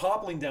comes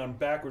toppling down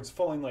backwards,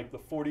 falling like the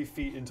 40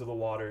 feet into the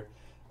water.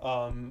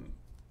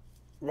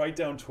 right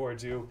down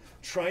towards you,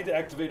 trying to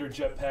activate her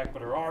jetpack,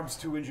 but her arm's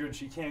too injured.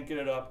 She can't get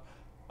it up.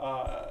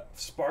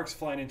 Sparks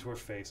flying into her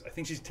face. I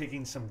think she's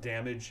taking some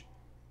damage.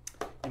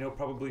 You know,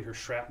 probably her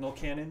shrapnel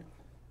cannon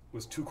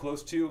was too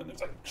close to you, and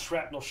there's like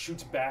shrapnel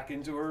shoots back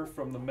into her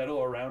from the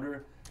metal around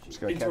her,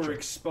 into her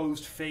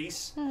exposed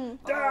face.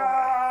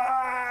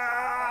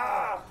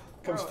 Ah!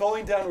 Comes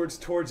falling downwards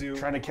towards you.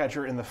 Trying to catch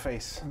her in the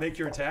face. Make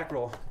your attack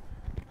roll.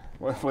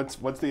 What's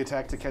the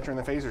attack to catch her in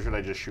the face, or should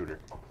I just shoot her?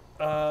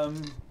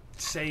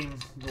 Same.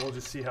 We'll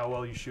just see how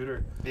well you shoot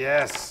her.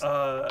 Yes.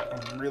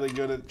 I'm really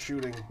good at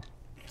shooting.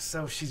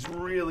 So she's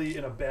really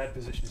in a bad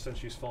position since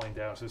she's falling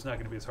down, so it's not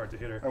going to be as hard to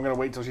hit her. I'm going to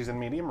wait till she's in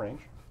medium range.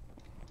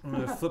 I'm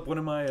going to flip one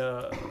of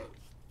my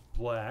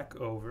black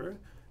over.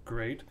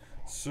 Great.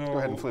 So Go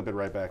ahead and flip it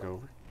right back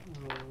over.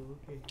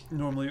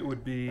 normally it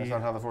would be... That's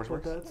not how the force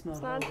works? That's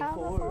It's not how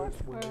the force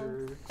works.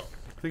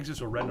 I think it's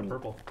just a red and a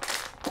purple.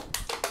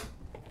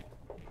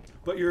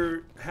 But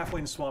you're halfway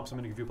in the swamp, so I'm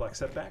going to give you a black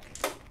setback.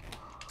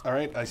 All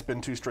right, I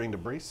spin 2 strain to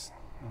brace,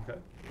 Okay.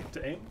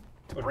 To aim?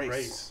 Or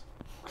brace.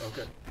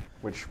 Okay.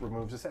 which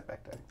removes a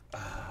setback die.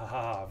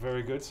 Ah,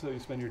 very good. So you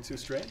spend your 2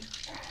 strain.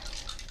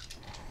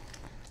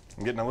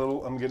 I'm getting a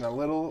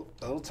little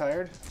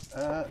tired,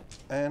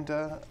 and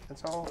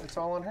it's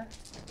all on her.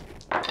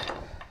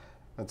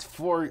 That's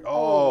 4.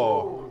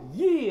 Oh,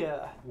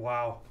 Yeah.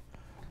 Wow.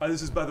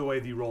 This is, by the way,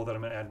 the roll that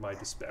I'm going to add my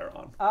despair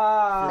on.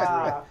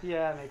 Ah,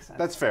 yeah, that makes sense.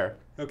 that's fair.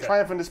 Okay.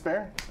 Triumph and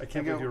despair. I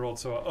can't believe you rolled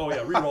so... Oh,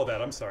 yeah, re-roll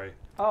that. I'm sorry.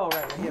 Oh,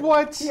 right. He had,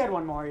 What? He had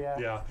one more, yeah.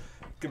 Yeah.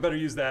 Could better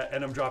use that,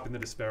 and I'm dropping the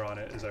despair on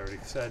it, as I already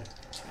said.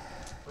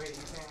 Wait,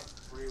 you can't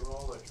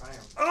re-roll a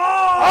triumph.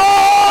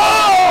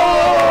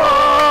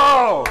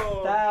 Oh!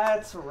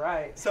 That's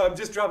right. So I'm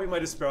just dropping my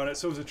despair on it.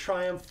 So it was a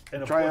triumph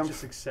and a bunch of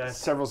success.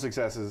 Several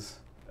successes.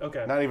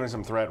 Okay. Not even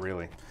some threat,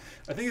 really.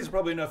 I think it's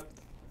probably enough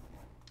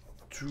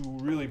to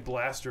really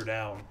blast her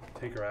down,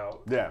 take her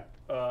out. Yeah.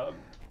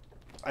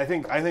 I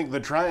think the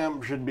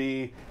triumph should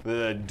be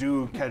the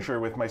do catch her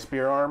with my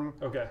spear arm.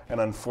 Okay. And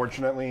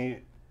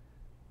unfortunately,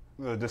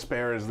 the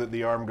despair is that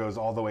the arm goes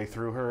all the way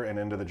through her and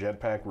into the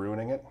jetpack,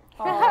 ruining it.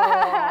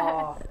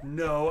 Oh,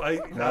 No,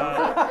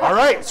 All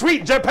right,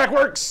 sweet, jetpack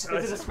works.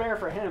 it's a despair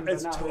for him. But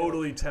it's not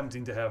totally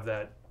tempting to have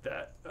that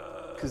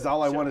 'Cause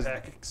all I want is-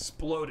 jetpack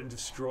explode and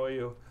destroy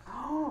you.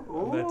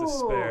 Ooh, that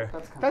despair.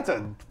 That's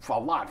kinda That's a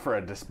lot for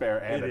a despair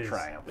and It a is.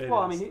 triumph. It well,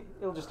 I is. mean,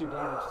 it'll just do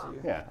damage to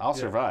you. Yeah, I'll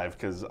survive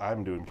because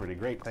I'm doing pretty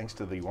great thanks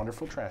to the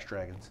wonderful trash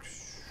dragons.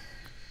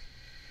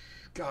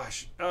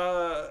 Gosh.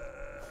 Am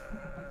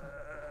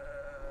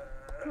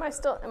I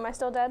still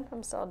dead?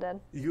 I'm still dead.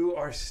 You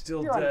are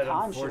still You're dead,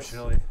 unconscious.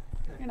 unfortunately.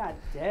 You're not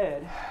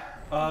dead.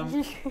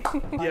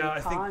 Yeah, I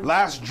think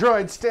Last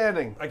droid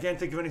standing. I can't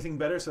think of anything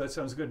better, so that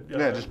sounds good.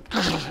 Yeah, just.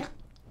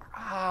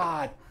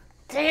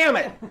 Damn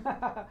it!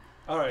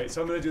 All right,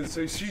 so I'm gonna do this.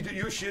 So she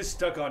is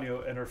stuck on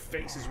you, and her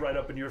face is right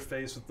up in your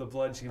face with the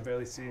blood she can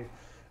barely see.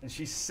 And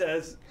she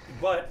says,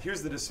 "But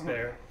here's the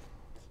despair."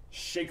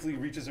 Shakily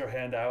reaches her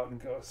hand out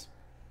and goes,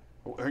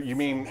 You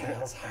mean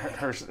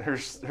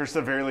her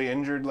severely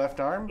injured left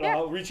arm?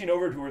 reaching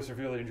over to her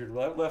severely injured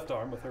left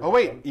arm with her. Oh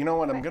wait, you know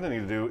what I'm gonna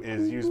need to do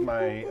is use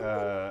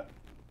my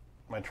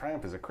my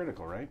triumph as a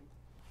critical, right?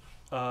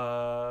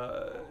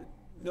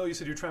 No, you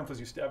said your triumph was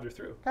you stabbed her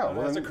through. Oh,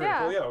 well that's a then-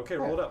 critical. Yeah. Yeah. Okay,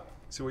 roll it up.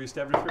 See where you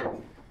stabbed her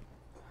through.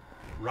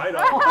 Right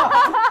arm.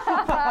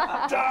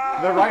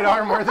 The right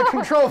arm where the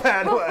control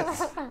pad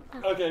was.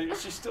 Okay,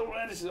 she still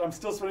manages. I'm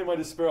still spending my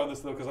despair on this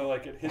though because I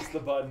like it. Hits the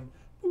button.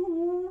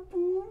 You're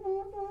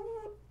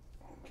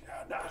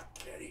not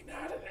getting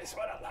out of this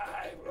one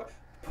alive.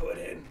 Put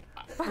in.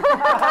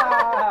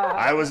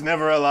 I was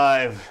never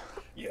alive.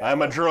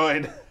 I'm a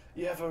droid.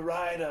 You ever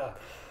ride a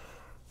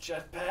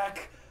jetpack,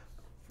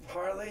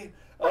 Harley?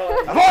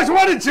 I've always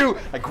wanted to.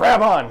 I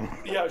grab on.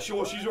 Yeah,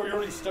 she's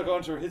already stuck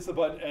onto her. Hits the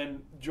button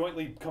and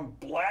jointly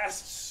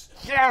blasts.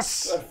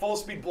 Yes. A full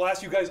speed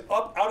blast you guys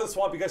up out of the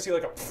swamp. You guys see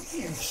like a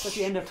That's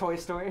the end of Toy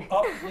Story.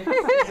 up,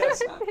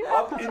 yes,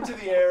 up into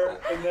the air,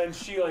 and then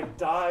she like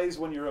dies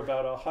when you're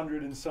about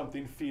 100 and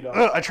something feet up.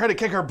 I try to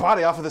kick her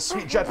body off of the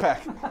sweet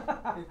jetpack.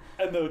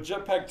 And the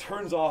jetpack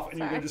turns off, and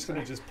you're just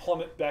gonna just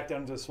plummet back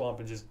down into the swamp,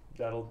 and just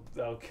that'll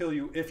kill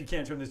you if you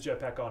can't turn this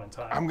jetpack on in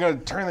time. I'm gonna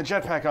turn the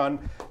jetpack on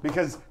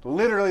because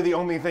literally the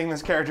only thing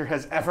this character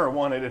has ever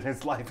wanted in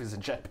his life is a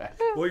jetpack.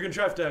 Well, you're gonna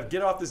try to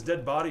get off this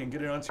dead body and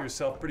get it onto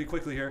yourself pretty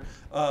quickly here.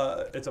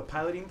 It's a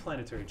piloting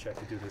planetary check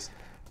to do this.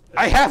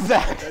 I have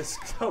that.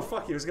 Oh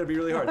fuck you! It's gonna be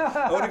really hard.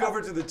 I want to go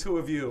over to the two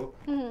of you.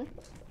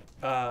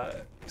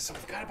 So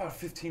we've got about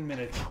 15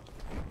 minutes.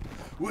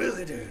 Well,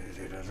 it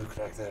look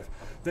like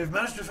they've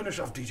managed to finish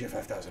off DJ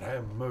 5000. I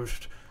am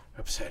most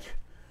upset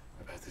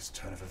about this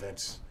turn of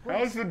events.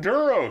 How's the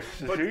Duros?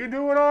 Is he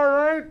doing all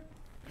right?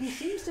 He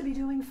seems to be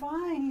doing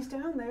fine. He's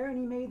down there, and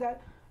he made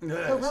that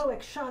Yes.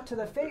 heroic shot to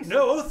the face.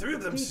 No, all of 3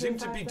 of them DJ seem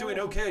to be doing 5000.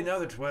 okay now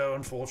that, well,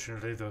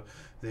 unfortunately, the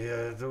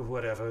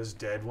whatever is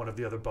dead, one of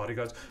the other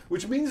bodyguards,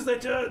 which means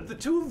that the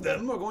 2 of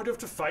them are going to have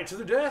to fight to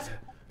the death.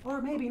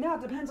 Or maybe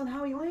not. Depends on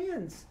how he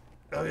lands.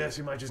 Oh yes,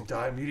 he might just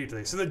die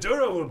immediately. So the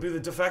Duro will be the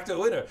de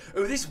facto winner.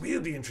 Oh, this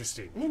will be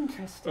interesting.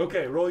 Interesting.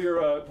 Okay, roll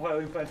your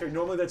piloting planetary.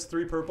 Normally that's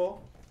 3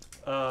 purple.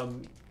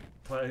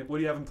 What do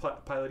you have in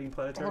piloting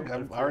planetary?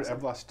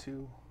 I've lost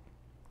 2.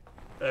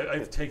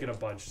 I've taken a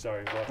bunch.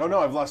 Sorry. Oh no,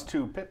 I've lost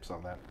 2 pips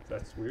on that.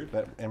 That's weird.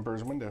 That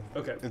Emperor's Window.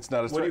 Okay. It's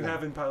not as. What do you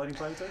have in piloting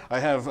planetary? I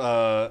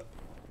have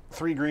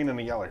 3 green and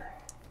a yellow.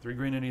 3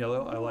 green and a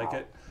yellow. I like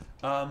it.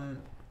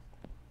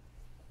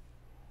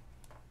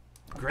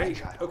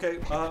 Great. Okay,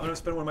 I'm going to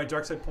spend one of my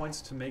dark side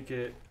points to make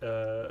it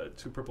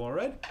 2 purple and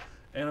red.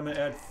 And I'm going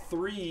to add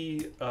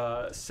 3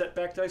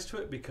 setback dice to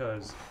it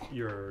because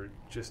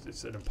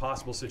it's an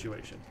impossible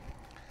situation.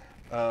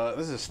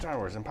 This is Star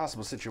Wars.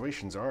 Impossible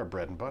situations are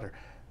bread and butter.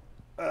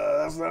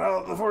 That's not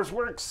how the Force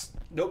works.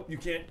 Nope, you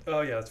can't.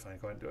 Oh, yeah, that's fine.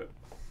 Go ahead and do it.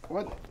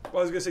 What? Well,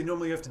 I was going to say,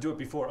 normally you have to do it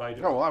before I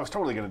do it. Oh, well, I was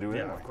totally going to do it.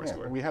 Yeah, of course you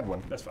were. We had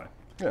one. That's fine.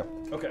 Yeah.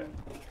 Okay.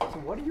 So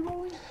what are you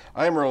rolling?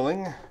 I am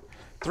rolling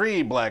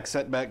 3 black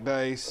setback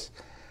dice,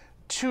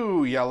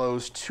 2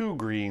 yellows, 2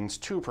 greens,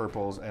 2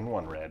 purples, and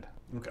 1 red.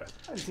 Okay.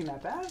 Doesn't seem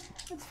that bad.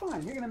 It's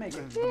fine. You're gonna make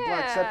it. The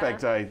black setback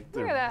die,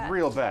 Look at that. they're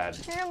real bad.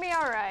 You're gonna be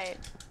all right.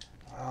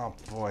 Oh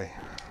boy.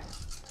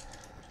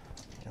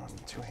 I'm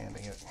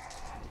two-handing it.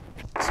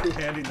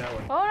 Two-handing that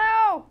one.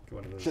 Oh Get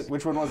one of those. Shit,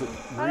 which one was it?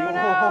 no! I don't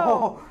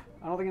know.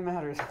 I don't think it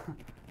matters.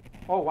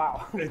 Oh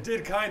wow. It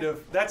did kind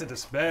of. That's a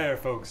despair,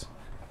 folks.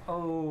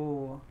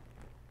 Oh.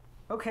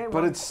 Okay. Well,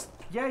 But it's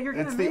yeah, you're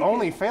gonna. the make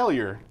only it.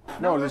 failure.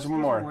 No, there's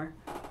one more.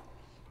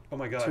 Oh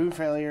my god. 2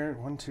 failure,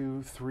 1,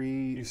 2,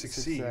 3. You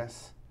succeed.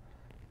 Success.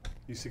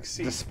 You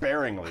succeed.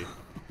 Despairingly.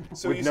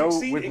 So with you no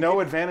succeed in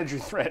advantage or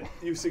threat.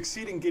 You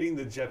succeed in getting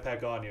the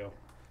jetpack on you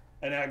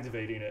and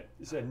activating it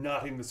and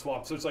not hitting the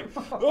swamp. So it's like,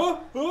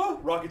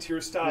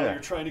 Rocketeer style. Yeah.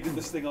 You're trying to get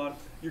this thing on.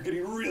 You're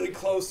getting really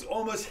close,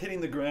 almost hitting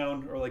the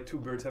ground, or like 2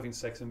 birds having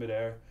sex in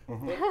midair.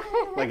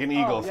 Like an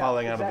eagle yeah,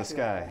 falling out of the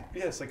exactly. sky.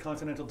 Yes, like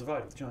Continental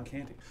Divide with John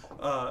Candy.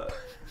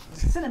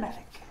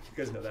 Cinematic. You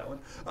guys know that one.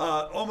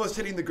 Almost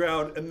hitting the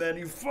ground, and then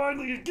you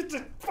finally get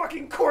the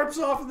fucking corpse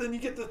off, and then you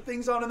get the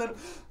things on, and then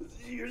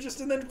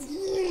and then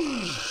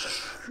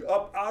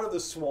up out of the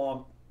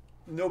swamp.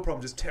 No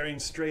problem, just tearing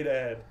straight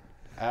ahead.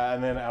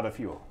 And then out of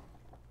fuel.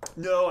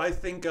 No, I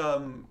think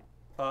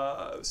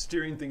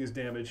steering thing is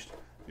damaged.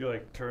 You're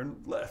like, turn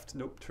left,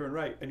 nope, turn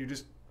right, and you're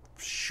just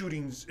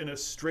shooting in a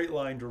straight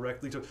line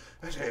directly to.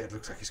 Hey, it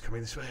looks like he's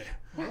coming this way.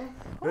 It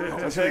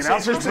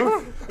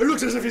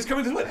looks as if he's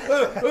coming this way.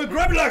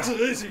 Grab your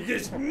axes,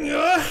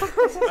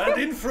 and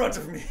in front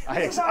of me.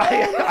 I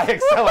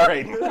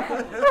accelerate.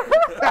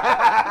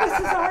 This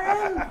is our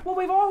end. What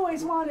we've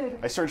always wanted.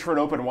 I search for an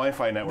open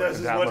Wi-Fi network This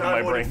to is download what my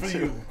I brain wanted for to.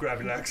 you,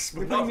 Gravilax.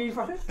 Bring me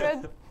from it.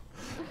 Good.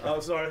 Oh,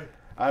 sorry.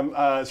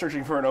 I'm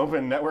searching for an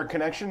open network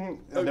connection.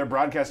 They're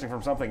broadcasting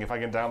from something. If I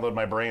can download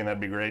my brain, that'd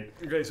be great.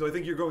 Okay, so I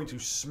think you're going to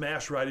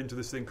smash right into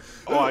this thing.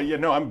 Oh, yeah,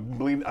 no,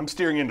 I'm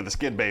steering into the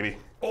skid, baby.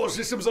 All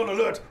systems on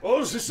alert!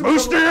 All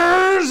systems on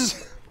alert!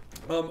 Boosters!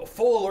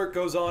 Full alert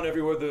goes on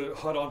everywhere. The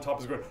Hutt on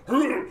top is going.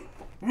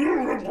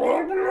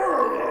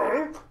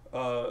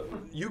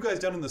 You guys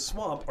down in the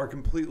swamp are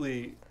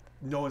completely.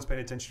 No one's paying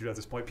attention to you at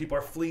this point. People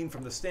are fleeing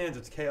from the stands.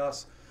 It's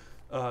chaos.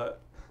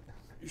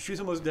 She's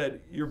almost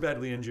dead. You're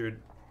badly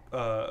injured.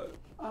 I'm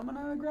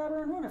gonna grab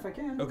her and run if I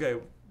can. Okay,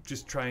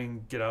 just try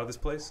and get out of this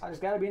place. There's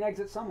got to be an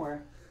exit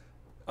somewhere.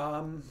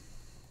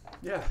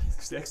 Yeah,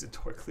 it's the exit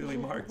door clearly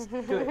marked.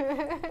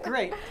 Good.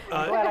 Great.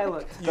 I'm glad I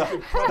looked.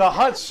 The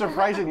Hutt's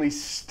surprisingly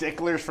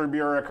sticklers for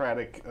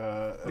bureaucratic They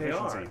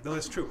efficiency. are. No,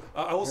 that's true.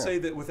 I will say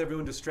that with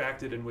everyone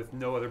distracted and with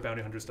no other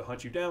bounty hunters to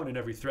hunt you down and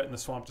every threat in the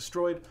swamp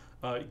destroyed,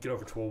 you get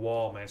over to a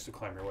wall, manage to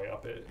climb your way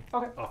up it.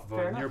 Okay, Off of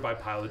fair a enough. nearby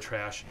pile of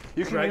trash.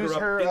 You can drag use her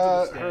her,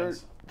 up into the her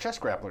stands.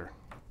 chest grappler.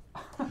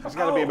 There's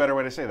got to be a better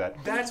way to say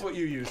that. That's what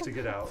you use to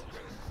get out.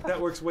 That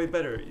works way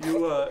better.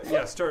 You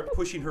start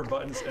pushing her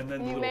buttons and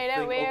then the You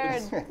little made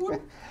it thing weird.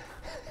 opens.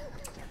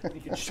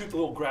 You can shoot the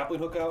little grappling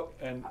hook out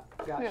and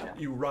Gotcha.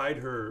 you ride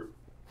her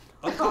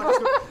unconscious.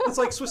 It's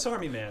like Swiss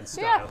Army Man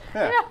style.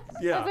 Yeah.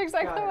 Yeah. That's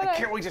exactly Got it. what I.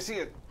 Can't wait to see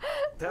it.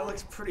 That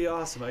looks pretty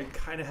awesome. I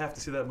kind of have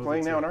to see that movie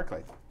Playing too. now in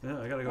ArcLight. Yeah,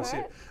 I gotta go see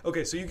Alright. it.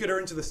 Okay, so you get her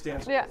into the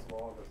stands. Yeah.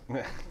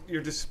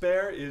 Your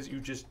despair is you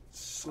just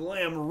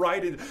slam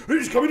right in.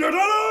 He's coming down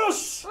on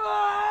us!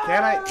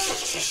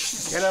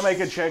 Can I make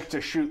a check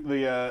to shoot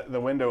the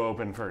window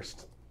open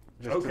first?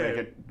 Just Okay. to make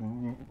it.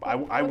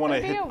 I want to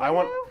there be hit. a I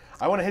want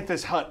window? to hit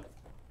this Hutt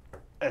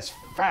as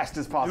fast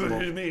as You possible.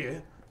 hit me,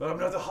 but I'm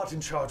not the Hutt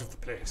in charge of the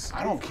place.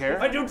 I don't care.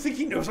 I don't think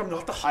he knows I'm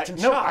not the Hutt in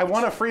No, charge. I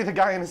want to free the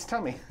guy in his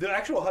tummy. The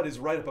actual Hutt is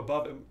right up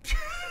above him.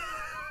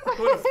 I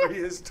want to free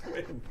his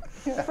twin.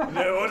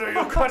 No, what are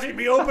you cutting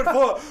me open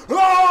for?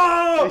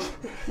 Oh!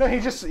 No, he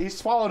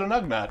swallowed an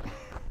ugnut.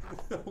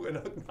 No,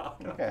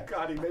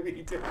 God, maybe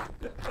he did.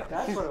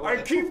 That's what it I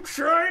was. keep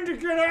trying to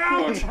get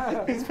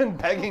out. He's been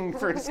begging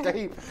for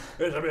escape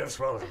I may have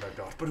swallowed a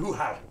dot, but who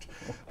hasn't?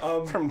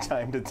 from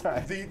time to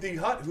time. The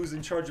Hutt who's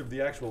in charge of the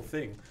actual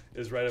thing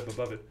is right up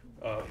above it.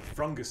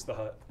 Frungus the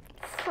Hutt.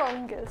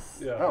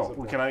 Frungus. Yeah. Oh, he's up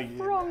well,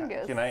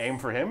 Frungus. can I aim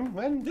for him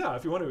then? there. Yeah,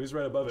 if you want to, he's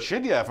right above it.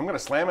 Should yeah, if I'm gonna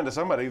slam into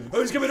somebody.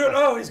 Oh, he's coming out.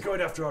 Oh, he's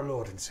going after our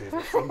Lord and Savior,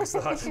 Fungus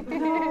the Hutt.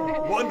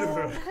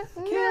 Wonderful.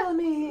 Kill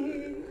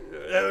me.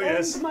 Oh,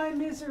 yes. End my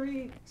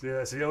misery.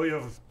 Yes, oh, you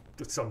have...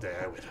 Someday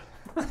I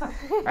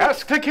will.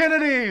 Ask the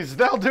Kennedys,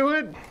 they'll do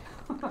it.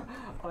 Oh,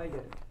 I get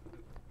it.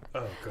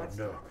 Oh, God,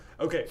 no.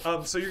 Okay,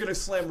 so you're going to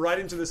slam right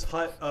into this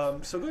hut.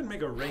 So go ahead and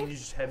make a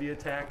ranged heavy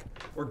attack,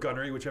 or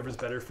gunnery, whichever's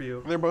better for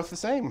you. They're both the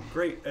same.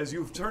 Great. As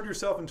you've turned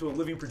yourself into a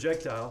living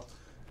projectile,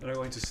 and are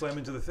going to slam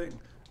into the thing.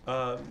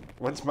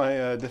 What's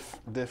my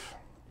diff?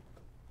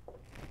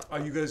 Are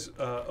you guys...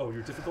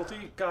 your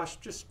difficulty? Gosh,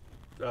 just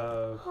 3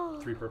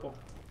 purple.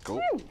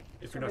 Cool.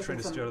 If you're not trying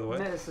to Making stay out of the way.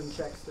 some medicine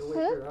checks to wake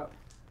her up.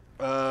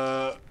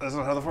 That's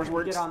not how the force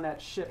works. Get on that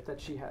ship that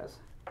she has.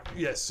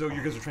 Yes, so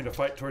you guys are trying to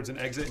fight towards an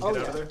exit and Oh,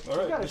 get yeah. out of there? She All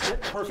right. got a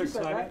ship. Perfect She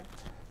said timing. that.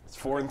 It's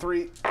 4 and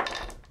 3.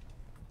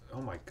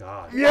 Oh, my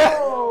God. Yeah.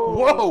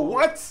 Whoa.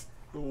 What?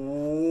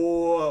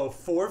 Whoa,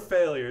 4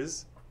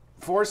 failures.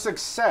 4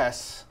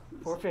 success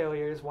 4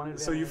 failures, 1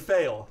 advantage. So you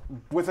fail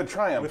with a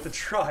triumph. with a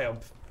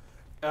triumph.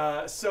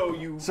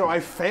 So I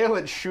fail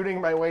at shooting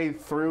my way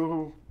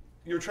through.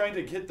 You're trying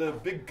to hit the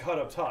big cut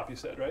up top, you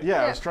said, right?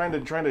 Yeah, I was trying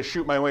to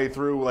shoot my way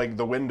through like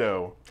the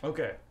window.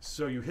 Okay,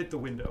 so you hit the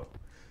window.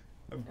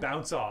 And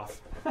bounce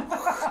off.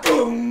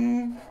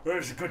 Boom! Well,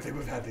 it's a good thing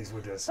we've had these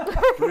windows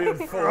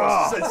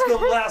reinforced since the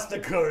last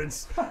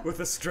occurrence with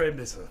the stray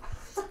missile.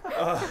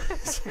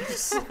 So you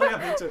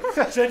slam into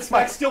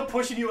Jetpack's still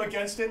pushing you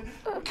against it.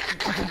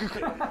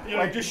 You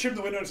know, just shoot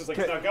the window and it's just like,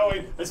 it's not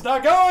going! It's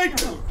not going!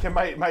 Can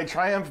my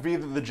triumph be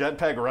that the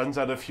jetpack runs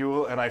out of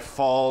fuel and I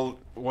fall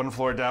 1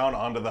 floor down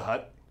onto the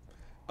hut?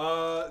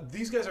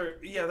 These guys are,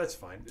 yeah, that's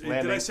fine. Did I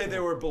Landing. say they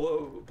were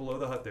below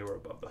the hut? They were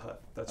above the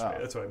hut. That's right.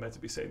 That's what I meant to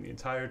be saying the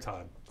entire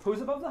time.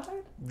 Who's above the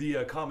height?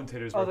 The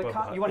commentators were the above the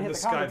hut. you wanna in hit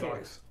the the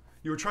commentators. skybox.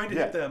 You were trying to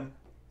Yeah. hit them.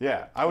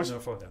 Yeah, I was. No,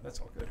 phone down. That's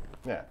all good.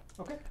 Yeah,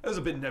 Okay. That was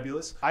a bit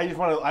nebulous. I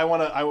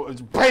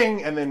was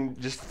bang and then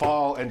just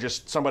fall and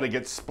just somebody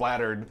gets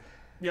splattered.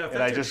 Yeah, if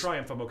And that's I your just-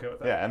 triumph, I'm okay with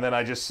that. Yeah, and then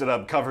I just sit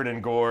up covered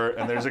in gore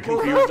and there's a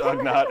confused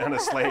Ugnaught and a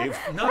slave.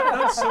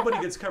 Not somebody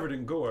gets covered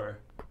in gore.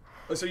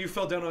 Oh, so you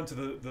fell down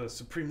onto the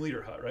Supreme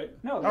Leader hut, right?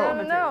 No, the No,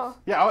 commentators. no.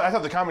 Yeah, I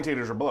thought the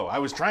commentators were below. I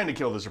was trying to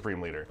kill the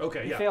Supreme Leader.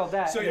 Okay, yeah. failed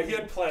that, So and yeah, then- he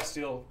had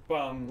plasteel.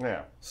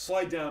 Yeah.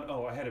 Slide down.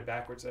 Oh, I had it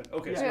backwards then.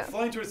 Okay, so Yeah. you're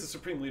flying towards the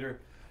Supreme Leader.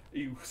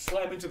 You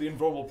slam into the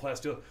invulnerable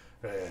plasteel.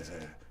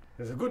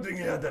 It's a good thing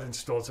you had that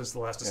installed since the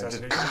last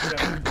assassination.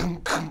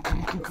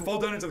 Fall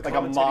down into the Like a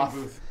commentating moth.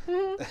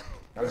 booth.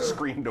 A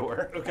screen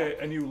door. Okay,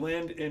 and you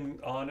land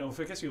if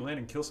I guess you land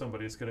and kill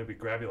somebody, it's gonna be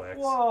Grabulax.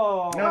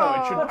 Whoa. No,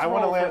 it shouldn't. I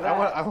want to roll for land.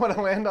 that. I want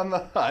to land on the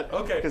hut.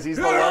 Okay. Because he's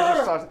the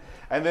largest.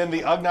 And then the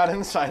Ugnaught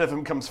inside of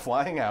him comes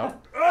flying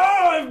out.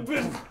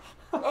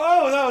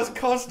 Oh, that was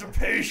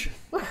constipation.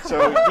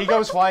 So he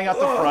goes flying out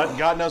the front.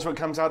 God knows what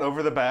comes out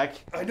over the back.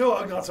 I know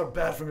Ugnaughts are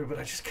bad for me, but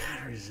I just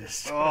can't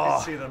resist when I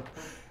see them.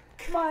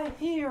 My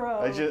hero.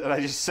 I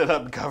just sit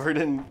up covered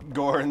in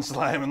gore and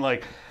slime and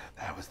like,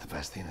 that was the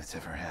best thing that's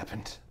ever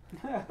happened.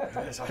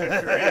 Yes, I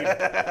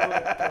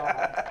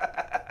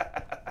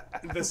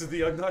agree. This is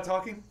the Ugnaught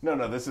talking? No,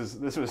 this is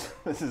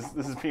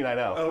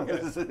P9L. Oh, okay.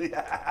 This is,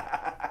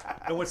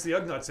 And what's the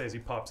Ugnaught say as he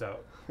pops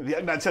out? The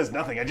Ugnaught says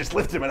nothing. I just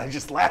lift him and I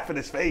just laugh in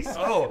his face.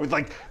 Oh. With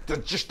like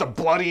just the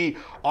bloody,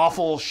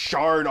 awful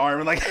shard arm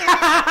and like.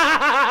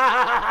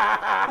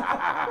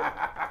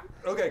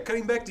 Okay,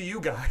 cutting back to you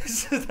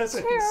guys. That's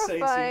an insane scene.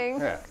 Terrifying.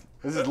 Yeah.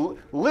 This is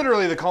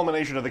literally the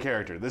culmination of the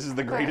the This is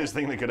the greatest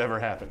thing that could ever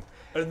happen.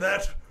 And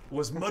that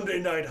was Monday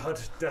Night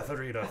Hutt Death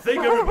Arena. Thank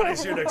everybody.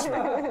 See you next week.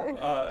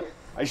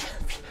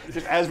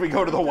 Just as we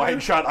go to the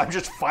wide shot, I'm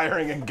just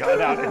firing a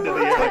gun out into the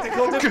air.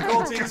 Technical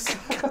difficulties.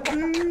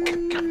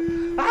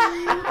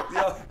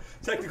 Yeah,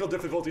 technical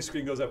difficulty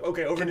screen goes up.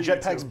 Okay, over Can to you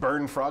jetpacks two.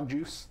 burn frog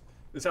juice?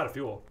 It's out of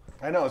fuel.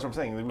 I know, that's what I'm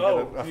saying. We've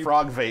Oh, got a you-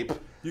 frog vape.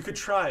 You could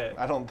try it.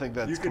 I don't think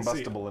that's You could see.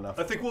 combustible enough.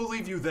 I think we'll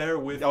leave you there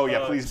with Oh,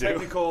 yeah, please do.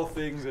 technical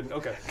things and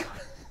okay.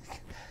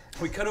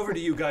 We cut over to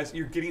you guys.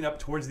 You're getting up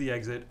towards the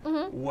exit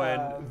when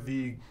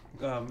the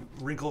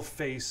wrinkle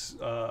face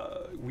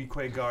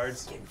Weequay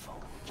guards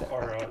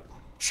are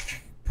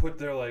put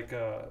their like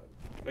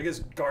I guess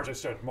guards have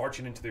started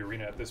marching into the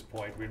arena at this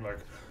point, being like,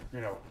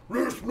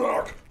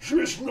 Rishnak,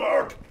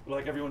 Shishnak.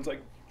 Like everyone's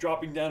like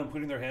dropping down and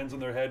putting their hands on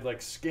their head, like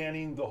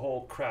scanning the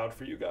whole crowd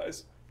for you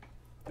guys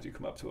as you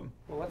come up to them.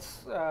 Well,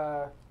 let's.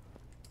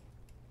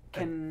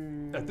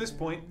 Can. At this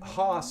point,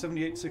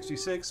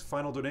 Ha7866,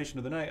 final donation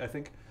of the night, I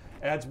think,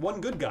 adds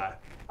one good guy.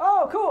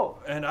 Oh, cool.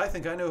 And I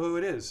think I know who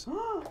it is.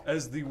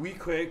 As the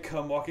Weequay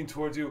come walking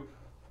towards you,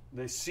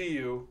 they see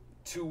you.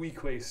 2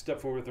 Weequay step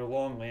forward with their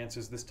long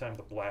lances, this time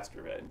the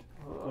blaster end.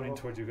 Pointing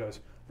towards you guys.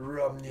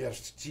 Rumnir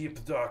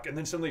steep duck. And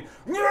then suddenly,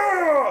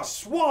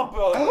 swamp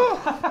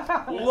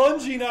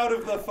lunging out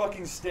of the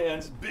fucking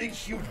stands. Big,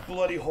 huge,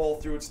 bloody hole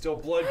through it, still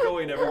blood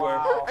going everywhere.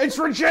 Wow. It's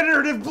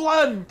regenerative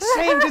blood!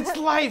 Saved its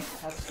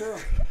life! That's true.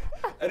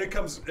 and it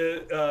comes.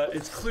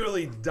 It's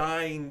clearly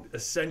dying,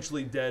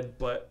 essentially dead,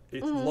 but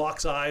it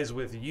locks eyes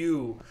with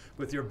you,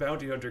 with your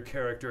bounty hunter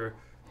character.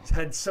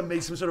 Made some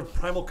sort of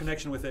primal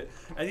connection with it,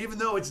 and even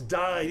though it's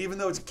died, even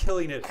though it's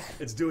killing it,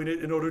 it's doing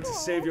it in order to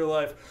save your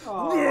life.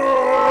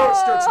 It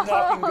starts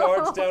knocking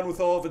guards down with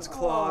all of its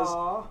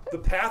claws. The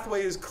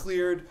pathway is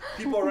cleared.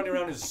 People are running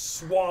around. His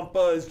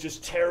swampa is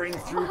just tearing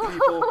through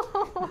people.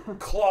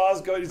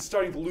 Claws going. It's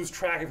starting to lose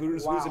track of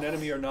who's an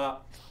enemy or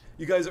not.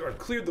 You guys are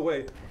cleared the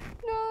way.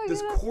 No,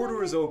 This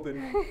corridor is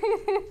open.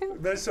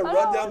 Managed to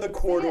run down the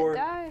corridor,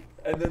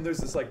 and then there's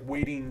this like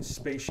waiting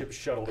spaceship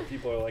shuttle that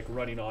people are like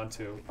running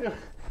onto.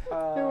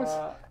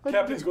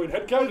 Captain's going,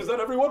 head captain, is that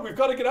everyone? We've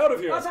got to get out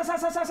of here. Us.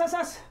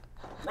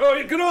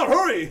 Oh, get on,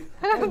 hurry!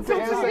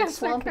 It's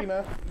swampy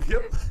now.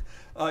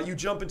 Yep. You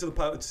jump into the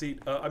pilot seat.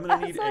 I'm going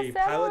to need a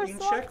piloting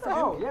check from him.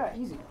 Oh, yeah,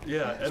 easy.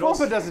 Yeah. And Swampa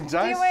also, doesn't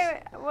die.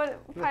 Wait, what,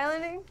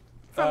 piloting?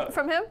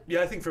 From him?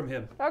 yeah, I think from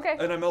him. Okay.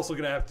 And I'm also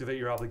going to activate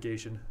your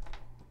obligation.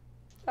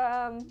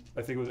 I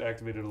I think it was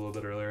activated a little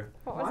bit earlier.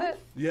 What was What? it?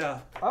 Yeah.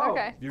 Oh,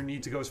 Okay. Your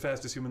need to go as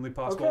fast as humanly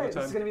possible okay. all the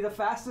This is time. going to be the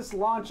fastest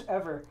launch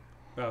ever.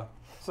 Yeah.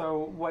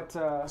 So what? So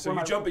what you am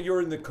I- jump,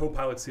 you're in the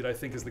co-pilot seat, I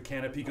think, as the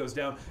canopy goes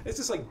down. It's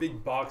this like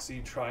big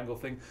boxy triangle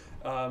thing.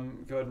 Go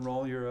ahead and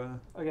roll your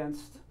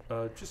against.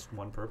 just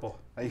one purple.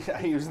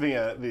 I use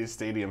the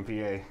stadium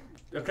PA.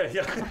 Okay,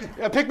 yeah.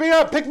 Yeah, pick me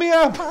up! Pick me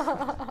up!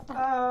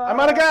 I'm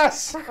out of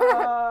gas!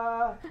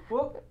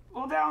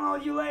 We'll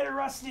download you later,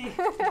 Rusty.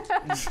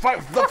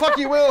 The fuck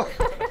you will!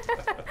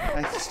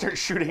 I start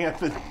shooting at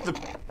the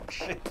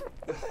ship.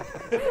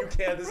 You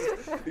can't. This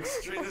is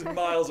extreme. This is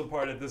miles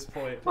apart at this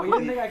point. Well, you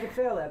didn't think I could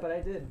fail that, but I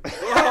did.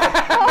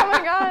 Oh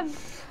my god.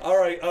 All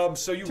right.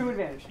 So you To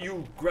advantage.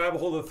 you grab a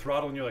hold of the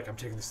throttle and you're like, I'm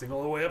taking this thing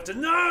all the way up to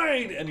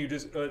 9, and you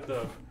just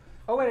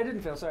Oh wait, I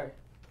didn't fail. Sorry.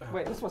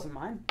 Wait, this wasn't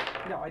mine.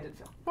 No, I did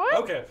fail. What?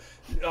 okay.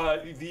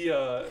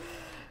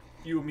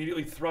 You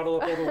immediately throttle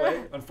up all the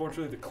way.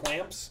 Unfortunately, the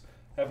clamps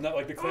have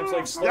not the clamps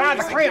like slowly Ah,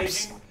 the clamps!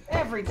 disengaging.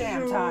 Every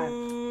damn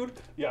time.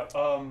 Yeah.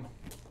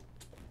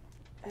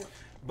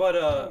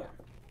 But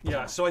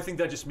yeah. So I think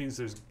that just means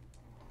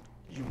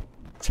you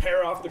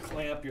tear off the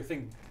clamp. Your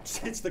thing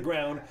hits the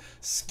ground,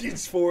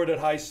 skids forward at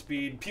high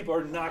speed. People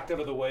are knocked out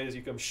of the way as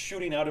you come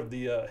shooting out of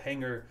the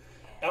hangar,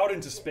 out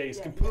into space,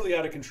 completely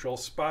out of control,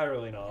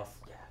 spiraling off.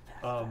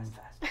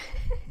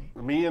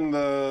 Me and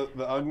the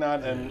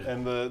Ugnaught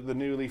and the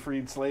newly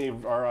freed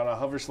slave are on a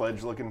hover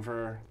sledge looking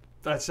for.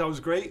 That sounds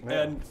great.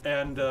 Yeah.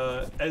 And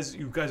as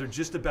you guys are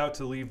just about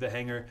to leave the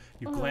hangar,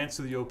 you glance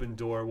through the open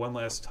door one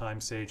last time,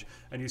 Sage,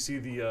 and you see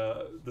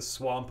the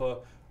Swampa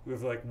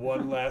with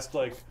one last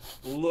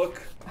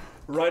look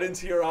right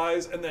into your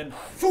eyes, and then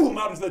boom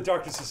out into the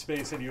darkness of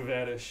space, and you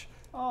vanish.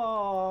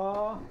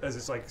 Aww. As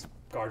it's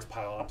guards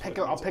pile up.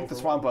 I'll pick the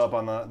Swampa up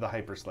on the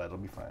hyper sled. It'll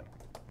be fine.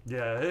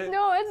 Yeah.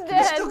 No, it's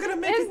dead. still gonna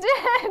make it's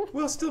it. dead.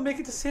 We'll still make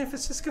it to San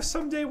Francisco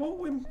someday, won't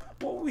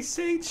we,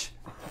 Sage?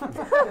 Little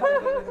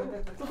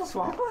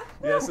Swampa?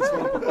 Yes, it's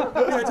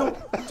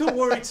Swampa. Yeah, don't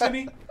worry,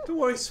 Timmy. Don't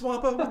worry,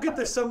 Swampa. We'll get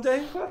there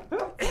someday.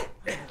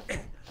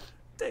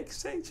 Thanks,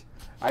 Sage.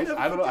 I don't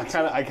know. I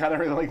kind of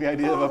really like the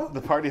idea of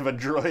the party of a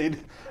droid,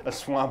 a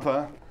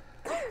Swampa,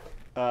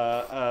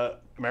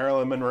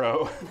 Marilyn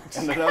Monroe,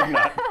 and the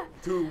Ugnaught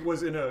Who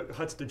was in a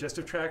Hutt's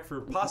digestive tract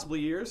for possibly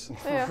years,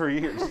 Yeah. for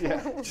years.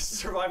 Yeah, just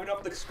surviving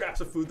off the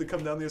scraps of food that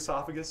come down the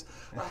esophagus.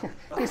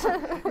 he's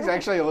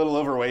actually a little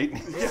overweight.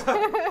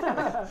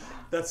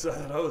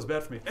 That was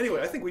bad for me.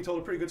 Anyway, I think we told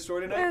a pretty good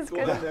story tonight. It was Go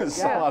good. ahead, It was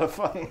next. a lot of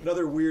fun.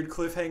 Another weird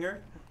cliffhanger.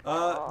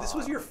 This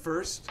was your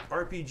first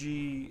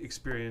RPG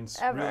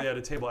experience Ever. really at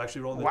a table,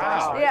 actually rolling the Wow.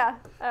 dice, right? Yeah,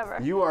 ever.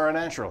 You are a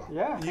natural.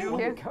 Yeah. You-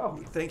 There you go.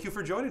 Thank you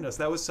for joining us.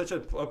 That was such a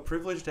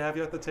privilege to have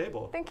you at the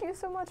table. Thank you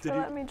so much Did for you-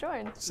 letting me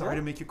join. Sorry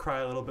to make you cry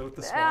a little bit with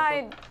the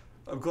I swamp.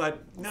 I'm glad.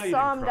 No, you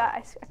saw didn't him cry.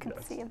 die. I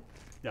couldn't see him.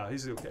 Yeah,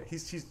 he's okay.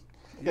 He's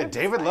Yeah,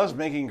 David loves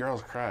making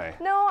girls cry.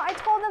 No, I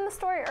told them the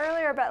story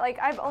earlier, but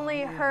I've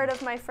only heard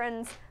of my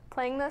friends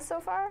playing this so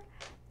far,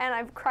 and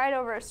I've cried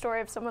over a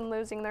story of someone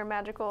losing their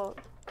magical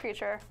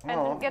creature and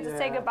Aw. didn't get to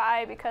say Yeah.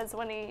 goodbye because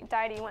when he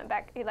died, he went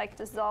back. He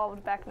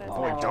dissolved back in his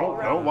Oh, magical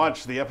realm. don't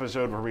watch the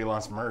episode where we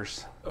lost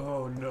Merce.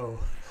 Oh no,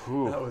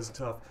 Ooh. that was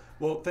tough.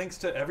 Well, thanks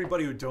to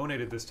everybody who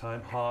donated this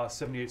time.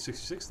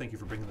 Ha7866, thank you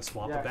for bringing the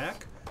swamp Yes.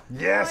 back.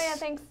 Yes. Oh, yeah,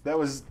 thanks. That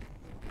was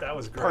That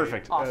was great.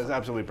 perfect. That was Awesome.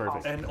 absolutely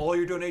perfect. And all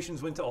your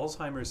donations went to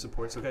Alzheimer's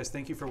support. So guys,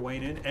 thank you for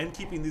weighing in and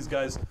keeping these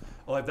guys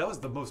alive. That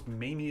was the most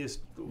mamiest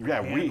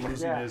Yeah, hand we-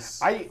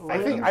 losingest. I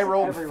think I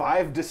rolled Everywhere.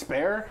 5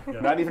 despair,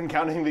 not even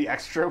counting the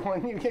extra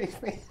one you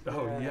gave me.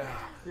 Oh yeah.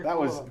 You're That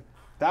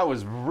cool.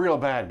 was real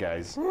bad,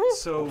 guys.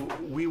 So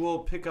we will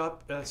pick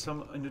up at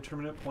some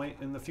indeterminate point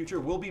in the future.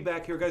 We'll be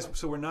back here, guys.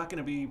 So we're not going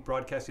to be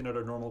broadcasting at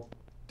our normal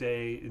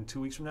day in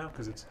 2 weeks from now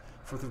because it's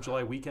 4th of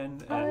July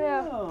weekend and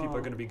yeah. people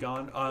are going to be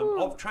gone.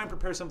 I'll try and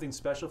prepare something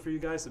special for you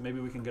guys that maybe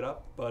we can get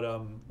up, but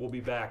we'll be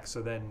back.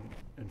 So then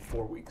in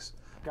 4 weeks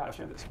Gotcha.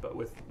 after this, but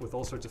with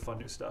all sorts of fun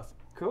new stuff.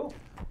 Cool.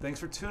 Thanks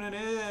for tuning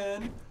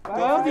in. Bye.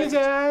 Love you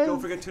guys. Don't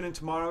forget to tune in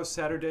tomorrow,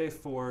 Saturday,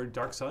 for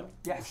Dark Sun.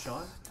 Yes. With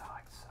Sean.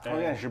 Dark side. Oh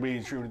yeah, should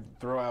we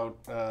throw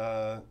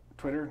out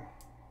Twitter?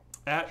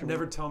 At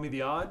Never Tell Me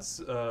the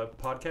Odds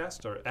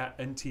podcast, or at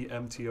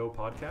NTMTO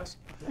podcast.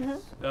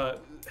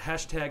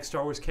 Hashtag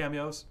Star Wars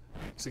cameos.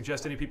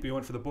 Suggest any people you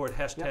want for the board.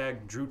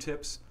 Hashtag Drew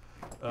tips.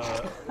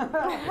 If you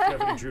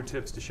have any Drew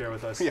tips to share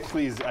with us. Yeah,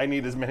 please. I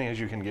need as many as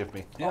you can give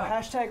me. Oh,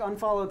 hashtag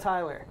unfollow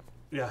Tyler.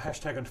 Yeah,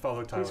 hashtag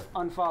unfollow Tyler. Please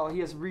unfollow. He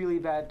has really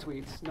bad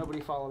tweets. Nobody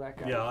follow that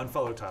guy. Yeah,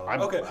 unfollow Tyler.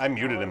 Okay. I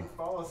muted him.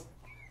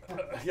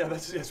 Yeah,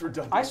 yes, we're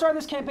done. I started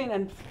this campaign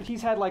and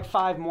he's had like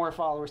 5 more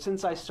followers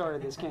since I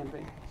started this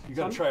campaign. You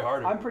gotta try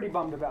harder. I'm pretty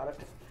bummed about it.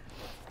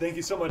 Thank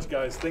you so much,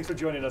 guys. Thanks for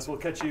joining us. We'll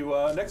catch you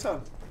next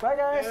time. Bye,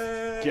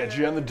 guys. Get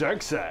you on the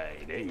dark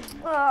side. Hey.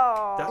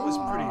 Oh. That was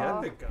pretty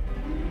epic.